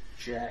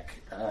Jack,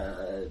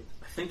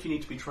 I think you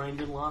need to be trained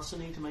in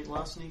larceny to make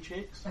larceny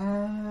checks.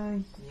 Yeah.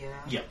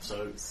 Yeah,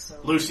 so So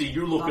Lucy,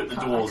 you look at the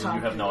I doors and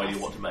you can't have do no idea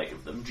larceny. what to make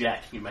of them.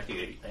 Jack, you make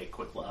a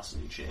quick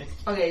larceny check.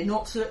 Okay,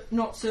 not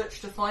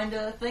search to find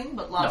a thing,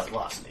 but last. No,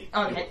 larceny.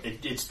 Okay.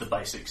 It's the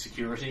basic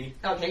security.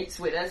 Okay,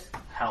 sweet as.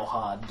 How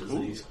hard does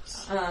these...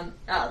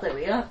 There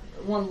we are.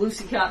 One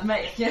Lucy can't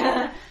make.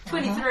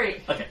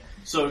 23. Okay,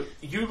 so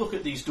you look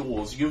at these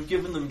doors, you've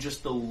given them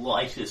just the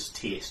lightest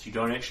test. You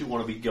don't actually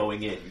want to be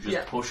going in. You just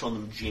Yeah. push on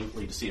them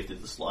gently to see if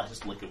there's the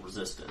slightest lick of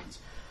resistance.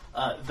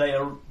 They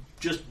are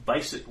just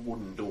basic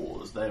wooden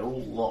doors. They're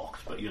all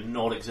locked, but you're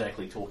not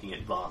exactly talking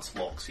advanced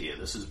locks here.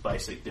 This is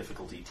basic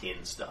difficulty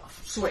 10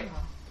 stuff. Sweet.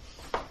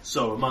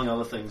 So, among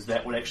other things,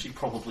 that would actually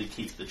probably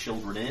keep the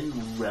children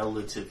in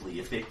relatively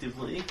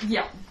effectively.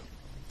 Yeah.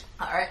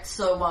 Alright,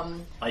 so,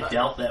 I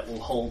doubt that will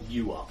hold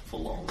you up for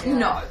long.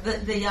 No, the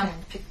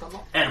pick the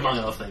lock. And among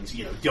other things,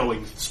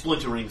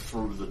 splintering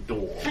through the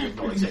door would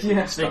not exactly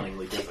be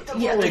stunningly difficult.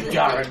 Yeah, The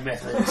Garen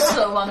method.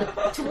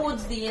 So,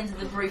 towards the end of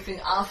the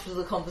briefing, after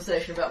the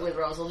conversation about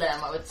whether I was a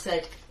lamb, I would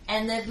say,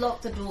 and they've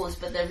locked the doors,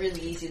 but they're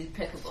really easily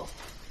pickable.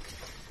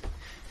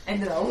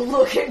 And then I will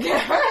look at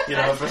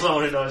Garrett. For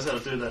someone who knows how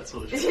to do that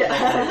sort of shit.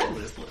 Yeah.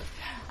 Honestly.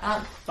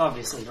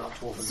 Obviously not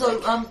dwarf. So,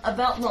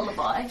 about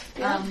Lullaby,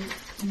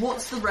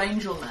 what's the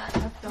range on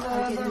that?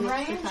 The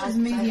range is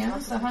medium,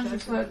 so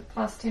 100 foot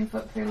plus 10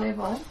 foot per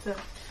level. So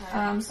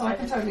I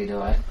can totally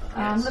do it.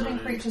 Living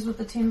so creatures with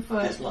a 10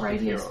 foot There's Lucky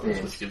radius Heroes,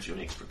 which burst. gives you an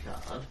extra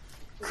card.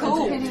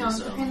 Cool.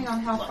 So depending on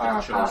how Like far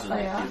I've apart chosen,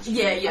 they it are. gives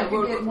you Yeah, I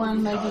could get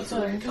one, maybe cards two.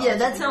 and Yeah, that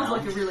cards sounds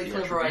around like a really the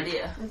clever attribute.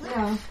 idea.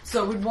 Yeah,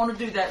 So we'd want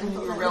to do that when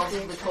we were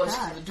relatively close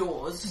to the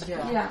doors,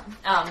 Yeah.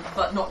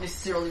 but not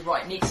necessarily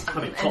right next to I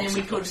them. mean, And then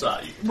we cops could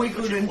are, you can we put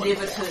could your one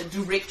endeavour down. to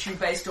direct you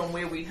based on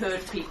where we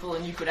heard people,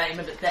 and you could aim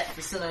it at that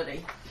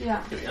vicinity.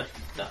 yeah. Here we go.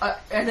 No.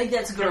 I think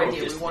that's a good Hero idea.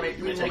 We Destiny. want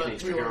You may take an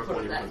extra hero to put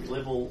point it every that. time you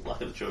level.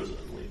 Luck of the chosen,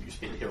 and leave you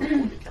spend a hero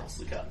point that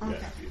cancels the card you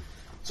have you.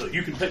 So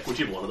you can pick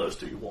whichever one of those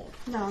two you want.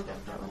 No, I'll go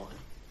Don't for it. mind.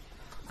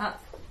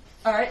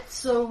 Alright,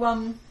 so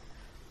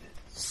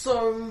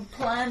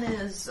plan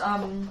is,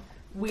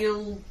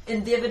 we'll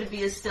endeavour to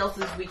be as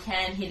stealthy as we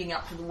can heading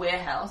up to the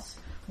warehouse.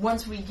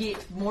 Once we get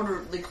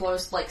moderately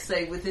close, like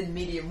say within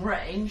medium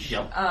range,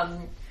 Yep.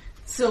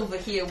 Silver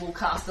here will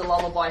cast a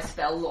lullaby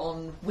spell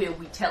on where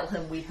we tell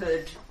him we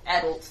heard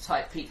adult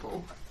type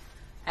people,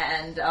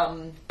 and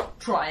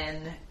try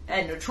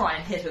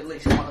and hit at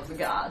least one of the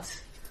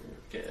guards.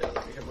 Okay,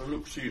 let me have a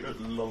look see at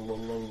la la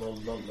la la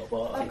la la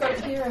la. I've got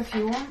it here if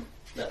you want.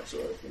 That's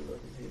alright.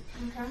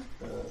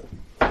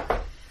 Okay.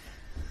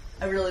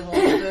 I really want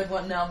a third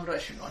one now, but I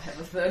should not have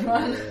a third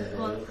one.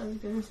 Well, I was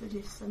going to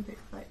suggest some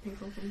people,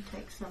 people can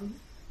take some.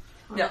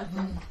 Yeah.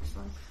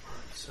 So.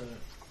 So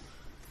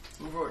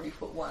We've already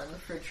put one in the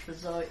fridge for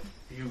Zoe.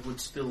 you would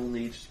still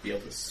need to be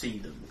able to see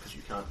them because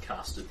you can't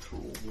cast it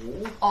through a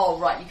wall. Oh,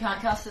 right, you can't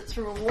cast it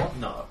through a wall?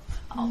 No.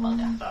 Oh,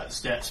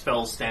 bugger.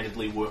 Spells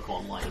standardly work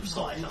on line of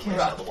sight You unless can-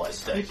 otherwise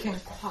You stated. can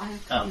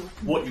quietly.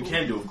 What you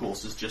can do, of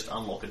course, is just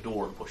unlock a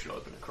door and push it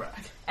open a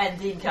crack. And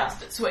then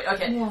cast it. Sweet,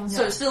 okay. Yeah.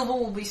 So Silver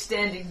will be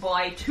standing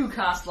by to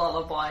cast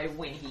Lullaby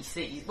when he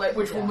sees,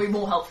 which will be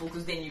more helpful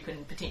because then you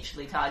can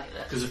potentially target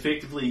it. Because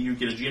effectively you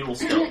get a general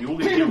stealth. You will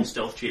get a general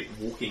stealth check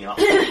walking up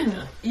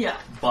there, Yeah.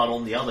 but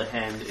on the other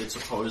hand, it's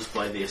opposed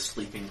by their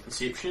sleeping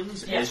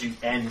perceptions Yeah. as you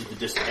and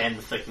the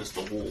thickness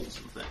of the walls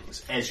and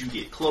things. As you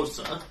get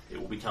closer, it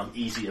will become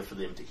easier for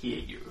them to hear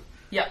you.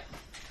 Yep.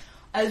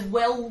 As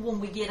well,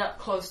 when we get up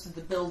close to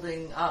the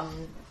building,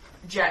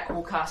 Jack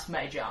will cast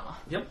Mage Armor.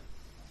 Yep.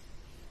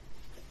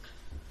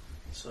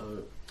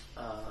 So,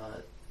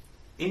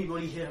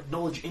 anybody here have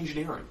knowledge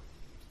engineering?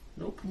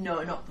 Nope.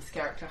 No, not this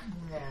character.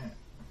 Yeah.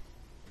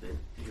 Then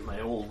you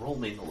may all roll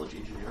me knowledge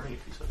engineering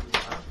if you so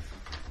desire.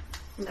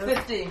 No.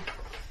 15.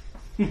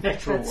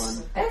 Natural That's-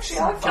 one. Actually,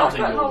 I've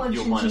Counting got your knowledge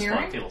minus 5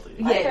 engineering. penalty.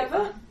 I Yeah.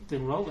 have it.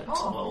 Then roll it.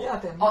 Oh, Well- yeah,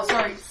 then. Oh,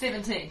 sorry,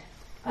 17.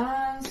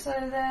 So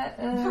that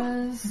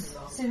is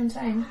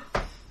 17.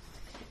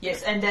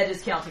 Yes, and that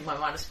is counting my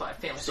minus 5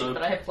 penalty, So,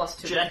 but I have plus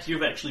 2. Jack,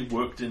 you've actually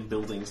worked in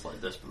buildings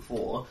like this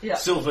before. Yeah.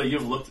 Silver,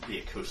 you've looked at the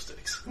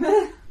acoustics.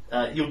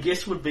 Your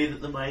guess would be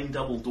that the main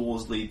double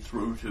doors lead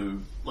through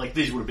to, like,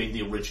 these would have been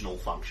the original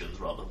functions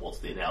rather than what's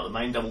there now. The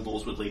main double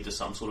doors would lead to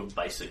some sort of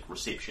basic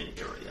reception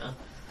area.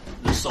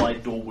 The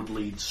side door would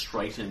lead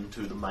straight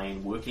into the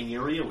main working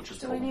area, which is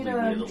Do we probably need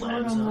where a the drawing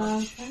labs on are.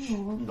 the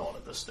thing or? Not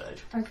at this stage.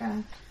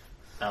 Okay.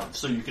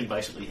 So you can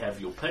basically have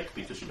your pick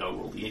because you know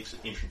where all the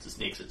entrances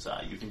and exits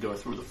are. You can go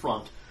through the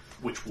front,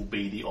 which will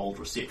be the old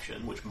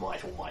reception, which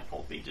might or might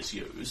not be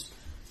disused.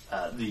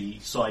 The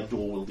side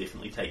door will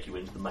definitely take you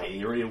into the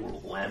main area where all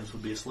the lambs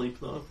would be asleep,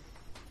 though.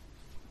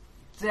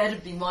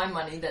 That'd be my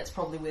money. That's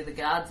probably where the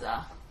guards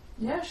are.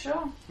 Yeah,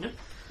 sure. Yep.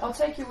 I'll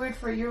take your word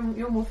for it. You're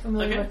more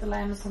familiar Okay. with the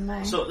lambs than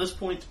me. So at this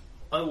point,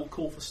 I will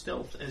call for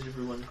stealth as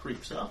everyone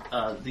creeps up.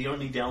 The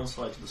only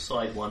downside to the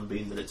side one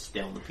being that it's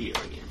down the pier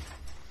again.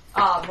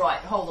 Right,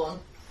 hold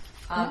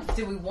on.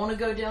 Do we want to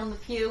go down the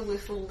pier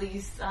with all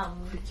these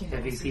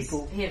Heavy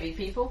people. heavy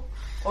people?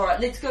 Alright,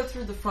 let's go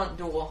through the front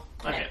door.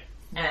 Okay.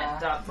 And,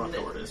 Front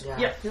door it is.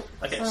 Yeah. Yep.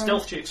 Okay, So-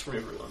 stealth checks from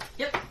everyone.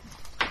 Yep.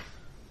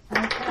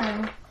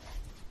 Okay.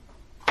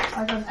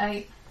 I got an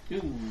 8.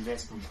 Ooh,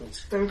 that's complete.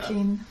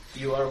 13.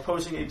 You are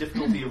opposing a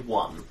difficulty of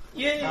 1.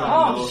 Yeah.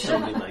 Oh, Your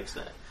ability makes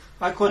that.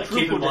 I Keep in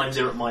quadrupled mind it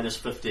they're at minus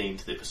 15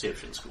 to their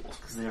perception scores.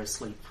 because they're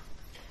asleep.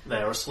 They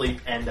are asleep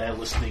and they are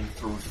listening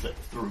through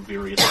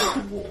various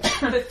open walls.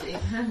 15.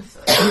 I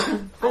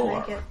Four.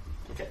 make it.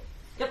 Okay.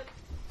 Yep.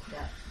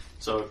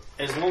 So,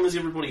 as long as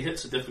everybody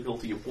hits a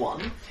difficulty of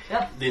 1,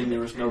 Yep. then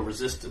there is no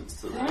resistance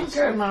to this.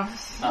 Good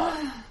enough.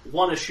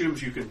 1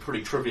 assumes you can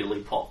pretty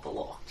trivially pop the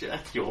lock,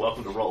 Jack. You're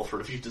welcome to roll for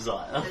it if you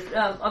desire.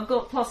 I've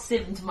got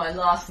 +7 to my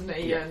last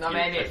knee, Yeah, and I'm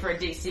yeah, aiming okay. for a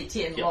DC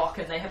 10 Yeah. lock,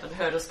 and they haven't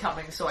heard us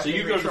coming, so I So can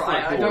you go to the retry.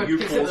 front I door, don't you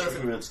consider pause it- for a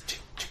few minutes,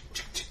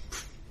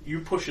 you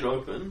push it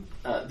open,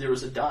 there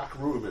is a dark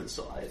room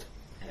inside,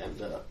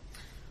 and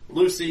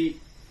Lucy,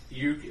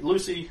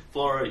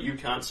 Flora, you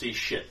can't see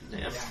shit in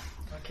there. Yeah.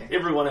 Okay.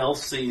 Everyone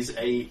else sees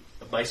a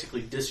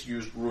basically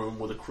disused room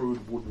with a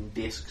crude wooden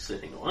desk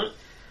sitting on it.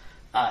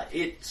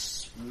 It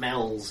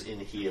smells in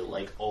here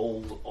like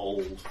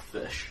old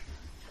fish.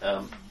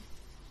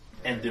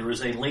 And there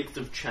is a length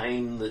of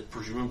chain that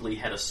presumably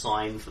had a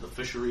sign for the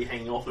fishery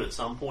hanging off it at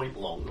some point,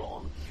 long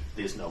gone.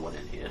 There's no one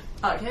in here.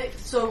 Okay,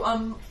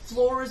 so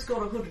Flora's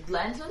got a hooded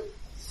lantern,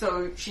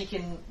 so she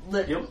can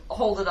Yep.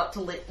 hold it up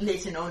to let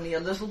in only a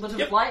little bit of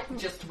Yep. light,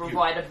 just to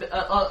provide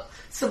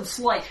some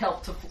slight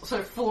help to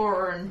so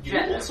Flora and You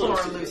also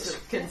Flora see and this. Lucy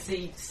can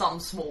see some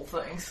small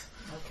things,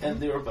 And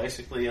there are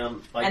basically,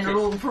 and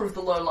it'll improve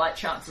the low light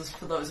chances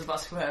for those of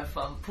us who have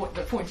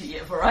the pointy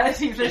ear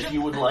variety if vision.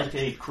 you would like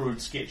a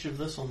crude sketch of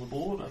this on the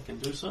board, I can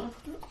do so.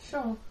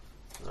 Sure.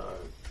 So,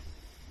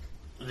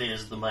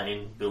 there's the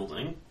main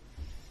building.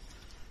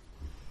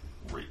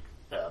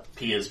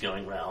 Piers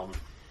going round.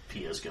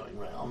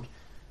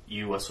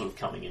 You are sort of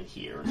coming in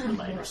here into the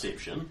main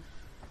reception.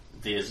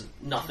 There's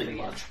nothing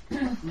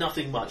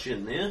much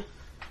in there.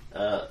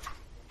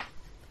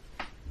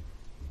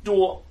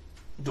 Door.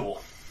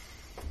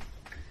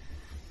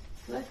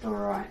 Left or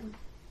right?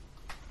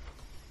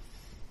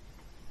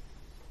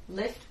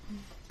 Left.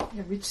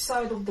 Yeah, which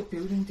side of the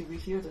building did we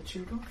hear the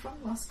children from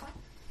last time?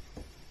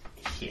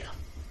 Here.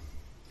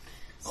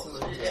 So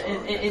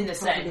In the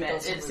same probably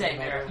doesn't really same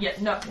matter. area. Yeah,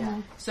 no.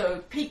 Yeah. So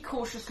peek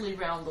cautiously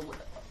round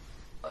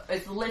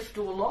is the left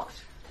door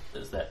locked?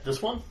 Is that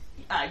this one?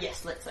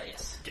 Yes, let's say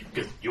yes.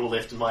 Because your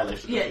left and my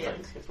left are Yeah, different yeah.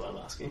 things. That's what I'm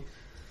asking.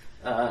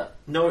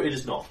 No, it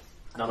is not.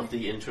 None of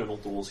the internal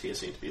doors here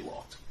seem to be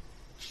locked.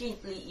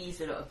 Gently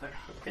ease it open.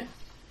 Okay.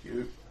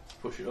 You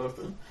push it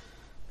open,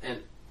 and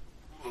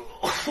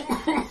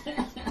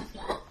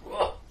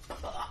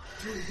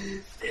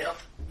yep,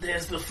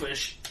 there's the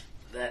fish.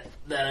 That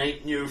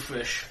ain't new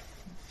fish.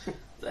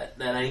 That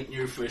ain't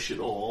new fish at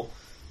all.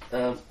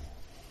 There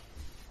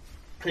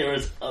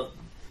is a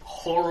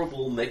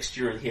horrible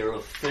mixture in here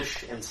of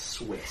fish and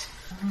sweat,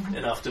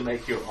 enough to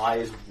make your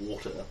eyes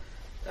water.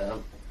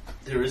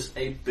 There is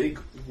a big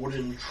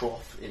wooden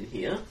trough in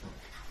here.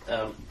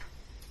 That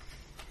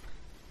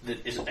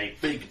is a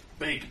big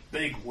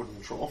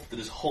wooden trough that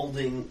is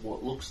holding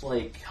what looks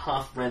like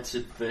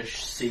half-rancid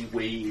fish,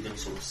 seaweed, and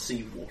sort of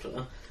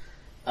seawater.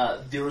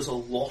 There is a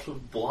lot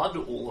of blood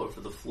all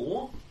over the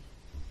floor.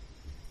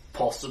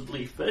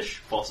 Possibly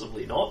fish,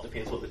 possibly not.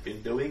 Depends what they've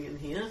been doing in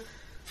here.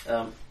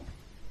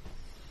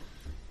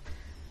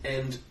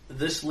 And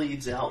this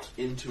leads out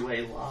into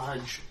a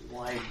large,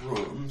 wide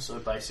room. So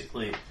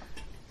basically,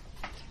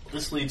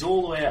 this leads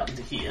all the way out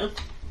into here,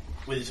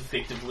 where there's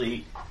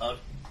effectively a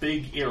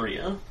big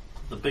area,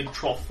 the big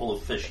trough full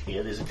of fish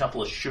here. There's a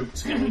couple of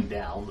chutes going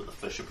down that the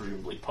fish are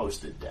presumably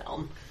posted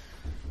down.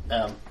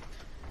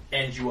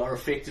 And you are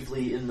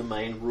effectively in the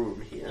main room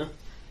here.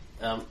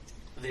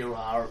 There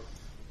are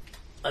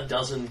a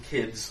dozen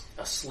kids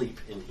asleep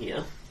in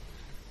here.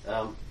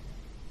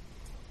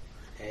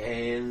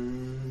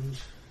 And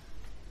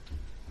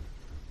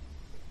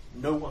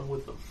no one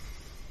with them.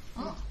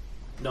 Oh.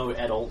 No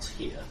adults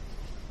here.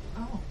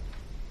 Oh.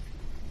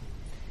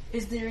 Are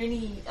there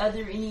any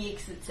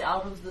exits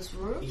out of this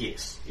room?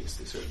 Yes, there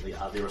certainly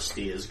are. There are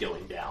stairs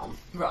going down.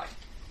 Right.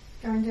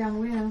 Going down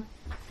where?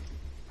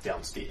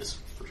 Downstairs,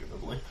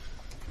 presumably.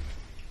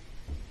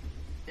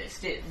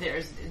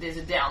 There's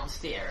a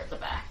downstairs at the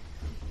back.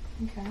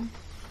 Okay. Well,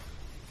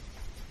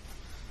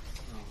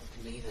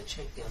 we can either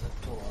check the other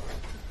door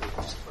or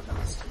we just go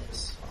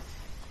downstairs.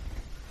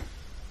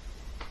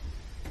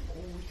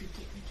 Or we could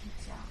get the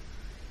kids out.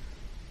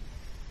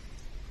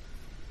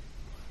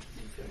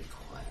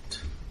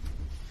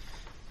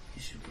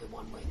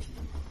 one waking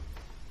them.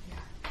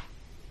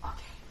 Okay.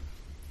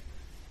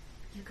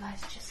 You guys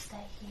just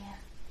stay here,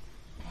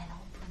 and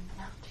I'll bring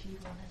them out to you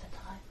one at a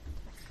time.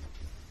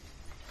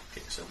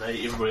 Okay, so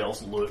everybody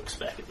else lurks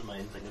back at the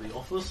main thing of the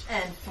office.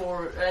 And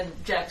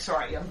Jack,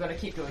 sorry, I'm going to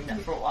keep doing that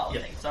for a while. I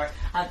Yep. think. Sorry,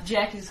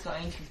 Jack is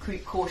going to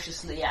creep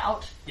cautiously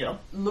out, Yeah,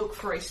 look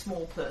for a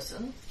small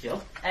person, yeah.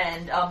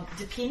 and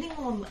depending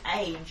on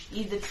age,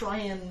 either try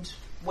and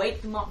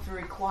wake them up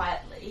very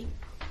quietly,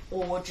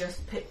 or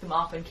just pick them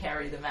up and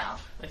carry them out.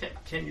 Okay,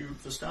 can you,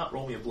 for start,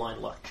 roll me a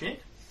blind luck check?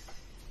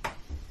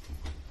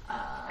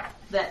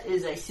 That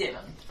is a 7.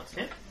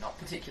 Okay, Not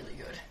particularly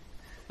good.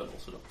 but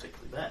also not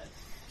particularly bad.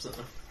 So,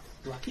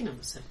 Lucky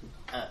number 7.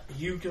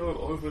 you go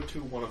over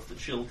to one of the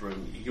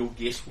children. Your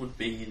guess would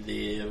be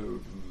they're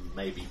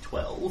maybe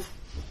 12.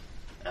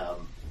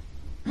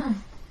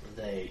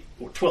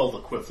 Or 12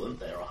 equivalent.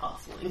 They're a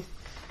halfling,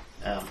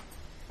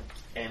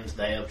 and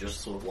they are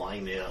just sort of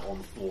lying there on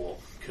the floor,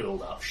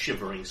 curled up,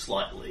 shivering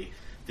slightly.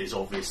 There's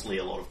obviously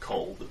a lot of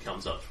cold that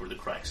comes up through the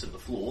cracks in the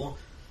floor.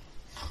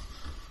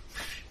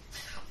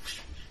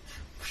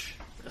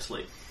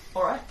 Asleep.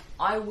 Alright,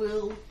 I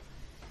will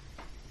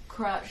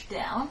crouch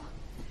down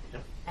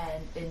Yep.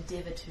 and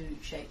endeavour to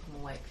shake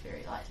them awake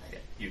very lightly. Yeah,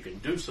 you can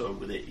do so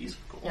with ease,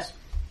 of course.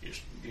 You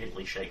just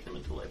gently shake them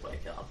until they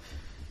wake up.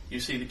 You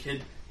see the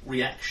kid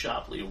reacts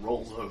sharply,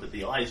 rolls over,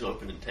 the eyes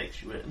open and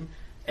takes you in.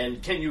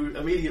 And can you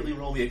immediately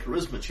roll me a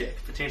charisma check?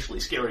 Potentially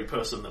scary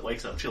person that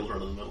wakes up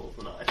children in the middle of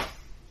the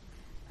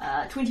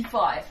night.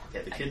 25.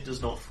 Yeah, the kid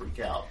does not freak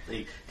out.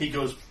 He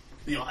goes,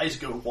 the eyes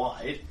go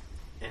wide,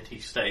 and he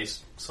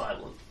stays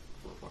silent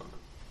for a moment.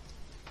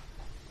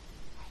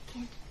 Hey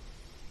kid,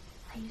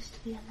 I used to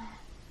be a lad.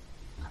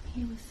 I'm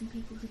here with some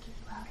people to get you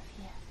out of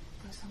here.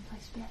 Go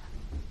someplace better.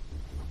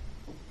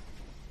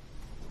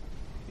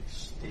 He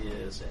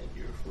stares at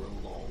you for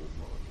a long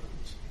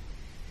moment.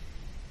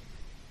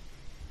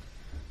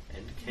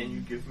 And can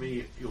you give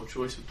me your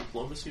choice of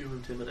diplomacy or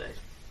intimidate?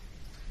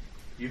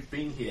 You've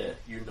been here,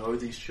 you know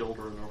these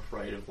children are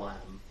afraid of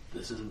Lamb.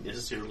 This isn't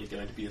necessarily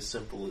going to be as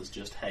simple as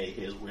just, hey,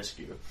 here's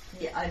rescue.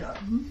 Yeah, I know.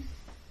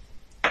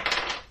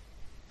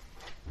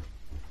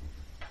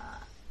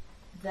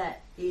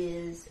 That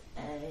is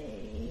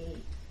a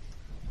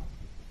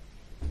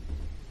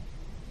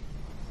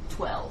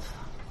 12.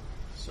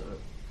 So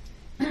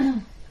his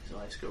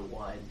eyes go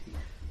wide and he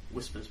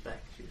whispers back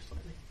to you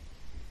slightly.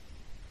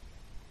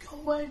 Go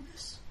away,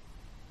 miss.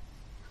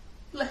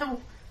 Lamb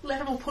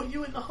will put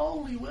you in the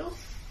hole, he will.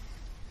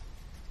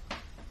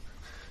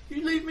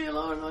 You leave me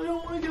alone, I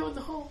don't want to go in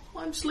the hole.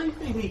 I'm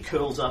sleeping. He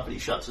curls up and he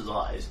shuts his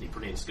eyes and he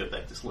pretends to go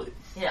back to sleep.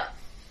 Yeah.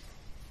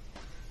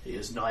 He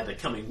is neither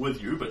coming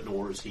with you, but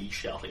nor is he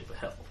shouting for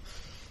help.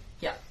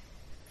 Yeah.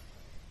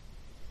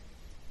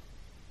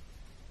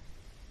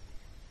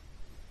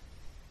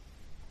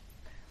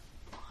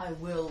 I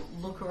will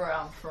look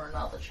around for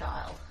another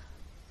child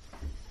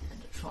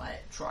and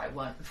try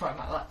my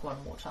luck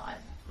one more time.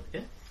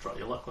 Okay, try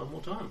your luck one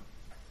more time.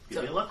 Give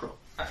So- me a luck roll.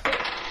 Okay.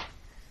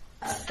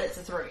 That's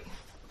a 3.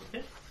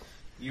 Okay.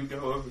 You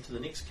go over to the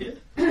next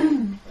kid.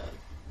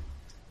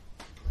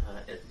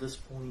 At this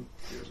point,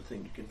 there's a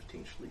thing you can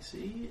potentially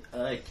see.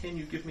 Can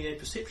you give me a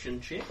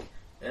perception check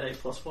at a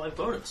 +5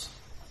 bonus?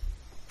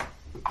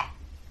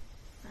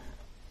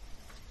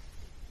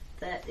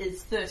 That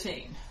is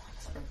 13.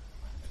 So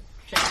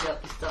change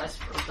out this dice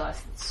for a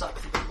dice that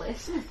sucks a bit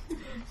less.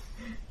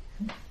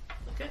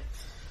 Okay.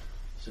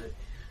 So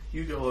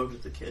you go over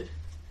to the kid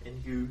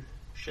and you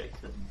shake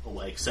them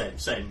awake.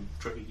 Same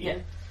trick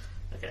again.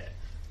 Okay.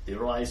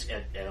 Their eyes,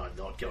 and I'm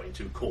not going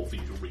to call for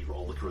you to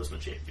re-roll the charisma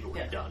check you've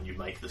already done. You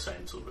make the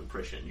same sort of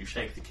impression. You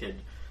shake the kid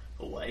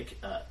awake.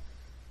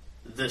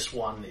 This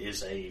one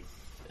is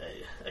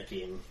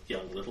again,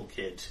 young little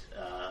kid.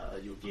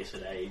 Your guess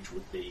at age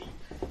would be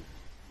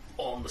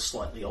on the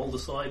slightly older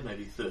side,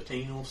 maybe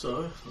 13 or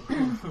so.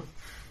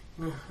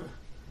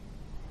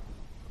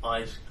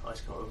 Eyes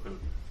go open.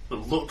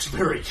 But looks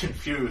very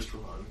confused for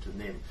a moment, and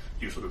then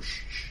you sort of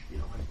shh,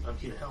 I'm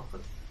here to help.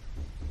 And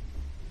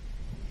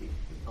he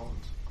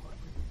nods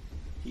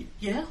quietly.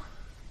 Yeah?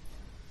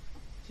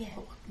 Yeah,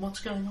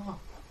 What's going on?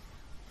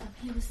 I'm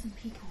here with some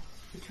people.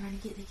 We're trying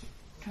to get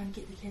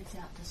the kids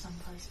out to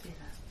someplace better,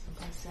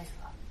 someplace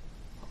safer.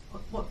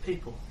 What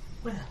people?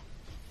 Where?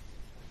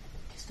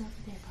 Just over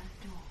there by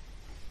the door.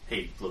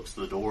 He looks to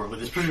the door, and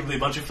there's presumably a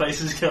bunch of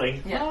faces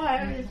going, Yeah.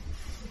 Hi!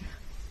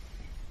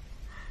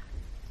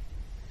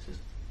 He says,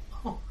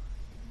 oh,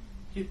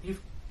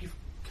 you've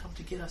come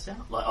to get us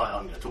out? Like,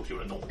 I'm going to talk to you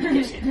in a normal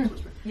sentence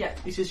whisper. Yeah.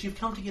 He says, you've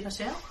come to get us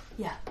out?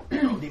 Yeah,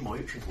 I need my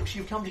action voice.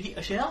 You've come to get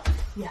us out?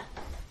 yeah.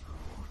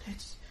 Oh,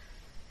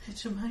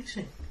 that's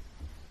amazing.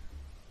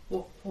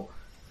 What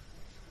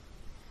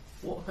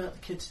about the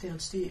kids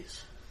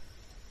downstairs?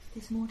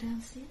 There's more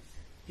downstairs?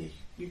 Yeah,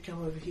 you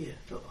come over here.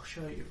 Look, I'll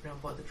show you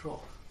around by the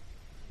trough.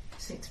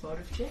 Sense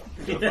motive check.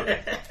 Good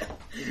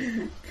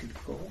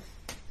call.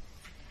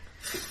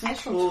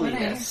 Natural 20.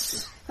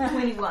 Yes.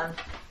 21.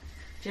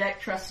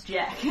 Jack trusts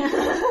Jack.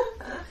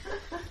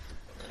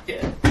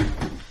 Yeah.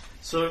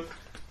 So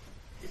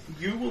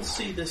you will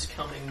see this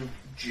coming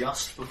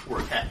just before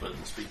it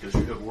happens because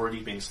you have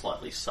already been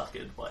slightly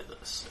suckered by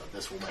this.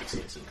 This will make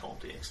sense in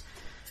context.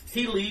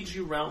 He leads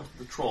you round to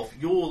the trough.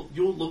 You're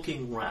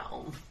looking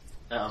round,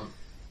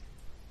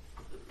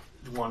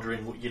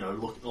 wondering,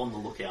 look on the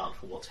lookout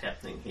for what's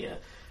happening here.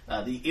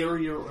 The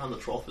area around the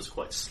trough is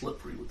quite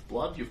slippery with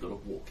blood. You've got to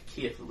walk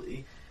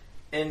carefully,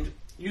 and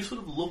you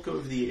sort of look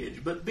over the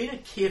edge. But being a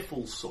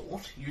careful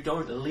sort, you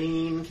don't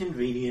lean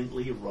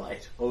conveniently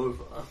right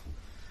over,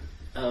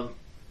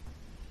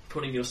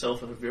 putting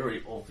yourself in a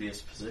very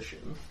obvious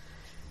position.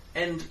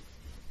 And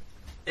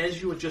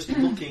as you are just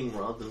looking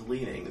rather than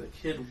leaning, the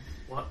kid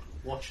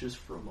watches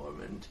for a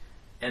moment,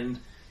 and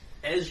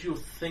as you're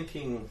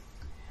thinking,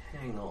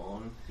 hang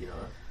on,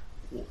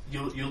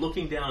 you're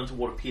looking down into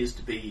what appears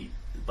to be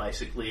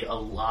basically a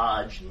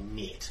large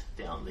net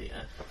down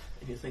there,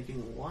 and you're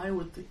thinking, why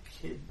would the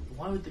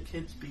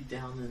kids be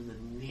down in the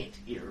net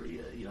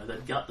area?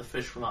 They'd gut the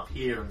fish from up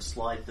here and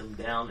slide them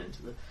down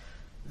into the...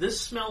 This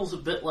smells a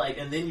bit like...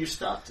 And then you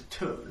start to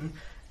turn,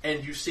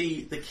 and you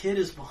see the kid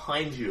is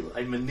behind you,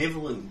 a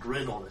malevolent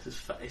grin on his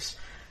face,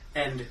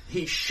 and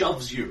he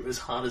shoves you as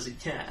hard as he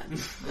can.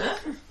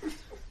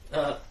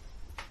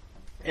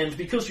 And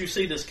because you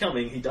see this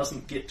coming, he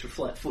doesn't get to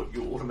flat-foot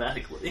you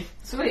automatically.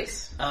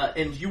 Sweet.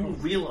 And you will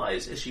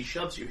realise as he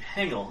shoves you,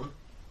 hang on,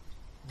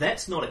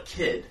 that's not a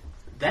kid.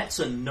 That's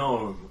a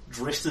gnome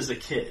dressed as a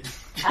kid.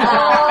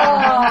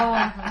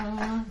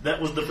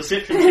 That was the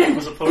perception check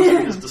was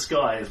opposing his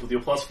disguise with your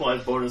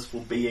 +5 bonus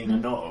for being a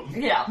gnome.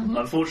 Yeah.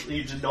 Unfortunately,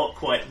 you did not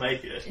quite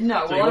make it.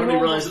 No, so well, you only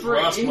I rolled realised at the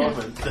last 3.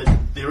 moment that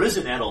there is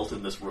an adult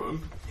in this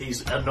room.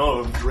 He's a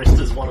gnome dressed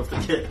as one of the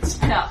kids.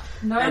 Yeah.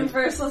 Gnome And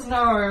versus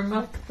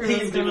gnome. He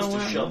Who's endeavours gonna to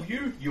win? shove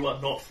you. You are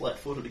not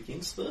flat-footed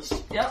against this.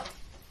 Yep.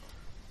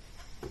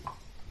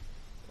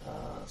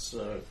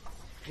 So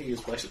he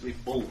is basically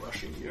bull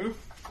rushing you.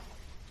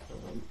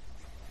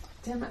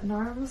 Damn it,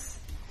 gnomes.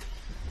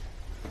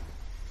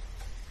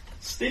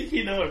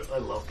 Sneaky gnome. I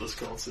love this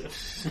concept.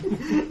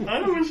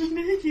 I'm a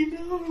sneaky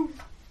gnome.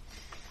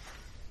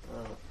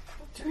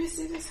 Do we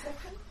see this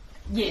happen?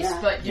 Yes,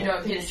 Yeah. but you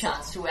don't get a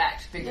chance to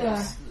act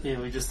because... Yeah,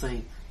 we just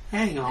think,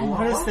 hang on,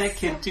 what does that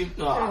kid do?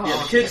 Oh,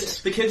 Yeah,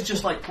 the kid's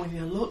just like pointing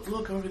out,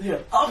 look over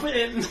there, up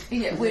in.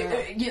 Yeah,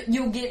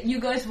 you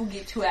guys will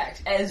get to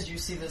act as you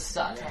see this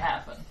start to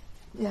happen.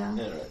 Yeah.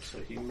 Alright, so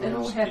he all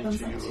moves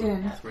happens into in your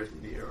turn.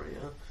 threatened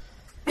area.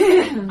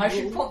 I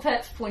should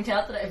perhaps point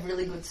out that I have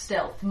really good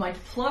stealth. My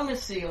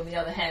diplomacy, on the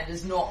other hand,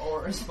 is not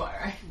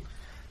awe-inspiring.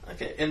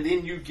 Okay, and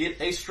then you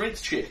get a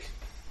strength check.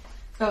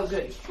 Oh,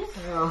 good.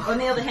 On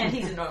the other hand,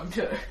 he's a gnome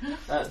too.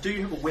 Do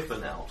you have a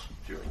weapon out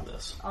during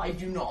this? I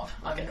do not.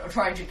 I'm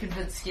trying to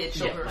convince scared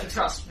children to makes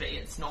trust me.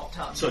 It's not...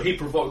 So he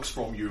provokes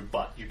from you,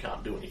 but you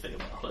can't do anything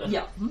about it.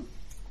 Yeah.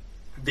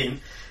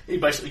 Then he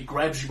basically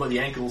grabs you by the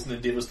ankles and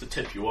endeavours to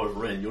tip you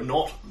over in. You're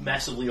not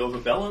massively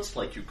overbalanced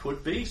like you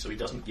could be, so he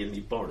doesn't get any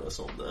bonus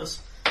on this.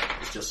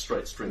 It's just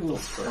straight strength on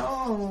strength.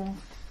 Oh.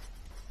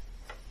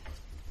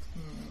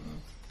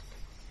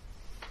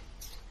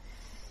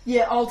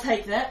 Yeah, I'll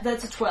take that.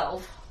 That's a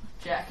 12.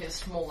 Jack is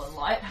small and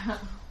light.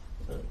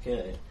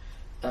 Okay.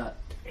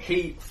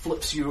 He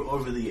flips you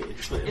over the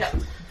edge then. Yeah.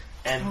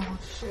 And Oh,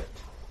 shit.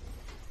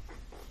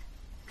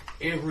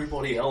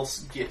 everybody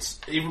else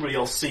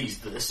sees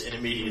this and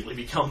immediately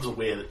becomes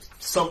aware that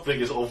something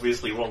is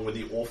obviously wrong when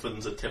the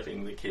orphans are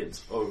tipping the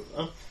kids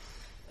over.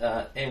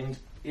 And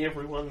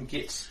everyone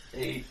gets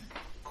a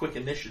quick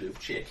initiative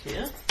check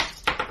here.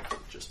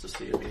 Just to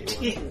see if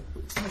anyone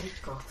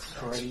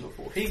tries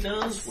before he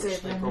does,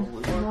 which they 7,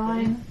 probably won't.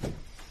 9.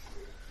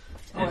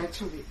 Oh,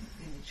 actually,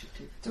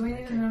 initiative. Do we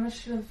need an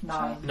initiative?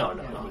 9. No, Yeah.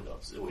 we're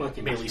not. We're Quick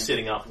merely initiative.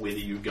 setting up whether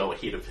you go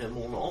ahead of him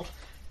or not.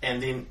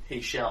 And then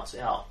he shouts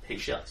out,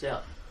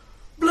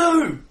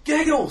 Blue!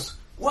 Giggles!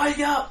 Wake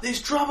up!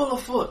 There's trouble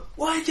afoot!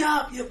 Wake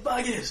up, you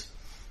buggers!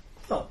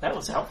 Oh, that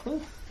was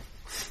helpful.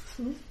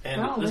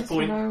 And Well, at at this least we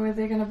point, know where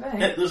they're going to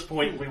be. At this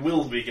point, we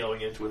will be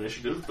going into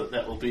initiative, but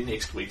that will be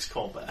next week's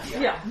combat.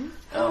 Yeah.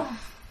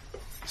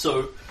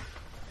 So,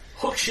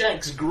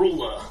 Hookshank's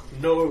Grueler,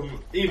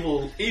 gnome,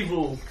 evil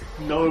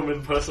gnome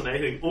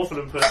orphan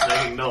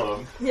impersonating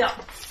gnome, Yeah.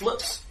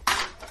 flips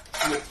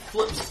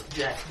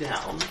Jack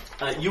down.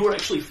 You are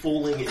actually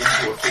falling into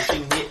a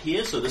fishing net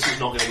here, so this is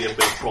not going to be a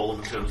big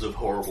problem in terms of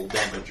horrible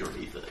damage or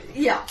anything.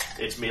 Yeah.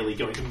 It's merely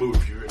going to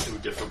move you into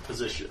different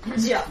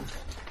positions. Yeah.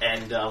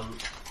 And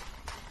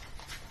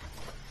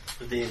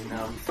then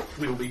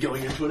we will be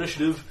going into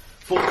initiative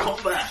for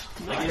combat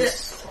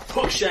against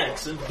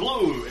Hookshanks and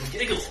Blue and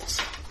Giggles.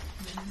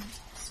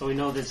 So we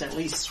know there's at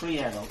least 3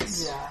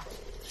 adults. Yeah.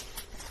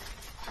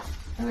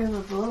 Whoever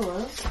Blue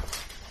is.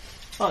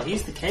 Oh,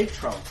 he's the cave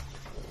troll.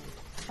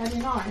 How do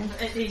you know?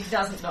 He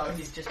doesn't know,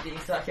 he's just being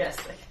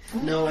sarcastic.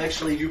 No,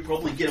 actually, you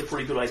probably get a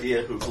pretty good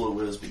idea who Blue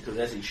is, because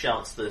as he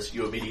shouts this,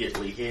 you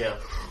immediately hear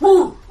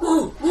Blue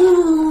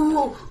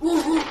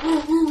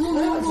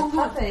is a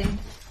puppy.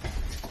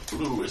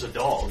 Blue is a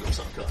dog of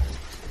some kind.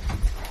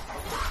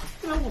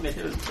 You don't want to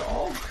hit a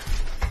dog.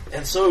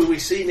 And so we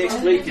see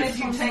next week Did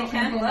you take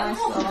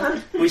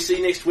hand? we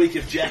see next week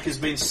if Jack has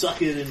been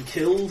suckered and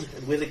killed,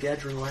 and whether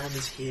Gadrin Lamb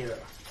is here.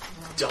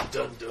 Dun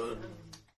dun dun.